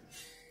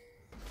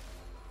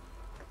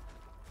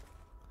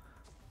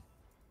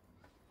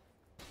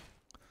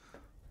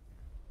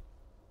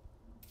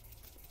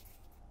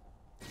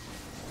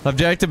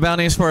 Objective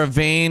bounties for a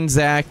Vayne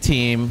Zac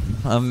team.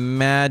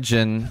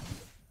 Imagine.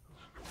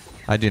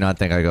 I do not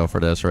think I go for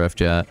this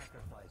Rift yet.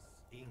 Sacrifice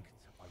inked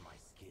on my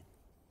skin.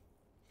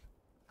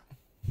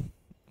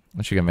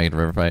 Is she gonna make it a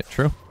river fight?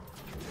 True.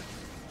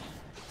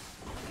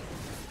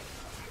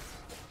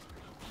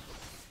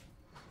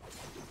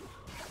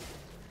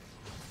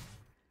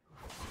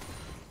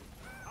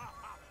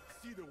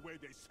 See the way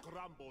they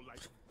scramble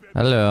like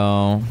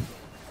Hello.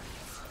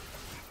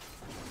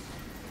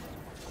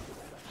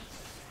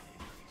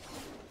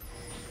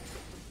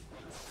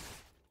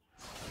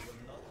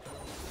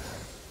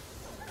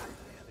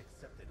 I have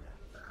accepted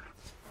that.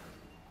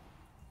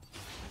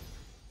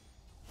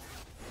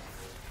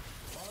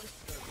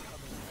 Monsters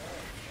coming all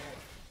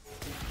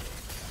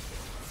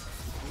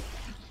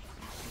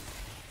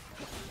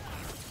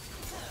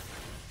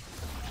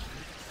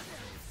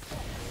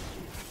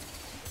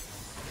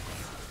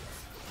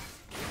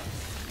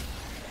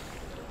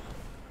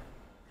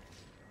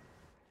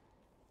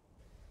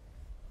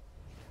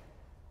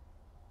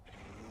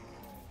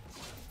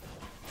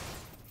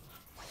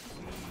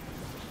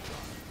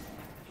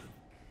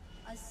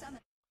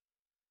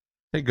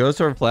Hey,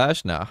 Ghost or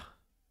Flash? No.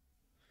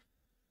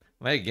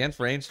 Am I against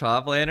ranged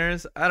top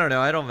laners? I don't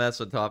know. I don't mess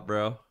with top,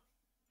 bro.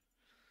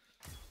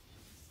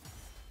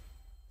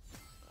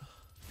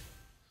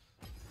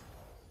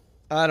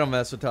 I don't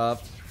mess with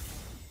top.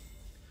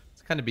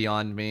 It's kind of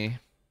beyond me.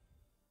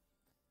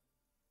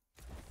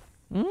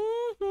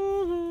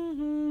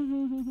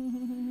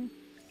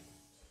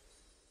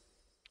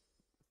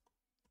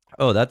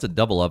 Oh, that's a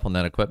double up on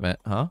that equipment,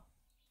 huh?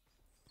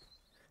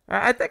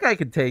 I think I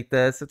could take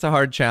this. It's a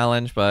hard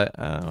challenge, but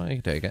I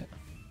can take it.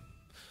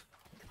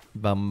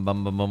 Bum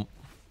bum bum bum.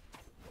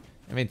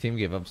 I mean, team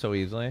gave up so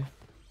easily.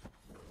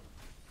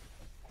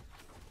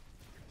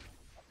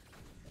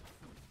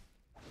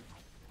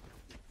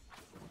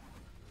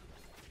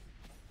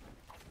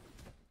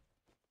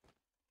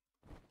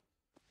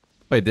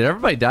 Wait, did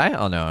everybody die?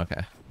 Oh no,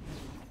 okay.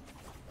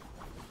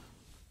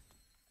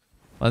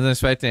 Wasn't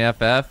expecting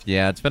FF?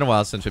 Yeah, it's been a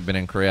while since we've been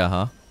in Korea,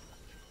 huh?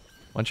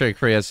 Once you're a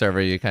Korea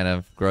server, you kind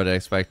of grow to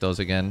expect those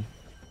again.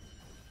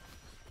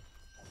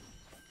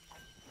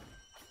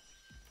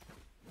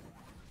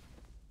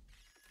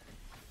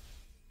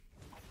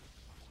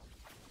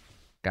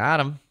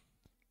 Got him.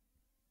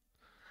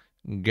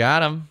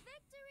 Got him.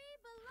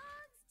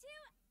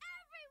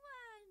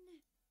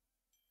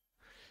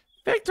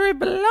 Victory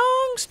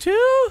belongs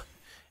to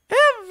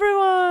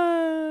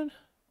everyone.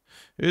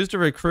 Who's to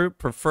recruit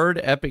preferred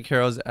epic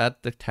heroes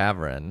at the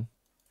tavern?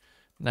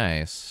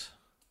 Nice.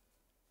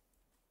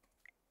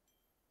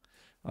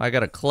 I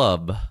got a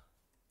club.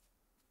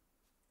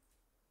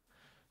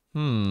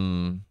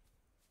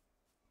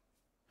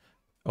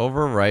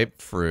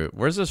 Overripe fruit.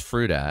 Where's this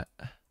fruit at?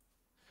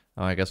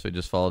 Oh, I guess we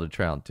just followed a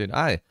trail. Dude,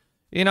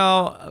 you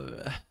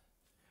know,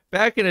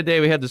 back in the day,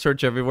 we had to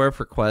search everywhere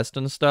for quests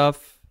and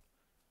stuff.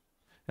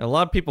 And a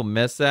lot of people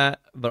miss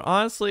that. But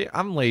honestly,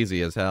 I'm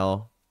lazy as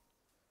hell.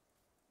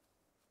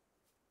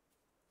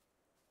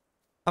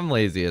 I'm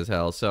lazy as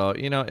hell. So,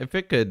 you know, if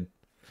it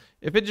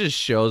just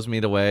shows me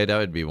the way, that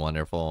would be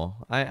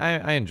wonderful.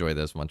 I enjoy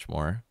this much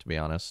more, to be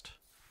honest.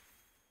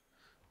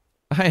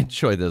 I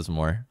enjoy this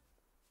more.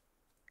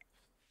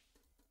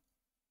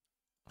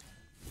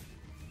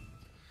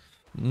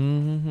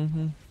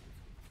 Yeah,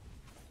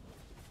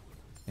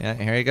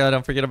 here you go.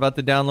 Don't forget about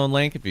the download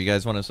link if you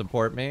guys want to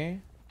support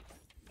me.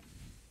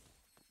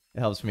 It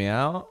helps me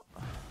out.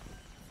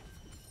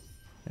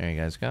 There you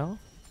guys go.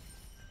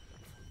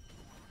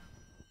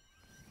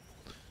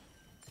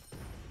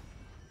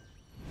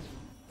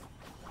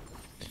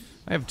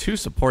 I have 2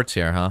 supports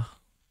here, huh?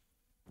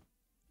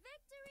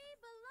 Victory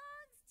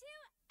belongs to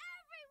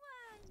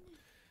everyone.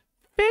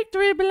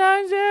 Victory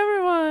belongs to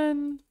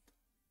everyone.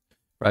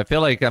 I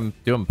feel like I'm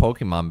doing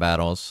Pokemon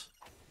battles.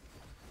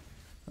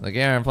 Like,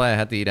 Aaron play, I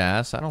had to eat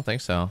ass. I don't think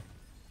so.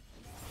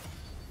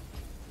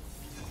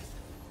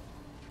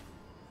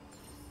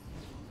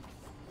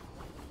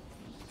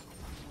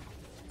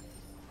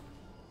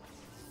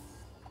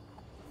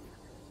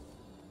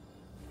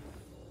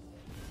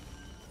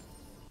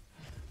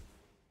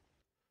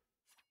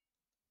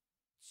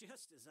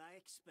 Just as I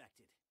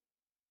expected.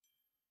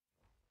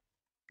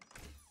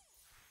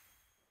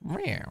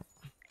 Meow.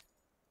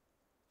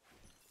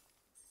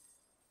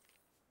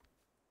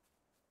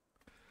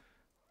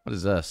 What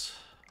is this?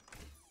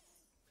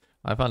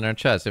 I found our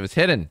chest. It was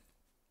hidden.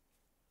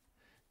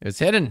 It was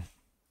hidden.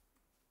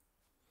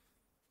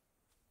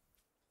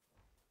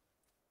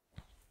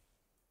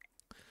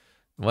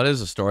 What is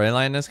the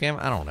storyline in this game?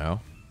 I don't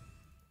know.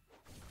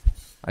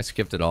 I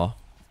skipped it all.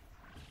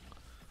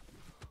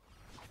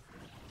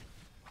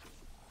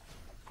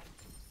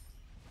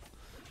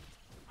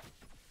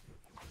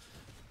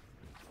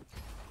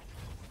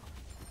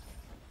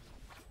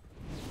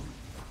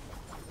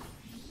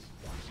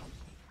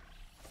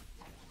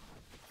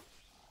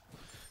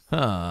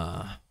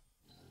 Huh.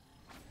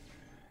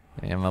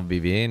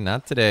 MLBB,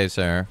 not today,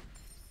 sir.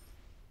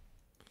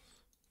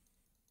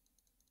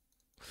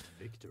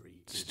 Victory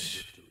is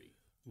victory,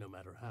 no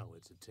matter how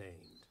it's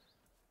attained.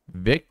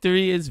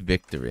 Victory is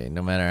victory,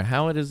 no matter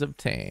how it is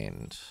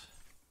obtained.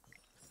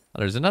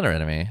 Oh, there's another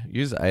enemy.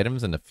 Use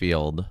items in the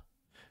field.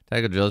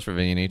 Tackle drills for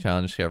any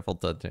challenge. Careful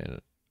to obtain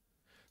it.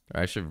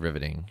 They're actually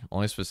riveting.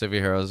 Only specific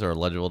heroes are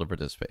eligible to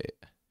participate.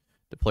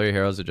 Deploy your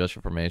heroes, adjust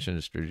your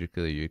formation,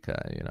 strategically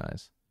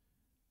unionize.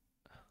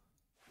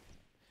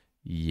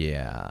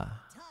 Yeah.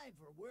 Time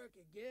for work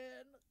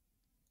again.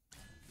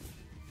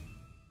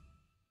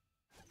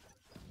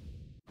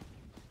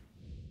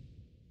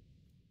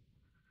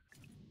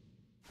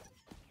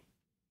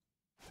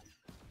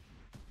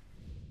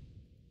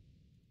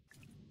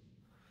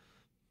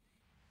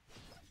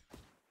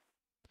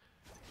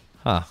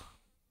 Huh.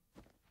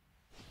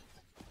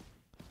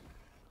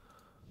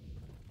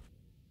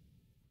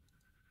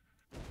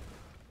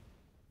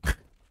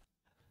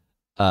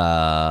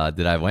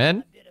 Did I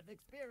win?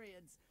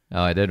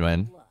 Oh, I did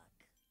win.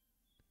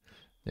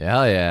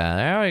 Hell yeah.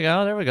 There we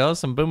go. There we go.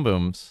 Some boom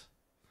booms.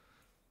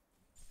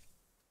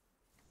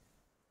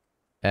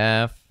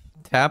 F.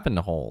 Tap and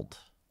hold.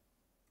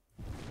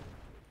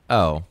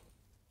 Oh.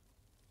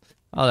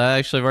 Oh, that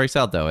actually works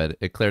out, though.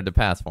 It cleared the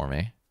path for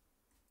me.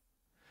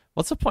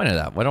 What's the point of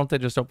that? Why don't they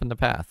just open the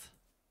path?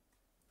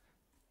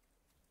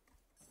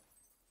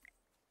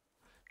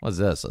 What's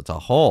this? It's a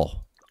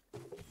hole.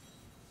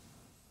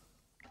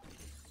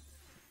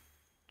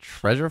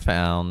 Treasure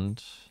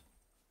found.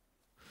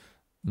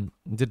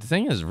 The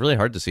thing is really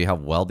hard to see how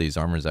well these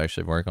armors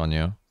actually work on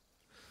you.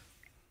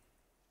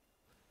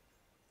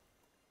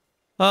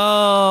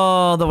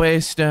 Oh, the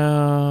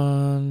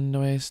waystone. The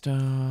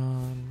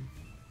waystone.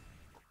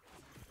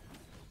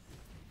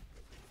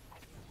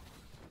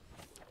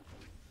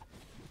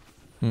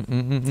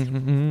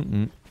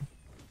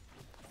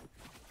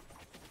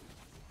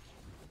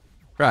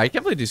 Bro, I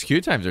can't believe these queue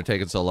times are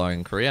taking so long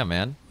in Korea,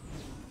 man.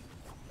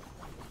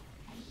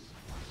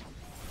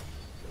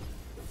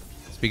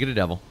 Speak of the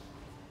devil.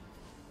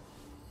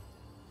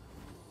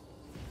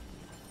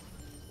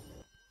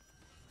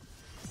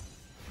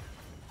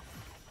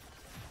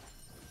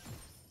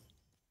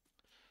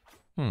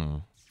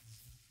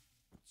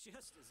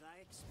 Just as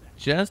I expected.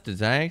 Just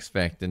as I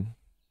expected.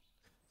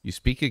 You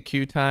speak of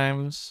queue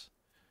times.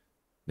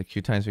 The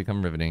queue times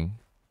become riveting.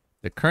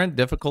 The current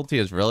difficulty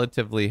is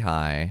relatively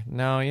high.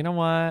 No, you know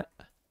what?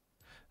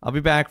 I'll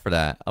be back for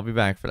that. I'll be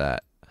back for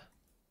that.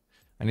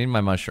 I need my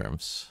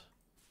mushrooms.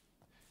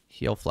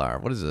 Heal flower.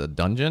 What is it? A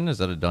dungeon? Is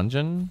that a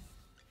dungeon?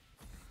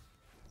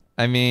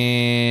 I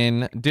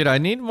mean, dude, I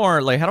need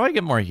more. Like, how do I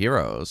get more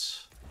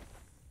heroes?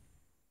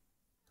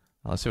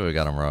 Let's see what we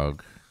got on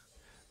Rogue.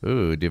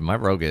 Ooh, dude, my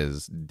Rogue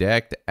is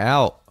decked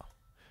out.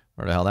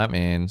 What the hell that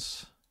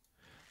means?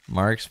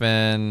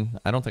 Marksman.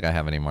 I don't think I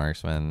have any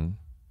marksman.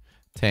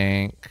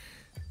 Tank.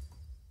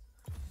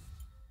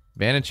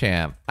 Ban a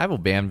champ. I will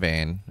ban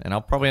Vayne. And I'll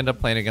probably end up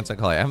playing against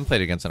Akali. I haven't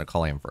played against an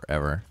Akali in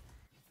forever.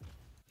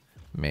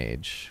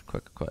 Mage.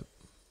 Quick equip.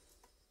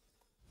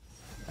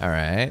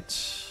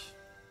 Alright.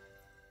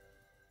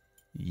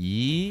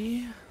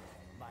 Yi.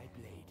 My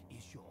blade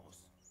is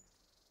yours.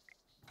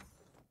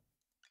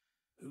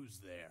 Who's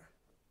there?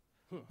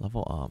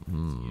 Level up.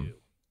 You.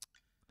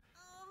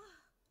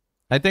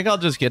 I think I'll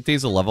just get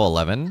these at level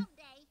 11.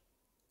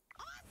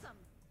 Awesome.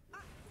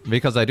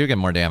 Because I do get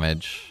more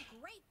damage.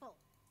 Grateful.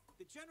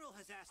 The general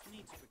has asked me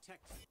to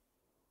protect you.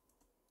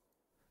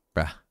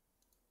 Bruh.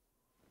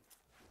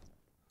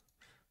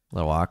 A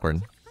little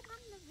awkward. Put on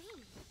the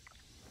ring.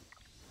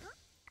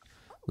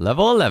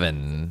 Level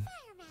 11.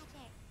 Fire magic.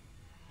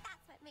 That's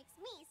what makes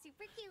me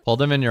super cute. Hold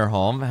them in your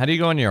home. How do you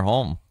go in your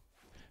home?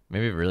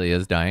 Maybe it really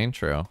is dying.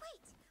 True.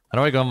 How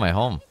do I go in my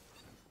home?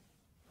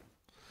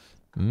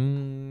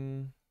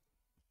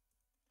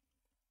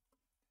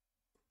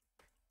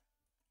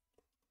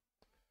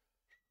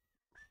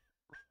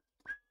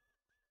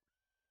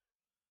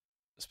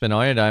 Spend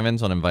all your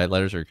diamonds on invite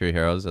letters or recruit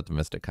heroes at the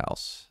Mystic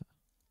House.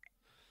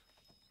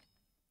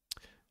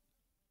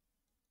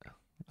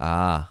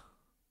 Ah.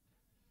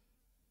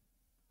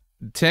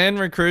 10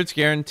 recruits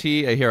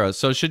guarantee a hero.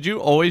 So should you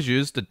always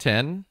use the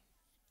 10?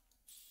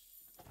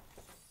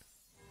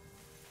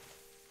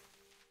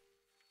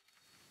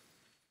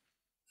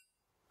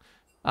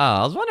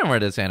 Ah, I was wondering where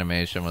this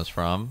animation was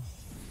from.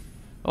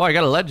 Oh, I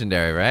got a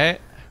legendary,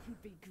 right?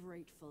 Be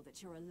grateful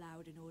that you're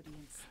allowed an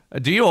audience.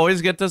 Do you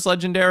always get this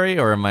legendary,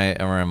 or am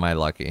I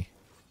lucky?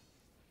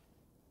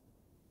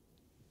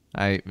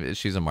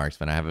 She's a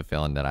marksman. I have a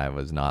feeling that I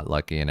was not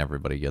lucky, and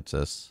everybody gets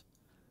this.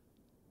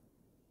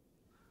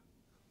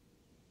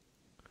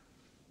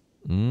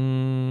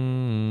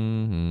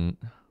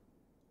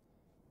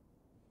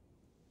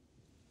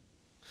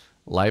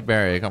 Light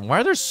barrier. Why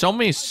are there so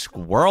many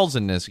squirrels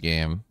in this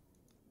game?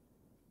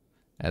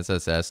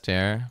 SSS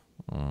tier.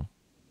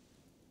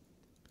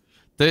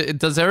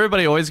 Does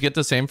everybody always get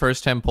the same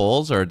first 10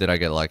 pulls, or did I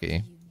get lucky? You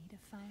need a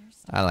fire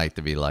starter? I like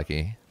to be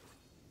lucky.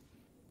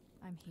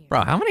 I'm here.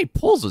 Bro, how many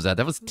pulls was that?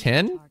 That was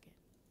 10? Target.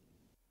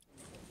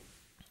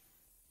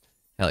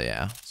 Hell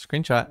yeah.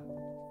 Screenshot.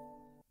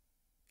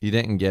 You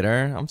didn't get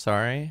her? I'm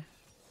sorry.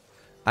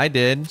 I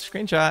did.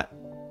 Screenshot.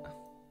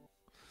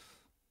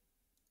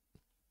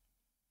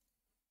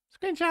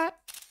 Screenshot.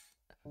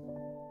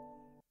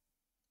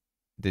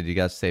 Did you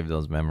guys save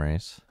those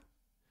memories?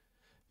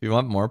 If you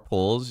want more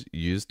pulls,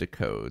 use the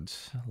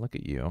codes. Look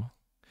at you.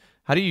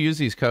 How do you use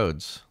these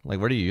codes? Like,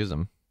 where do you use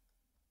them?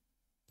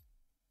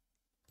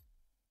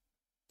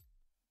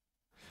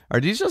 Are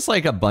these just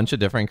like a bunch of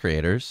different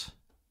creators?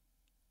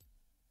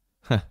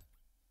 Huh.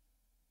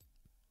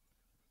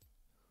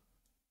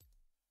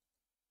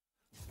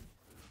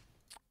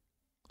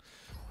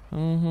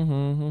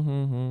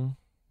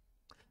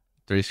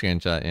 Three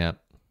screenshot, yeah.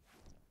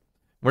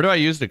 Where do I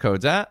use the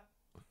codes at?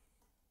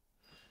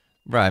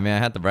 Bro, I mean, I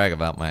had to brag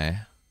about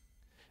my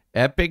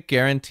epic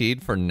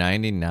guaranteed for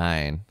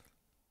 99.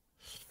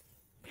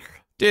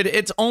 Dude,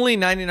 it's only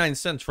 99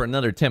 cents for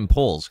another 10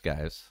 pulls,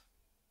 guys.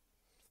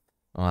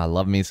 Oh, I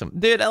love me some.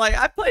 Dude, like,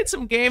 I played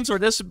some games where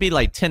this would be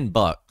like 10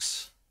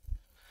 bucks.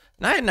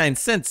 99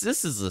 cents,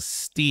 this is a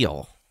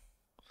steal.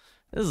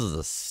 This is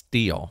a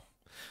steal.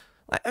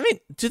 I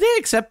mean, do they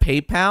accept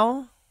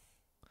PayPal?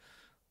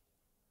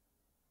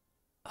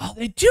 Oh,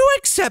 they do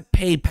accept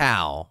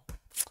PayPal.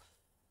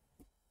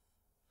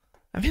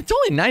 I mean, it's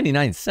only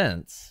 99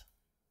 cents.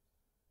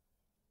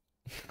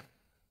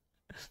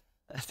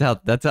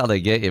 That's how they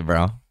get you,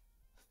 bro.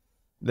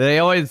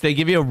 They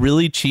give you a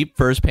really cheap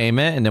first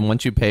payment, and then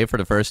once you pay for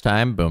the first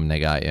time, boom, they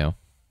got you.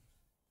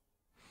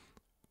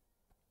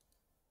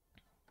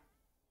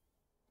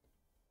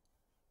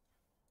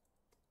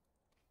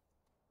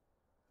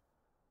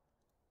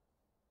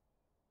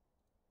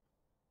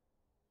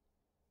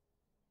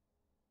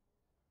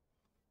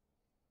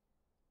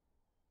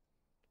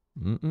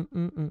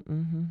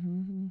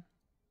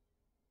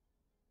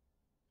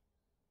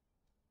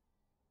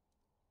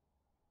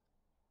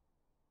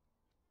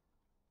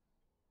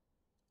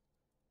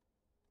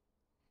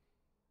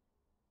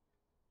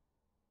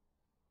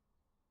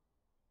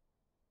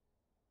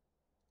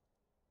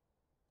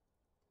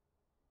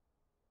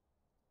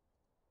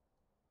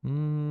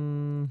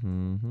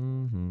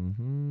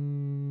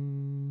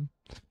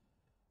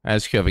 Alright,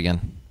 let's queue up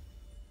again.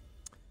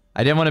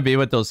 I didn't want to be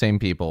with those same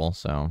people,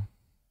 so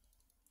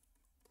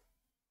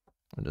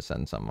I'm just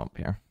setting something up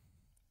here.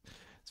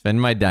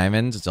 Spend my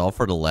diamonds. It's all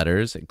for the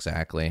letters.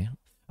 Exactly.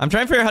 I'm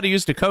trying to figure out how to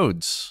use the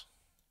codes.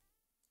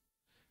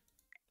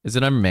 Is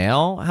it on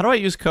mail? How do I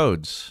use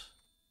codes?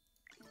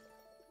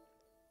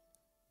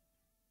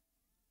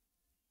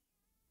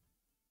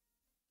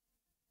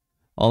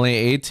 Only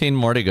 18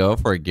 more to go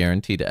for a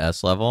guaranteed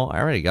S level. I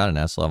already got an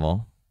S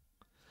level.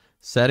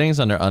 Settings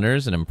under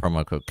udders and in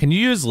promo code. Can you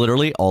use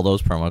literally all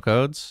those promo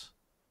codes?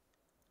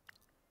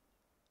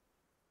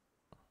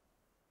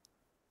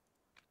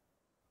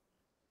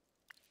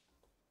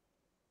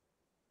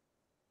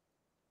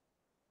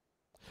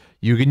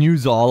 You can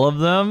use all of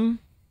them?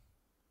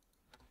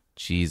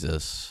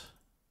 Jesus.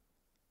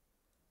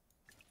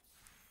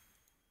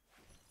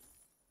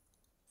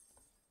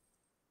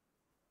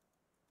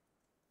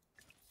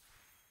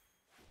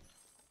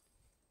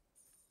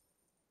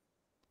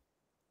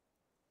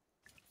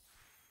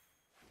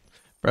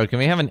 Bro, can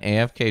we have an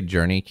AFK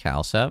journey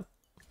Cowsep?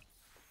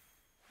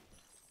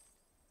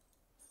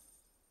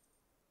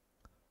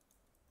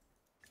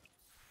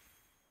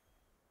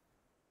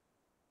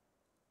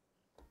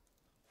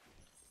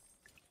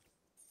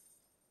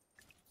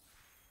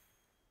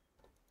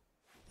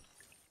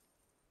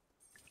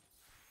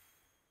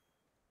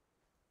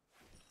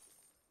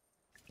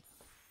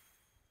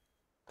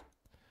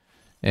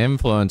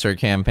 Influencer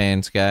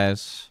campaigns,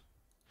 guys.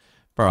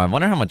 Bro, I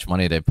wonder how much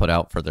money they put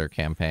out for their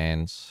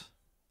campaigns.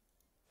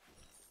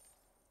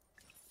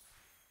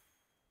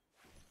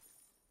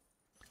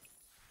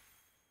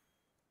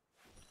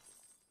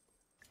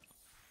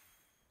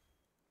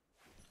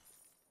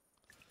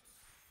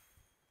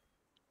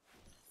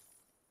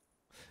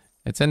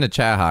 It's in the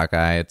chat,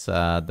 Hawkeye. It's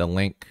the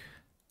link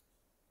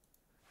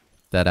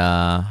that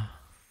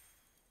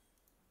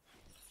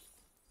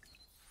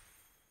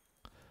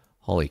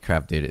holy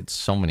crap, dude, it's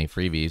so many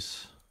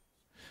freebies.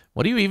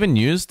 What do you even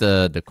use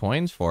the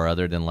coins for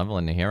other than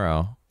leveling the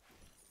hero?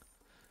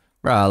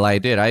 Bro,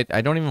 like, dude,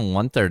 I don't even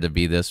want there to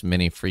be this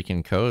many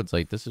freaking codes.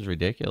 Like, this is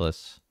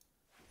ridiculous.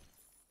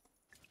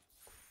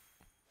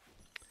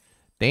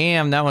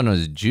 Damn, that one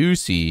was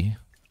juicy.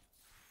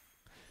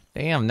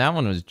 Damn, that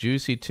one was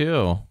juicy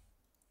too.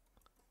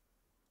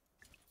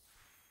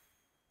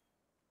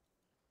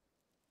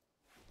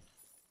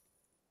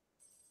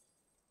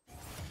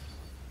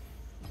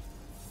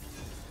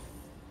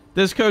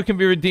 This code can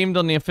be redeemed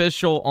on the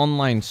official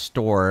online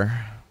store.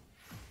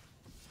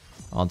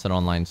 Oh, it's an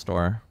online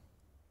store.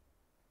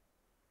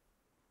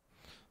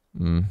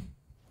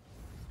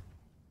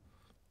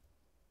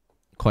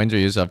 Coins are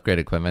used to upgrade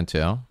equipment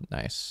too.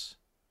 Nice.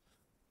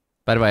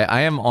 By the way,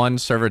 I am on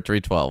server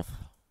 312.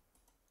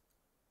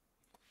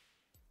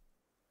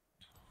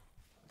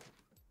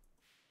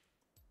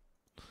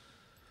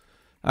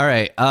 All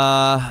right.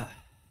 How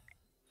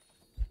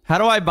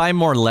do I buy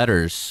more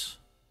letters?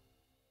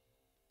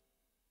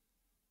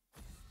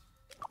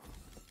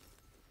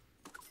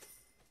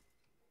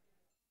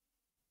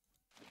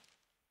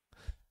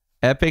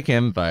 Epic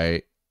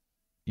invite.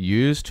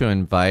 Used to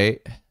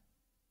invite.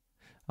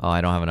 Oh, I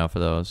don't have enough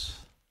of those.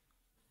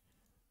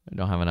 I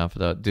don't have enough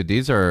of those. Dude,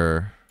 these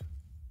are...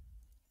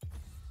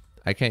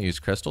 I can't use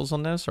crystals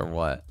on this or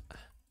what?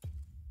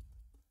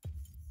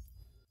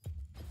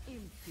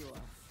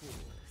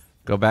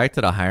 Go back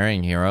to the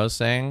hiring heroes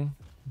thing.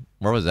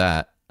 Where was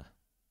that?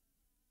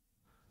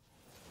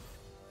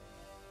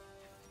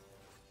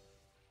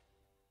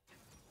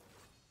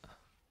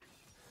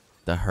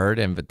 The herd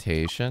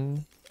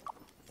invitation.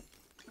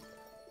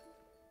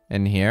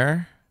 In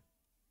here.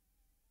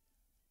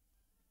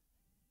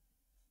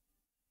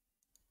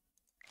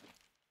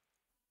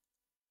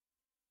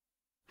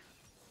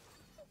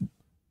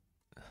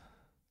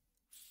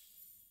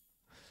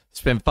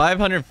 Spend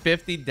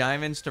 550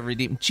 diamonds to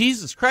redeem.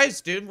 Jesus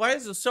Christ, dude. Why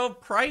is it so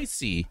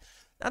pricey?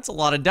 That's a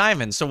lot of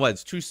diamonds. So what?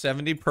 It's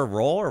 270 per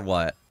roll or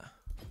what?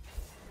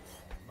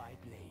 My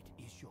blade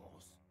is yours.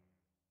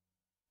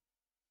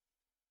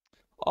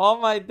 All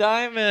my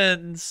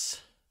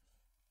diamonds.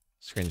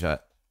 Screenshot.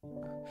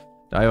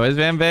 Do I always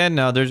ban Vayne?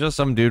 No, there's just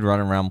some dude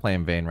running around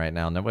playing Vayne right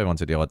now. Nobody wants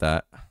to deal with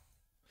that.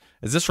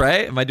 Is this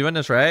right? Am I doing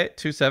this right?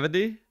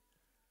 270?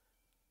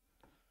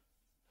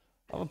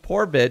 I'm a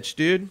poor bitch,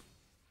 dude.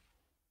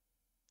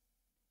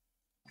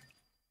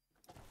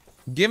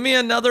 Give me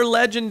another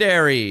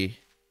legendary.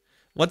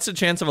 What's the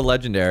chance of a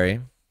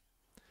legendary?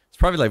 It's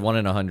probably like 1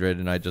 in 100,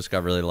 and I just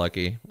got really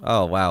lucky.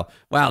 Oh, wow.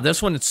 Wow,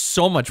 this one is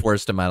so much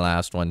worse than my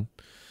last one.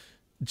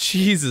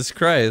 Jesus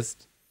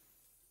Christ.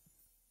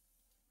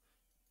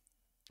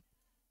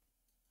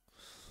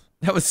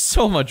 That was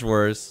so much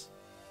worse.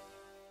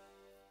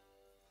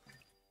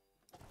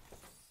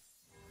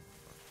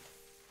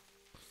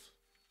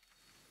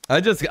 I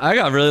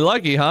got really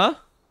lucky, huh?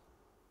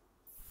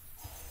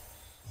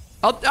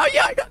 Oh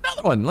yeah, I got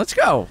another one. Let's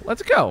go.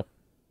 Let's go.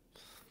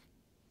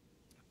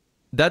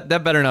 That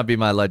better not be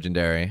my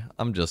legendary.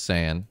 I'm just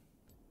saying.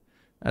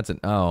 That's an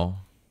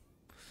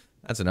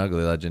That's an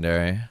ugly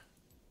legendary.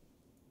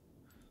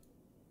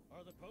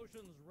 Are the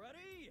potions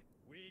ready?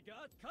 We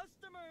got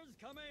customers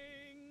coming.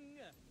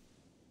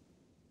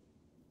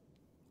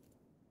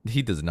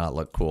 He does not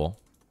look cool.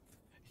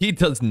 He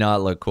does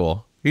not look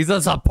cool. He's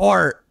a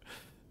support.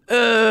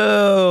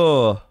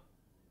 Ew.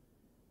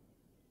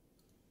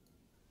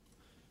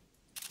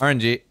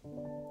 RNG.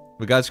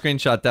 We gotta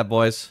screenshot that,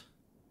 boys.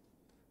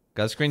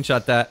 Gotta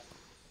screenshot that.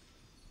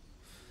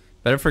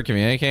 Better for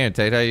communicating.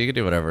 Take that. You can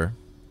do whatever.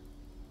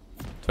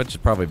 Twitch is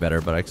probably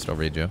better, but I can still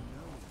read you.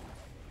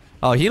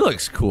 Oh, he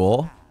looks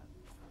cool.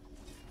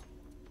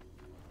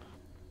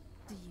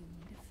 Do you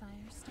need a fire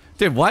starter?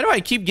 Dude, why do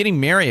I keep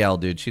getting Marielle,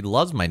 dude? She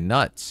loves my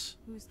nuts.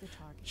 Who's the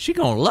target? She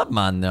gonna love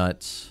my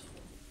nuts.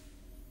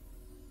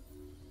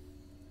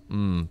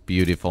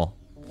 Beautiful.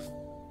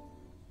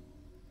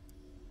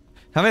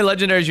 How many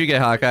legendaries you get,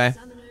 Hawkeye?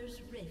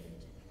 Summoner's Rift.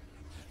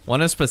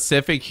 Want a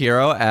specific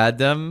hero? Add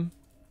them.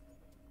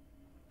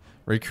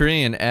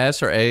 Recruiting an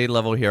S or A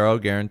level hero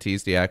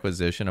guarantees the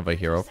acquisition of a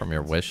hero from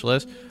your wish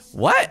list.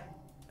 What?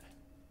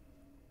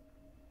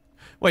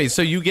 Wait,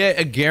 so you get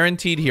a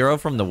guaranteed hero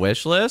from the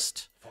wish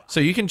list? So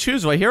you can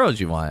choose what heroes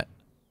you want.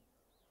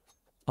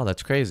 Oh,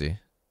 that's crazy.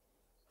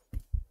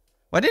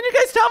 Why didn't you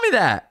guys tell me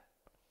that?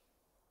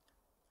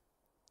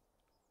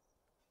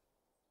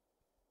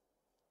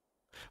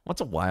 What's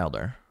a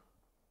wilder?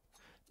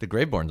 The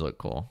Greyborns look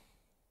cool.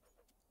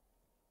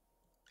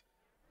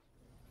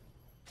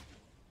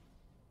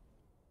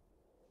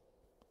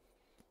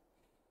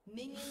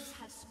 Minions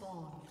have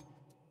spawned.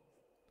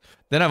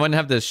 Then I wouldn't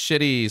have this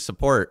shitty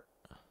support.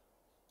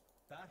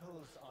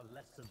 Battles are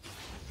lessons.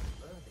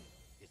 Learning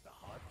is the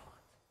hard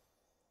part.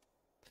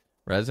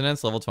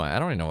 Resonance level 20. I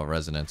don't even know what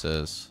resonance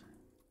is.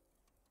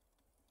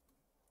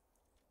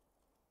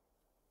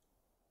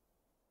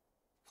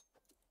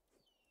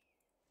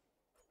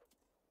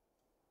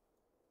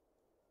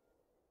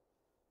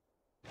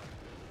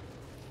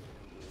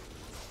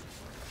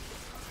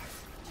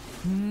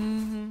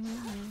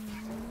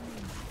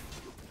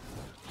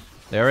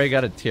 They already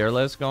got a tier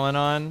list going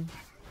on.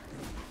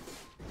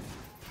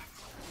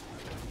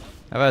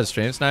 How about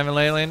stream sniping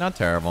lately? Not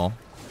terrible.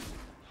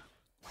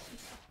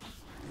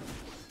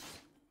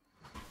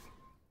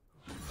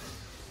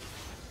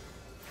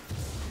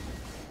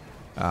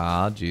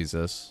 Ah,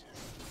 Jesus.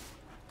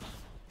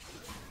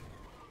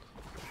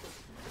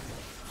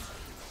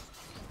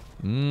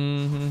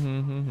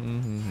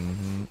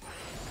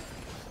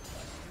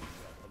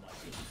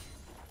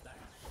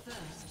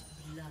 First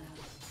blood.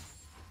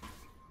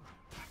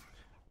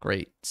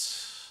 Great.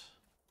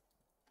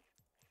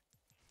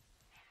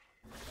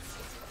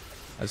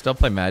 I still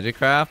play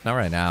Magicraft? Not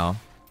right now.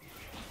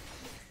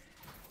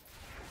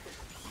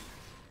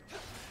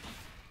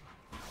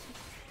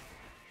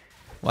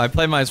 Well, I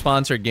play my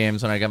sponsored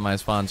games when I get my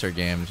sponsored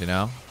games, you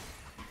know?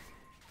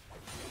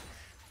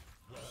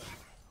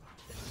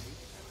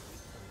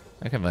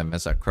 I can't believe I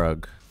missed that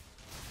Krug.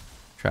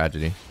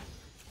 Tragedy.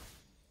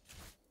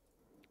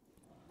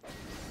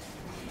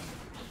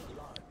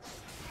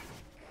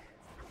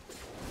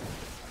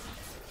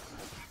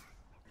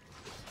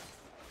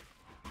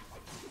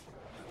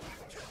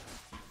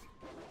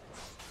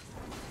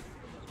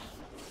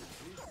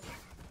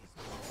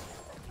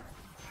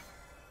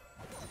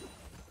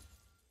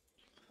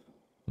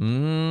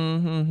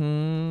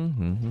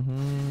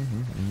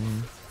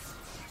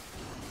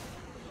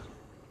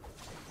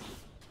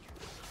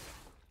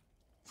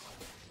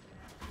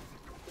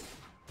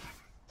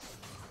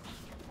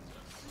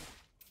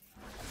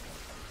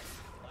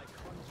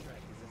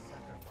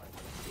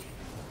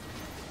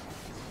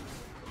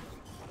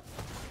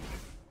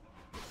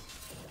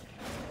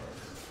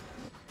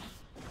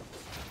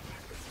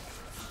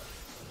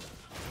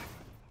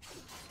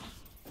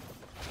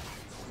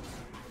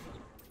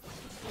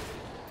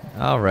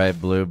 Alright,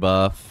 blue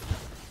buff.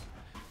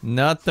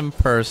 Nothing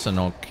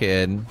personal,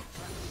 kid.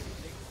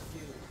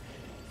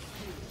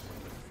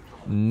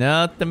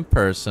 Nothing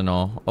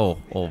personal.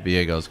 Oh,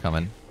 Viego's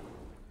coming.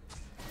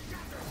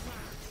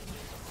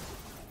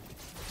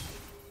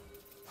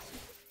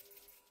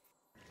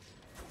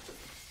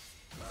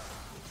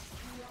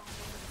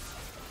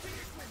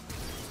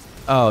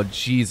 Oh,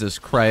 Jesus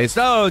Christ.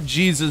 Oh,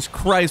 Jesus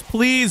Christ.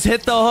 Please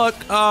hit the hook.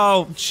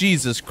 Oh,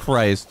 Jesus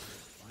Christ.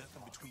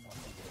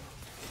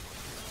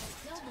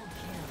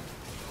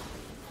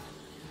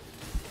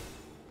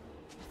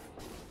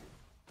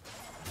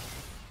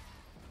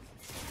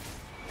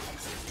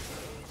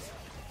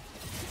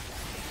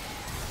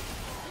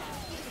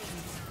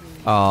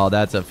 Oh,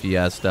 that's a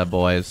fiesta,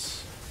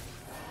 boys.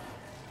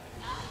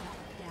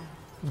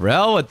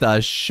 Rel with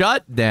the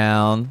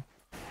shutdown.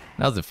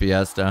 That was a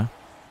fiesta.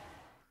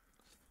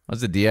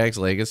 What's the DX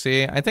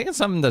Legacy? I think it's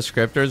something the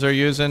scripters are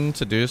using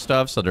to do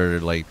stuff, so they're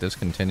like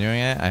discontinuing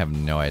it. I have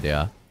no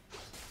idea.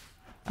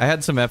 I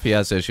had some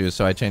FPS issues,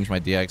 so I changed my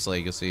DX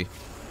Legacy.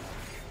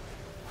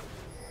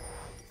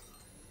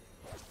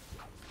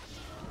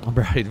 Oh,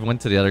 bro, I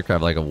went to the other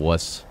crowd like a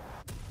wuss.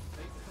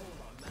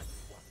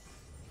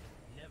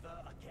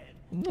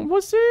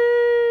 Wussy!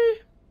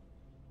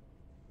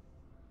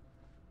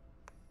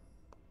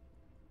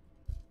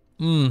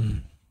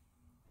 Mmm.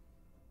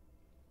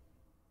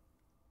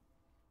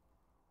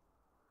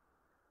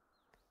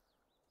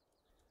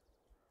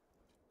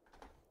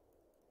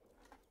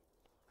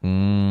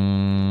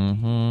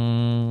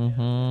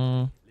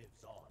 Mm-hmm.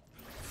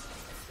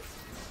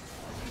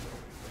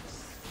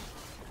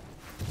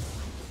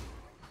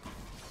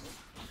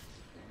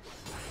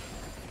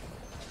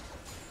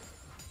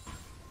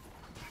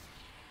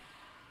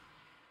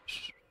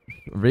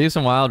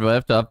 Recent Wild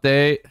Rift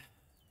update.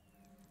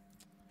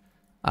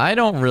 I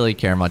don't really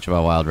care much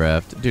about Wild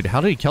Rift. Dude,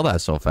 how did he kill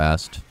that so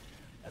fast?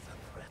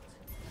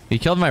 He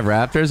killed my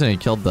raptors and he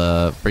killed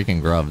the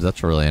freaking grubs.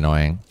 That's really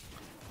annoying.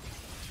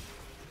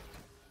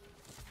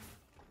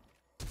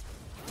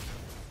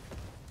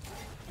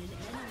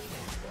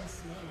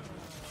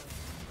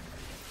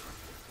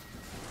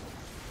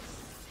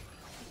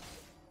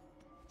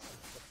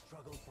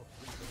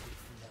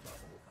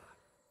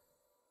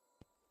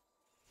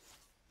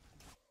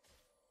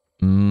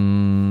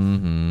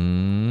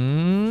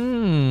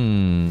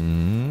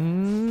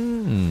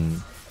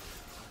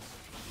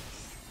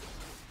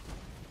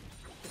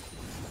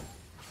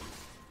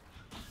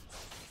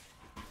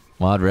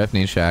 Wild Rift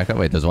needs Shaco.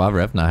 Wait, does Wild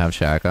Rift not have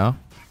Shaco?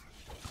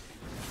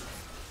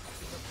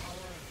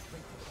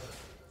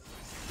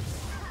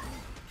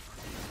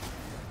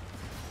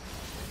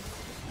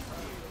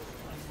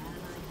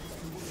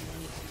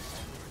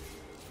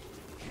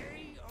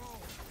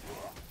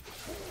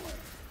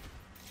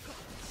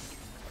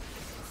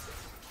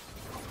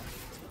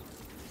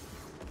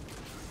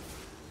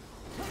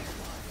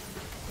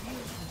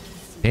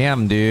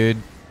 Damn, dude.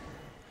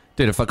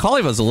 Dude, if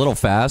Akali was a little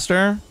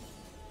faster...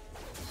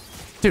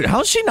 Dude,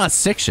 how is she not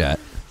 6 yet?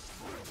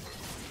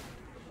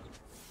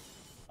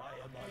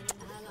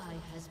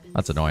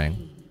 That's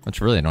annoying.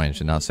 That's really annoying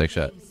she's not 6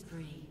 yet.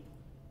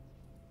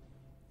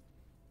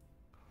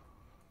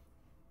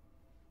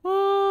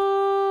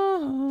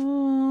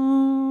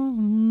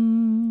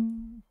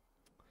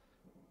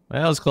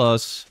 That was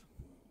close.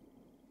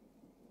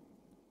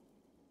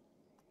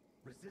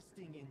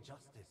 Resisting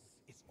injustice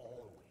is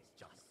always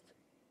just.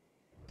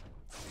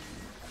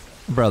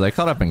 Bro, they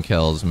caught up in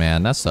kills,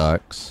 man. That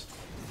sucks.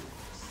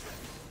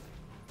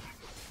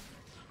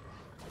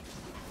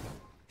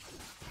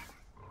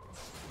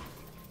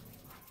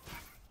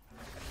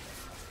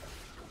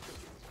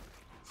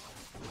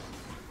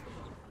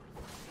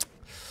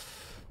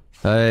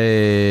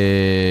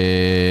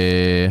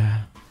 Hey.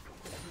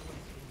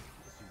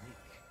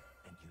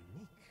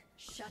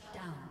 Shut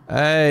down. Hey.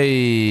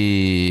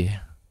 Hey.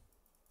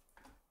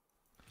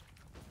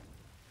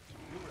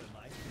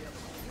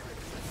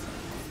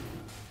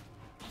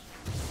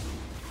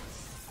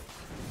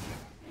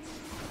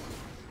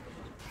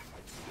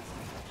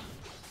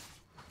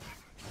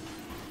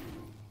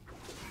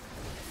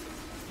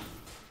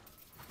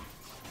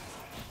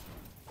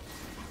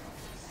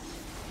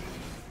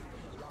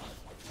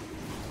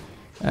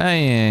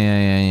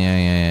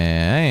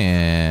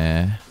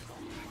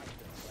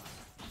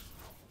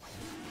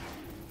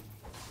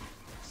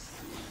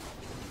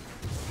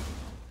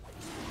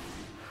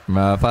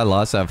 If I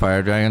lost that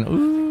fire dragon,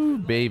 ooh,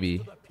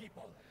 baby.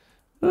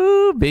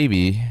 Ooh,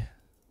 baby.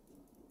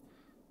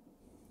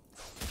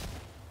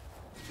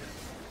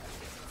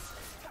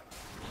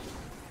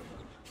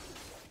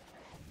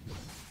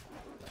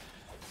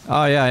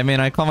 Oh yeah, I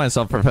mean, I call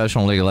myself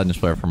professional League of Legends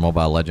player for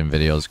Mobile Legend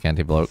videos,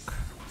 canty bloke.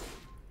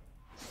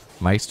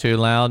 Mic's too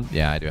loud?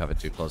 Yeah, I do have it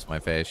too close to my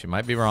face. You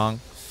might be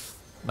wrong.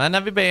 Might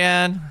not be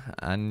bad.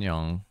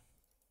 Annyeong.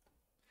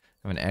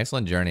 Have an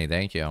excellent journey,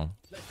 thank you.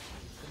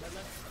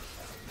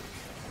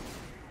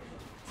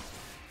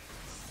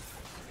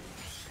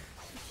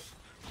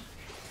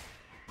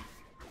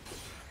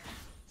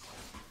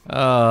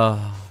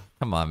 Oh,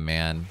 come on,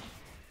 man.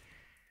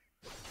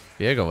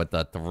 Diego with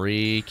the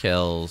 3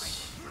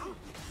 kills.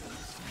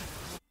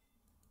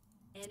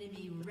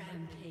 Enemy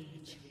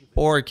rampage.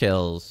 4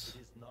 kills.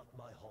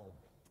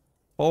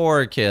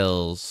 4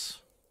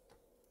 kills.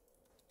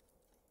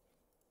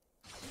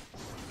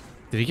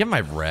 Did he get my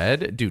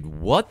red? Dude,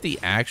 what the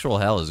actual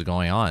hell is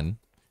going on?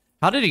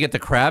 How did he get the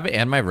crab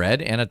and my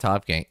red and a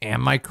top gang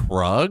and my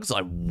Krugs?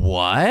 Like,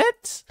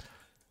 what?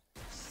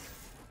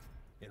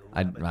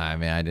 I mean,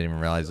 I didn't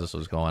even realize this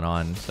was going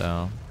on,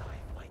 so...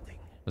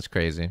 That's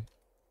crazy.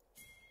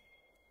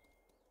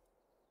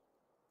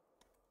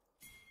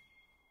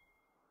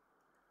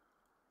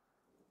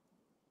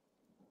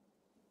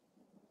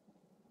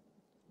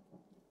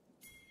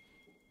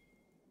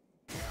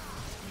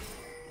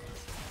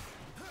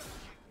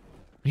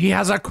 He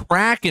has a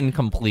Kraken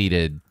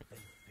completed.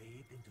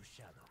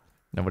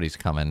 Nobody's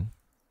coming.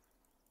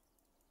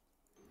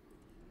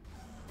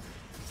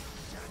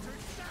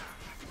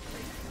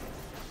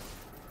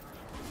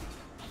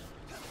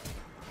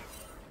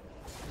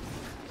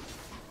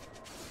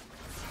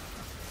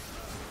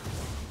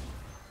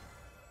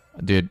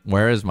 Dude,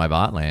 where is my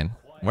bot lane?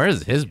 Where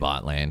is his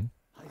bot lane?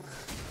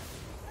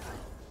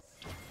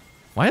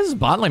 Why is his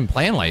bot lane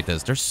playing like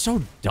this? They're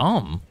so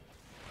dumb.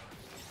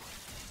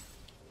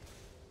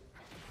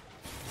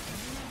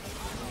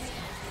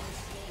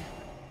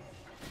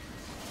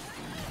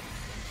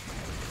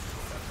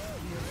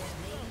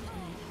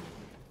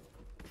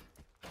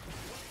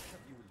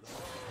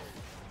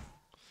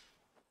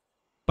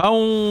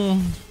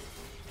 Boom.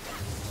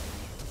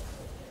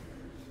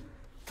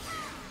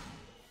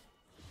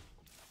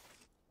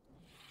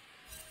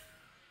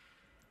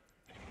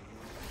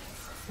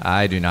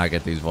 I do not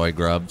get these void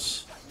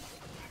grubs.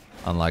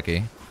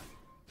 Unlucky.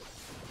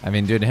 I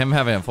mean, dude, him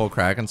having a full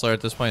Kraken Slayer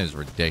at this point is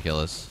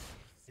ridiculous.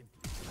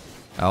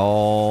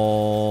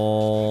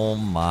 Oh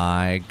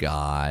my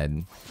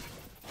god.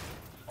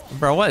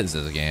 Bro, what is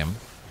this game?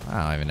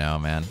 I don't even know,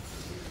 man.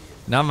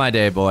 Not my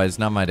day, boys.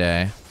 Not my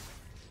day.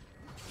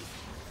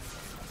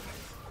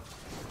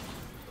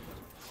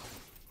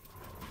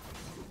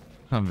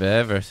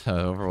 Viv or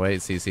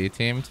overweight CC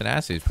team.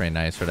 Tenacity's pretty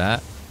nice for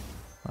that.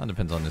 Well,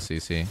 depends on the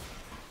CC.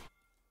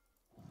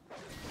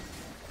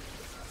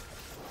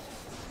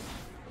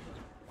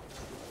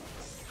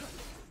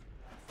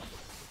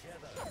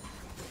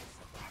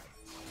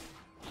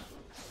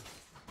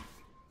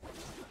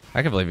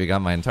 I can't believe he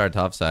got my entire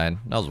top side.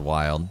 That was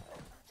wild.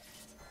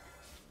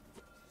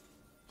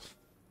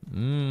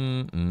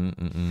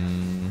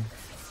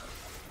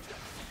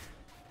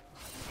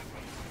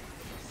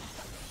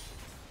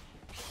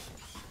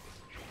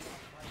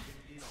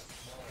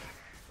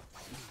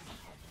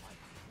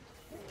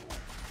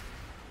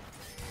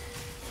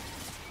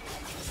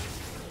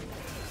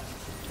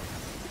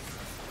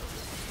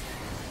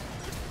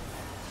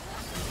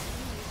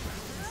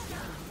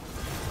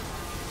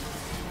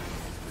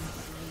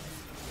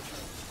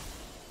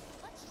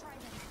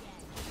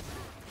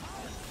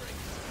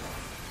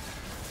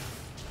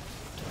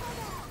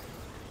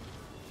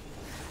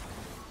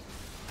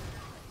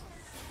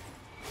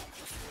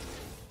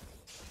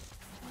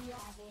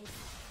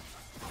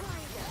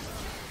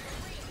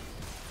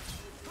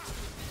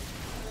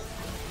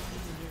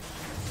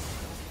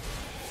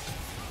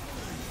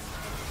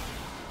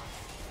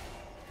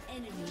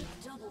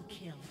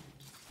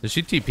 Did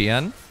she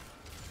TPN?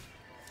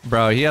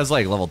 Bro, he has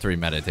like level 3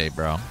 meditate,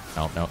 bro.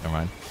 Oh, no, never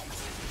mind.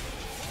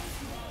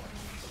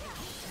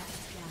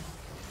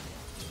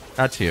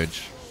 That's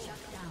huge.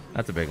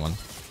 That's a big one.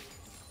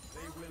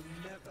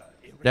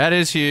 That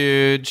is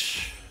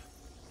huge.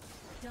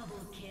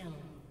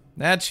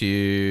 That's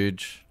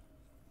huge.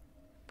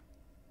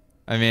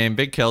 I mean,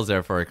 big kills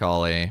there for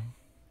Akali.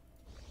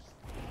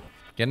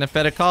 Getting a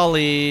fed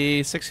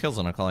Akali. 6 kills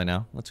on Akali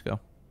now. Let's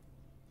go.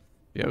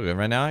 Yo, good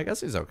right now? I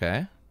guess he's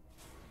okay.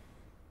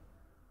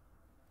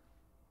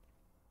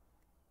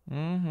 My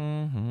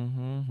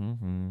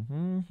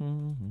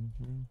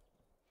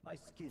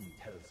skin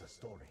tells a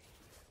story.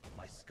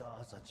 My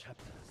scars are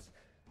chapters.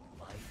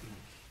 My ink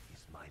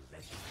is my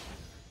legend.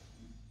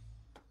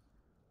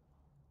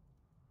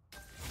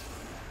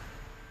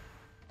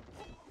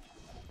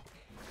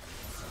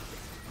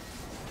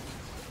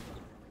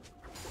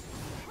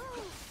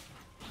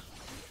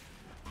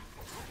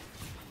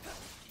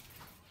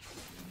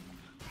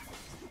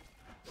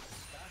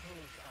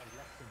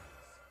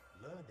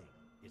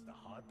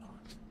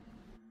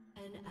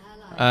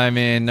 I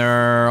mean,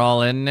 they're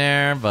all in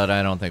there, but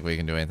I don't think we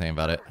can do anything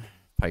about it.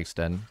 Pike's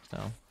dead,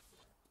 so.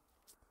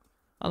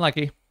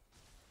 Unlucky.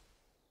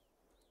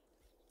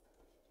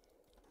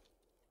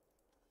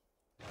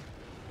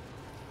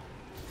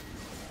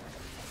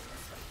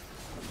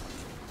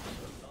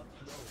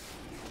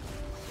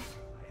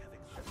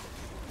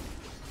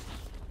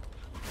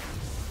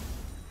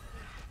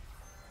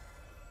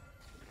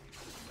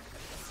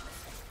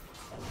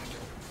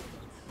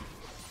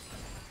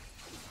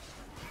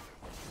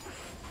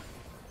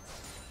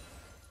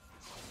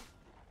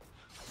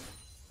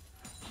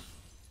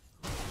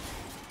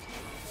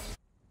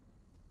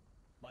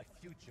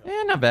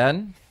 Yeah, not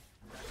bad.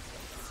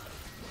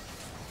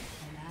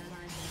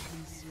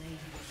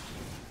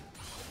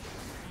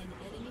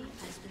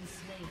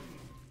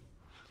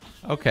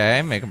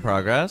 Okay, making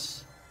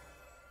progress.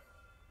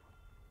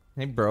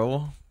 Hey,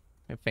 bro.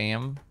 Hey,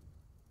 fam.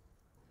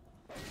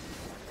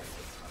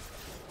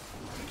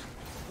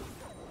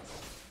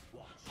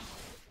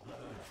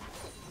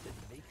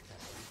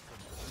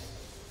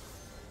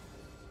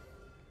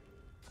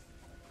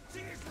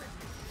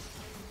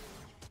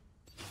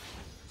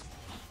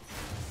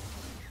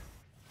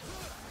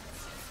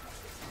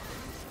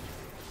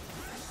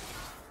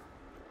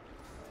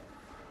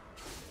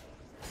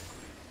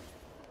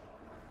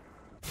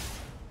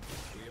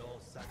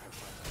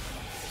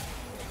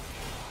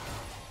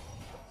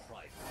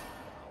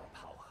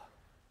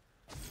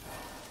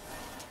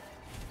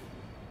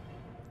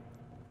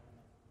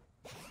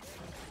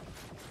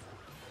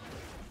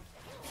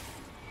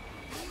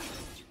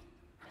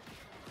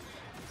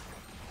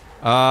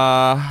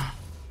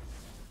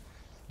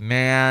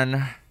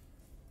 Man.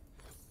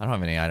 I don't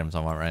have any items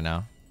I want right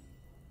now.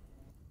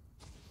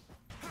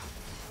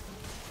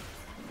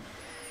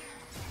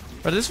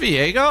 For this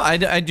Viego,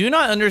 I do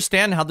not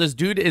understand how this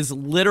dude is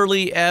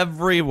literally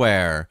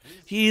everywhere.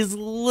 He's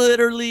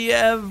literally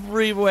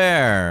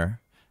everywhere.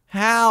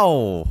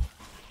 How?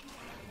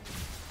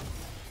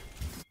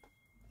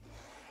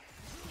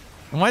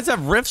 And why is that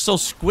rift so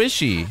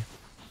squishy?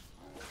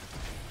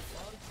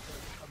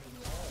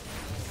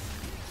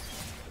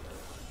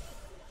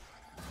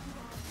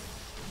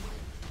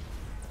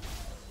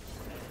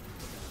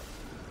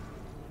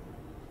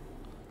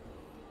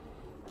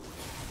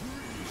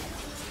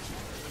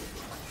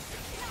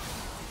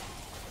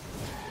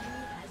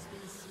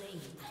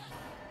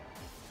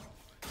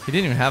 He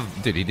didn't even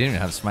have, dude, he didn't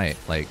even have smite,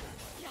 like.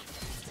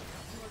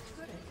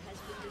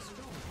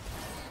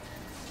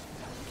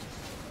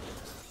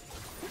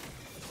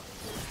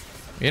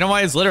 You know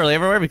why he's literally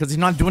everywhere? Because he's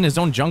not doing his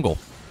own jungle.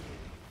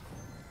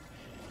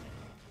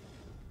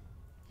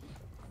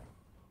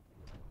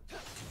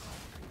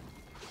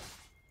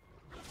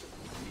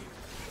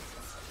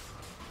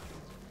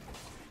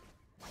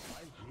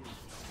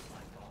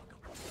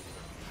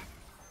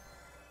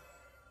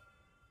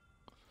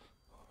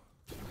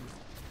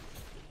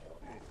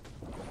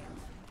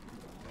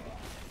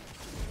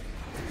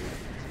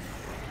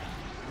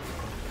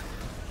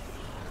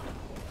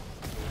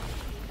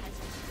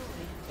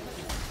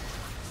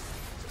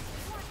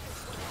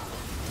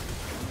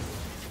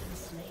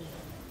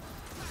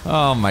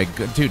 Oh my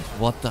god, dude,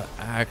 what the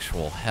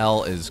actual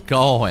hell is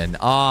going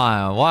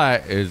on?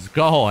 What is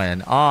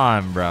going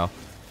on, bro?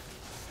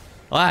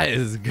 What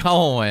is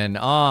going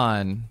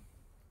on?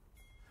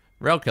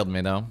 Rail killed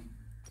me, though.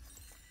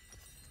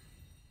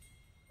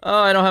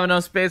 Oh, I don't have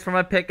enough space for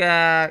my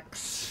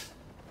pickaxe.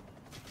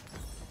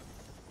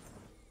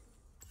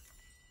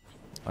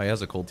 Oh, he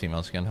has a cool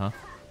Teemo skin, huh?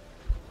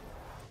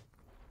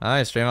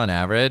 I stream on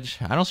average.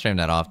 I don't stream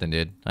that often,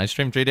 dude. I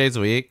stream 3 days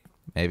a week,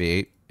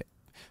 maybe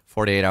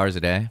 48 hours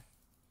a day.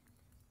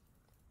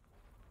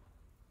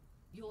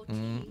 Your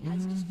team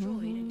has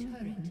destroyed a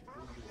turret.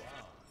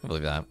 I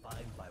believe that.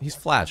 He's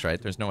Flash, right?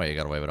 There's no way you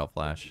got away without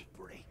Flash.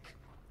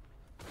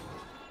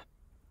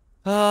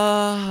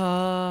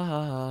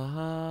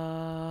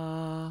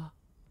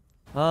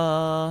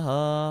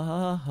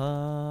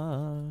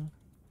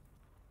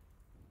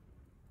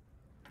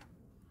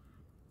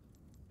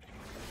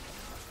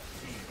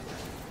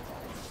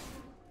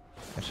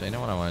 Actually, you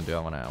know what I want to do? I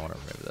want to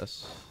remove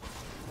this.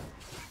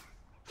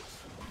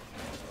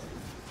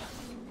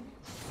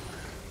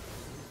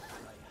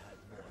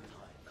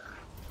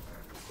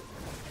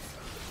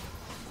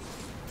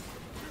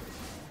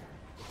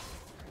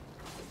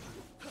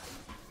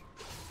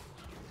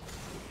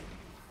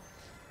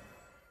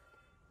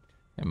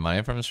 And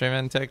money from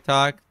streaming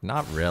TikTok?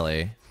 Not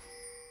really.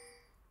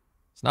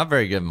 It's not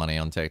very good money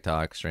on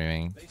TikTok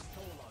streaming.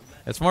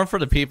 It's more for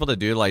the people to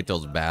do like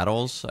those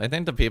battles. I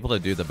think the people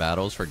that do the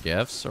battles for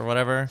gifts or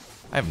whatever.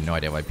 I have no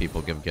idea why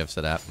people give gifts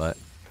to that, but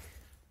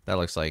that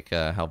looks like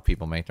how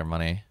people make their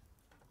money.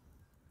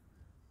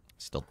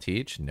 Still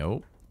teach?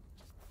 Nope.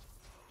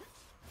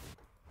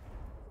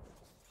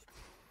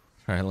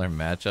 Try to learn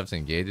matchups,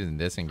 engages, and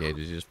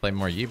disengages. You just play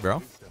more Yi,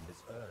 bro.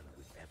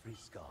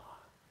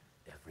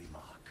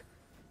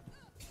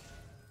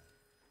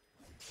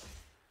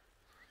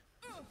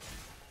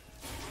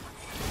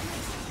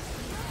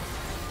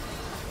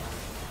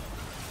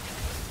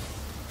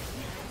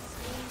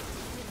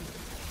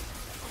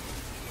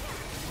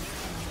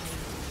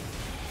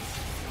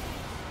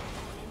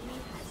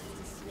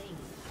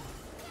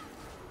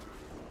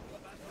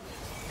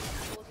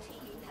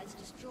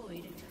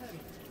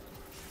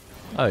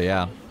 Oh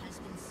yeah,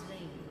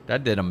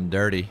 that did him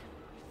dirty.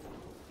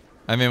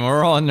 I mean,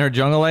 we're all in their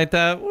jungle like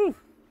that. Woo.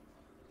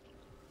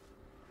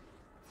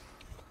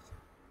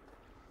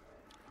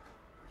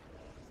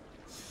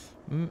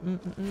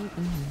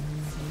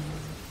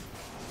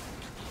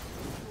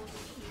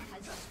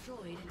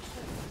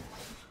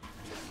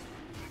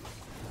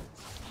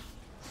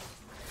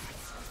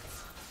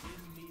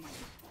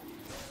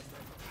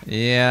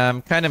 Yeah,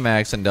 I'm kind of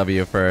maxing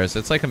W first.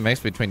 It's like a mix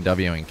between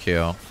W and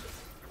Q.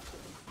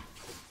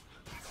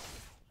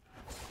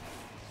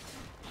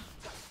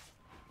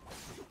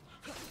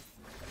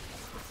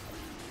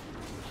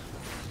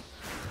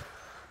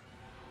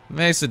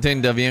 Mix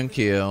between W and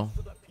Q.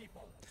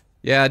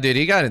 Yeah, dude,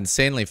 he got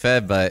insanely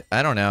fed, but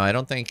I don't know. I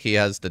don't think he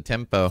has the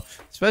tempo,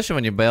 especially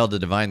when you bail the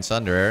Divine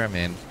Sunderer. I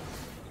mean,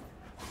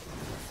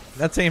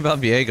 that thing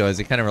about Viego is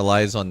he kind of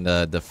relies on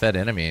the fed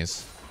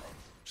enemies.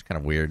 It's kind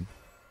of weird.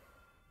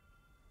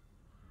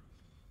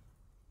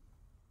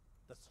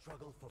 The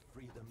struggle for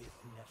freedom is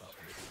never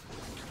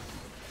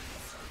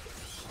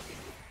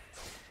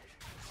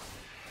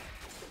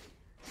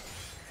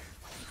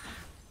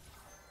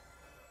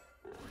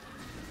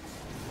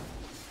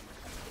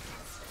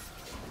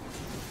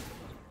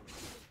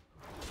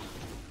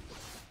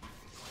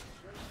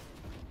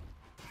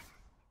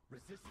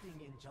resisting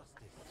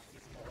injustice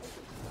is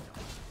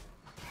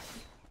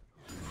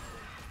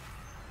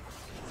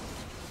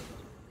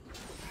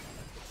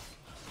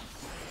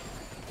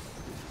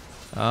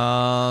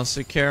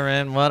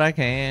Securing what I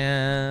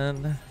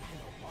can.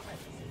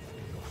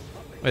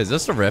 Wait, is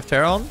this the Rift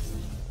Herald?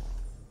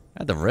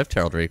 I had the Rift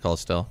Herald recall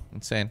still.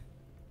 Insane.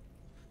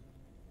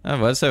 Oh,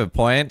 what's the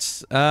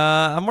points?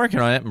 I'm working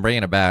on it and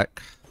bringing it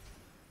back.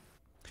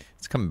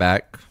 It's coming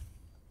back.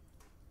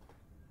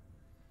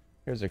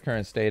 Here's the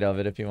current state of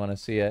it if you want to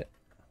see it.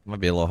 Might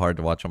be a little hard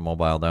to watch on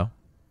mobile though.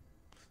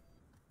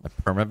 A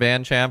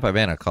permaban champ? I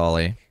ban a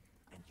Akali.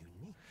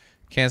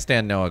 Can't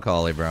stand no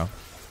Akali, bro.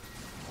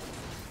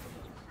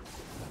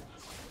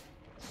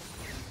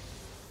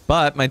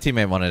 But my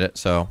teammate wanted it,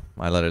 so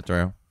I let it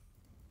through.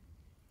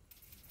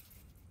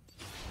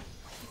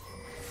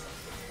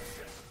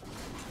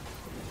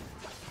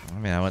 I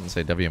mean, I wouldn't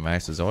say W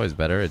Max is always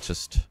better. It's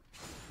just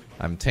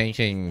I'm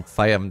tanking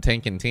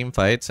team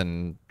fights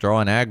and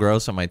drawing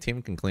aggro so my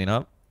team can clean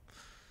up.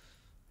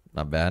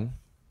 Not bad.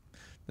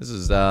 This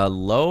is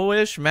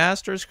lowish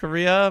Masters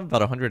Korea,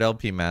 about 100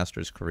 LP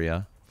Masters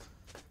Korea.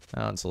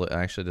 Oh, it's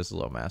actually this is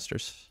low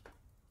Masters.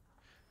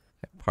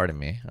 Pardon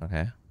me.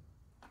 Okay.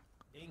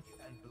 Ink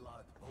and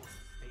blood both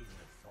stain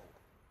the soul.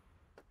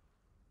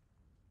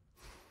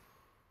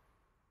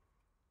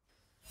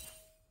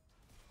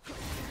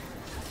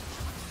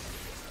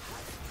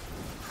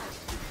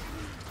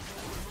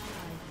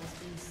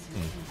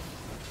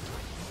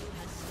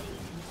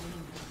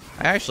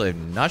 I actually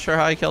am not sure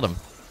how I killed him.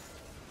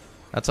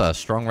 That's a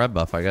strong red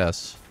buff, I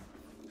guess.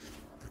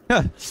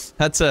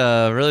 That's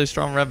a really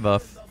strong red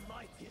buff.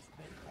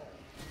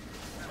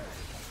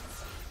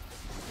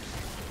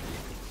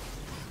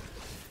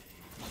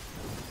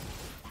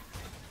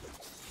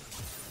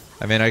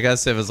 I mean, I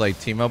guess it was like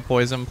Teemo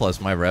poison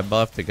plus my red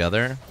buff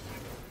together.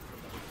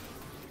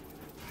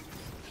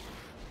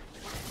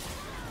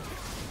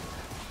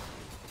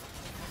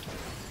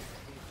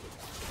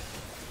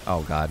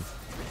 Oh god.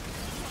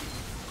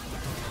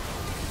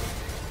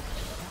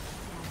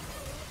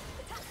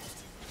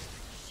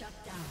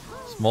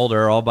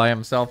 Smolder all by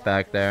himself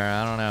back there.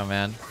 I don't know,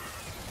 man.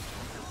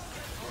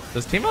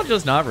 Does Teemo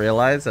just not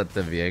realize that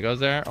the Viego's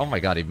there? Oh my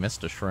god, he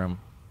missed a shroom.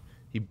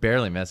 He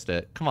barely missed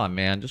it. Come on,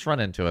 man. Just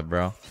run into it,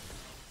 bro.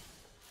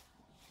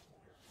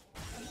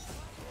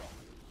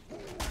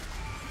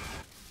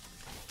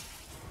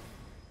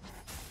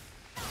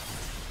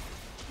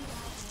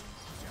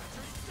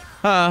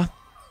 Huh.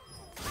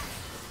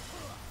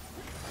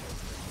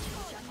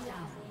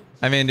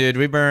 I mean, dude,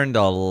 we burned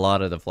a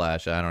lot of the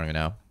flash. I don't even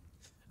know.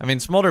 I mean,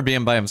 Smolder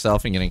being by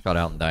himself and getting caught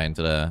out and dying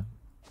to the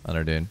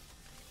other dude.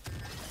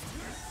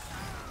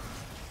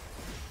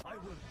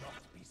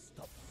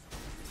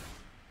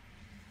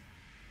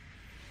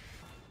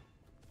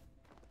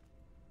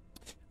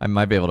 I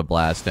might be able to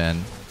blast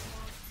in.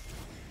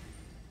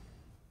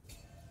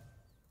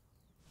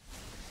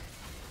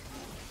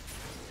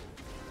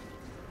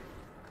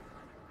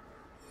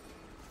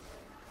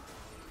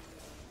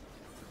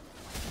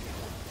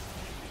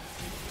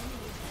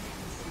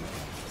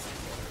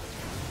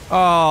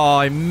 Oh,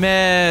 I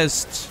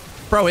missed.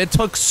 Bro, it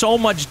took so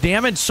much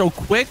damage so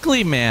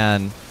quickly,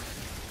 man.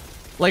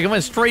 Like, it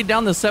went straight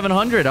down to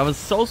 700. I was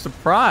so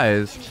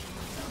surprised.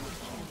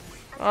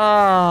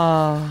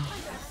 Ah.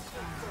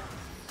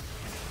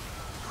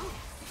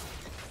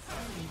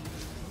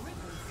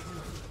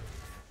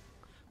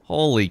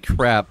 Holy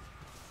crap.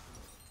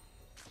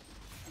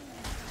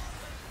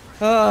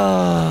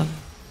 Ah.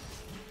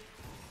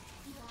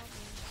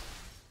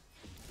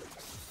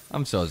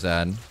 I'm so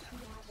sad.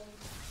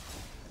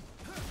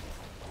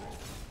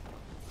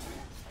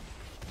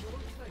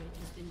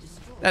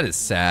 That is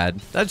sad.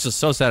 That's just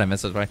so sad I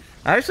missed this way.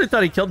 I actually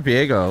thought he killed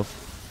Viego.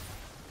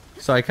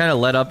 So I kind of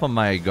let up on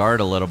my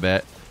guard a little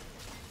bit.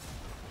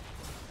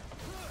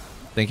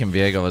 Thinking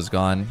Viego was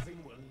gone.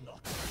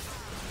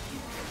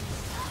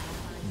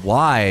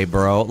 Why,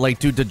 bro? Like,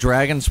 dude, the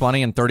dragon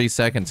spawning in 30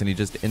 seconds and he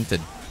just inted.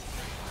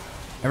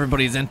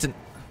 Everybody's inted.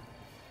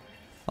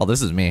 Oh,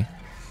 this is me.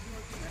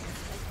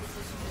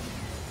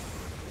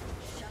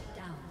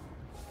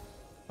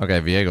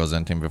 Okay, Viego's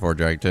inting before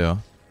drag too.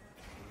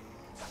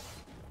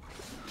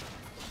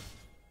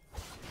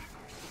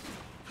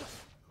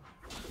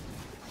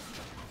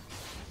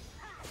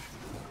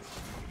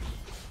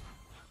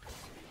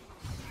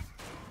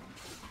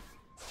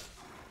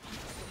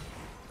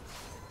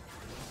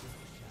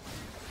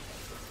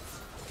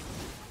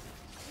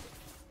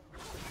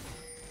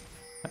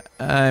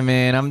 I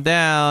mean, I'm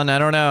down. I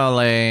don't know.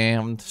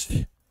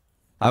 Like,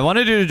 I want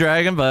to do the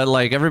dragon, but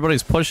like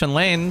everybody's pushing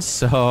lanes,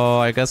 so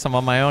I guess I'm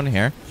on my own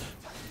here.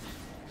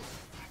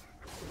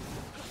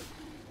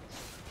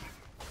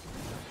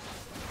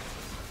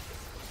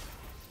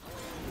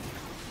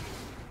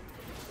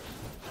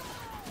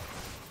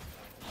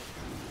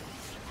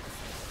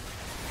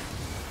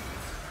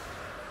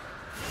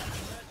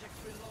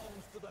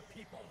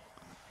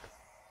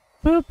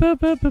 Boo, boo,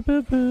 boo, boo,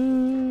 boo,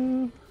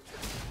 boo.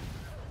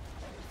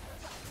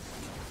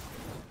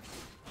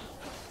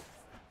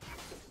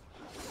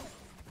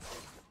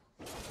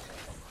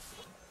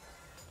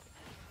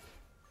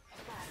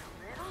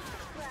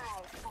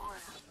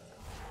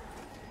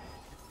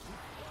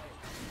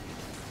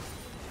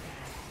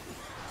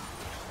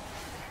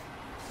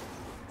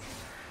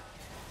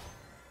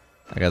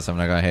 I guess I'm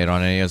not gonna hate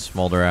on any of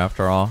Smolder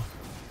after all.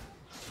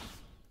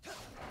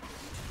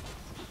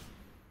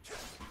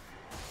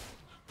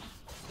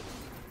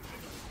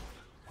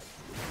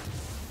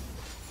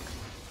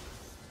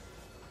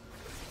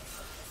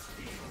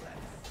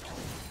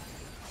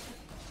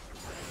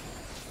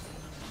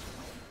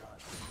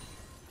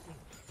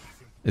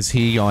 Is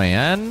he going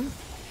in?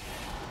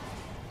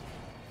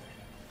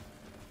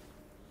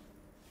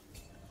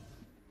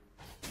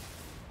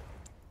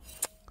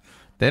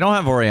 They don't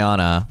have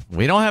Oriana.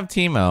 We don't have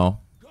Teemo.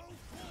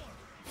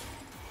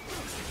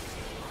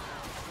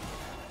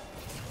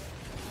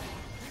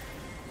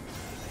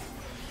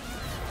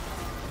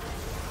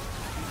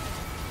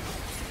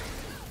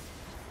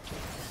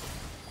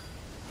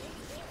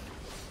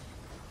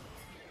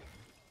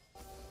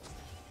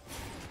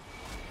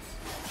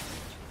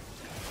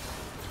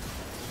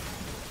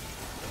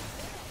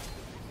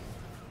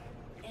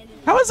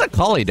 How is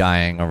Akali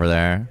dying over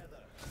there?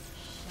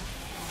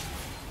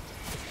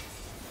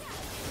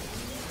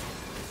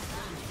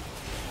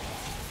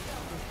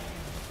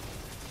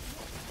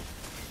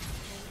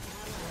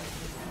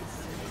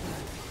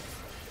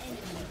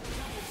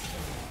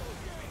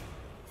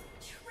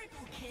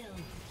 Triple kill.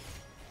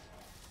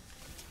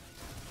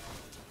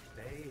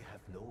 They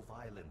have no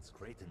violence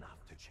great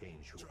enough to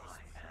change who I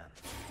am.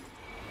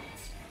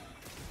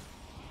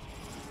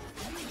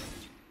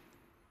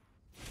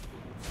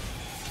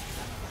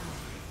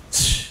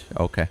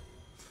 Okay.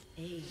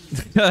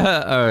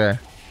 Okay.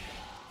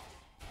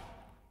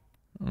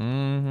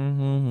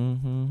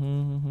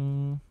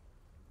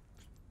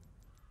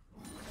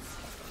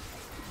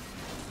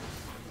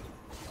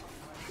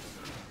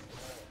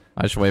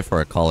 I should wait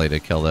for Akali to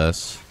kill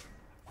this.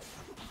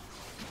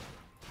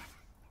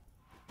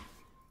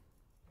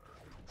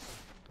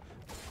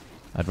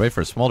 I'd wait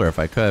for Smolder if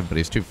I could, but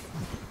he's too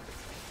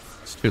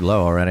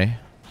low already.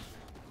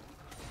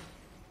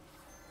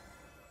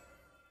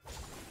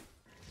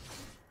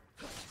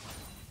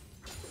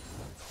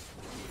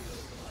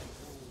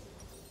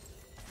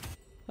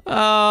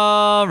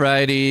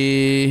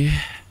 Alrighty.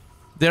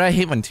 Did I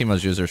hate when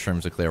Teemo's user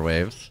shrooms a clear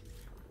wave?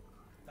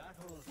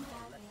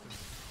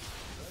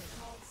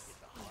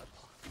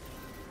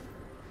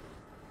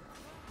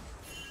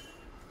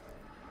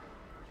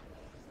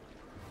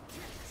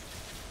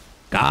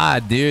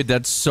 God, dude,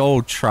 that's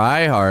so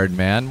try hard,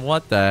 man.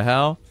 What the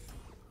hell?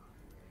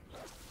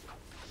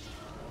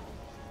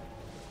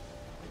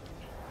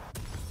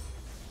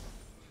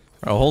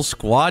 A whole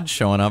squad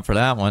showing up for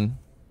that one.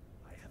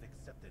 I have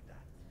accepted that.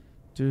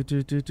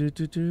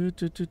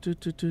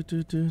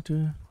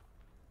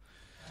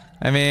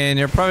 I mean,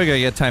 you're probably gonna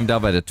get timed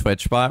out by the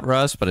Twitch bot,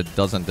 Russ, but it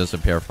doesn't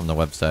disappear from the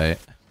website.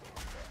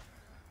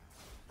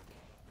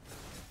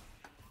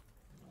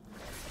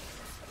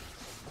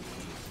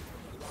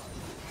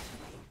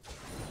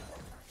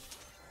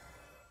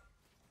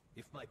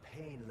 If my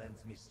pain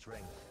lends me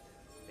strength,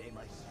 may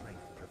my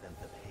strength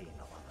prevent the pain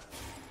of others.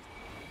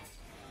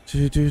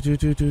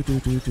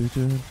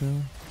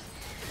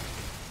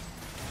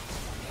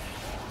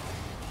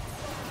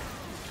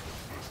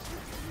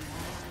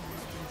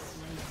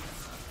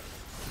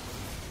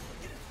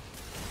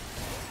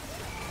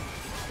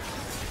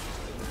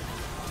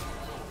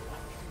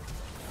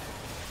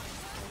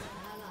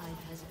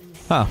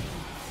 Huh.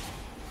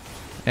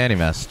 And he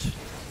missed.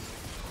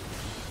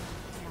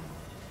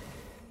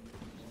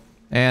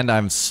 And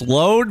I'm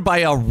slowed by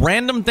a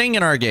random thing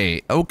in our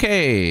gate.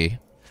 Okay.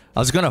 I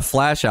was gonna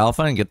flash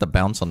Alpha and get the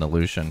bounce on the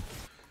Lucian.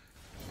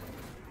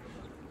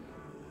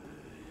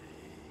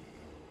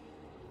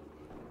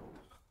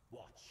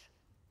 Watch,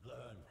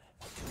 learn,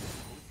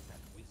 make that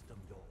wisdom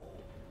your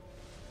own.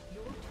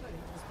 Your turret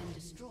has been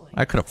destroyed.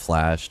 I could have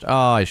flashed.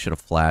 Oh, I should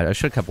have flashed. I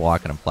should have kept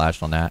walking and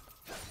flashed on that.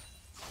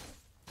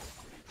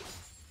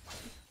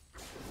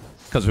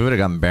 Because we would have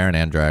gotten Baron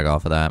and Drag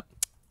off of that.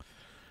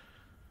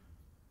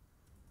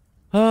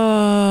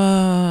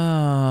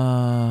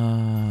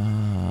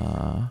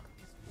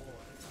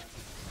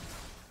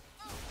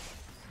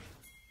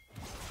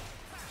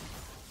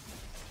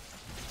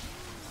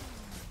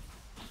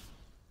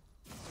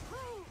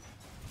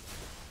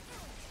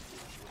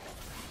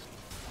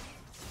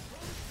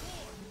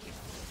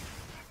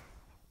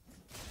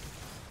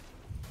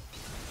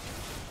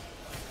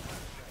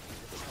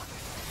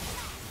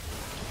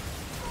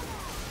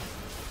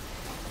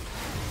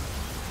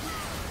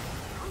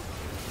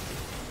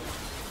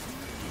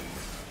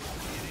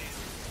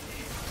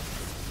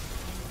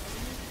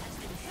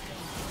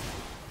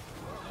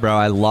 Bro,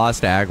 I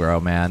lost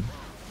aggro, man.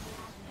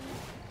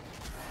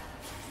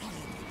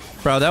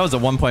 Bro, that was a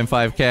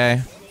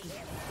 1.5k.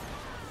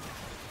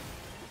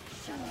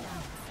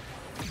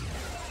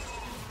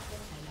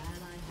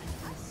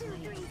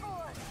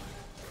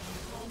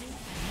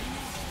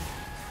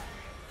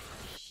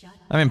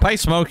 I mean,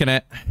 Pike's smoking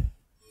it.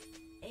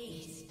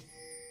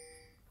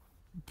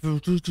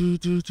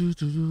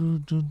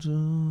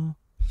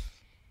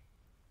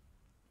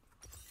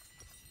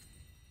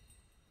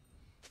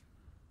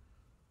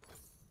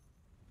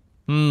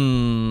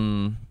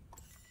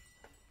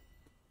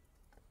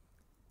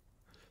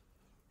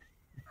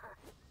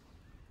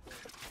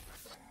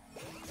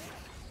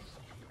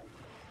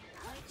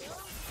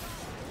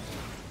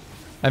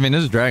 I mean,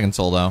 this is Dragon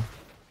Soul, though.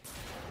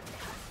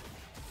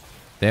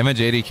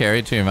 Damage 80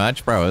 carried too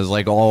much? Bro, it was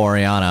like all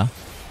Oriana.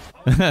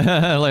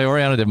 Like,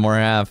 Oriana did more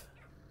half.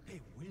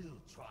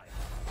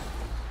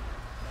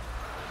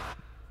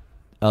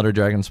 Elder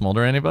Dragon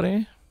Smolder,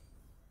 anybody?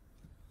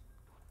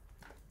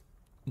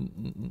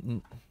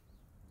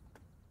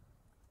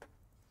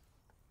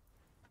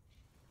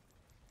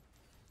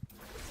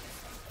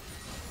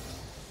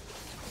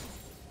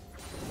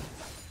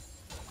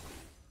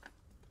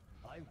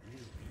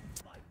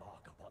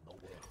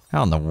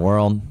 How in the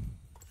world?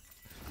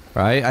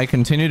 Right? I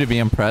continue to be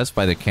impressed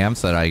by the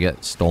camps that I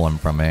get stolen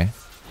from me.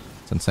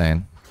 It's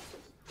insane.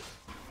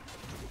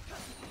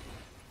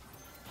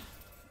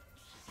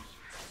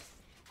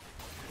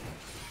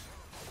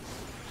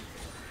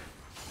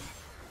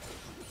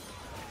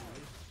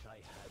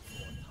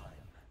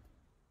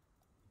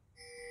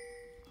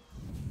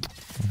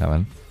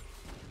 Coming.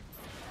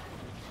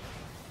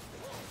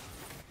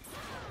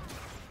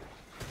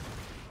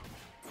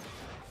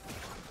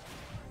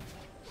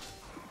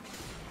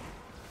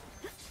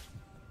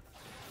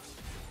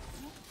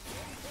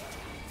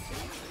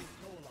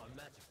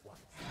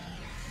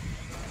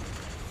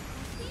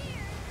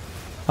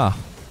 Huh.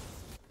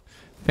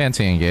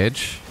 Fancy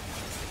engage.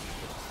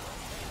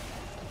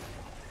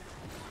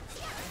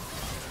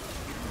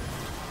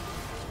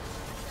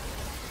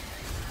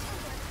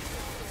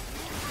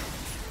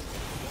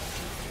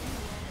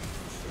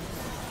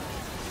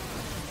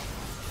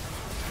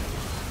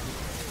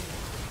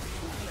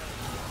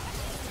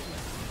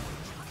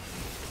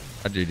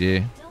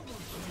 GG.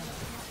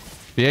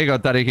 Diego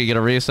thought he could get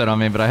a reset on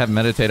me, but I have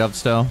meditate up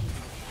still.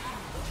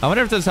 I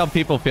wonder if this is how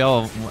people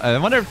feel. I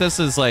wonder if this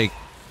is like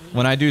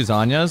when I do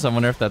Zanyas. I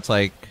wonder if that's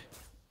like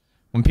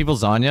when people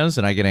Zanyas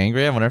and I get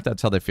angry. I wonder if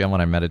that's how they feel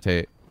when I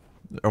meditate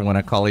or when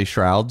I call these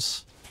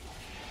shrouds.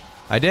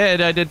 I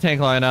did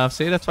tank long enough.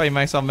 See, that's why you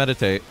max out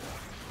meditate.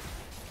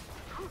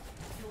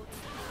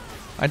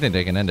 I think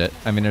they can end it.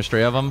 I mean, there's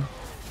 3 of them.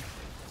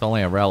 It's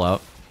only a rel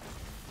up.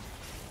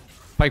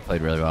 Pike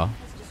played really well.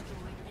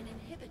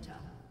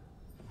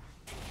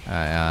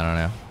 I don't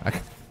know.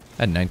 I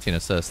had 19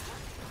 assists.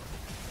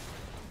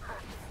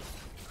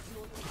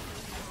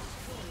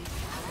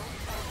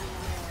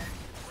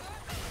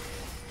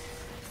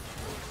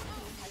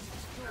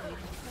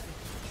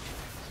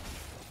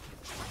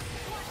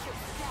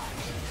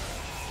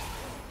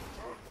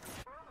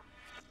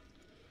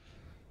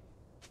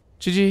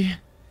 GG.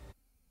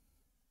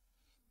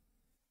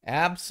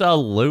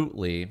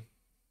 Absolutely.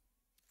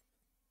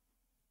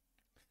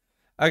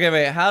 Okay,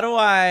 wait. How do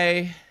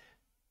I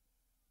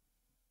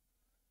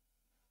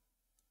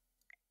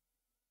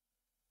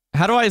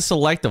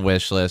select the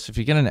wish list? If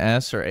you get an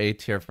S or A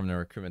tier from the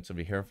recruitments, it'll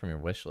be here from your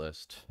wish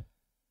list.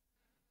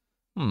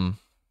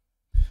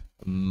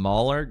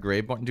 Mauler,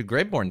 Greyborn. Do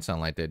Greyborn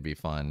sound like they'd be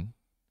fun?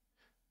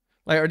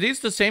 Like, are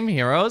these the same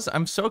heroes?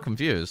 I'm so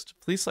confused.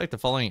 Please select the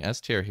following S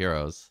tier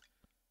heroes.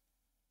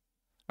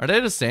 Are they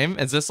the same?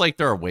 Is this like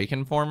their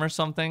awakened form or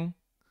something?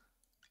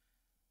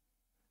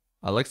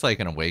 It looks like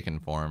an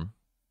awakened form.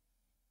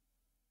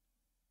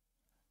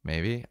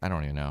 Maybe? I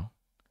don't even know.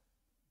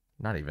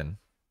 Not even.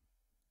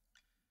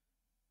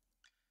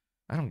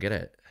 I don't get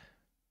it.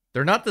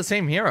 They're not the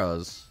same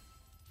heroes.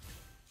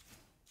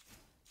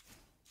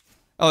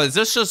 Oh, is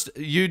this just...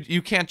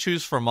 You can't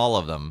choose from all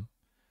of them.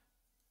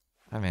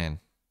 I mean...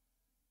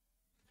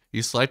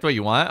 You select what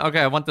you want?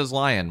 Okay, I want this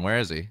lion. Where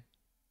is he?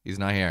 He's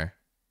not here.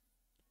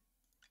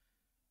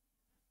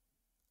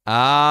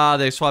 Ah,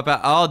 they swap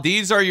out. Oh,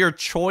 these are your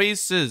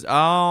choices.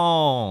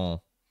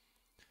 Oh.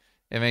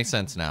 It makes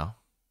sense now.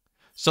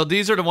 So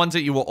these are the ones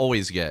that you will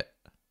always get.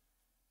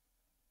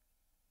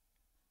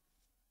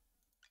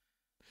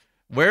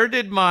 Where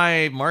did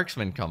my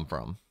marksman come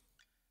from?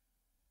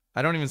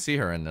 I don't even see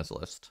her in this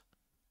list.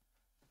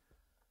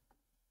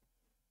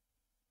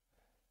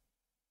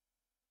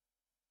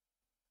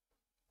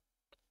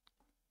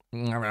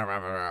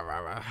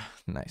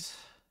 Nice.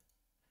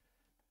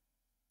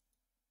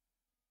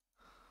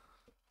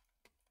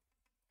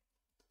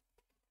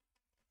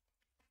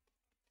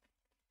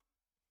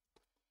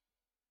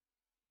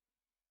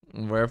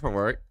 Where for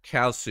work?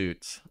 Cow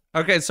suits.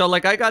 Okay, so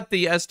like I got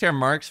the S tier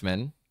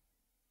marksman.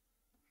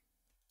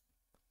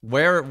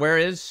 Where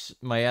is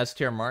my S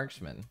tier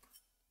marksman?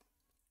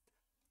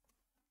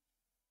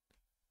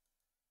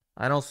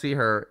 I don't see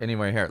her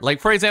anywhere here. Like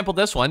for example,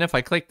 this one, if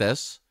I click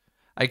this,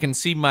 I can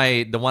see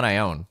the one I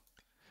own.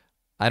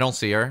 I don't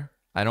see her.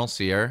 I don't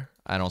see her.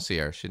 I don't see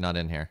her. She's not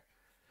in here.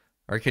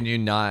 Or can you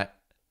not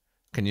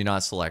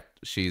select?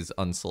 She's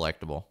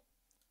unselectable.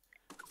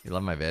 You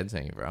love my vids?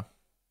 Thank you, bro.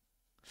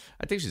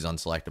 I think she's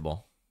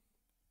unselectable.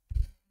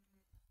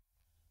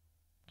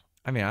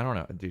 I mean, I don't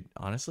know, dude.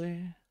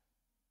 Honestly,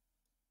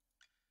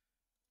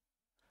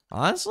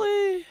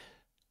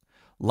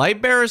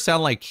 light bearers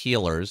sound like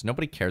healers.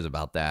 Nobody cares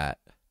about that.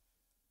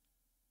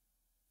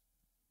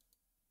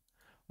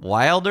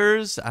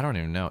 Wilders, I don't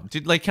even know,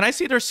 dude. Like, can I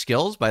see their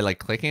skills by like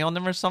clicking on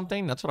them or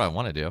something? That's what I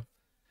want to do.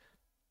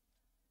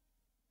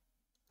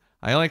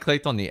 I only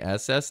clicked on the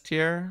SS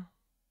tier.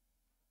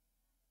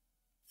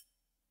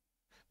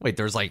 Wait,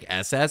 there's like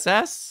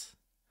SSS?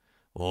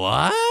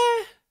 What?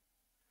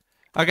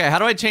 Okay, how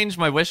do I change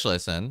my wish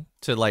list then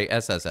to like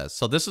SSS?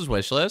 So this is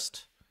wish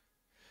list.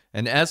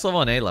 And S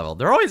level and A level.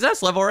 They're always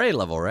S level or A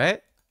level,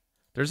 right?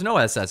 There's no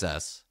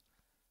SSS.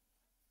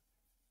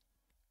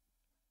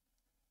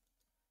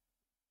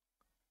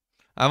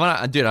 I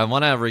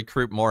want to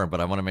recruit more,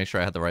 but I want to make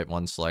sure I have the right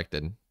one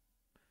selected.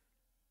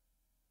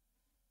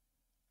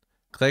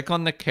 Click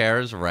on the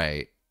cares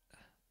right.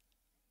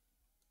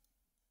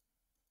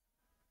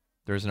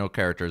 There's no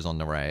characters on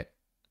the right.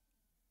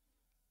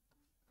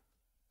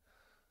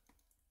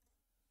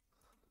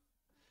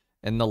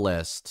 In the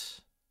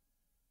list.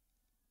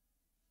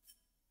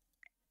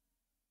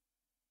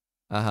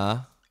 Uh-huh.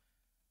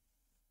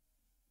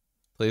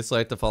 Please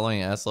select the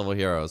following S-level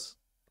heroes.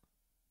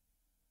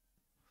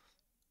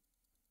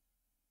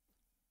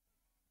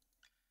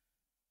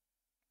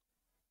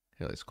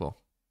 Okay, that's cool.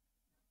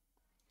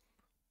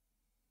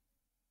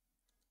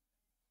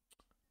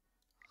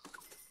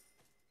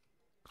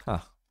 Huh.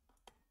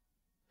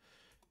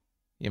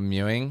 You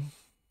mewing?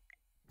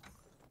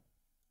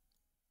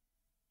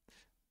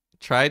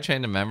 Try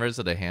train the members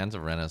of the Hands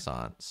of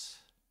Renaissance.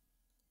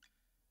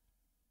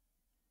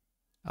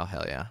 Oh,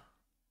 hell yeah.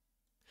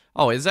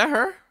 Oh, is that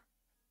her?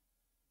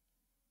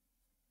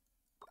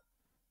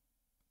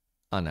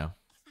 Oh, no.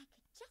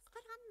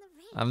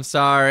 I'm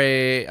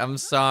sorry. I'm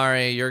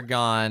sorry. You're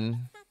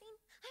gone.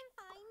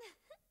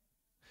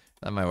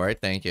 That might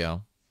work. Thank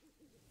you.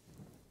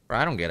 Bro,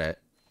 I don't get it.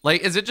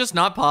 Like, is it just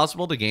not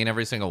possible to gain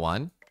every single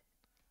one?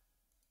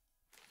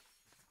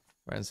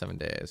 We're in 7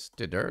 days.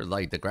 Dude, they're,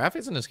 like, the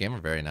graphics in this game are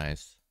very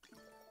nice.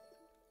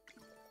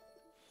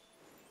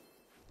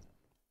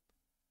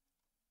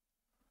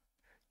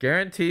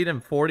 Guaranteed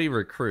and 40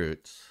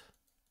 recruits.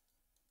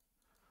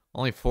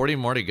 Only 40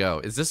 more to go.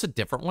 Is this a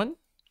different one?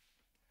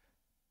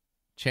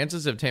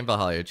 Chances to obtain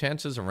Valhalla.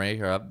 Chances to rank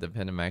her up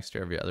depend on max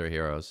tier of your other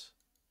heroes.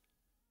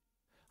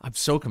 I'm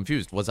so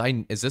confused.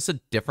 Is this a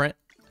different...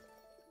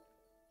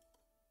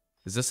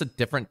 Is this a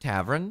different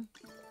tavern?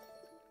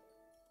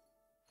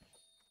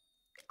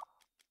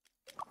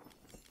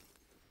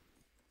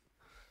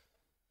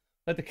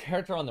 But the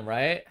character on the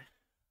right?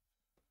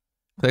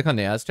 Click on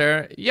the S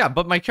tier? Yeah,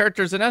 but my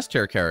character's an S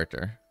tier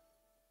character.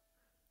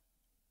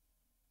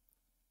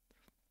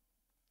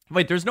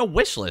 Wait, there's no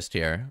wish list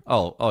here.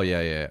 Oh,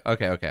 yeah.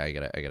 Okay, I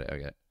get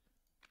it.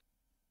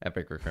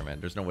 Epic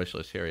recruitment. There's no wish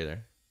list here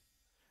either.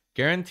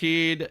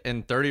 Guaranteed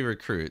and 30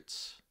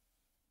 recruits.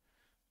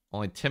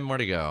 Only 10 more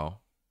to go.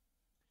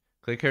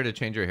 Click here to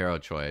change your hero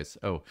choice.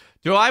 Oh,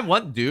 do I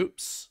want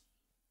dupes?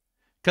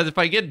 Because if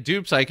I get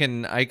dupes, I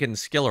can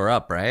skill her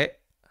up, right?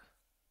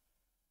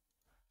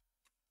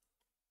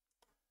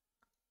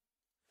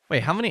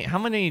 Wait, how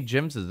many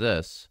gems is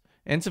this?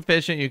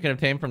 Insufficient. You can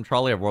obtain from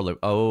trolley or war loot.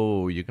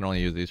 Oh, you can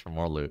only use these from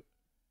war loot.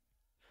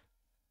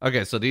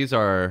 Okay, so these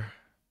are.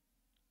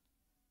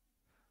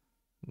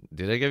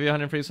 Did I give you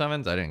 100 free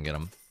summons? I didn't get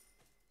them.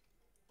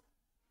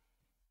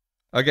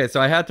 Okay,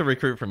 so I had to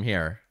recruit from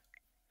here.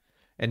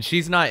 And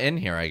she's not in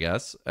here, I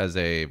guess, as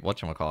a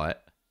whatchamacallit.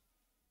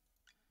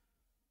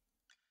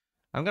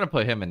 I'm gonna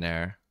put him in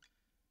there.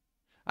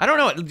 I don't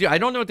know. I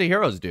don't know what the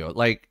heroes do.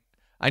 Like,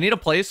 I need a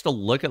place to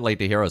look at like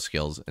the hero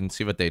skills and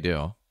see what they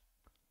do.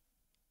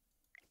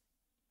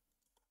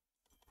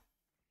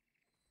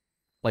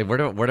 Like, where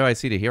do I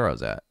see the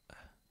heroes at?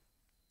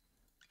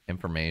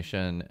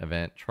 Information,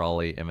 event,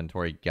 trolley,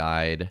 inventory,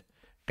 guide.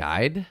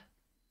 Guide?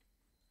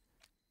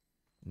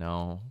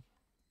 No.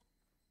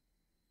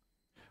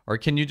 Or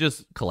can you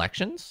just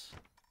collections?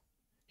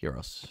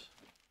 Heroes.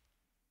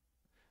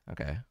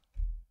 Okay.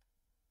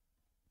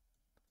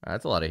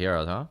 That's a lot of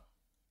heroes, huh?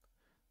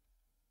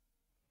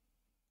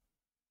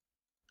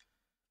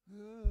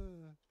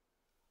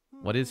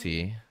 What is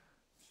he?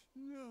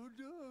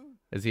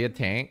 Is he a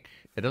tank?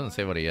 It doesn't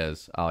say what he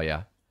is. Oh,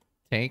 yeah.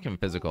 Tank and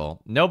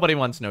physical. Nobody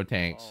wants no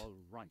tanks.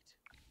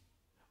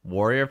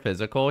 Warrior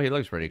physical. He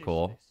looks pretty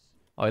cool.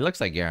 Oh, he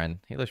looks like Garen.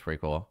 He looks pretty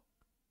cool.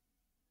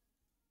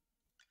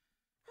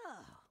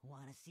 Oh,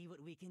 want to see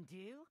what we can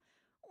do?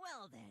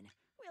 Well, then.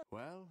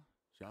 Well,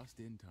 just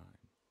in time.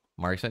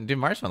 Marksman. Dude,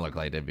 Marksman look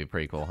like they'd be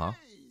pretty cool, huh?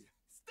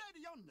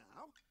 Steady on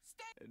now.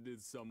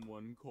 Did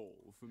someone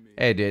call for me?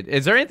 Hey, dude.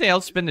 Is there anything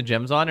else to spend the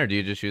gems on, or do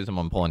you just use them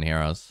on pulling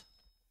heroes?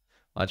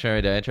 Watch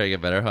every day. Try to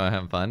get better.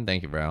 Having fun.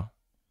 Thank you, bro.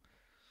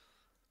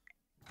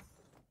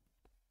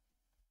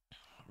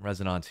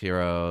 Resonance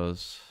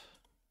heroes.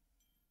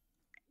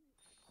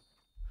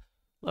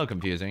 A little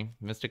confusing.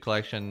 Mystic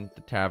Collection,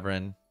 the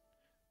Tavern.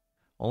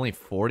 Only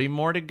 40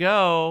 more to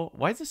go.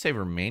 Why does it say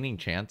remaining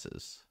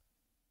chances?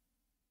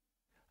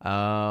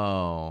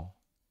 Oh.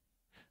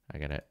 I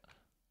get it.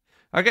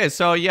 Okay,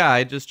 so yeah,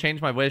 I just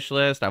changed my wish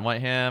list. I want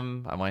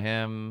him. I want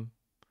him.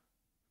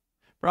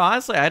 Bro,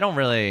 honestly, I don't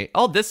really...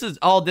 Oh, this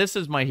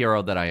is my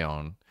hero that I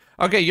own.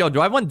 Okay, yo,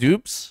 do I want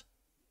dupes?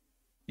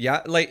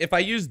 Yeah, like, if I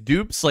use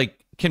dupes,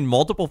 like, can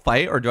multiple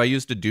fight, or do I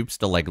use the dupes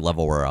to, like,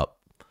 level her up?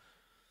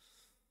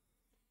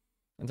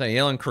 It's like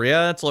Yale in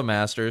Korea, it's low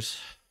masters.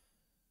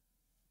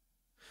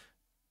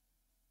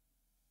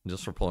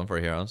 Just for pulling for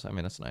heroes. I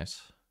mean, that's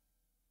nice.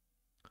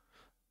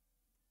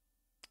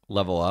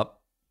 level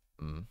up.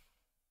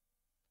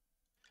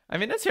 I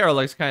mean, this hero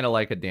looks kind of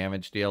like a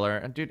damage dealer.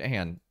 And dude, hang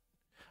on.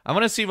 I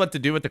want to see what to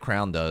do with the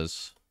crown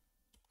does.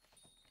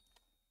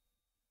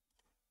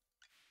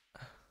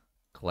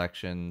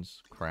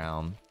 Collections,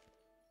 crown.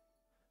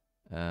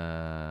 Okay.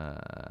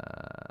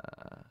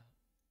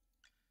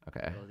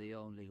 You're the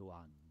only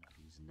one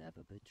who's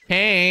never betrayed.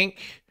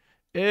 Pink.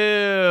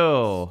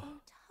 Ew.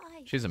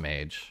 She's a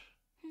mage.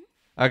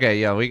 Okay,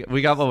 yeah,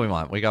 we got what we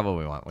want. We got what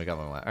we want. We got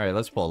what we want. All right,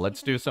 let's pull.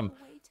 Let's do some.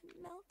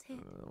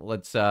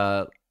 Let's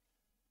Oh,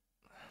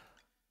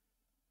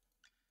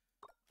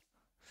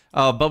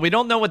 but we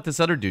don't know what this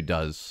other dude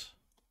does.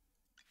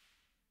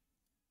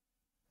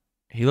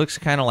 He looks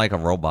kind of like a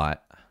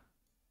robot.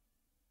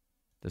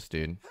 This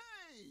dude.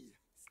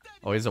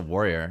 Oh, he's a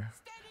warrior.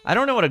 I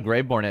don't know what a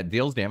Graveborn is.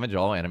 Deals damage to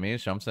all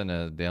enemies. Jumps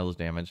into deals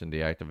damage and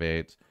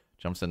deactivates.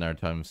 Jumps in their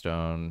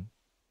tombstone.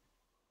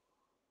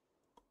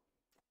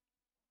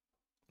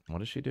 What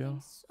does she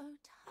do?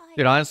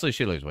 Dude, honestly,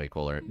 she looks way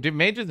cooler. Dude,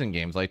 mages in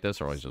games like this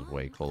are always just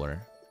way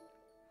cooler.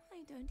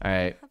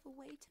 Alright.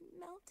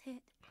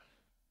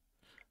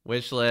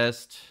 Wish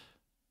list.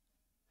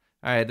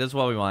 Alright, this is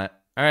what we want.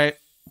 Alright.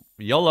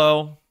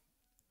 YOLO.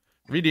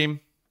 Redeem.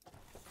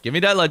 Give me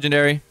that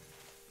legendary.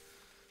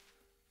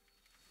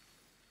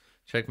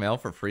 Check mail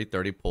for free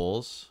 30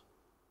 pulls.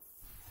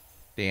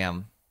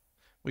 Damn.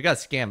 We got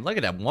scammed. Look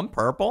at that. One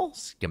purple?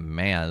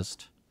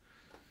 Scamazed.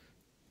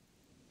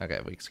 Okay,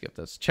 we can skip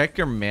this. Check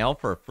your mail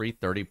for a free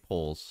 30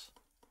 pulls.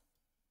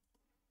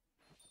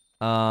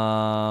 So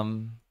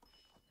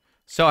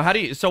how do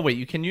you... So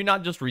wait, can you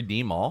not just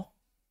redeem all?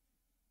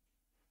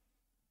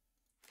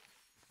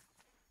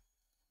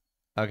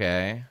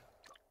 Okay.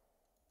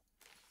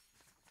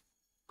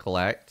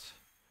 Collect.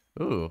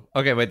 Ooh.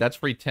 Okay, wait, that's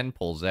free 10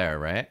 pulls there,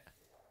 right?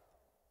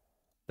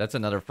 That's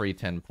another free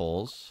 10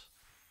 pulls.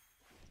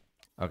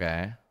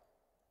 Okay.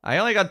 I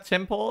only got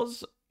 10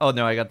 pulls? Oh,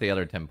 no, I got the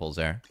other 10 pulls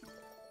there.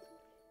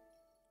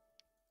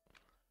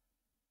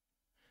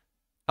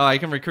 Oh, I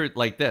can recruit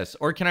like this.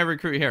 Or can I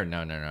recruit here?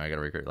 No, no, no. I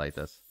gotta recruit like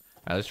this.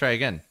 Alright, let's try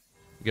again.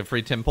 Get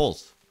free 10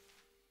 pulls.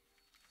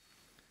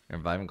 You're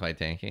reviving quite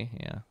tanky.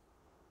 Yeah.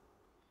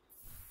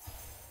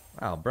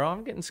 Wow, bro,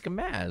 I'm getting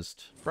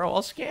scamazed. Bro,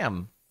 I'll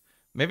scam.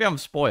 Maybe I'm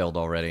spoiled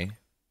already.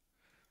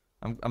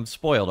 I'm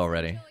spoiled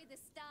already.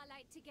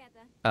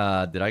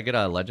 Did I get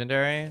a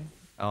legendary?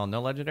 Oh,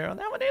 no legendary on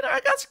that one either.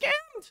 I got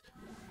scammed.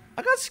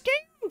 I got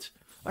scammed.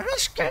 I got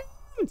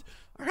scammed.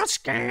 I got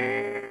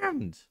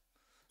scammed.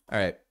 All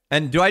right.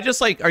 And do I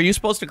just like, are you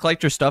supposed to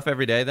collect your stuff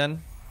every day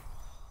then?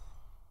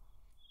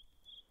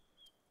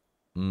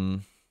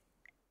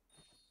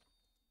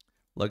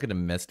 Look at the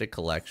Mystic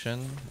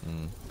Collection.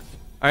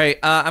 All right,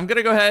 I'm going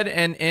to go ahead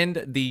and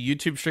end the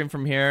YouTube stream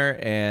from here,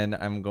 and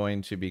I'm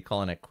going to be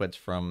calling it quits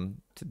from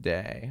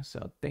today.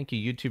 So thank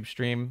you, YouTube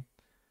stream.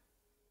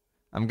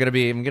 I'm gonna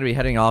be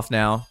heading off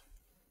now.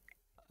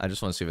 I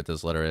just want to see what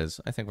this letter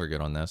is. I think we're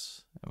good on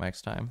this.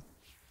 Max time.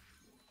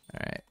 All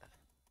right.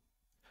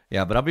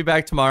 Yeah, but I'll be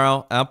back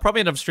tomorrow. I'll probably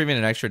end up streaming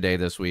an extra day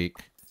this week.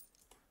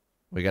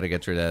 We got to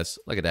get through this.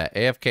 Look at that.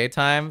 AFK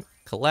time.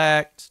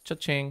 Collect.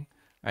 Cha-ching.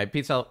 All right,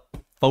 peace out,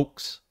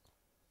 folks.